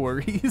 Sly. No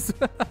worries.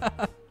 We've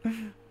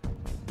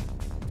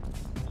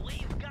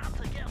got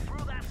to get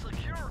through that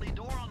security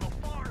door on the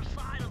far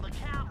side of the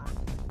cavern.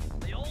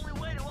 The only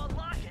way to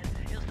unlock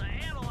it is to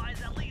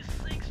analyze at least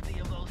 60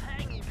 of those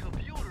hanging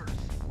computers.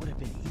 Would have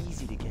been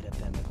easy to get at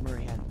them if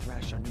Murray hadn't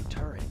thrashed our new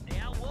turret.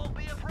 Yeah, won't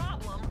be a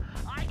problem.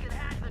 I can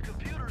hack the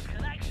computer's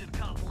connection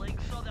coupling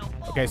so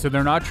they'll... Okay, so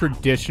they're not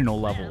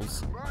traditional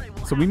levels.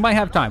 So we might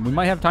have time. We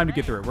might have time to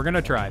get through it. We're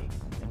gonna try.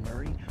 And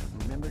Murray,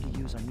 remember to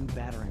use our new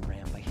battering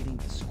ram by hitting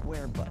the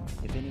square button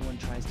if anyone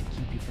tries to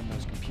keep you from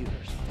those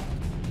computers.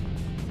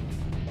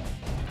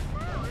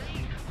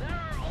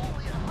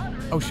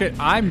 Oh shit,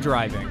 I'm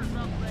driving.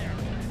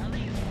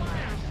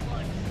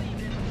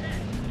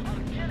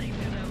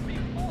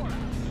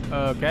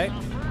 Okay.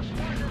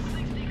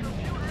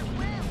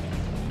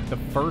 The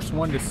first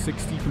one to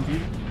 60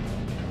 computers?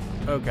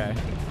 Okay.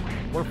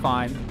 We're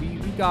fine.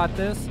 We got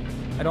this.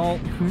 I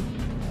don't...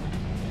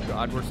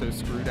 God, we're so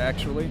screwed,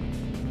 actually.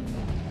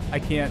 I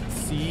can't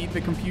see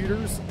the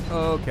computers.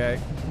 Okay.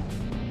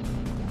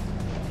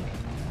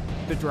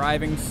 The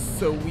driving's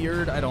so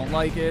weird. I don't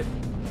like it.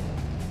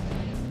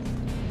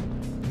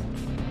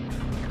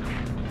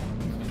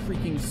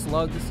 Freaking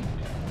slugs.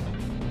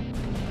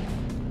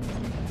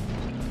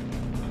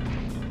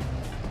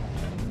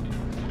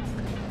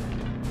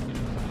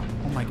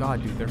 Oh my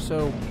god, dude. They're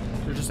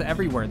just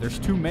everywhere. There's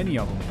too many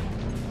of them.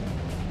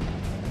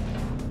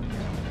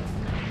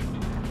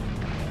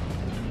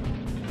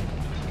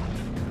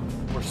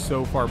 We're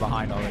so far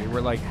behind already.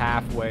 We're like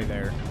halfway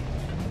there.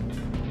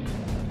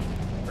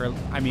 Or,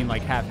 I mean,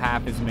 like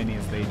half as many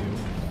as they do.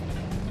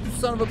 You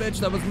son of a bitch,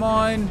 that was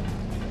mine.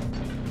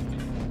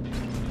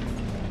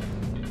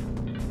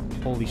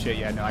 Holy shit,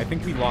 yeah, no, I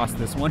think we lost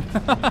this one.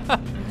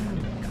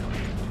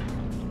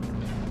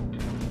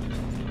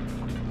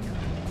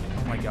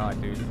 Oh my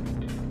god, dude.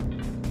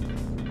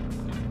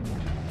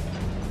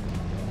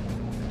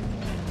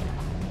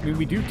 I mean,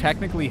 we do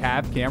technically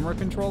have camera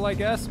control, I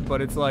guess,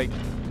 but it's like...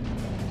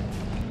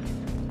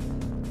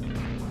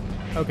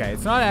 Okay,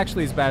 it's not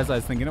actually as bad as I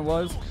was thinking it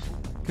was.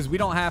 Because we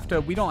don't have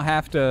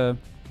to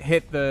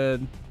hit the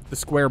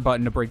square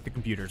button to break the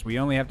computers. We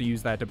only have to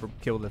use that to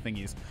kill the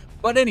thingies.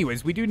 But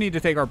anyways, we do need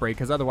to take our break,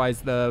 because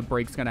otherwise the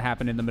break's going to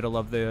happen in the middle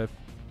of the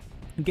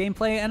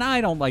gameplay, and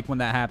I don't like when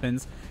that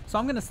happens. So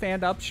I'm going to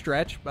stand up,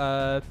 stretch,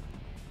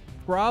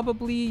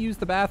 probably use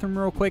the bathroom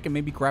real quick, and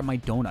maybe grab my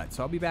donut.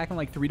 So I'll be back in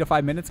like 3 to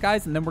 5 minutes,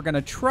 guys, and then we're going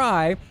to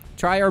try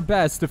our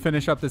best to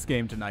finish up this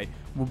game tonight.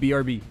 We'll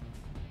BRB.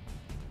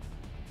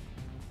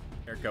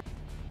 There we go.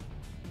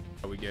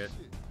 What we get.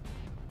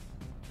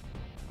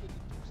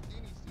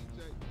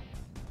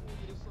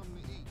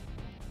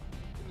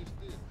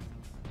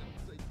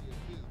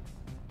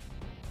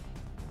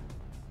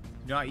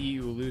 Do not eat,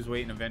 you will lose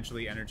weight and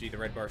eventually energy. The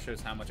red bar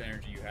shows how much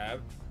energy you have.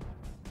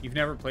 You've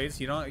never played,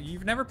 so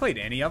you've never played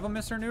any of them,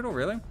 Mr. Noodle,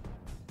 really?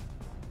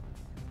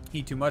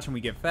 Eat too much and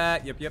we get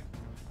fat. Yep.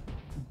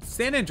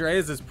 San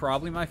Andreas is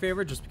probably my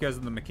favorite just because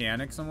of the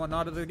mechanics and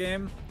whatnot of the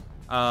game.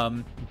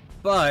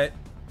 But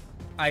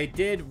I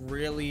did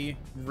really,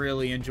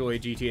 really enjoy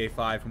GTA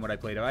 5 from what I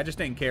played of. I just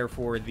didn't care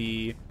for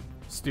the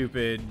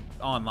stupid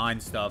online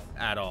stuff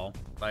at all.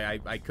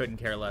 Like, I couldn't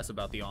care less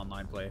about the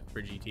online play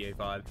for GTA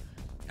 5.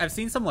 I've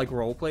seen some, like,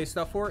 roleplay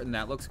stuff for it, and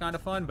that looks kind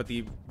of fun, but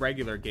the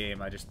regular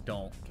game, I just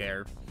don't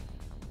care.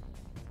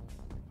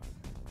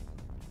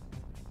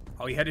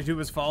 All you had to do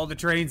was follow the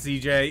train,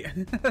 CJ.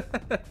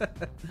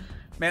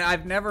 Man,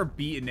 I've never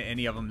beaten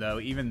any of them, though,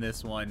 even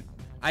this one.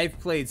 I've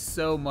played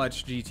so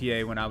much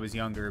GTA when I was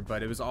younger,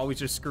 but it was always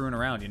just screwing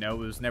around, you know?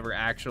 It was never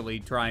actually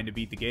trying to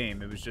beat the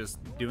game. It was just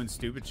doing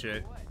stupid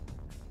shit.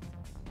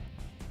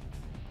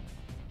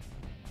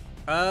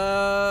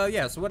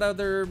 Yeah, so what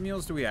other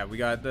meals do we have? We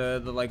got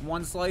the like,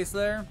 one slice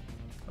there.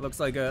 It looks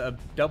like a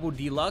double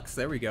deluxe.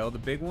 There we go, the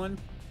big one.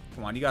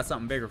 Come on, you got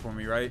something bigger for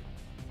me, right?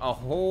 A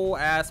whole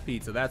ass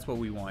pizza, that's what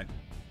we want.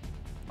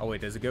 Oh,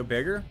 wait, does it go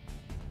bigger?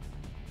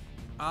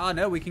 Oh,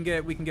 no, we can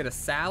get a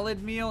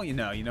salad meal? You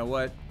know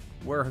what?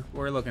 We're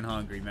looking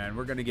hungry, man.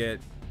 We're gonna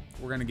get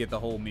the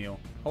whole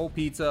meal. Whole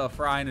pizza, a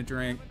fry, and a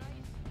drink.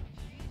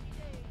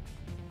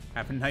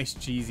 Have a nice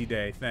cheesy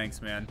day. Thanks,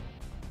 man.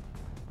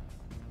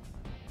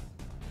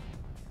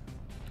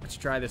 Let's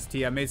try this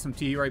tea. I made some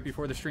tea right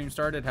before the stream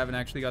started. Haven't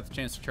actually got the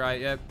chance to try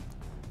it yet.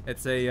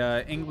 It's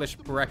a English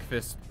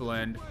breakfast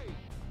blend.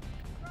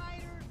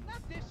 Ryder,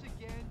 not this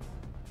again.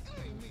 It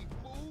ain't me,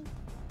 fool.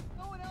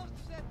 No one else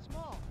is that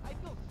small. I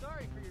feel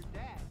sorry for your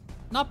dad.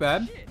 Not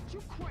bad. Shit,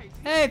 you crazy.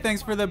 Hey,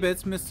 thanks for the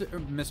bits,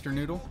 Mr.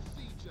 Noodle.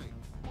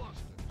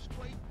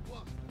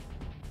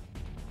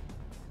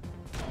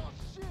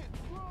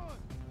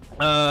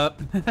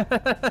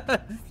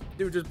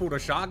 Dude just pulled a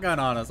shotgun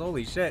on us.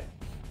 Holy shit.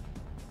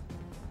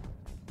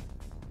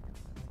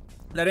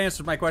 That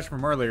answered my question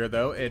from earlier,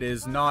 though. It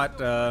is not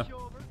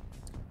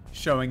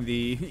showing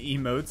the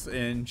emotes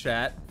in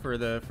chat for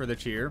the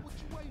cheer.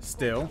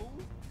 Still.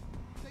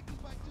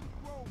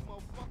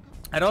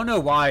 I don't know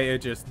why it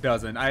just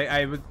doesn't.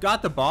 I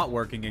got the bot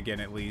working again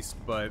at least,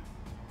 but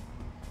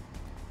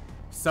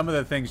some of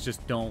the things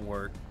just don't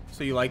work.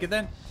 So you like it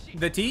then?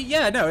 The tea?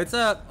 Yeah, no, it's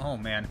oh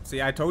man.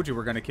 See, I told you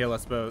we're gonna kill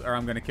us both, or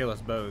I'm gonna kill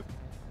us both.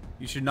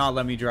 You should not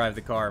let me drive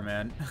the car,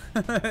 man.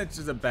 It's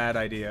just a bad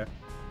idea.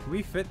 Can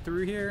we fit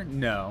through here?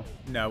 No.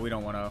 No, we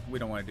don't wanna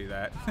do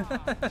that.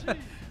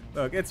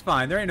 Look, it's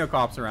fine. There ain't no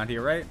cops around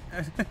here, right?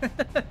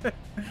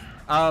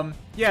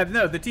 Yeah,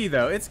 no, the tea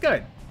though, it's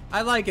good.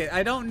 I like it.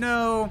 I don't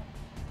know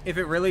if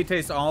it really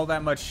tastes all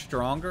that much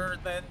stronger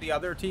than the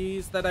other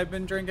teas that I've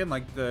been drinking,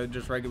 like the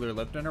just regular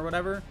Lipton or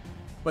whatever.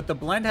 But the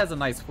blend has a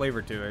nice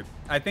flavor to it.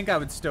 I think I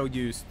would still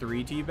use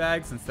 3 tea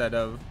bags instead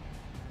of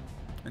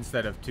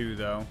 2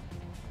 though.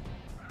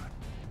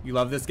 You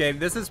love this game?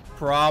 This is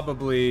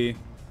probably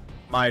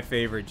my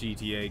favorite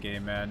GTA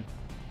game, man.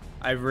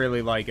 I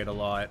really like it a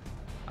lot.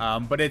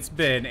 But it's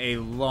been a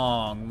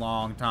long,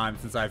 long time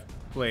since I've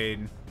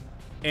played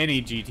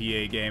any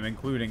GTA game,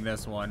 including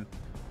this one.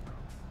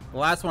 The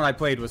last one I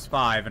played was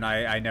 5, and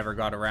I never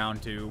got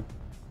around to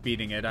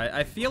beating it.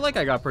 I feel like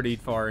I got pretty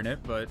far in it,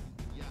 but...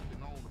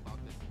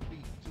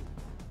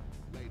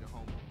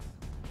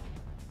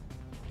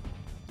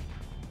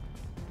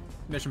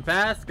 Mission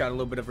passed. Got a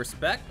little bit of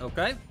respect.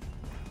 Okay.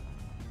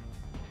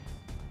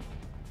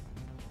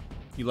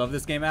 You love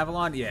this game,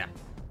 Avalon? Yeah.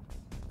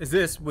 Is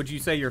this, would you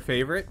say, your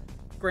favorite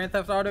Grand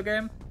Theft Auto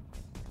game?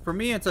 For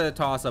me, it's a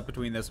toss-up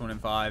between this one and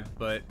 5,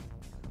 but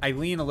I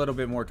lean a little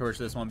bit more towards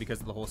this one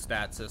because of the whole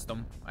stat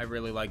system. I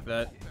really like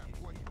that.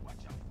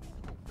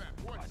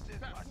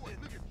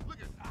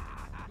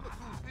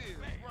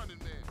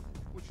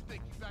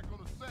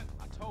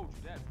 I told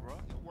you that, bro.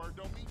 Your word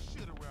don't mean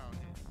shit around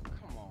here.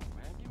 Come on,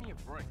 man. Give me a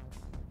break.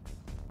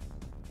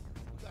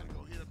 You gotta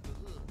go hit up the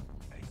hood.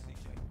 Hey,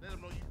 CJ. Let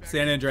them know you back.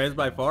 San Andreas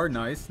by far.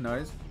 Nice,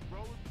 nice.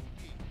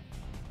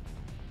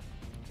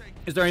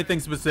 Is there anything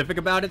specific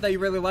about it that you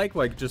really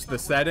like just the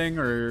setting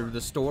or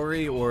the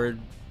story, or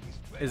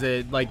is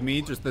it like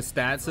me, just the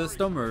stat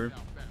system, or?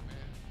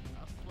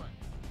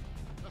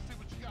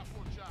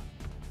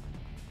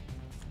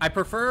 I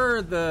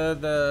prefer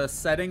the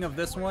setting of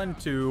this one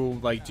to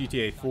like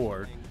GTA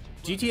 4.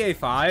 GTA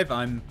 5,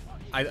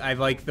 I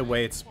like the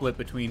way it's split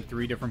between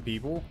 3 different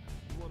people.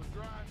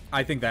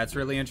 I think that's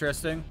really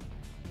interesting.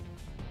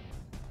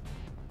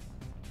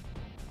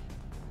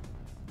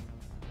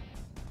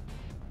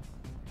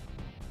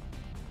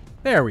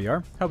 There we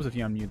are. Helps if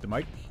you unmute the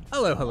mic.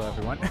 Hello, hello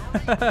everyone.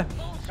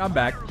 I'm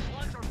back.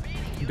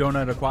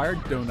 Donut acquired,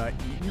 donut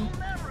eaten.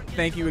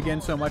 Thank you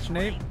again so much,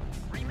 Nate.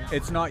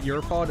 It's not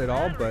your fault at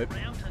all, but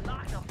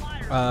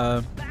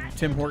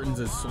Tim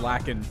Hortons is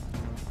slacking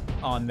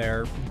on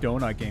their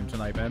donut game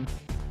tonight, man.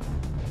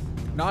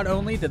 Not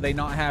only did they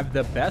not have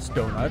the best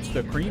donuts,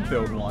 the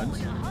cream-filled ones,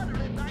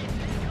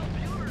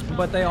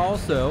 but they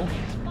also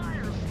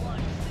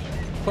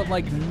put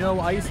like no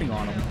icing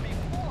on them.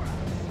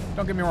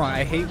 Don't get me wrong,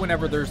 I hate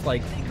whenever there's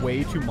like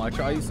way too much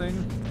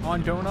icing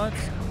on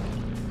donuts.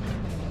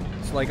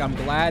 So like I'm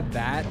glad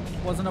that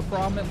wasn't a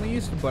problem at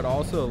least, but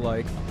also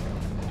like,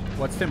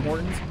 what's Tim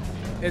Hortons?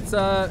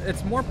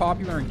 It's more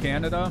popular in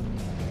Canada,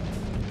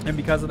 and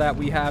because of that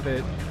we have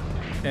it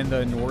in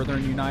the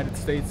northern United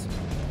States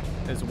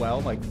as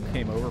well, like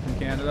came over from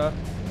Canada.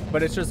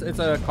 But it's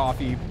a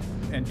coffee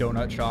and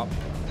donut shop,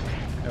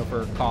 you know,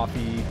 for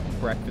coffee,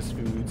 breakfast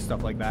food,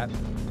 stuff like that.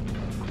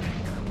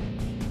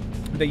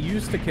 They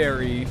used to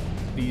carry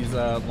these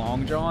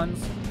Long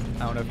Johns. I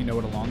don't know if you know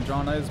what a Long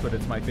John is, but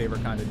it's my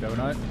favorite kind of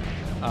donut.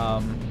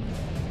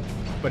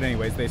 But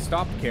anyways, they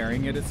stopped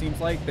carrying it, it seems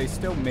like. They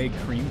still make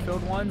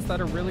cream-filled ones that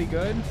are really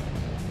good,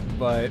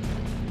 but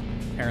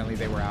apparently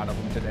they were out of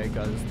them today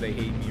because they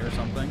hate me or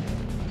something.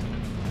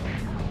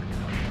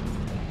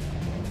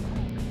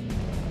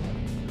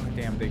 God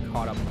damn, they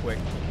caught up quick.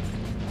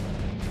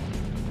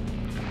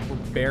 We're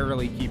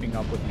barely keeping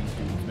up with these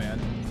dudes, man.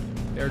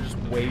 They're just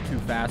way too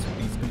fast with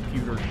these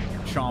computer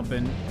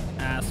chomping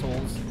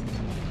assholes.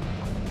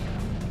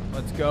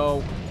 Let's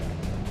go.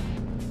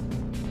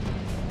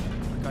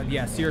 God,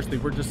 yeah, seriously,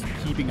 we're just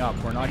keeping up.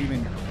 We're not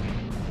even... Come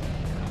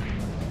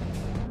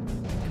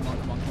on,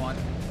 come on, come on.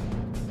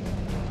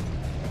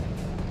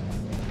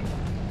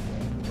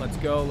 Let's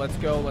go, let's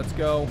go, let's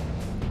go.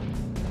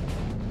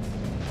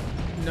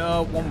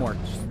 No, one more.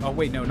 Oh,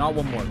 wait, no, not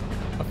one more.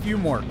 A few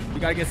more. We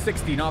gotta get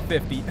 60, not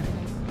 50.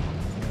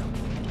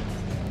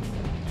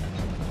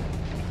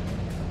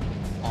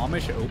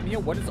 Amish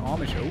oatmeal? What is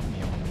Amish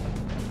oatmeal?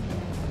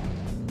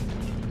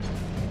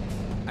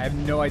 I have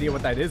no idea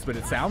what that is, but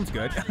it sounds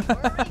good. Now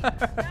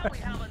we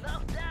have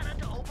enough data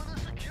to open the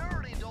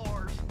security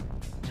doors.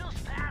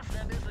 Just past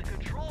them is the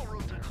control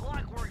room to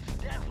Clockwork's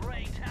Death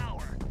Ray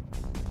Tower.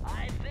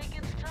 I think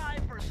it's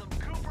time for some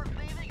Cooper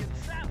thieving and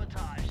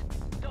sabotage.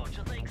 Don't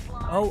you think,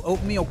 Sly? Oh,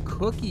 oatmeal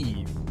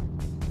cookie.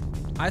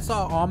 I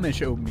saw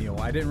Amish oatmeal.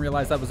 I didn't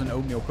realize that was an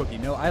oatmeal cookie.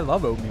 No, I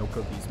love oatmeal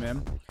cookies,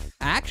 man.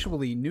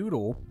 Actually,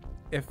 Noodle,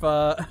 if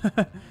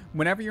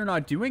whenever you're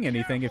not doing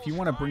anything, if you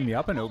want to bring me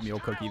up an oatmeal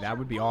cookie, that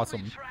would be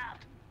awesome.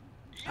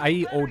 I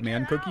eat Old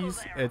Man cookies.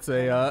 It's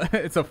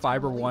a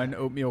Fiber One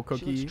oatmeal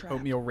cookie,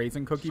 oatmeal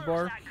raisin cookie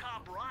bar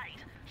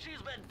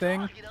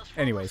thing.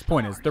 Anyways,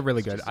 point is, they're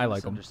really good. I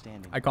like them.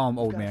 I call them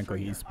Old Man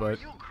cookies, but...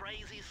 Are you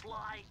crazy,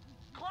 Sly?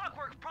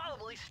 Clockwork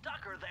probably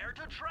stuck her there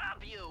to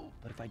trap you.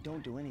 But if I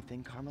don't do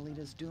anything,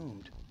 Carmelita's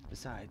doomed.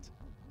 Besides,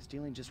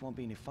 stealing just won't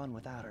be any fun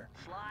without her.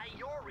 Sly,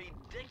 your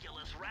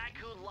ridiculous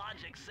raccoon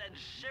logic sends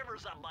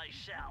shivers up my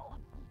shell.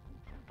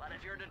 But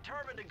if you're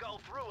determined to go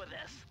through with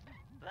this,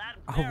 that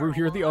Oh,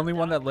 you're the only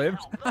one that lived?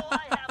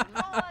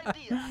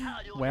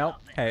 Well,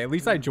 hey, at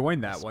least I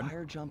joined that one.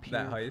 Spire jump here,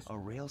 That heist. a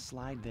rail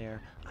slide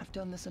there. I've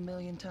done this a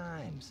million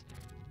times.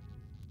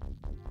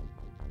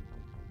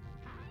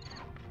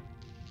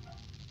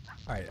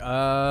 Alright,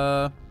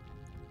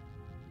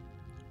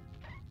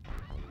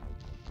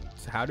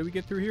 so how do we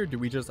get through here? Do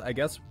we just, I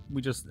guess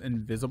we just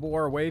invisible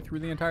our way through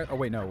the entire... Oh,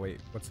 wait, no, wait.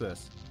 What's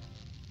this?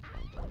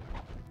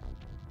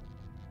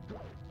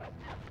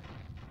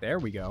 There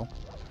we go.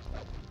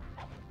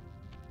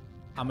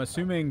 I'm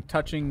assuming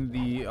touching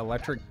the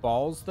electric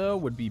balls, though,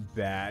 would be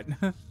bad.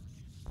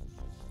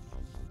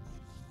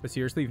 But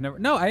seriously, you've never...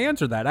 No, I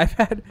answered that. I've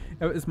had...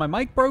 Is my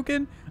mic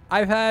broken?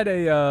 I've had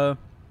a,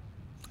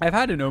 I've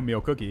had an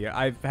oatmeal cookie.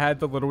 I've had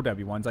the Little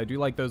Debbie ones. I do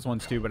like those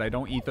ones, too, but I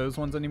don't eat those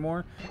ones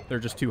anymore. They're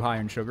just too high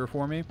in sugar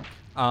for me.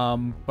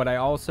 But I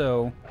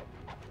also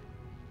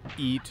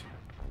eat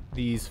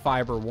these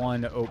Fiber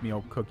One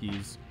oatmeal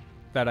cookies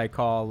that I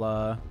call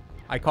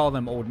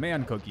them Old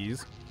Man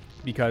cookies,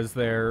 because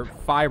they're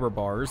fiber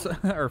bars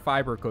or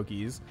fiber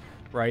cookies,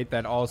 right?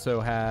 That also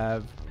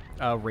have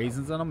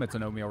raisins in them. It's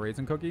an oatmeal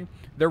raisin cookie.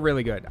 They're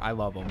really good. I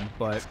love them,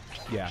 but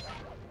yeah,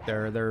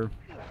 they're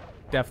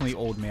definitely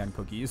Old Man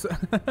cookies.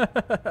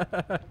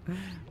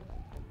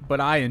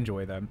 But I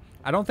enjoy them.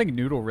 I don't think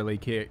Noodle really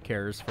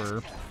cares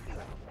for...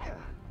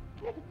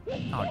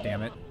 Oh,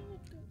 damn it.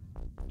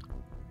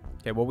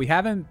 Okay, well, we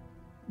haven't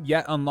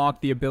yet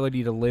unlocked the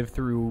ability to live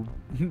through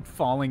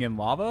falling in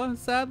lava,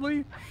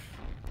 sadly.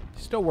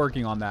 Still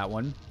working on that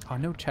one. Oh,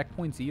 no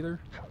checkpoints either.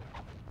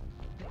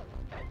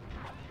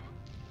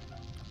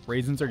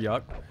 Raisins are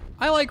yuck.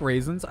 I like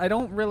raisins. I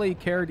don't really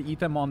care to eat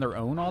them on their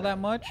own all that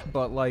much,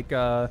 but like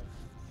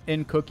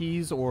in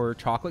cookies or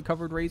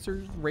chocolate-covered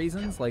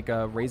raisins, like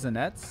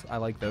Raisinets, I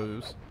like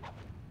those.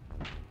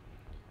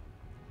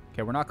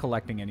 Okay, we're not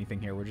collecting anything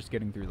here. We're just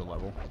getting through the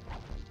level.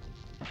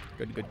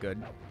 Good, good,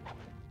 good.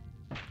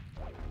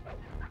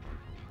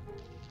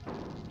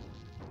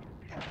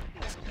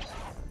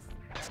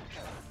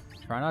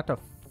 Try not to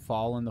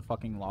fall in the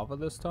fucking lava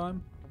this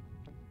time.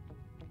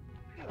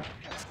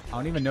 I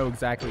don't even know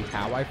exactly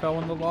how I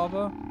fell in the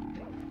lava.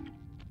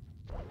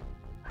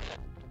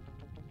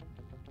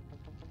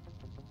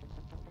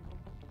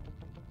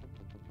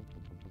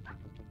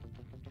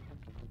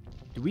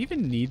 Do we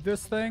even need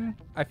this thing?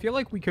 I feel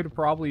like we could have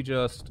probably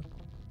just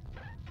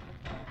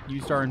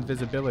used our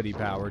invisibility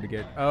power to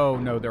get... Oh,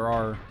 no, there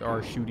are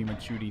shooty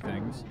McShooty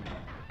things.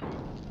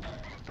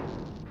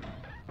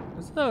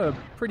 This is a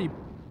pretty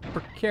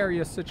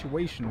precarious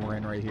situation we're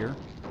in right here.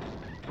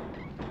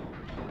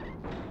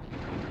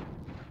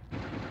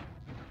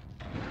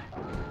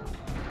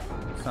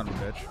 Son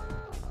of a bitch.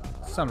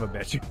 Son of a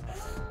bitch.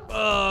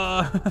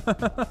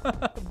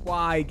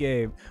 Why,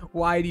 game?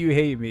 Why do you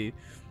hate me?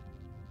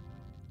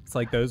 It's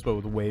like those, but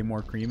with way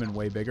more cream and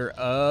way bigger.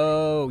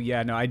 Oh,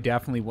 yeah, no, I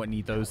definitely wouldn't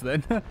eat those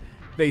then.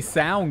 They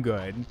sound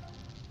good,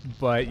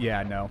 but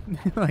yeah, no.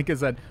 Like I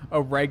said,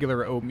 a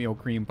regular oatmeal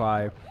cream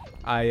pie,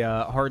 I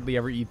hardly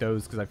ever eat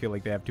those because I feel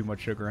like they have too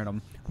much sugar in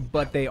them.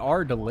 But they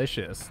are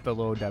delicious, the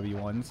Little Debbie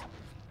ones.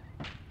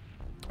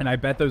 And I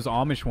bet those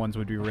Amish ones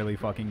would be really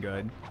fucking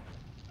good.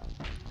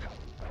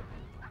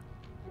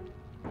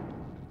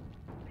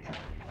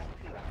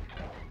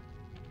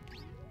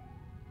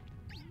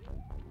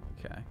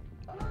 Okay.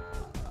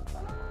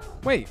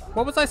 Wait,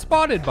 what was I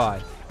spotted by?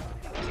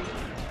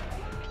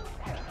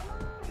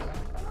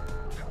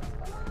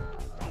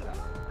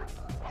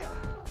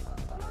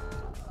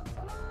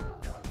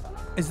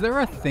 Is there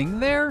a thing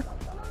there?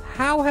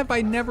 How have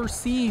I never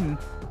seen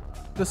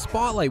the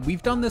spotlight?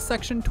 We've done this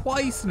section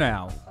twice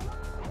now.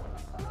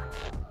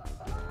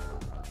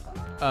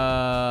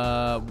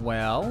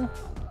 Well.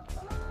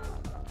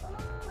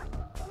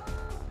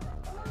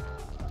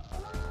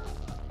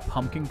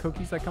 Pumpkin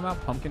cookies that come out?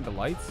 Pumpkin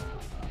Delights?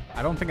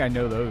 I don't think I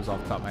know those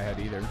off the top of my head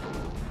either.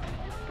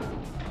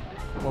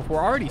 Well, if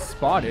we're already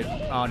spotted...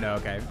 Oh, no,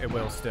 okay. It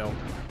will still.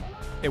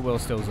 It will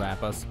still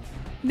zap us.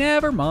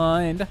 Never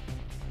mind.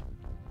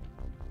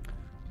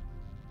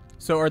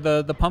 So are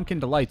the Pumpkin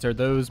Delights, are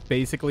those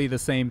basically the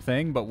same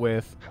thing, but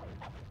with,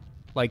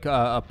 like,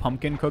 a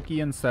pumpkin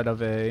cookie instead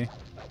of a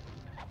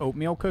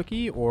oatmeal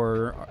cookie?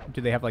 Or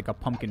do they have, like, a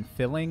pumpkin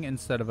filling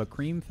instead of a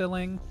cream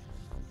filling?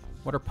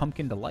 What are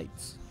Pumpkin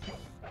Delights?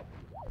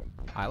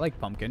 I like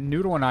pumpkin.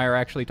 Noodle and I are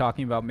actually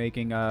talking about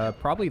making,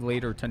 probably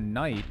later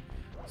tonight,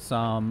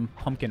 some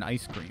pumpkin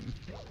ice cream.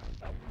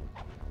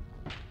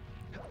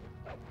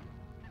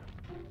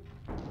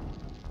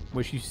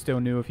 Wish you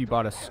still knew if you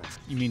bought a...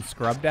 You mean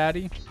Scrub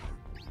Daddy?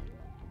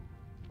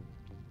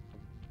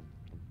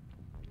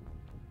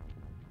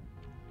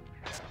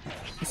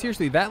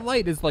 Seriously, that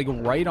light is like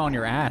right on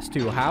your ass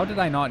too. How did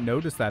I not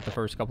notice that the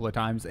first couple of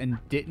times and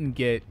didn't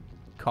get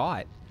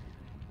caught?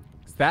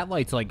 That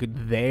light's like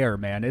there,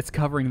 man. It's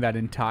covering that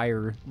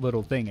entire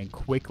little thing and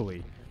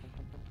quickly.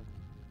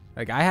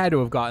 Like, I had to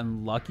have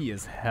gotten lucky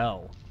as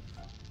hell.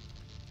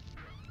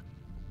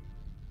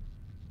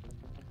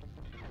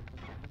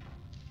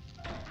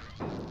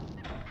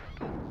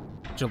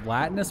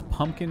 Gelatinous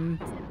pumpkin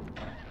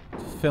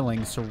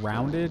filling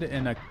surrounded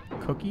in a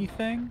cookie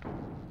thing?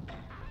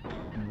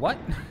 What?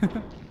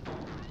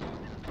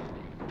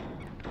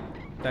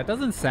 That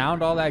doesn't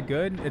sound all that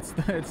good. It's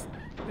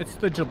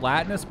the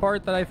gelatinous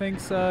part that I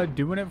think's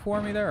doing it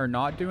for me there, or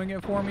not doing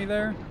it for me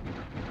there.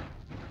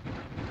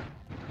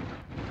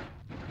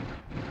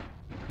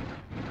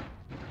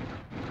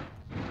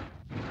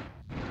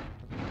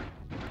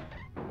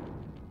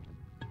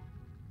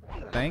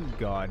 Thank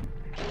God.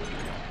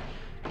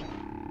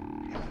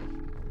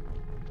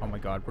 Oh my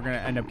God, we're gonna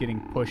end up getting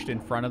pushed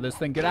in front of this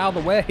thing. Get out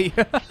of the way!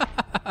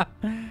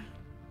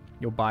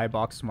 You'll buy a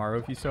box tomorrow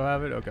if you still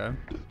have it? Okay.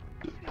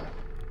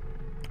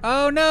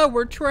 Oh no,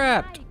 we're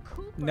trapped!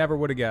 Hi, Never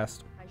would have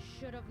guessed. I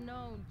should have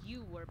known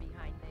you were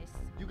behind this.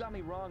 You got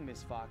me wrong,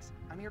 Miss Fox.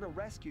 I'm here to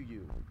rescue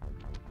you.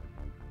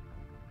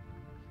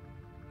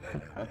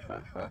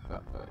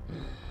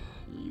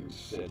 You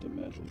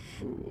sentimental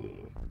fool.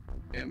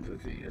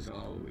 Empathy has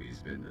always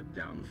been the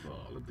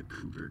downfall of the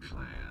Cooper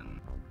clan.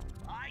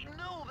 I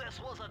knew this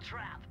was a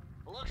trap.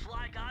 Looks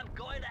like I'm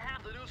going to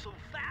have to do some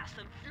fast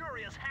and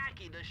furious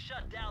hacking to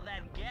shut down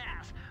that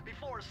gas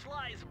before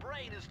Sly's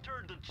brain is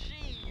turned to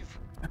cheese.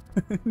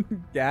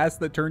 Gas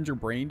that turns your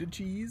brain to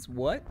cheese?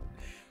 What?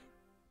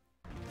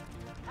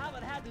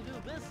 Haven't had to do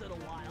this in a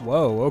while.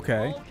 Whoa,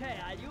 okay. Okay,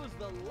 I use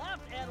the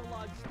left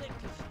analog stick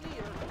to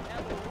steer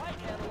and the right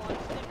analog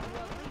stick to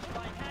unleash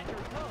my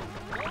hacker code.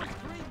 Those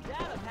green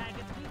data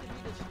packets need to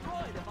be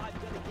destroyed if I'm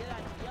going to get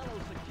at the yellow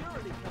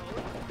security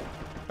code.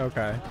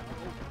 Okay.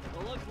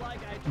 It looks like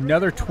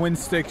Another twin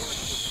stick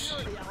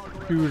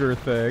shooter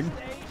thing.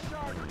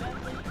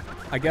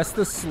 I guess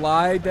the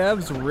Sly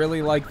devs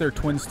really like their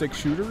twin stick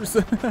shooters.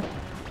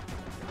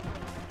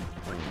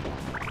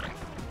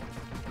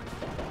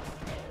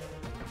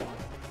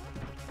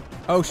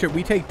 Oh shit,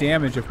 we take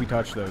damage if we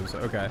touch those.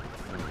 Okay.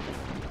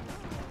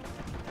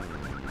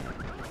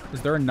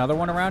 Is there another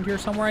one around here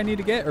somewhere I need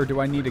to get? Or do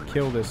I need to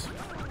kill this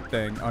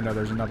thing? Oh no,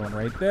 there's another one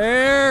right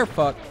there.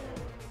 Fuck.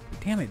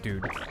 Damn it,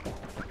 dude.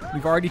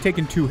 We've already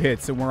taken 2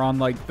 hits and we're on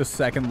like the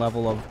second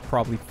level of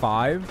probably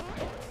 5.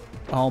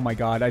 Oh my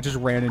God, I just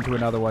ran into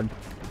another one.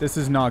 This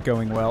is not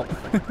going well.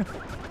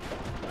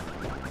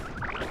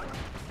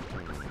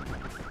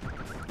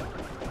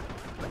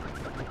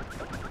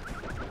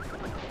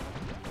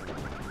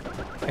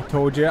 I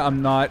told you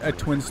I'm not a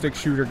twin stick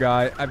shooter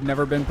guy. I've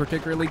never been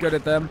particularly good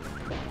at them.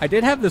 I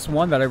did have this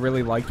one that I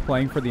really liked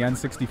playing for the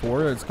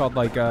N64. It's called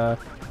like, I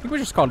think it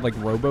was just called like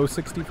Robo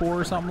 64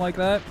 or something like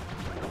that.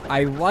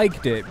 I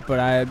liked it, but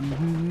I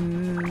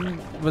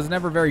was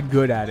never very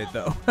good at it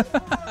though.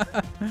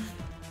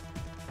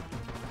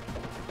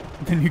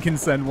 Then you can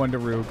send one to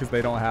Rue because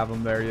they don't have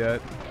them there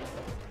yet.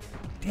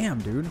 Damn,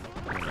 dude.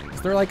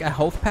 Is there like a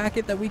health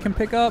packet that we can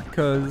pick up?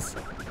 Because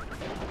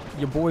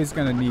your boy's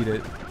gonna need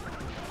it.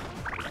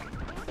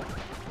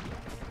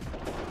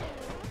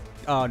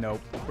 Oh, no.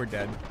 We're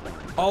dead.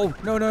 Oh,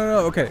 no, no,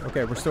 no. Okay,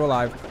 okay. We're still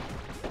alive.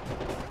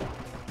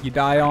 You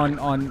die on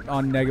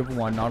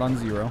 -1, not on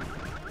 0.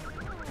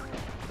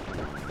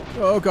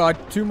 Oh, God.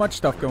 Too much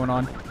stuff going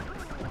on.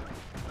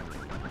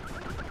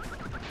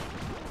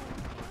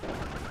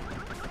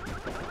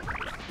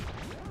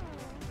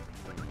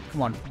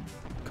 Come on.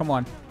 Come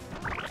on.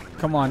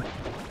 Come on.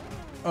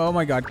 Oh,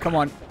 my God. Come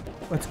on.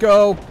 Let's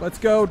go. Let's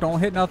go. Don't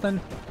hit nothing.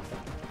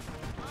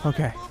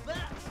 Okay.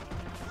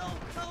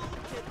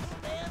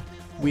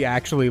 We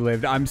actually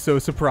lived. I'm so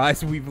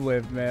surprised we've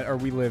lived, man. Or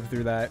we lived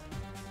through that.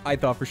 I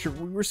thought for sure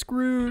we were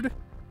screwed.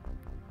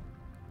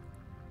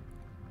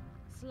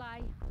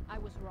 Sly, I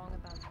was wrong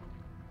about you.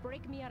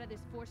 Break me out of this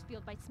force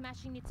field by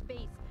smashing its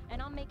base,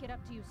 and I'll make it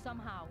up to you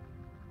somehow.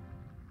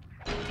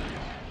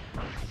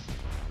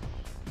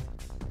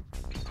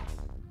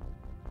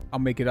 I'll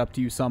make it up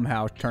to you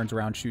somehow. Turns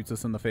around, shoots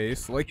us in the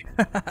face. Like,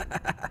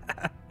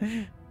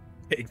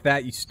 take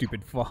that, you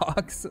stupid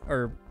fox.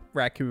 Or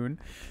raccoon.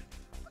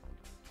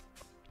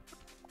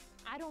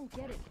 I don't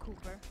get it,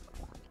 Cooper.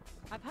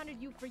 I've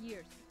hunted you for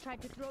years,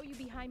 tried to throw you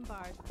behind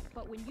bars,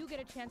 but when you get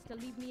a chance to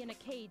leave me in a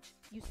cage,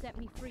 you set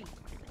me free.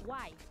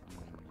 Why?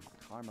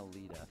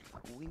 Carmelita,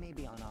 we may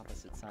be on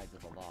opposite sides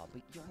of the law,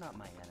 but you're not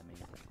my enemy.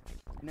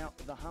 Now,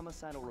 the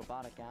homicidal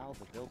robotic owl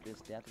that built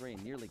this death ray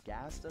and nearly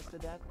gassed us to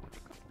death,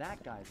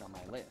 that guy's on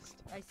my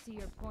list. I see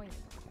your point.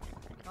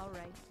 All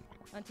right.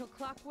 Until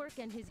Clockwork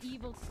and his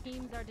evil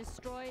schemes are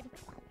destroyed,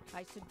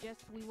 I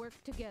suggest we work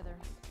together.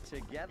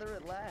 Together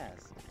at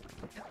last.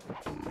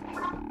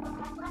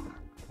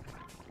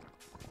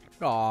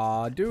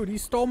 Aw, dude, he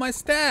stole my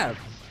staff.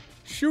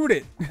 Shoot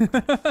it.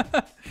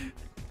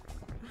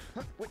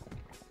 Wait,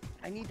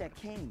 I need that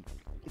cane.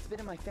 It's been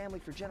in my family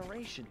for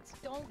generations.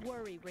 Don't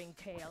worry,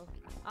 Ringtail.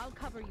 I'll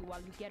cover you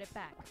while you get it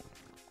back.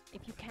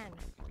 If you can,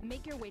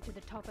 make your way to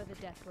the top of the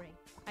death ray.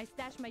 I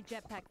stashed my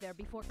jetpack there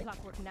before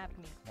Clockwork nabbed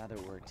me. Now that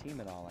we're a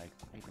team and all, I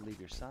hate to leave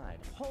your side.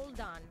 Hold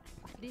on.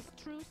 This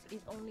truce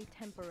is only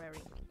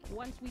temporary.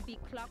 Once we beat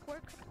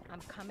Clockwork,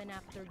 I'm coming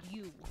after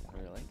you.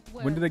 Really?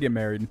 Well, When do they get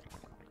married?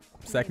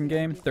 Second maybe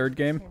I'll game? give Third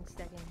you a game?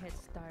 10-second head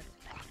start.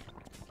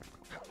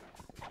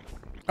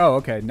 Oh,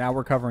 okay. Now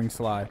we're covering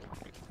Sly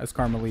as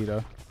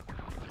Carmelita.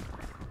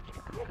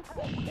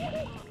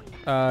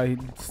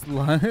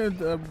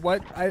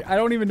 What? I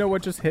don't even know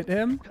what just hit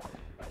him.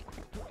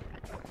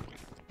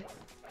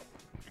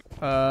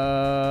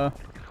 Okay.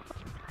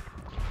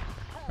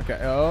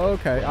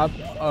 Okay.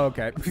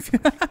 Okay.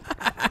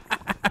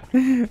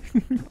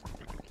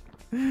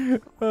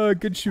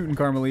 Good shooting,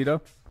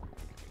 Carmelita.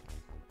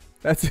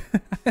 That's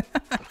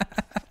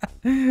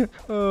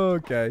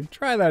okay.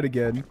 Try that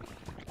again.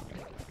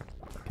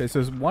 Okay,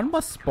 so one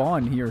must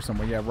spawn here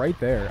somewhere. Yeah, right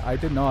there. I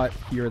did not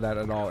hear that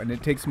at all. And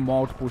it takes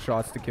multiple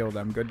shots to kill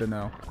them. Good to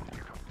know.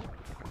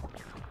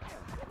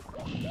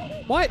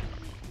 What?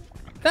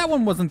 That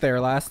one wasn't there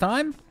last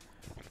time.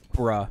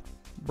 Bruh.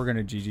 We're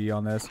gonna GG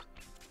on this.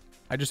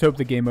 I just hope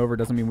the game over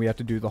doesn't mean we have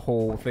to do the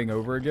whole thing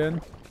over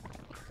again.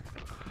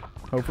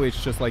 Hopefully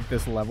it's just like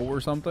this level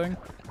or something.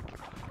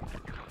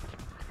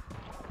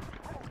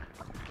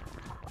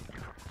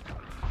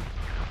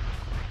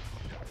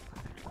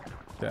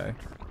 Okay.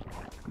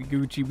 We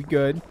Gucci, we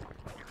good.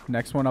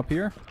 Next one up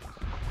here.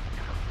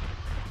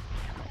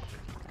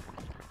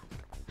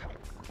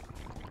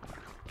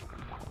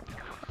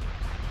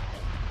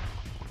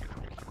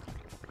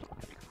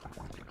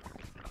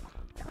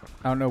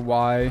 I don't know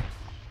why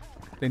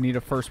they need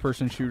a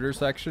first-person shooter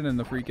section in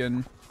the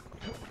freaking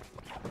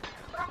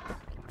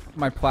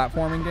my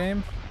platforming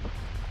game.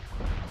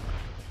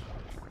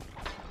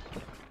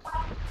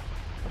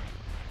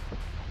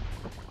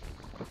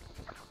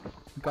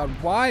 God,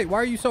 why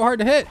are you so hard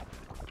to hit?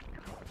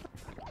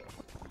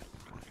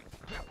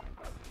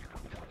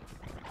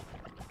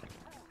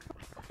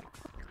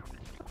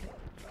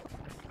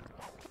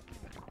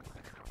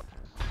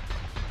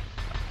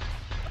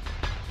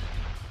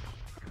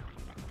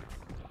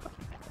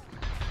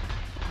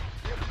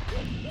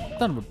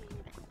 Son of a...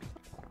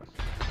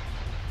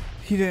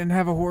 He didn't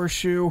have a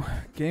horseshoe.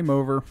 Game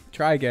over.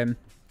 Try again.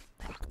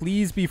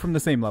 Please be from the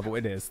same level.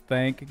 It is.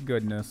 Thank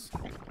goodness.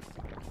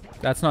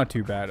 That's not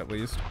too bad, at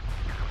least.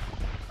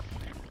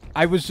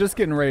 I was just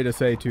getting ready to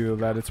say, too,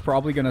 that it's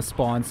probably going to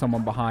spawn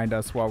someone behind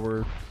us while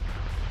we're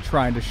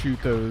trying to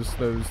shoot those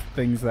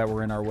things that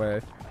were in our way.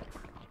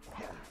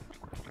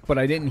 But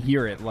I didn't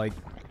hear it. Like,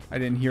 I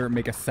didn't hear it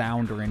make a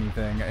sound or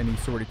anything. Any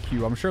sort of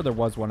cue. I'm sure there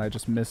was one. I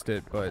just missed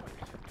it, but...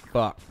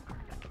 Fuck.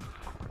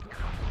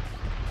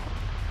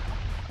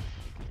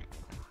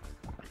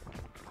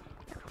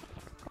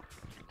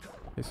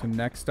 Okay, so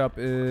next up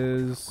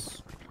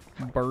is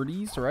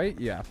birdies, right?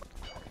 Yeah.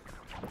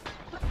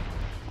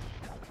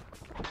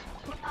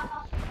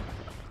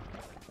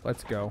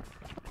 Let's go.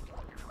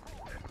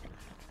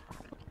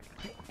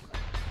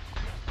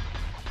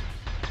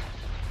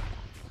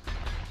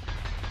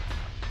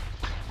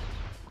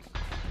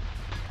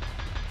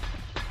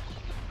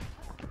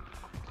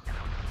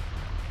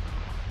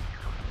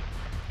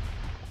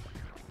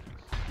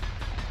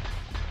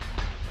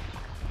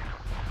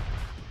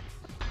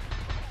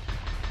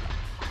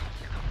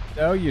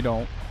 No, you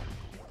don't.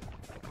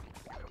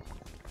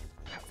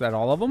 Is that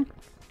all of them?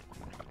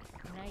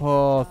 Nice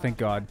Oh, job, thank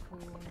God.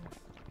 Raccoon.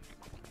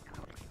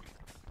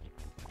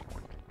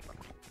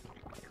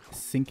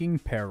 Sinking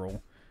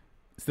Peril.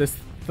 Is this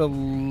the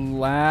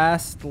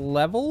last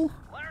level?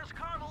 Where's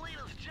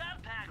Carmelita's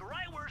jetpack?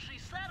 Right where she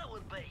said it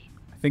would be.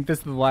 I think this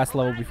is the last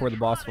level before the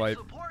boss fight.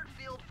 Support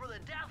field for the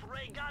death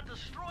ray got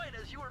destroyed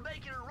as you were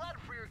making a run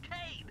for your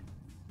cane.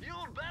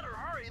 You'd better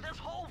hurry. This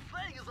whole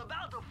thing is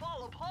about to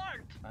fall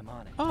apart. I'm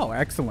on it. Oh,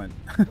 excellent.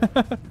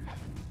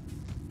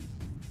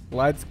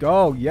 Let's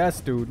go.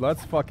 Yes, dude.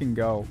 Let's fucking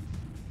go.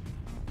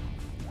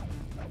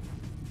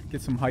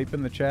 Get some hype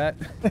in the chat.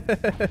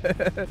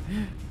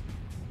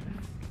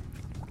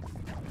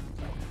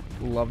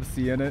 Love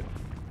seeing it.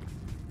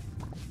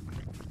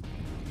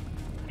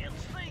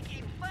 It's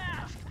sinking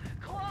fast.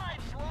 Climb,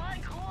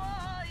 Sly,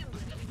 climb.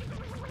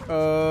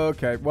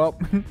 Okay, well,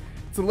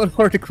 it's a little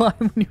hard to climb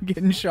when you're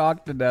getting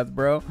shocked to death,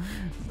 bro.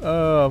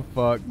 Oh,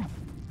 fuck.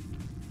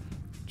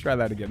 Try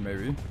that again,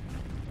 maybe.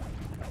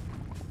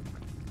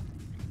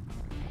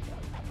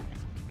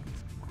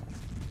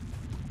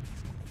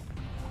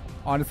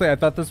 Honestly, I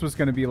thought this was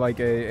going to be like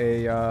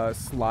a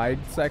slide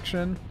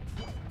section.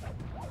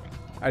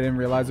 I didn't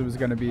realize it was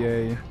going to be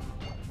a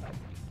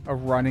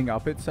running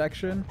up it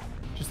section.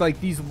 Just like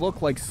these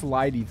look like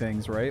slidey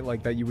things, right?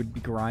 Like that you would be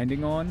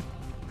grinding on.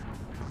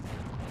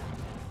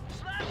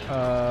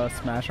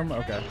 Smash them?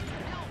 Okay.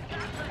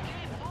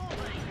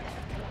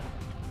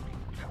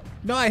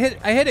 No, I hit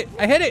it.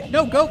 I hit it.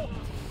 No, go.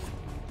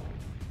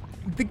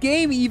 The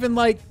game even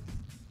like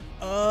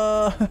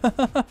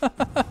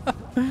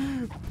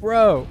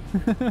bro.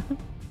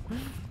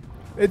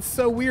 It's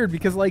so weird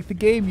because like the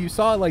game you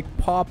saw it like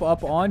pop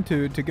up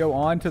onto to go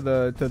onto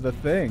the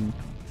thing.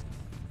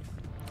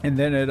 And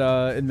then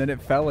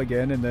it fell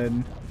again and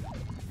then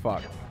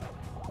fuck.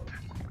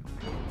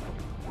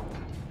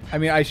 I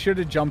mean, I should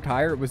have jumped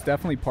higher. It was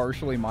definitely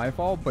partially my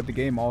fault, but the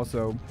game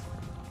also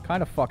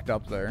kind of fucked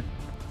up there.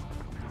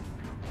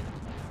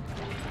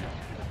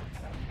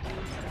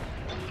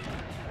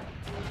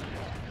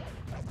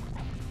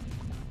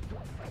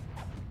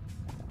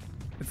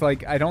 It's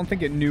like I don't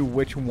think it knew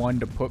which one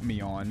to put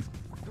me on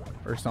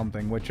or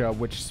something, which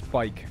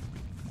spike.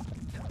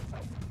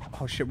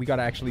 Oh shit, we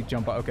gotta actually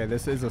jump up. Okay,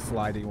 this is a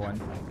slidey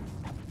one.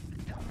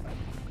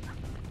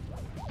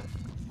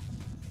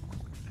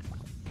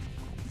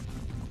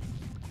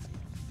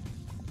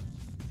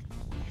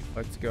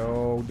 Let's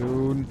go,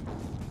 dude.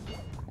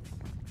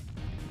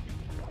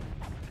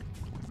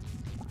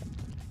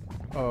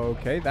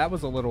 Okay, that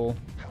was a little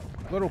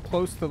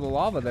close to the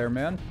lava there,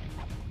 man.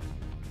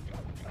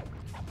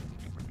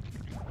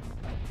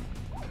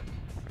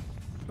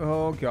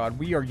 Oh god,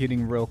 we are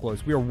getting real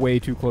close. We are way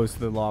too close to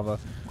the lava.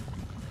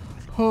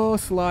 Oh,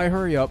 Sly,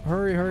 hurry up.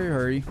 Hurry, hurry,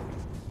 hurry.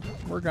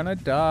 We're gonna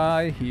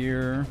die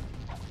here.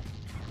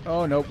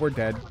 Oh, nope, we're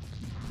dead.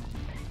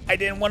 I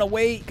didn't want to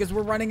wait because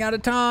we're running out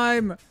of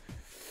time.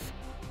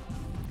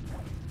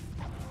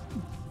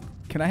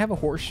 Can I have a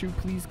horseshoe,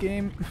 please,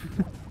 game?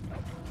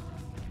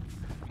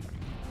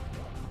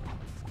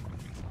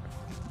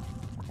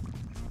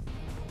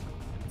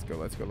 Let's go,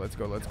 let's go, let's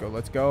go, let's go,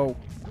 let's go.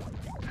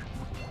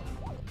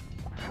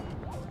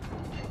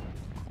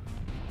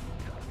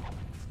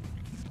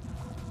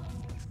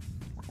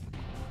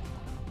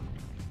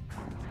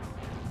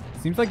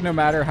 Seems like no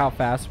matter how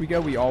fast we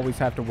go, we always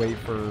have to wait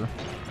for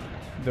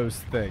those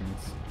things.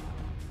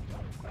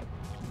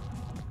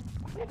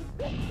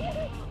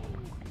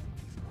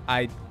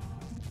 I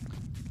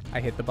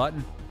hit the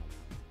button.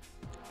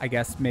 I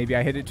guess maybe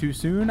I hit it too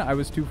soon. I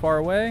was too far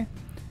away.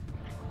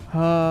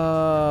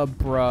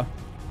 Bruh.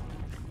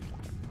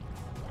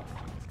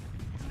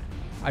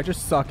 I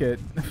just suck at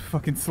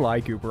fucking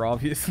Sly Cooper,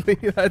 obviously.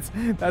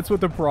 That's what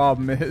the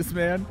problem is,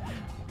 man.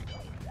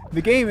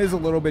 The game is a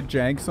little bit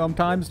jank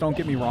sometimes, don't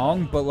get me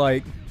wrong, but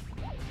like...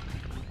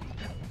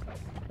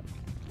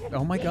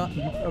 Oh my god.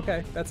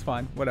 Okay, that's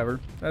fine. Whatever.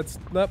 It's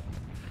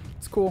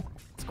cool.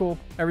 It's cool.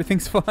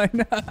 Everything's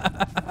fine.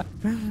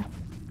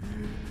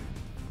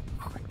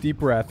 Deep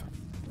breath.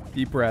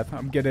 Deep breath.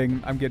 I'm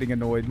getting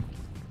annoyed.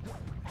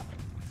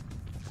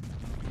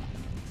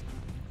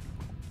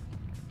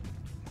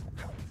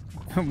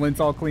 Lint's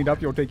all cleaned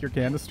up. You'll take your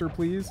canister,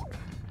 please?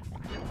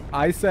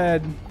 I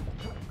said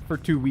for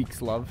 2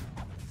 weeks, love.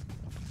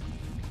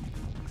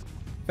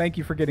 Thank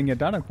you for getting it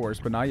done, of course,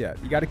 but not yet.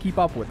 You got to keep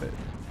up with it.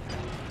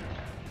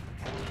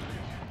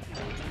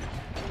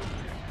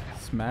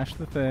 Smash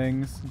the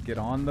things. Get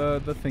on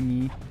the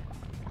thingy.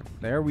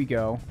 There we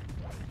go.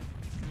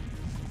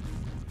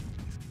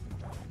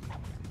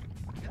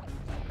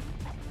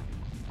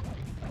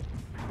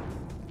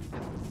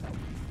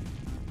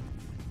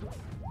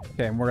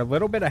 Okay, and we're a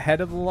little bit ahead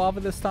of the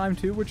lava this time,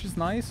 too, which is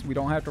nice. We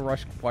don't have to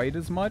rush quite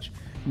as much.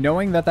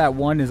 Knowing that that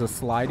one is a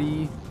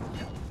slidey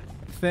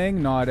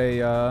thing, not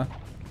a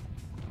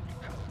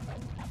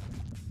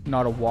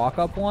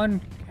walk-up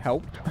one,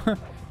 helped.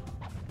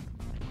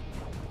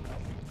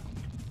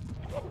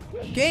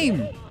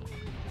 Game!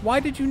 Why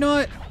did you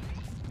not...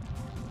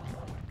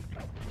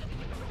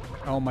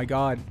 Oh my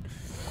god.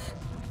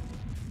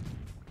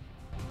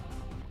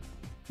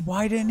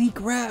 Why didn't he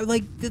grab,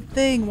 like, the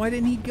thing? Why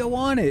didn't he go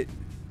on it?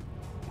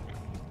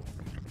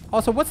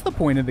 Also, what's the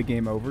point of the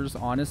game overs,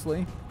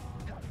 honestly?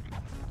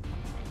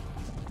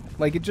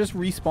 Like, it just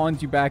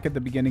respawns you back at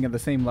the beginning of the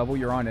same level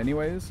you're on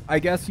anyways. I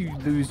guess you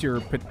lose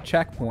your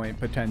checkpoint,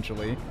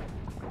 potentially.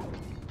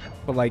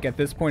 But, like, at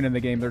this point in the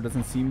game, there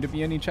doesn't seem to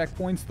be any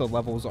checkpoints. The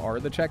levels are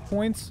the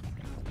checkpoints.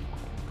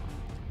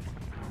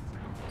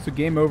 So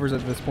game overs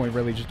at this point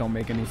really just don't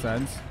make any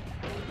sense.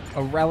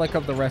 A relic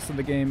of the rest of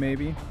the game,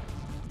 maybe.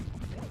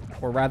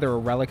 Or rather, a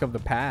relic of the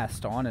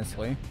past,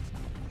 honestly.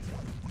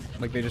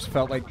 Like, they just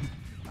felt like...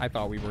 I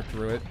thought we were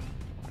through it.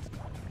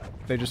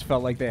 They just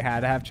felt like they had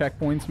to have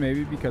checkpoints,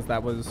 maybe, because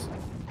that was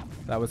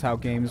how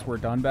games were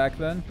done back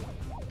then.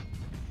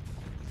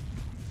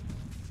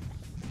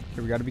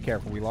 Okay, we gotta be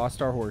careful. We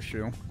lost our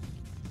horseshoe.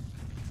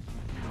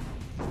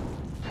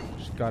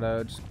 Just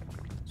gotta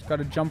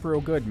jump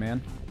real good,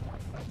 man.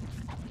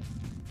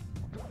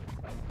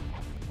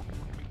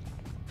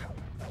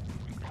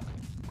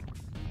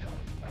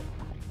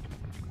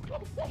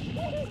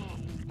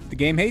 The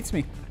game hates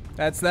me.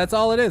 That's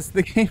all it is.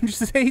 The game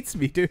just hates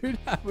me, dude.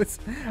 I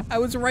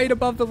was right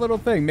above the little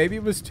thing. Maybe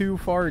it was too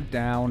far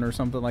down or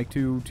something, like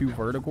too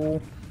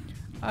vertical.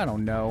 I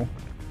don't know.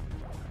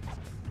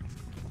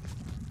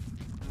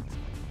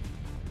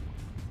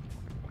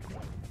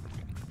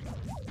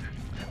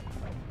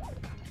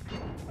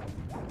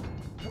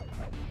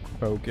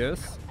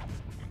 Focus.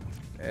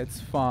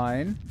 It's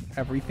fine.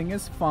 Everything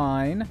is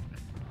fine.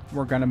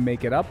 We're gonna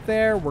make it up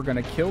there. We're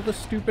gonna kill the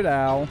stupid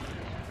owl.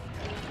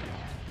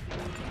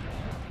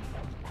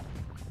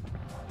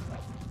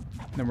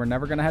 And we're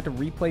never going to have to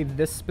replay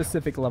this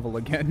specific level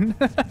again.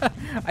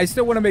 I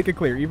still want to make it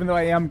clear, even though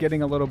I am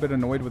getting a little bit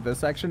annoyed with this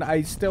section,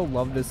 I still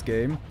love this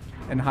game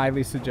and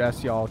highly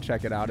suggest y'all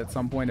check it out at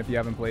some point if you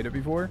haven't played it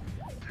before.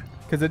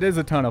 Because it is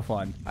a ton of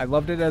fun. I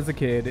loved it as a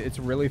kid. It's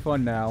really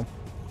fun now.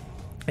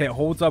 It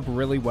holds up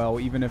really well,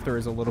 even if there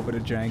is a little bit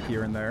of jank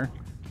here and there.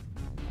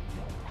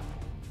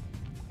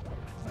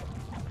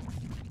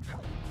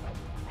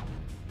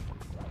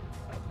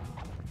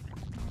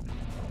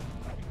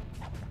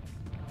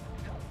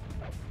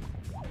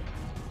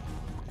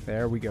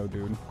 There we go,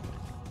 dude.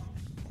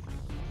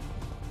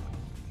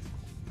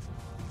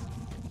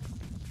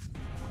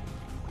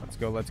 Let's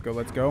go, let's go,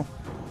 let's go.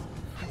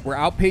 We're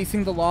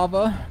outpacing the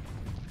lava.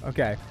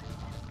 Okay.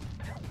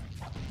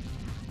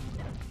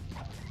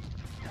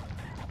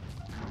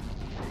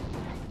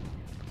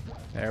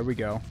 There we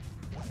go.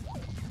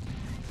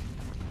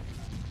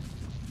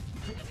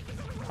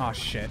 Oh,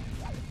 shit.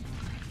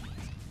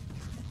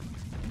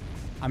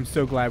 I'm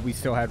so glad we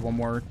still had one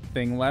more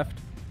thing left.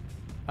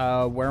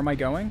 Where am I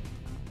going?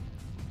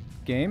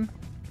 Game?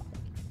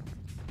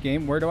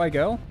 Game, where do I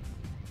go?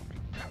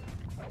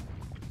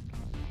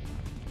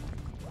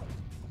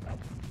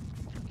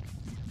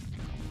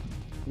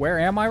 Where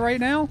am I right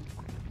now?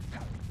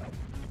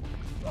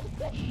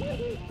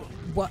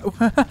 What?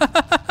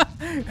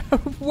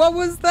 What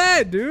was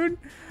that, dude?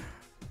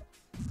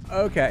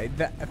 Okay,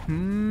 that...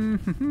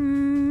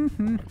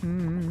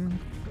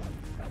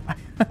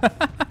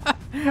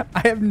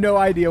 I have no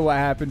idea what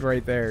happened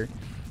right there.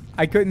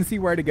 I couldn't see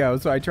where to go,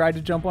 so I tried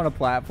to jump on a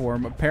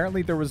platform.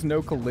 Apparently, there was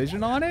no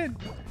collision on it.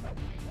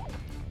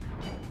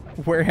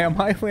 Where am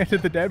I? Land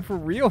of the Dead for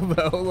real,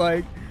 though.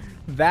 Like,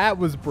 that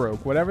was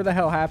broke. Whatever the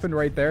hell happened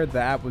right there,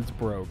 that was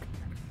broke.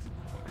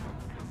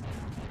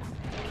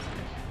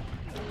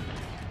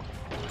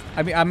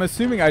 I mean, I'm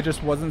assuming I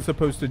just wasn't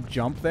supposed to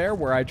jump there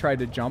where I tried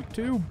to jump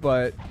to,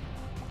 but...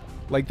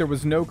 like, there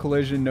was no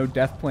collision, no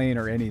death plane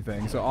or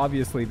anything. So,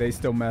 obviously, they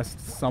still messed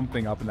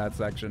something up in that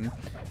section.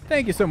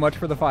 Thank you so much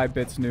for the 5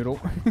 bits,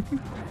 Noodle.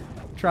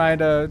 trying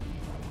to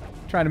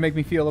make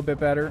me feel a bit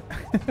better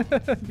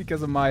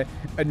because of my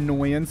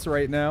annoyance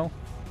right now.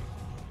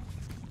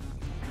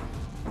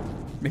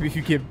 Maybe if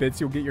you give bits,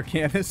 you'll get your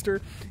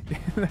canister.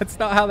 That's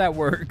not how that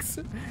works.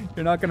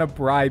 You're not going to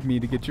bribe me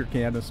to get your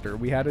canister.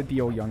 We had a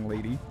deal, young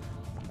lady.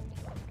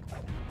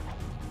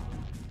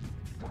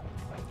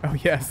 Oh,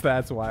 yes,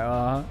 that's why.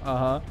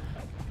 Uh-huh.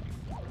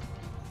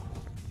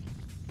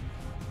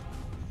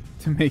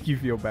 To make you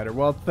feel better.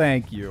 Well,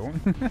 thank you.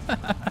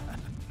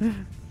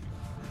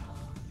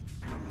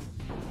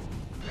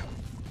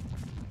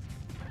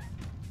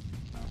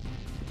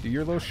 Do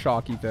your little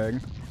shocky thing.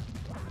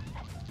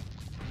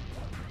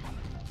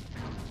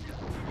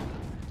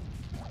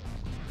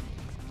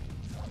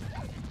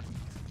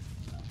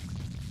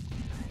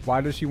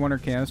 Why does she want her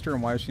canister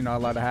and why is she not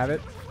allowed to have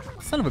it?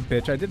 Son of a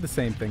bitch, I did the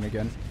same thing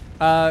again.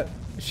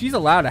 She's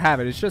allowed to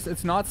have it. It's just,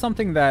 it's not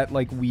something that,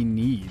 like, we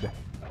need.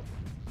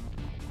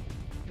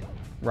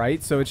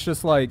 Right? So it's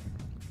just, like,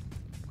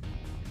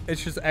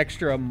 it's just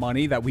extra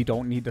money that we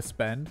don't need to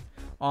spend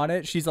on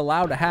it. She's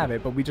allowed to have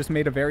it, but we just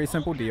made a very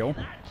simple deal.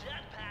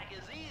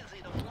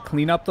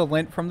 Clean up the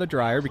lint from the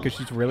dryer because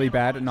she's really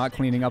bad at not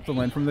cleaning up the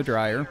lint from the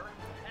dryer.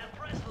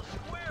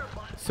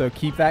 So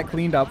keep that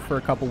cleaned up for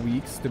a couple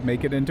weeks to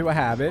make it into a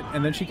habit,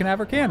 and then she can have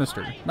her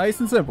canister. Nice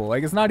and simple.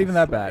 Like, it's not even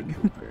that bad.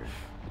 You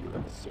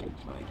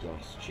escaped my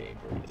gas chamber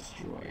and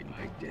destroyed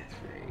my death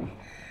ray.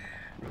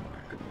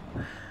 Remarkable.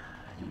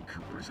 You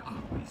Coopers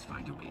always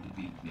find a way to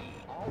beat me.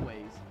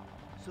 Always?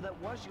 So that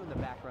was you in the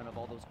background of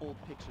all those old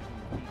pictures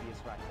in the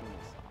Thievius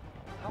Raccoonus.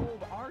 How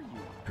old are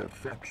you?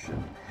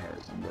 Perfection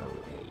has no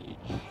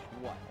age.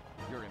 What?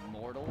 You're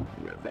immortal?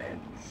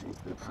 Revenge is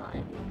the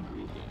prime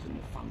ingredient in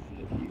the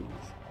fountain of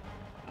youth.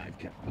 I've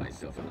kept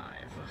myself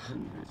alive for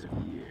hundreds of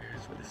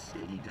years with a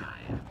steady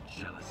diet of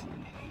jealousy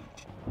and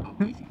hate,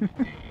 awaiting the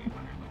day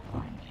when I will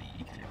finally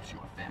eclipse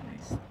your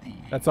family's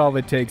thieving. That's all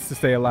it takes to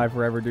stay alive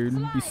forever, dude.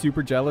 Be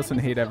super jealous and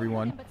hate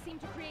everyone. But seem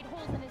to create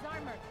holes in his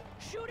armor.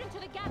 Shoot into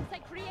the gaps I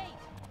create.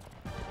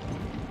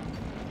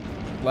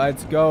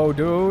 Let's go,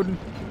 dude.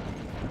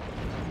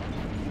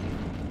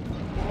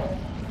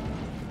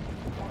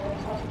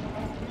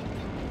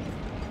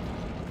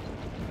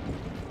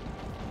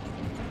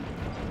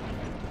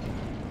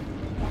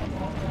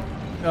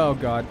 Oh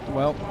god,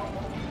 well.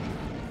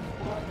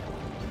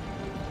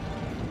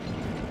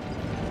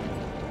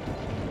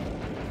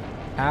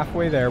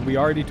 Halfway there. We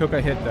already took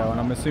a hit though, and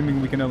I'm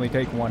assuming we can only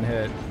take one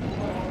hit.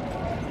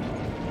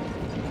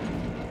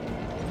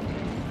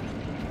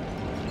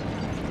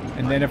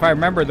 And then if I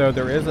remember though,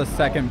 there is a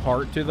second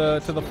part to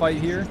the fight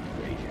here.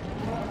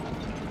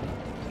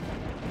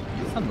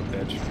 Son of a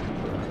bitch.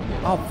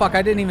 Oh fuck,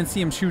 I didn't even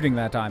see him shooting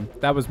that time.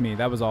 That was me.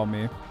 That was all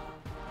me.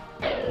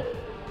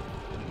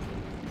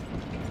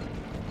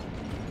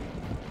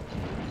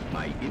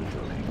 My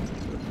intellect is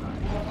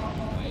refined.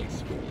 My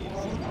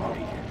experience is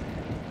greater.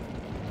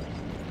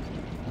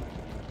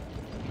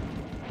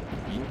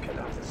 You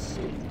cannot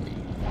assume me.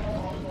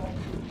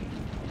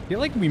 I feel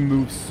like we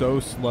move so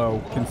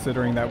slow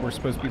considering that we're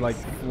supposed to be like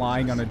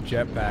flying on a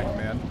jetpack,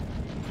 man.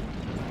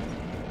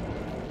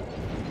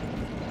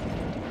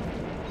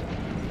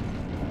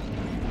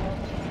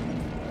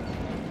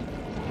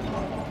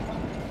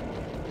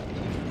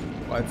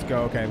 Let's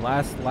go. Okay,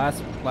 last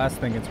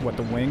thing. It's what,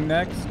 the wing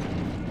next?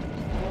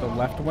 The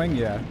left wing?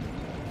 Yeah.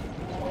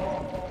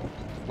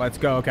 Let's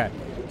go. Okay.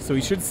 So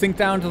he should sink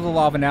down to the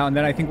lava now, and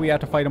then I think we have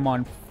to fight him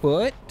on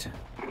foot.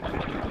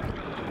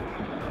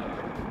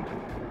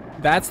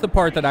 That's the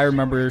part that I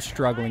remember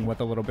struggling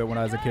with a little bit when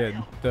I was a kid.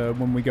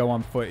 When we go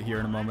on foot here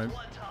in a moment.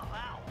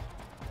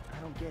 I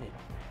don't get it.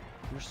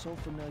 You're so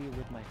familiar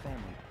with my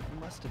family. You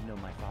must have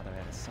known my father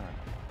had a son.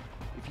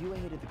 If you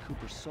hated the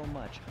Coopers so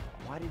much,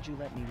 why did you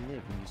let me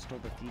live when you stole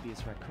the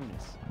Thievius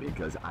Raccoonus?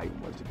 Because I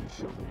wanted to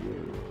show the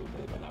world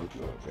that without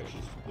your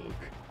precious book,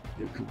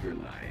 the Cooper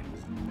line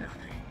was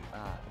nothing.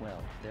 Ah,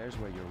 well, there's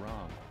where you're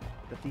wrong.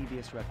 The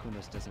Thievius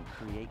Raccoonus doesn't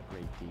create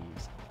great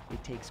thieves.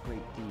 It takes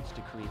great thieves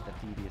to create the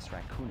Thievius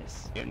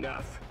Raccoonus.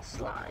 Enough,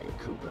 Sly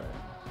Cooper.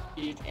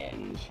 It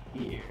ends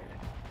here.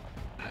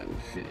 I will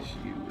finish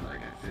you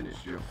like I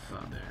finished your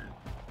father.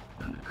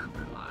 And the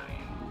Cooper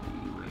line will be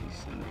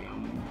erased, and the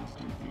only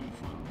master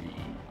thief will be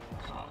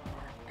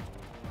Clockwork.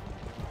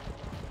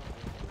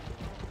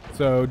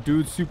 So,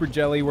 dude, super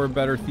jelly, we're a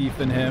better thief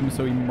than him,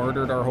 so he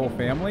murdered our whole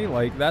family?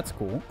 Like, that's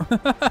cool.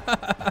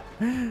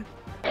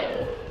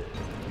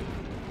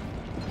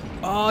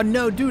 Oh,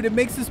 no, dude, it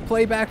makes us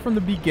play back from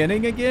the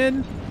beginning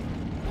again?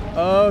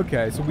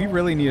 Okay, so we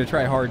really need to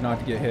try hard not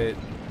to get hit.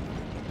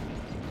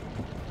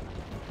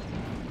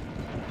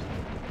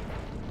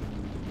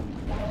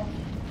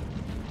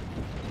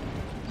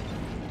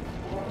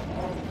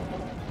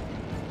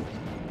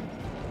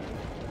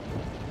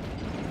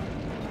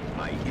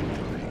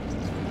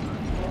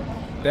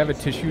 They have a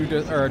tissue,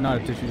 or not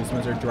a tissue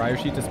dispenser, a dryer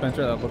sheet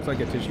dispenser that looks like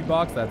a tissue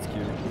box. That's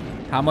cute.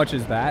 How much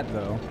is that,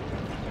 though?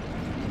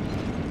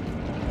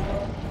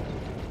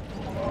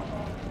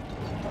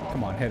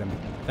 Come on, hit him.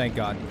 Thank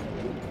God.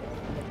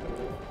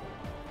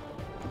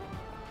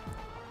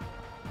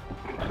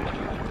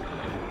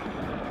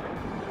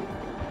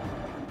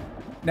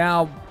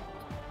 Now,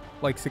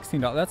 like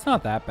 $16. That's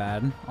not that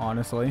bad,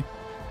 honestly.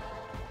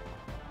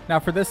 Now,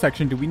 for this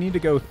section, do we need to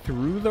go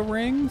through the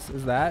rings?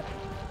 Is that...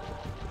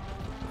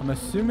 I'm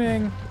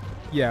assuming...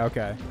 Yeah,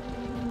 okay.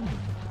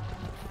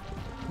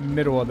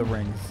 Middle of the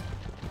rings.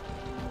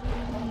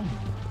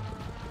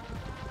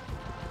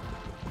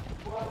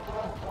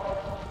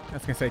 I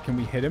was gonna say, can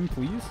we hit him,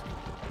 please?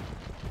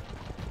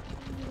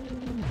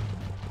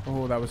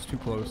 Oh, that was too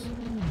close.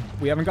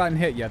 We haven't gotten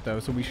hit yet, though,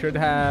 so we should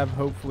have,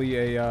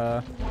 hopefully,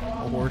 a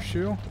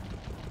horseshoe.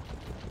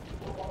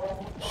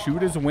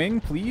 Shoot his wing,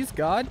 please,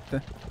 God.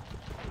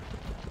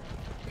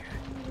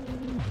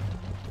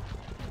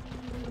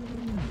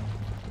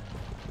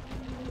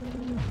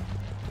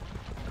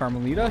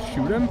 Carmelita,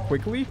 shoot him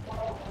quickly.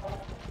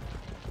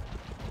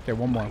 Okay,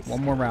 one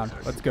more round.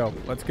 Let's go.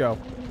 Let's go.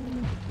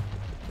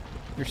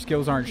 Your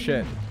skills aren't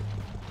shit.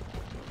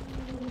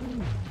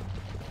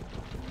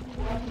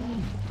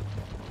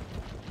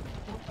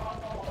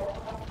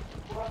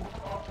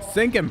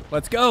 Sink him.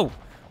 Let's go.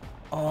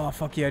 Oh,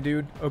 fuck yeah,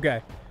 dude.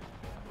 Okay.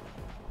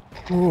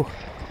 Ooh.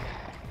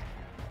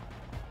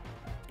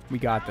 We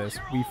got this.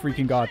 We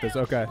freaking got this.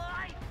 Okay.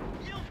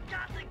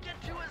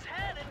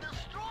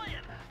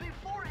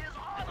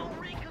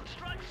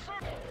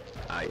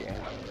 I am.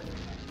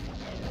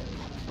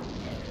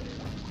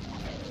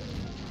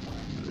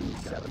 Blue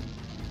 7.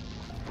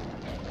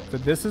 So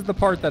this is the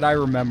part that I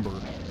remember.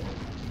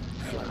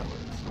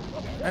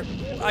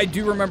 I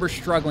do remember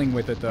struggling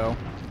with it, though.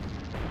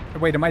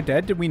 Wait, am I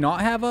dead? Did we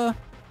not have a...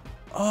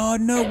 Oh,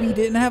 no, we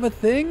didn't have a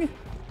thing?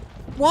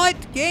 What?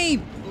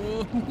 Game?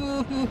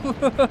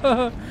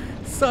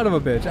 Son of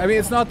a bitch. I mean,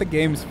 it's not the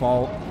game's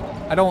fault.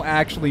 I don't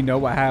actually know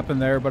what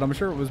happened there, but I'm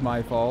sure it was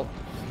my fault.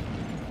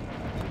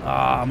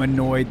 Ah, I'm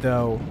annoyed,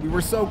 though. We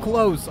were so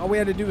close. All we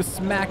had to do was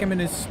smack him in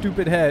his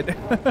stupid head.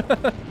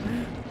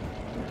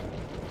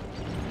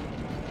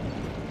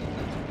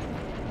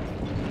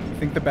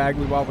 You think the bag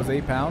we bought was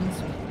 8 pounds?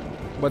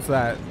 What's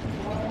that?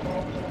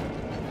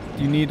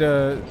 Do you need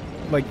a...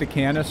 like the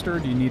canister?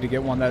 Do you need to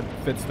get one that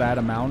fits that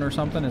amount or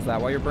something? Is that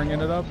why you're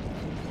bringing it up?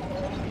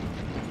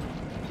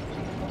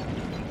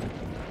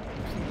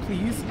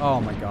 Please? Oh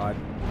my god.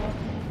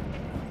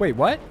 Wait,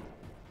 what?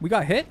 We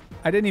got hit?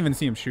 I didn't even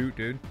see him shoot,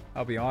 dude.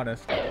 I'll be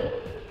honest.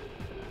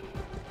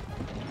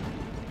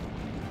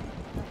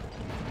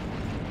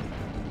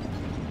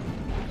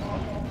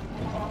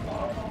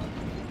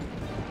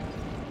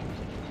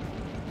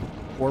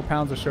 $4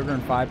 pounds of sugar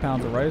and 5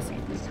 pounds of rice.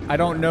 I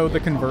don't know the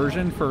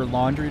conversion for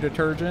laundry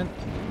detergent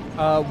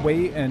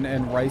weight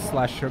and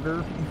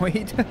rice/sugar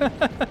weight.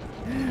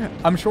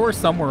 I'm sure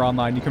somewhere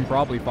online you can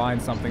probably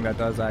find something that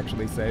does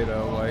actually say,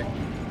 though,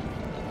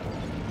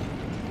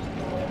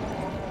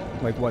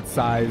 like what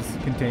size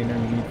container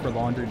you need for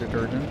laundry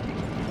detergent.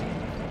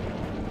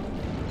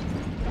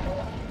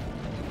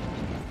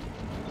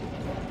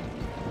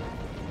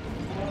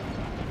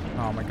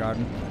 Oh my god,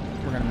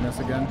 we're gonna miss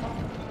again.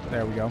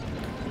 There we go.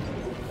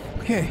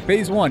 Okay,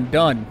 phase 1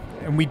 done.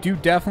 And we do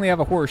definitely have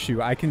a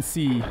horseshoe. I can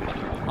see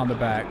on the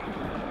back.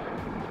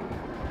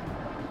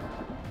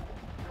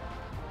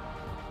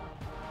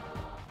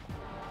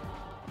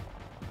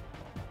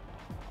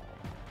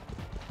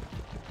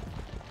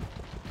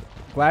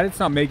 Glad it's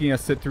not making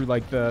us sit through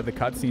like the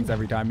cutscenes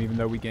every time, even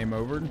though we game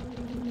overed.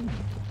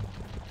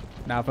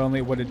 Now, if only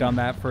it would have done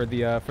that for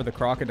the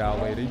crocodile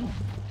lady.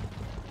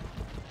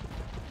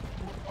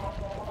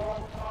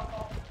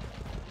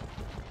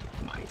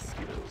 My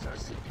skills are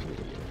superior.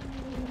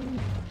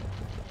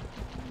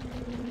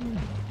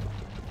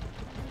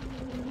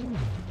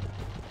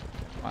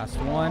 Last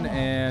one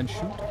and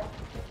shoot.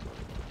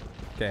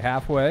 Okay,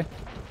 halfway.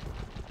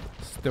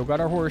 Still got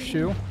our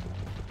horseshoe.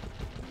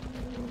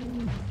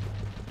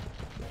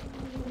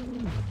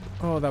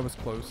 Oh, that was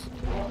close.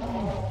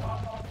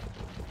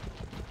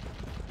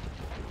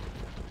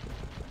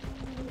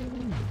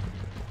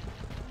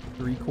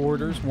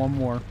 Three-quarters, one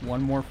more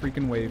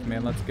freaking wave,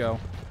 man. Let's go.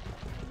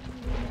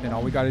 And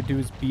all we gotta do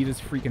is beat his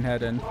freaking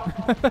head in.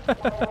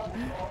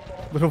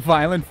 Little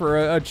violent for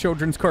a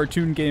children's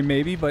cartoon game,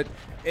 maybe, but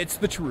it's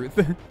the truth.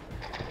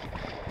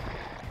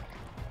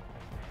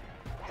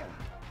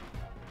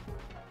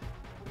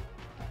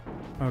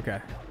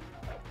 Okay.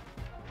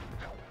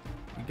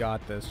 We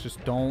got this.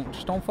 Just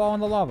don't fall in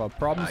the lava.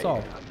 Problem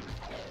solved.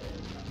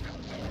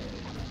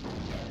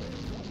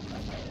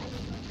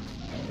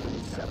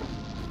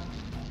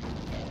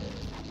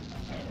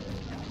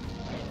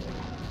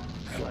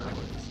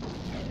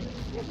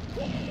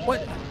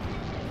 What?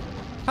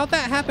 How'd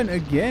that happen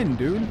again,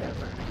 dude?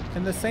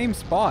 In the same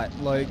spot,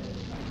 like...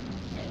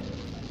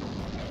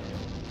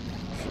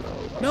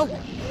 No,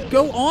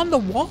 go on the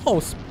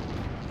walls.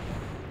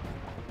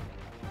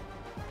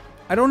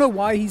 I don't know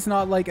why he's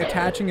not, like,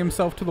 attaching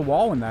himself to the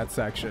wall in that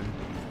section.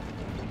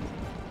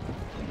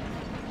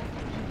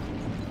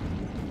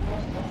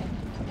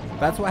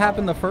 That's what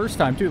happened the first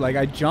time, too. Like,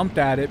 I jumped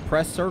at it,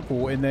 pressed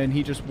circle, and then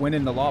he just went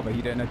in the lava.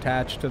 He didn't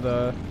attach to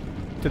the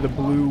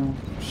blue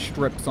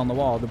strips on the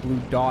wall, the blue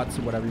dots,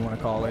 or whatever you want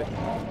to call it.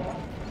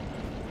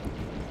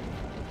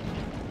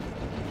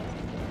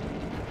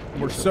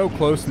 We're so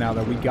close now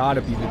that we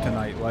gotta beat it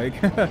tonight. Like,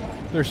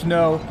 there's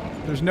no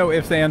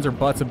ifs, ands, or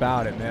buts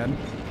about it, man.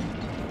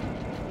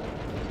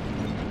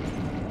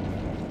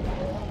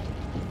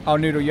 Oh,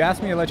 Noodle, you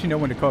asked me to let you know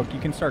when to cook. You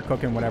can start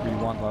cooking whenever you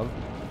want, love.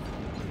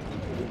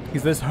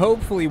 Because this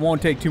hopefully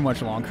won't take too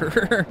much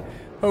longer.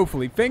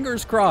 Hopefully.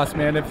 Fingers crossed,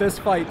 man. If this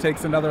fight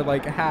takes another,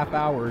 like, half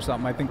hour or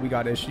something, I think we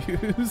got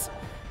issues.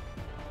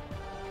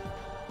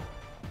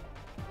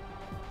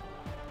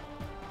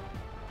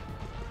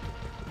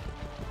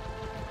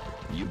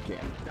 You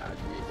can't dodge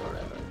me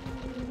forever.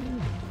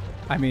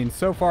 I mean,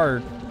 so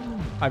far,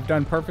 I've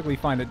done perfectly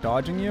fine at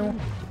dodging you.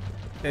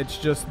 It's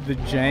just the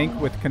jank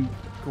with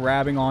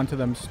grabbing onto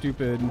them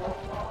stupid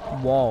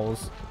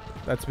walls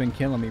that's been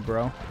killing me,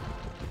 bro.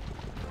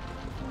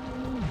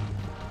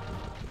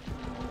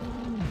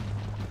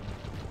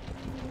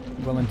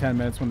 Well, in 10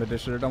 minutes when the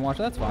dishes are done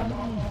washing. That's fine.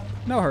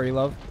 No hurry,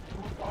 love.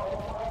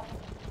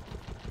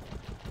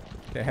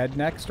 Okay, head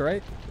next,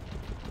 right?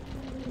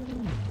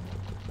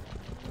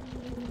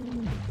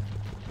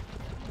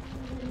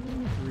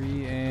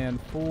 Three and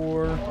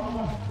 4.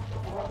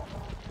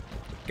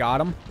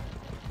 Got him.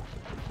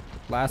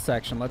 Last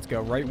section. Let's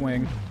go. Right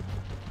wing.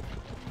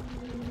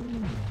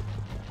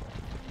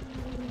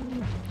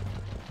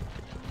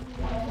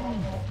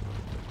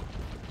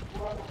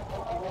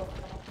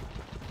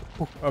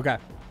 Ooh, okay.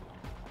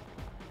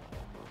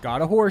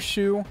 Got a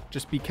horseshoe.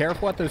 Just be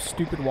careful at those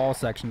stupid wall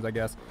sections, I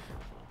guess.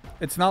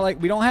 It's not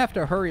like we don't have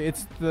to hurry.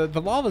 It's the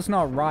lava's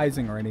not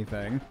rising or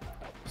anything.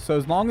 So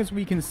as long as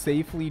we can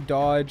safely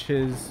dodge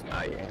his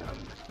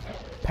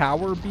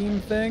power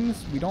beam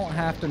things, we don't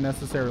have to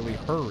necessarily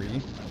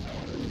hurry.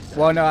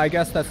 Well, no, I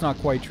guess that's not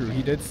quite true.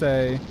 He did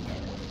say,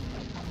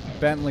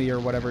 Bentley or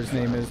whatever his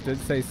name is, did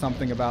say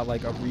something about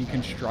like a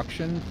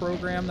reconstruction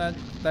program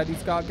that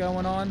he's got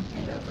going on.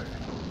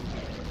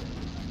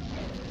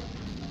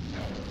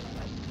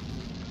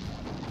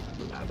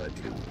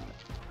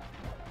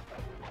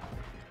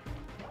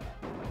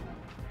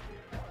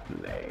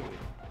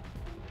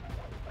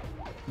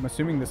 I'm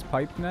assuming this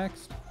pipe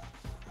next.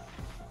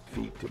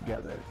 Feet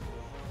together.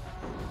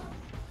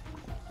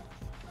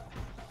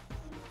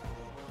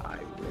 I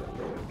will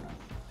live.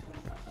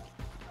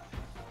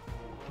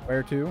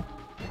 Where to?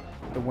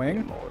 The wing?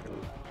 Immortal.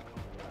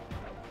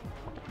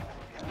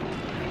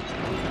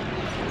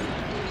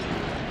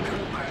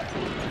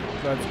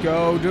 Let's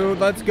go, dude.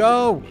 Let's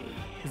go.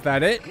 Is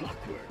that it?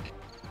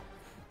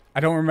 I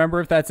don't remember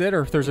if that's it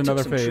or if there's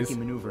another phase.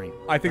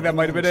 I think that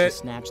might have been it.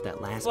 Snatched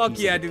that last Fuck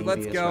piece yeah, of the dude.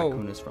 Let's Thievius go.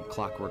 Raccoonus from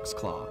Clockwork's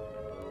Claw.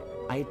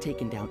 I had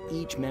taken down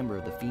each member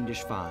of the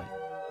Fiendish Five: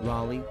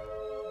 Raleigh,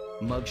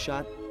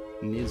 Mugshot,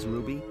 Ms.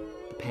 Ruby,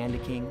 the Panda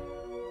King,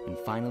 and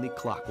finally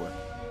Clockwork.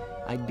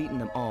 I'd beaten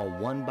them all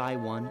one by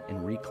one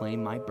and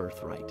reclaimed my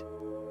birthright.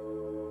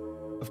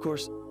 Of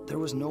course, there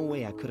was no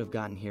way I could have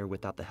gotten here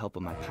without the help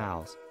of my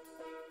pals.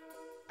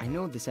 I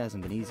know this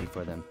hasn't been easy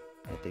for them,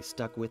 yet they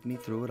stuck with me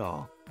through it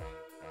all.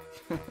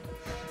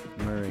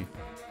 Murray,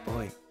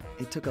 boy,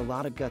 it took a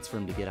lot of guts for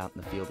him to get out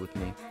in the field with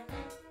me.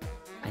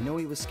 I know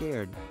he was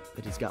scared,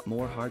 but he's got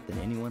more heart than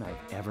anyone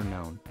I've ever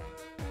known.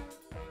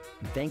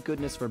 And thank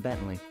goodness for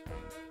Bentley.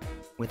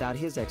 Without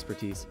his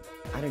expertise,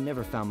 I'd have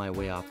never found my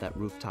way off that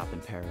rooftop in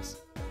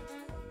Paris.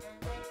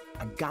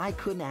 A guy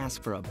couldn't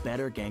ask for a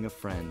better gang of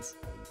friends.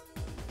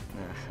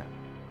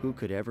 Who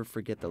could ever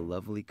forget the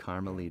lovely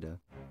Carmelita?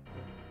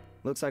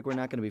 Looks like we're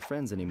not going to be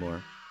friends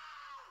anymore.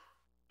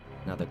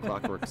 Now that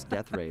Clockwork's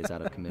death ray is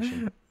out of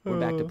commission, we're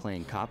back to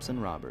playing cops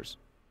and robbers.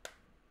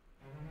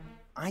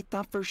 I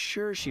thought for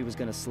sure she was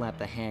going to slap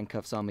the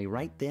handcuffs on me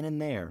right then and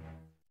there.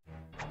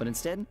 But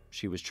instead,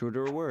 she was true to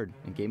her word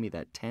and gave me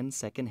that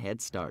 10-second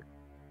head start.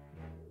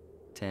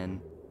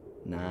 10,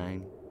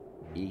 9,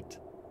 8,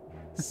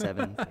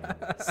 7,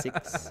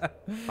 6,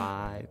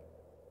 5,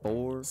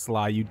 4...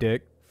 Sly, you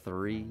dick.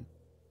 3,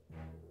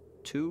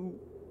 2...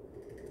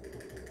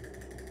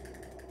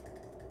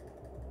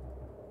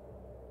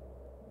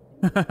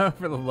 For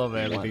the love of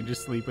everything,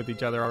 just sleep with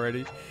each other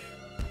already.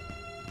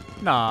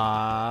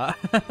 Nah.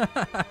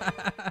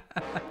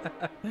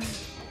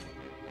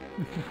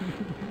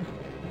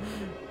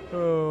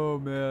 Oh,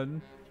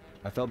 man.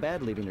 I felt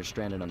bad leaving her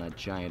stranded on that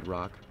giant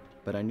rock,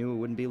 but I knew it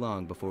wouldn't be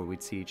long before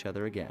we'd see each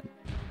other again.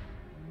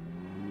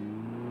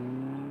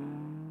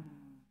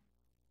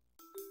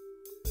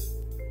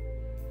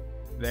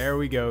 There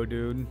we go,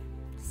 dude.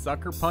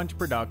 Sucker Punch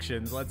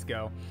Productions. Let's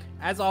go.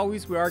 As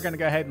always, we are going to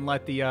go ahead and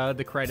let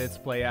the credits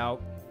play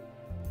out.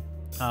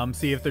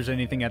 See if there's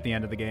anything at the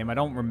end of the game. I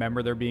don't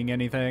remember there being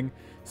anything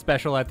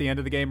special at the end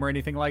of the game or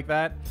anything like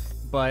that.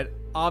 But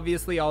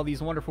obviously, all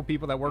these wonderful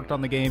people that worked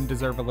on the game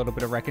deserve a little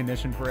bit of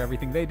recognition for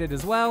everything they did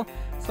as well.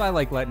 So I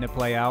like letting it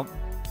play out.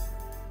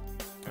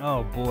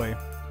 Oh, boy.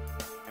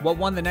 What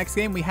won the next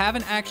game? We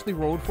haven't actually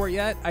rolled for it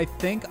yet. I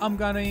think I'm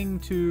going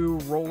to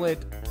roll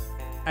it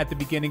at the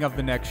beginning of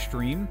the next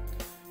stream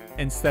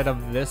instead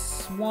of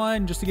this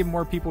one, just to give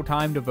more people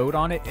time to vote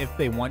on it if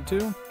they want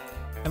to.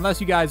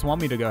 Unless you guys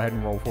want me to go ahead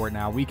and roll for it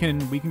now. We can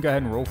go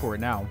ahead and roll for it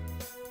now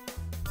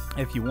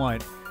if you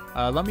want.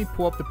 Let me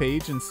pull up the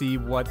page and see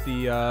what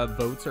the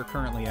votes are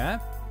currently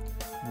at.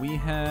 We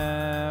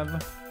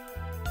have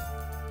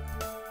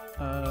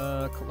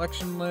a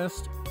collection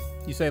list.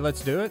 You say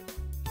let's do it?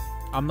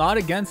 I'm not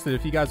against it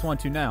if you guys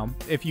want to now.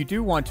 If you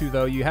do want to,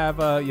 though, you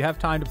have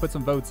time to put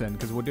some votes in,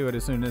 because we'll do it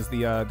as soon as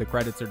the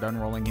credits are done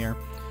rolling here.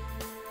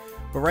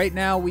 But right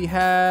now we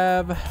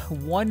have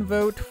 1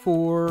 vote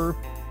for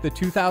the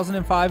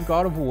 2005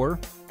 God of War.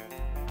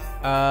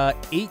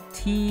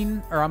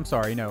 17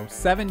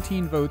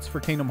 votes for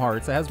Kingdom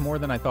Hearts. It has more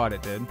than I thought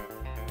it did.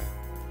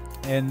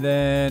 And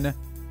then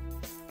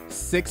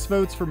 6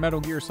 votes for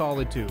Metal Gear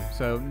Solid 2.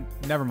 So,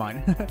 never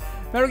mind.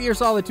 Metal Gear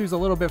Solid 2 is a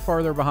little bit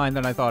farther behind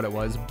than I thought it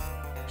was.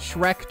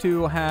 Shrek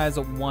 2 has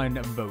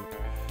 1 vote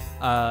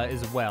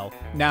as well.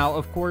 Now,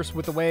 of course,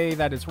 with the way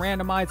that it's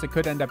randomized, it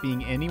could end up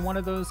being any one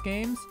of those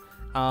games.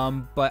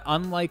 But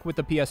unlike with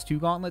the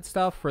PS2 Gauntlet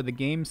stuff, for the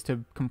games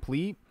to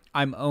complete,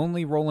 I'm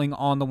only rolling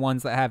on the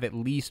ones that have at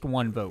least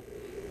 1 vote.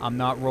 I'm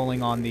not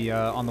rolling on the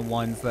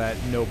ones that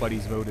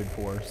nobody's voted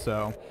for.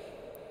 So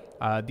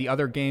the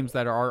other games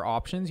that are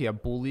options, you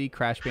have Bully,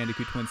 Crash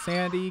Bandicoot Twin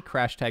Sanity,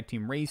 Crash Tag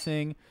Team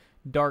Racing,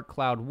 Dark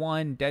Cloud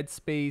 1, Dead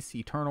Space,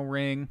 Eternal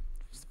Ring,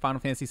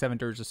 Final Fantasy VII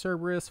Dirge of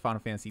Cerberus,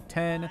 Final Fantasy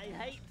X,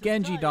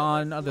 Genji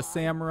Dawn of the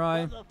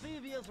Samurai,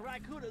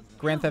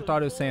 Grand Theft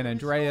Auto San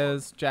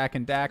Andreas, Jak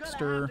and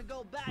Daxter,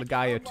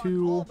 Legaia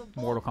 2,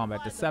 Mortal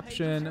Kombat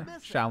Deception,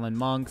 Shaolin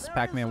Monks,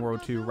 Pac-Man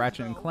World 2,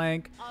 Ratchet and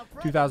Clank,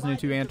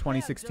 2002 and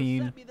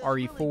 2016,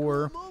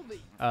 RE4,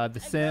 The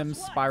Sims,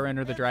 Spyro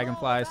Enter the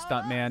Dragonfly,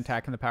 Stuntman,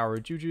 Attacking the Power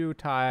of Juju,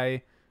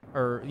 Ty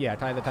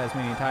the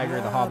Tasmanian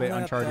Tiger, The Hobbit,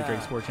 Uncharted,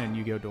 Drake's Fortune,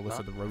 Yu-Gi-Oh! Duelist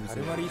of the Roses.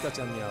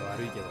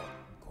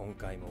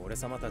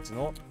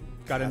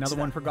 Got another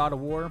one for God of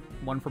War,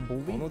 one for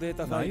Bully. Nice.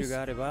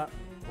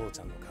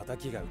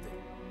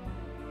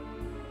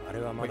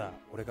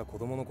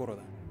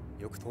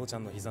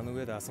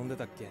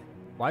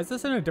 Why is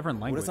this in a different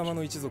language?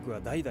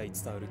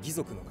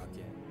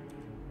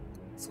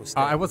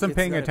 I wasn't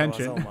paying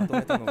attention.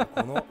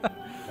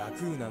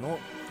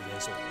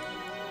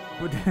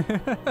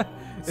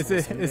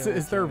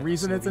 Is there a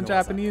reason it's in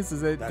Japanese?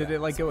 Did it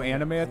like go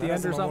anime at the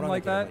end or something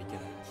like that?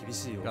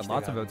 Got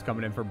lots of votes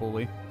coming in for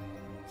Bully.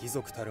 Because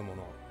the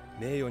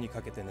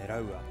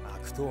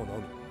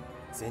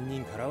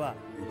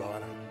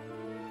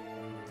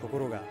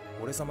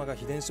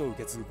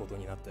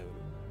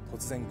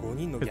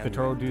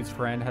Toro dude's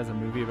friend has a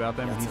movie about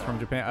them and he's from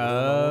Japan.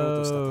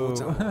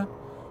 Oh.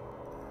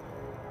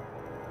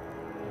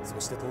 そ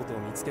してとうとう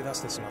見つけ出し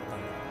てしまったんだ。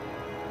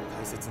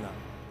大切な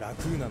ラ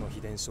クーナの秘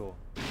伝書。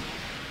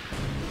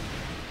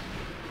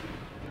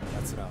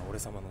奴らは俺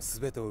様の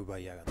全てを奪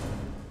いやがった。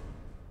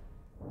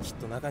きっ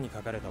と中に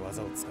書かれた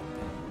技を使って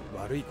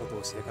悪いこと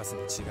をしでかす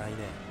に違いね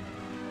え。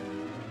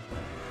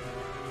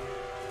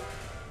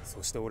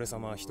そして俺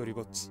様は一人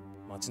ぼっち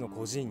町の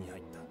孤児院に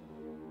入った。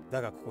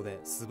だがここで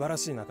素晴ら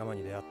しい仲間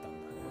に出会ったんだ。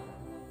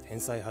天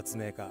才発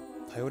明家。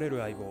So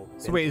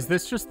wait, is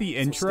this just the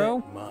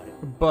intro?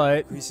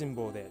 But this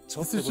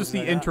is just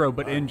the intro,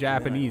 but in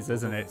Japanese,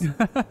 isn't it?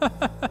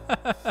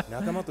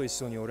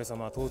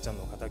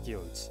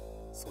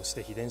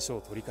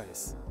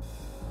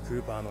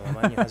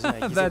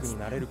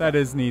 That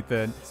is neat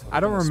then. I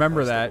don't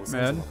remember that,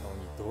 man.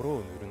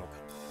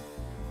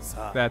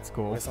 That's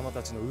cool.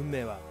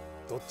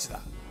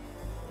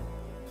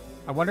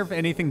 I wonder if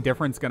anything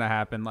different's gonna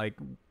happen. Like,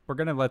 we're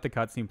gonna let the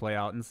cutscene play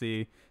out and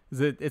see.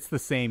 It's the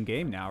same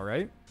game now,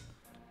 right?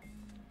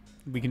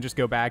 We can just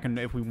go back and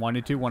if we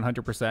wanted to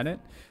 100% it.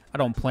 I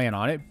don't plan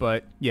on it,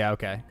 but yeah,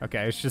 okay.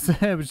 It's just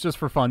it was just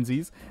for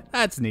funsies.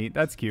 That's neat.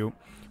 That's cute.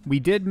 We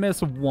did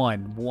miss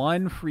one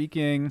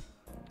freaking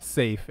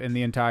safe in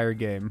the entire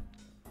game,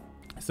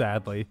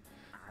 sadly.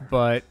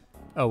 But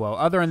oh well.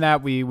 Other than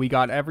that, we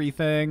got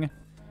everything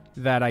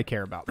that I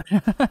care about.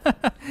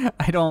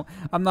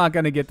 I'm not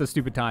gonna get the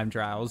stupid time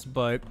trials,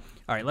 but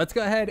all right, let's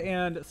go ahead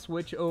and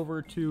switch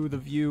over to the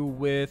view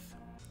with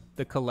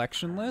the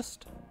collection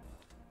list.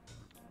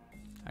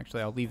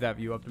 Actually, I'll leave that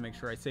view up to make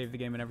sure I save the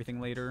game and everything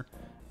later.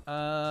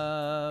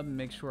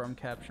 Make sure I'm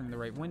capturing the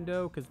right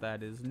window, because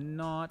that is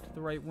not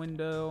the right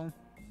window.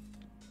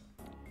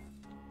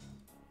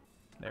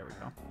 There we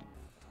go.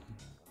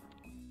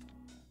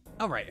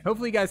 Alright,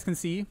 hopefully you guys can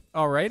see.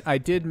 Alright, I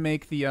did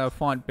make the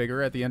font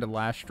bigger at the end of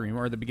last stream,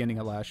 or the beginning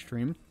of last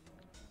stream.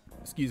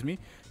 Excuse me.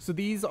 So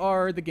these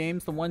are the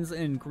games. The ones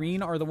in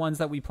green are the ones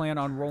that we plan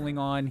on rolling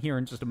on here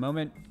in just a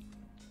moment.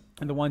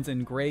 And the ones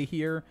in gray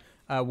here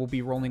will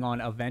be rolling on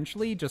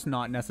eventually, just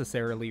not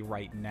necessarily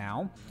right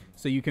now.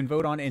 So you can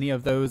vote on any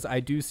of those.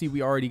 I do see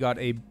we already got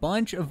a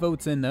bunch of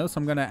votes in, though, so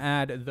I'm going to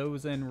add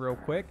those in real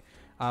quick.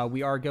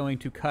 We are going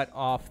to cut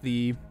off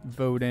the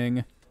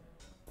voting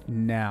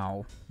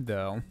now,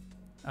 though.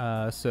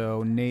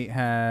 So Nate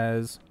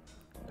has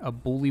a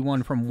bully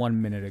one from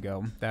 1 minute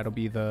ago. That'll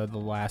be the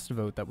last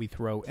vote that we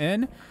throw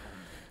in.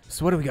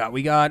 So what do we got?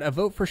 We got a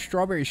vote for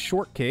strawberry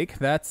shortcake.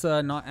 That's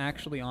not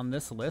actually on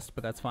this list,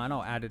 but that's fine.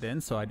 I'll add it in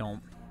so I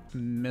don't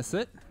miss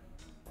it.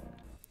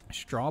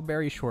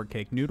 Strawberry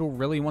shortcake. Noodle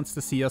really wants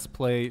to see us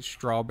play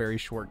strawberry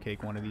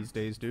shortcake one of these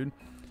days, dude.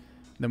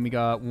 Then we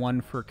got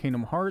one for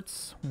Kingdom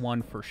Hearts,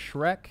 one for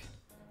Shrek,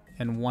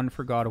 and one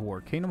for God of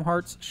War. Kingdom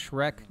Hearts,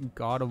 Shrek,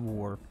 God of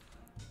War.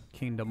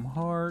 Kingdom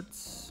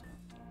Hearts.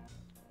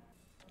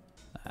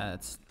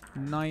 That's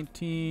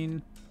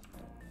 19.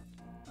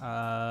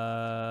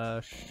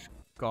 God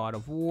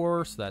of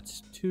War, so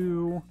that's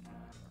 2.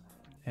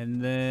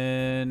 And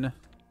then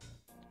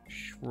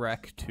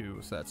Shrek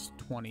 2, so that's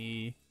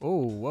 20.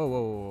 Oh,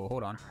 whoa,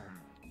 hold on.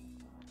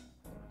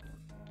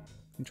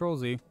 Control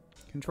Z.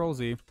 Control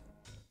Z.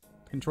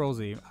 Control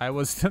Z. I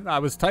was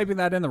typing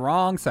that in the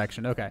wrong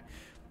section. Okay.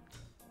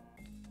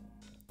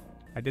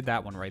 I did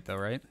that one right though,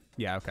 right?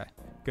 Yeah, okay.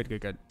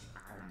 Good.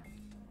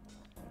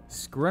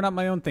 Screwing up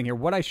my own thing here.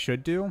 What I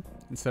should do,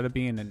 instead of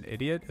being an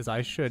idiot, is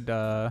I should,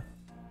 oh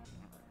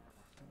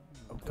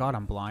god,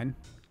 I'm blind.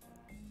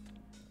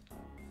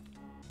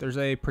 There's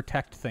a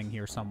protect thing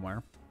here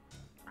somewhere.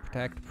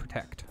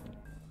 Protect.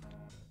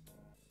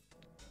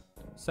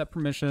 Set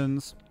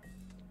permissions.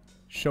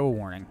 Show a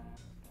warning.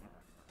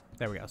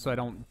 There we go, so I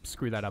don't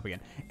screw that up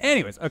again.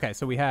 Anyways, okay,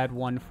 so we had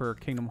one for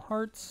Kingdom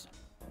Hearts.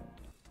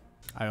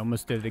 I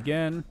almost did it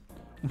again.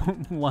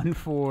 One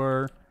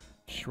for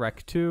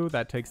Shrek 2,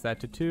 that takes that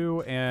to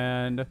 2,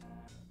 and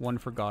one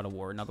for God of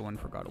War, another one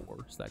for God of War,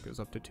 so that goes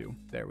up to 2.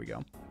 There we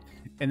go.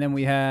 And then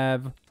we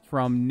have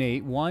from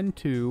Nate. 1,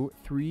 2,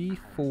 3,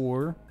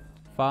 4,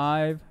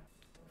 5.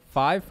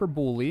 5 for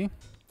Bully.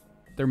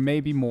 There may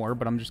be more,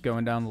 but I'm just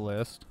going down the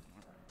list.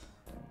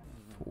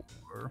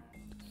 4,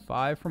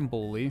 5 from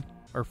Bully,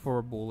 or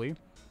for Bully.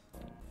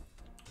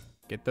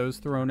 Get those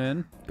thrown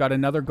in. Got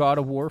another God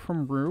of War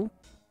from Rue.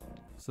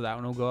 So that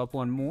one will go up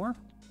one more.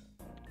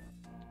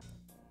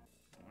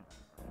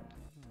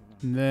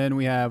 And then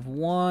we have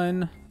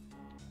 1,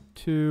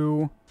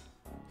 2,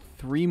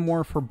 3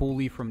 more for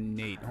Bully from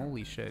Nate.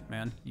 Holy shit,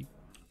 man. You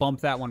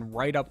bumped that one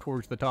right up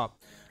towards the top.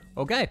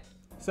 Okay.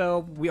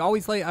 So I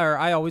always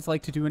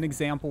like to do an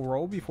example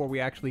roll before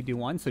we actually do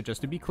one. So just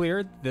to be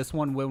clear, this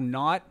one will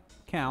not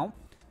count.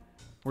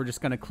 We're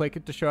just going to click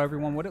it to show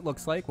everyone what it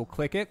looks like. We'll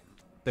click it.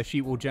 The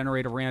sheet will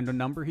generate a random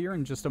number here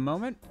in just a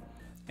moment.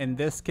 In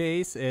this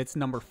case, it's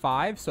number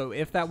 5. So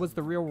if that was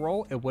the real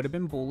roll, it would have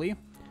been Bully.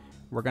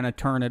 We're going to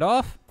turn it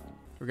off.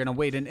 We're going to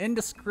wait an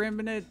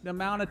indiscriminate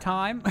amount of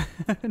time,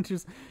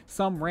 just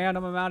some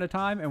random amount of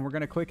time, and we're going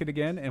to click it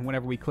again. And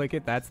whenever we click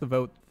it, that's the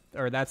vote,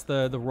 or that's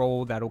the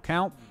roll that'll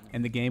count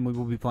in the game we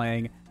will be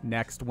playing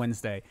next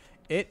Wednesday.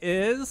 It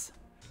is,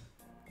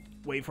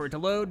 wait for it to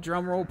load,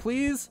 drum roll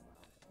please.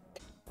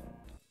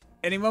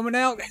 Any moment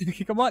now.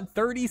 Come on,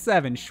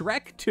 37.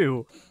 Shrek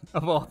 2,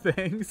 of all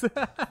things.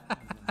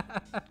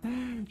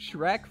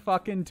 Shrek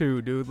fucking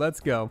 2, dude. Let's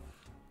go.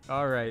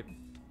 All right.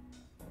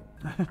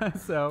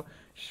 So,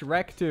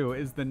 Shrek 2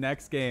 is the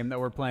next game that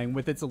we're playing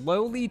with its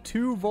lowly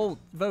 2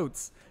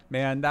 votes.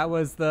 Man, that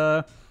was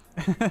the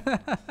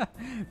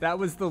that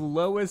was the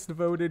lowest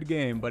voted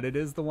game, but it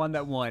is the one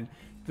that won.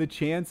 The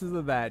chances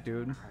of that,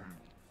 dude.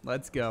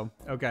 Let's go.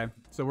 Okay,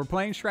 so we're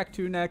playing Shrek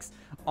 2 next.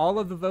 All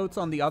of the votes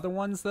on the other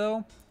ones,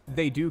 though,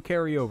 they do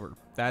carry over.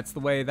 That's the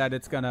way that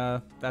it's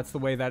gonna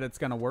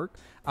work.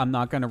 I'm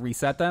not gonna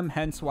reset them,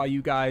 hence why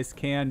you guys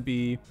can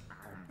be,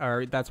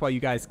 or that's why you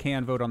guys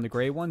can vote on the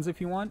gray ones if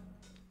you want,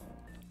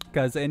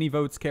 because any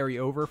votes carry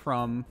over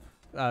from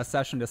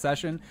session to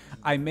session.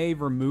 I may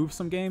remove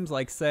some games,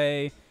 like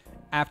say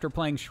after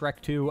playing Shrek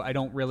 2, I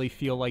don't really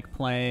feel like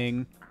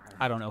playing,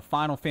 I don't know,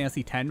 Final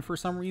Fantasy X for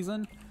some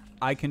reason.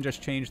 I can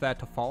just change that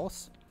to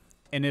false,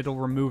 and it'll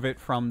remove it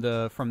from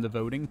the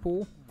voting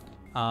pool.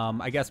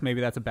 I guess maybe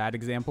that's a bad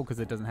example because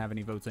it doesn't have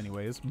any votes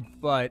anyways.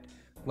 But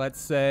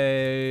let's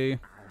say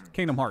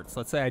Kingdom Hearts.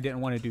 Let's say I didn't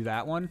want to do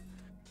that one.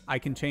 I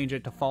can change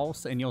it to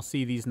false, and you'll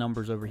see these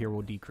numbers over here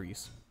will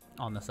decrease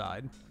on the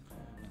side.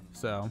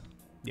 So,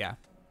 yeah.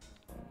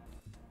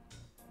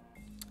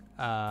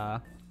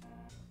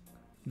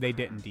 They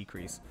didn't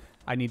decrease.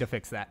 I need to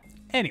fix that.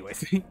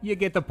 Anyways, you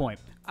get the point.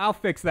 I'll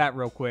fix that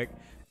real quick.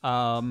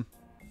 And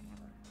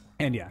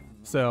yeah,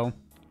 so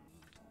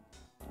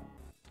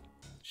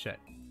shit.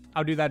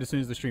 I'll do that as soon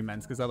as the stream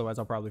ends, because otherwise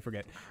I'll probably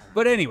forget.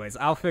 But anyways,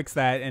 I'll fix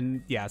that,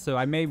 and yeah, so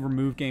I may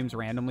remove games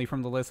randomly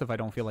from the list if I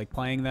don't feel like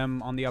playing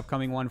them on the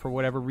upcoming one for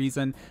whatever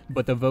reason,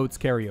 but the votes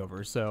carry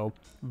over. So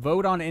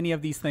vote on any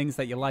of these things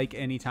that you like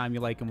anytime you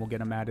like, and we'll get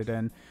them added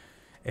in.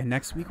 And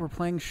next week we're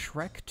playing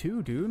Shrek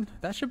 2, dude.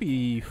 That should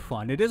be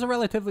fun. It is a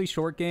relatively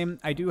short game.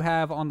 I do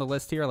have on the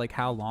list here like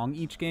how long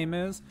each game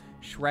is.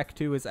 Shrek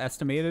 2 is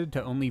estimated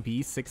to only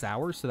be 6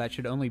 hours, so that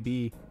should only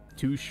be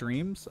 2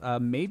 streams.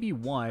 Maybe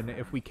 1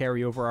 if we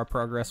carry over our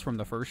progress from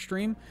the first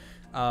stream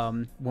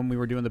when we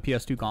were doing the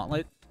PS2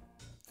 Gauntlet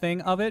thing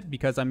of it.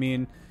 Because, I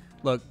mean,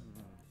 look,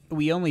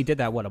 we only did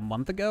that, what, a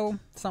month ago?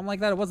 Something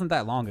like that? It wasn't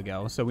that long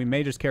ago, so we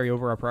may just carry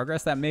over our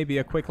progress. That may be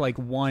a quick, like,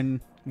 one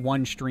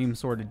stream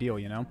sort of deal,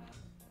 you know?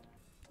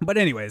 But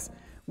anyways,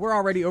 we're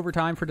already over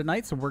time for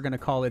tonight, so we're going to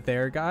call it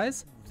there,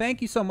 guys.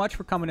 Thank you so much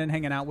for coming and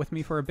hanging out with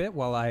me for a bit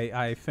while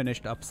I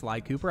finished up Sly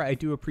Cooper. I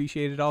do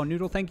appreciate it all.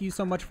 Noodle, thank you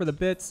so much for the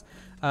bits.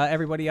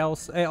 Everybody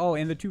else, oh,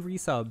 and the 2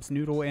 resubs,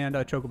 Noodle and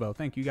Chocobo.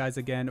 Thank you guys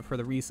again for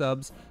the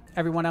resubs.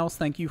 Everyone else,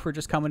 thank you for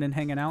just coming and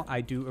hanging out.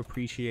 I do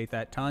appreciate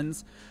that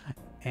tons.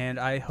 And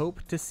I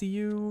hope to see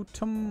you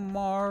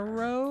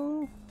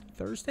tomorrow?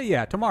 Thursday?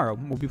 Yeah, tomorrow.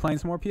 We'll be playing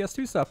some more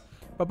PS2 stuff.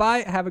 Bye-bye.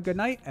 Have a good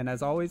night. And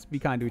as always, be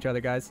kind to each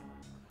other, guys.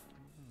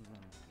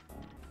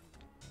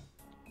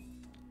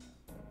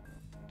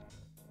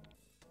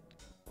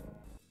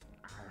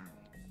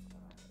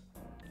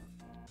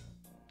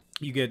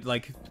 You get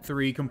like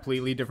 3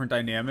 completely different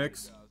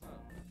dynamics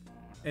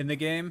in the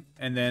game,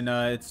 and then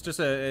it's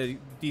just a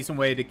decent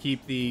way to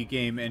keep the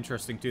game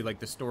interesting too, like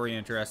the story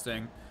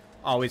interesting.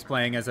 Always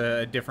playing as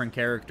a different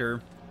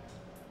character.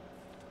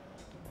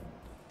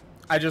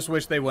 I just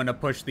wish they wouldn't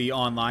have pushed the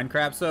online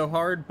crap so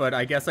hard, but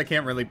I guess I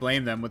can't really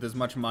blame them with as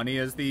much money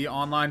as the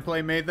online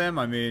play made them.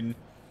 I mean,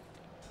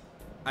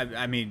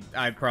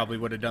 I probably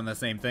would have done the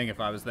same thing if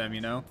I was them,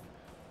 you know?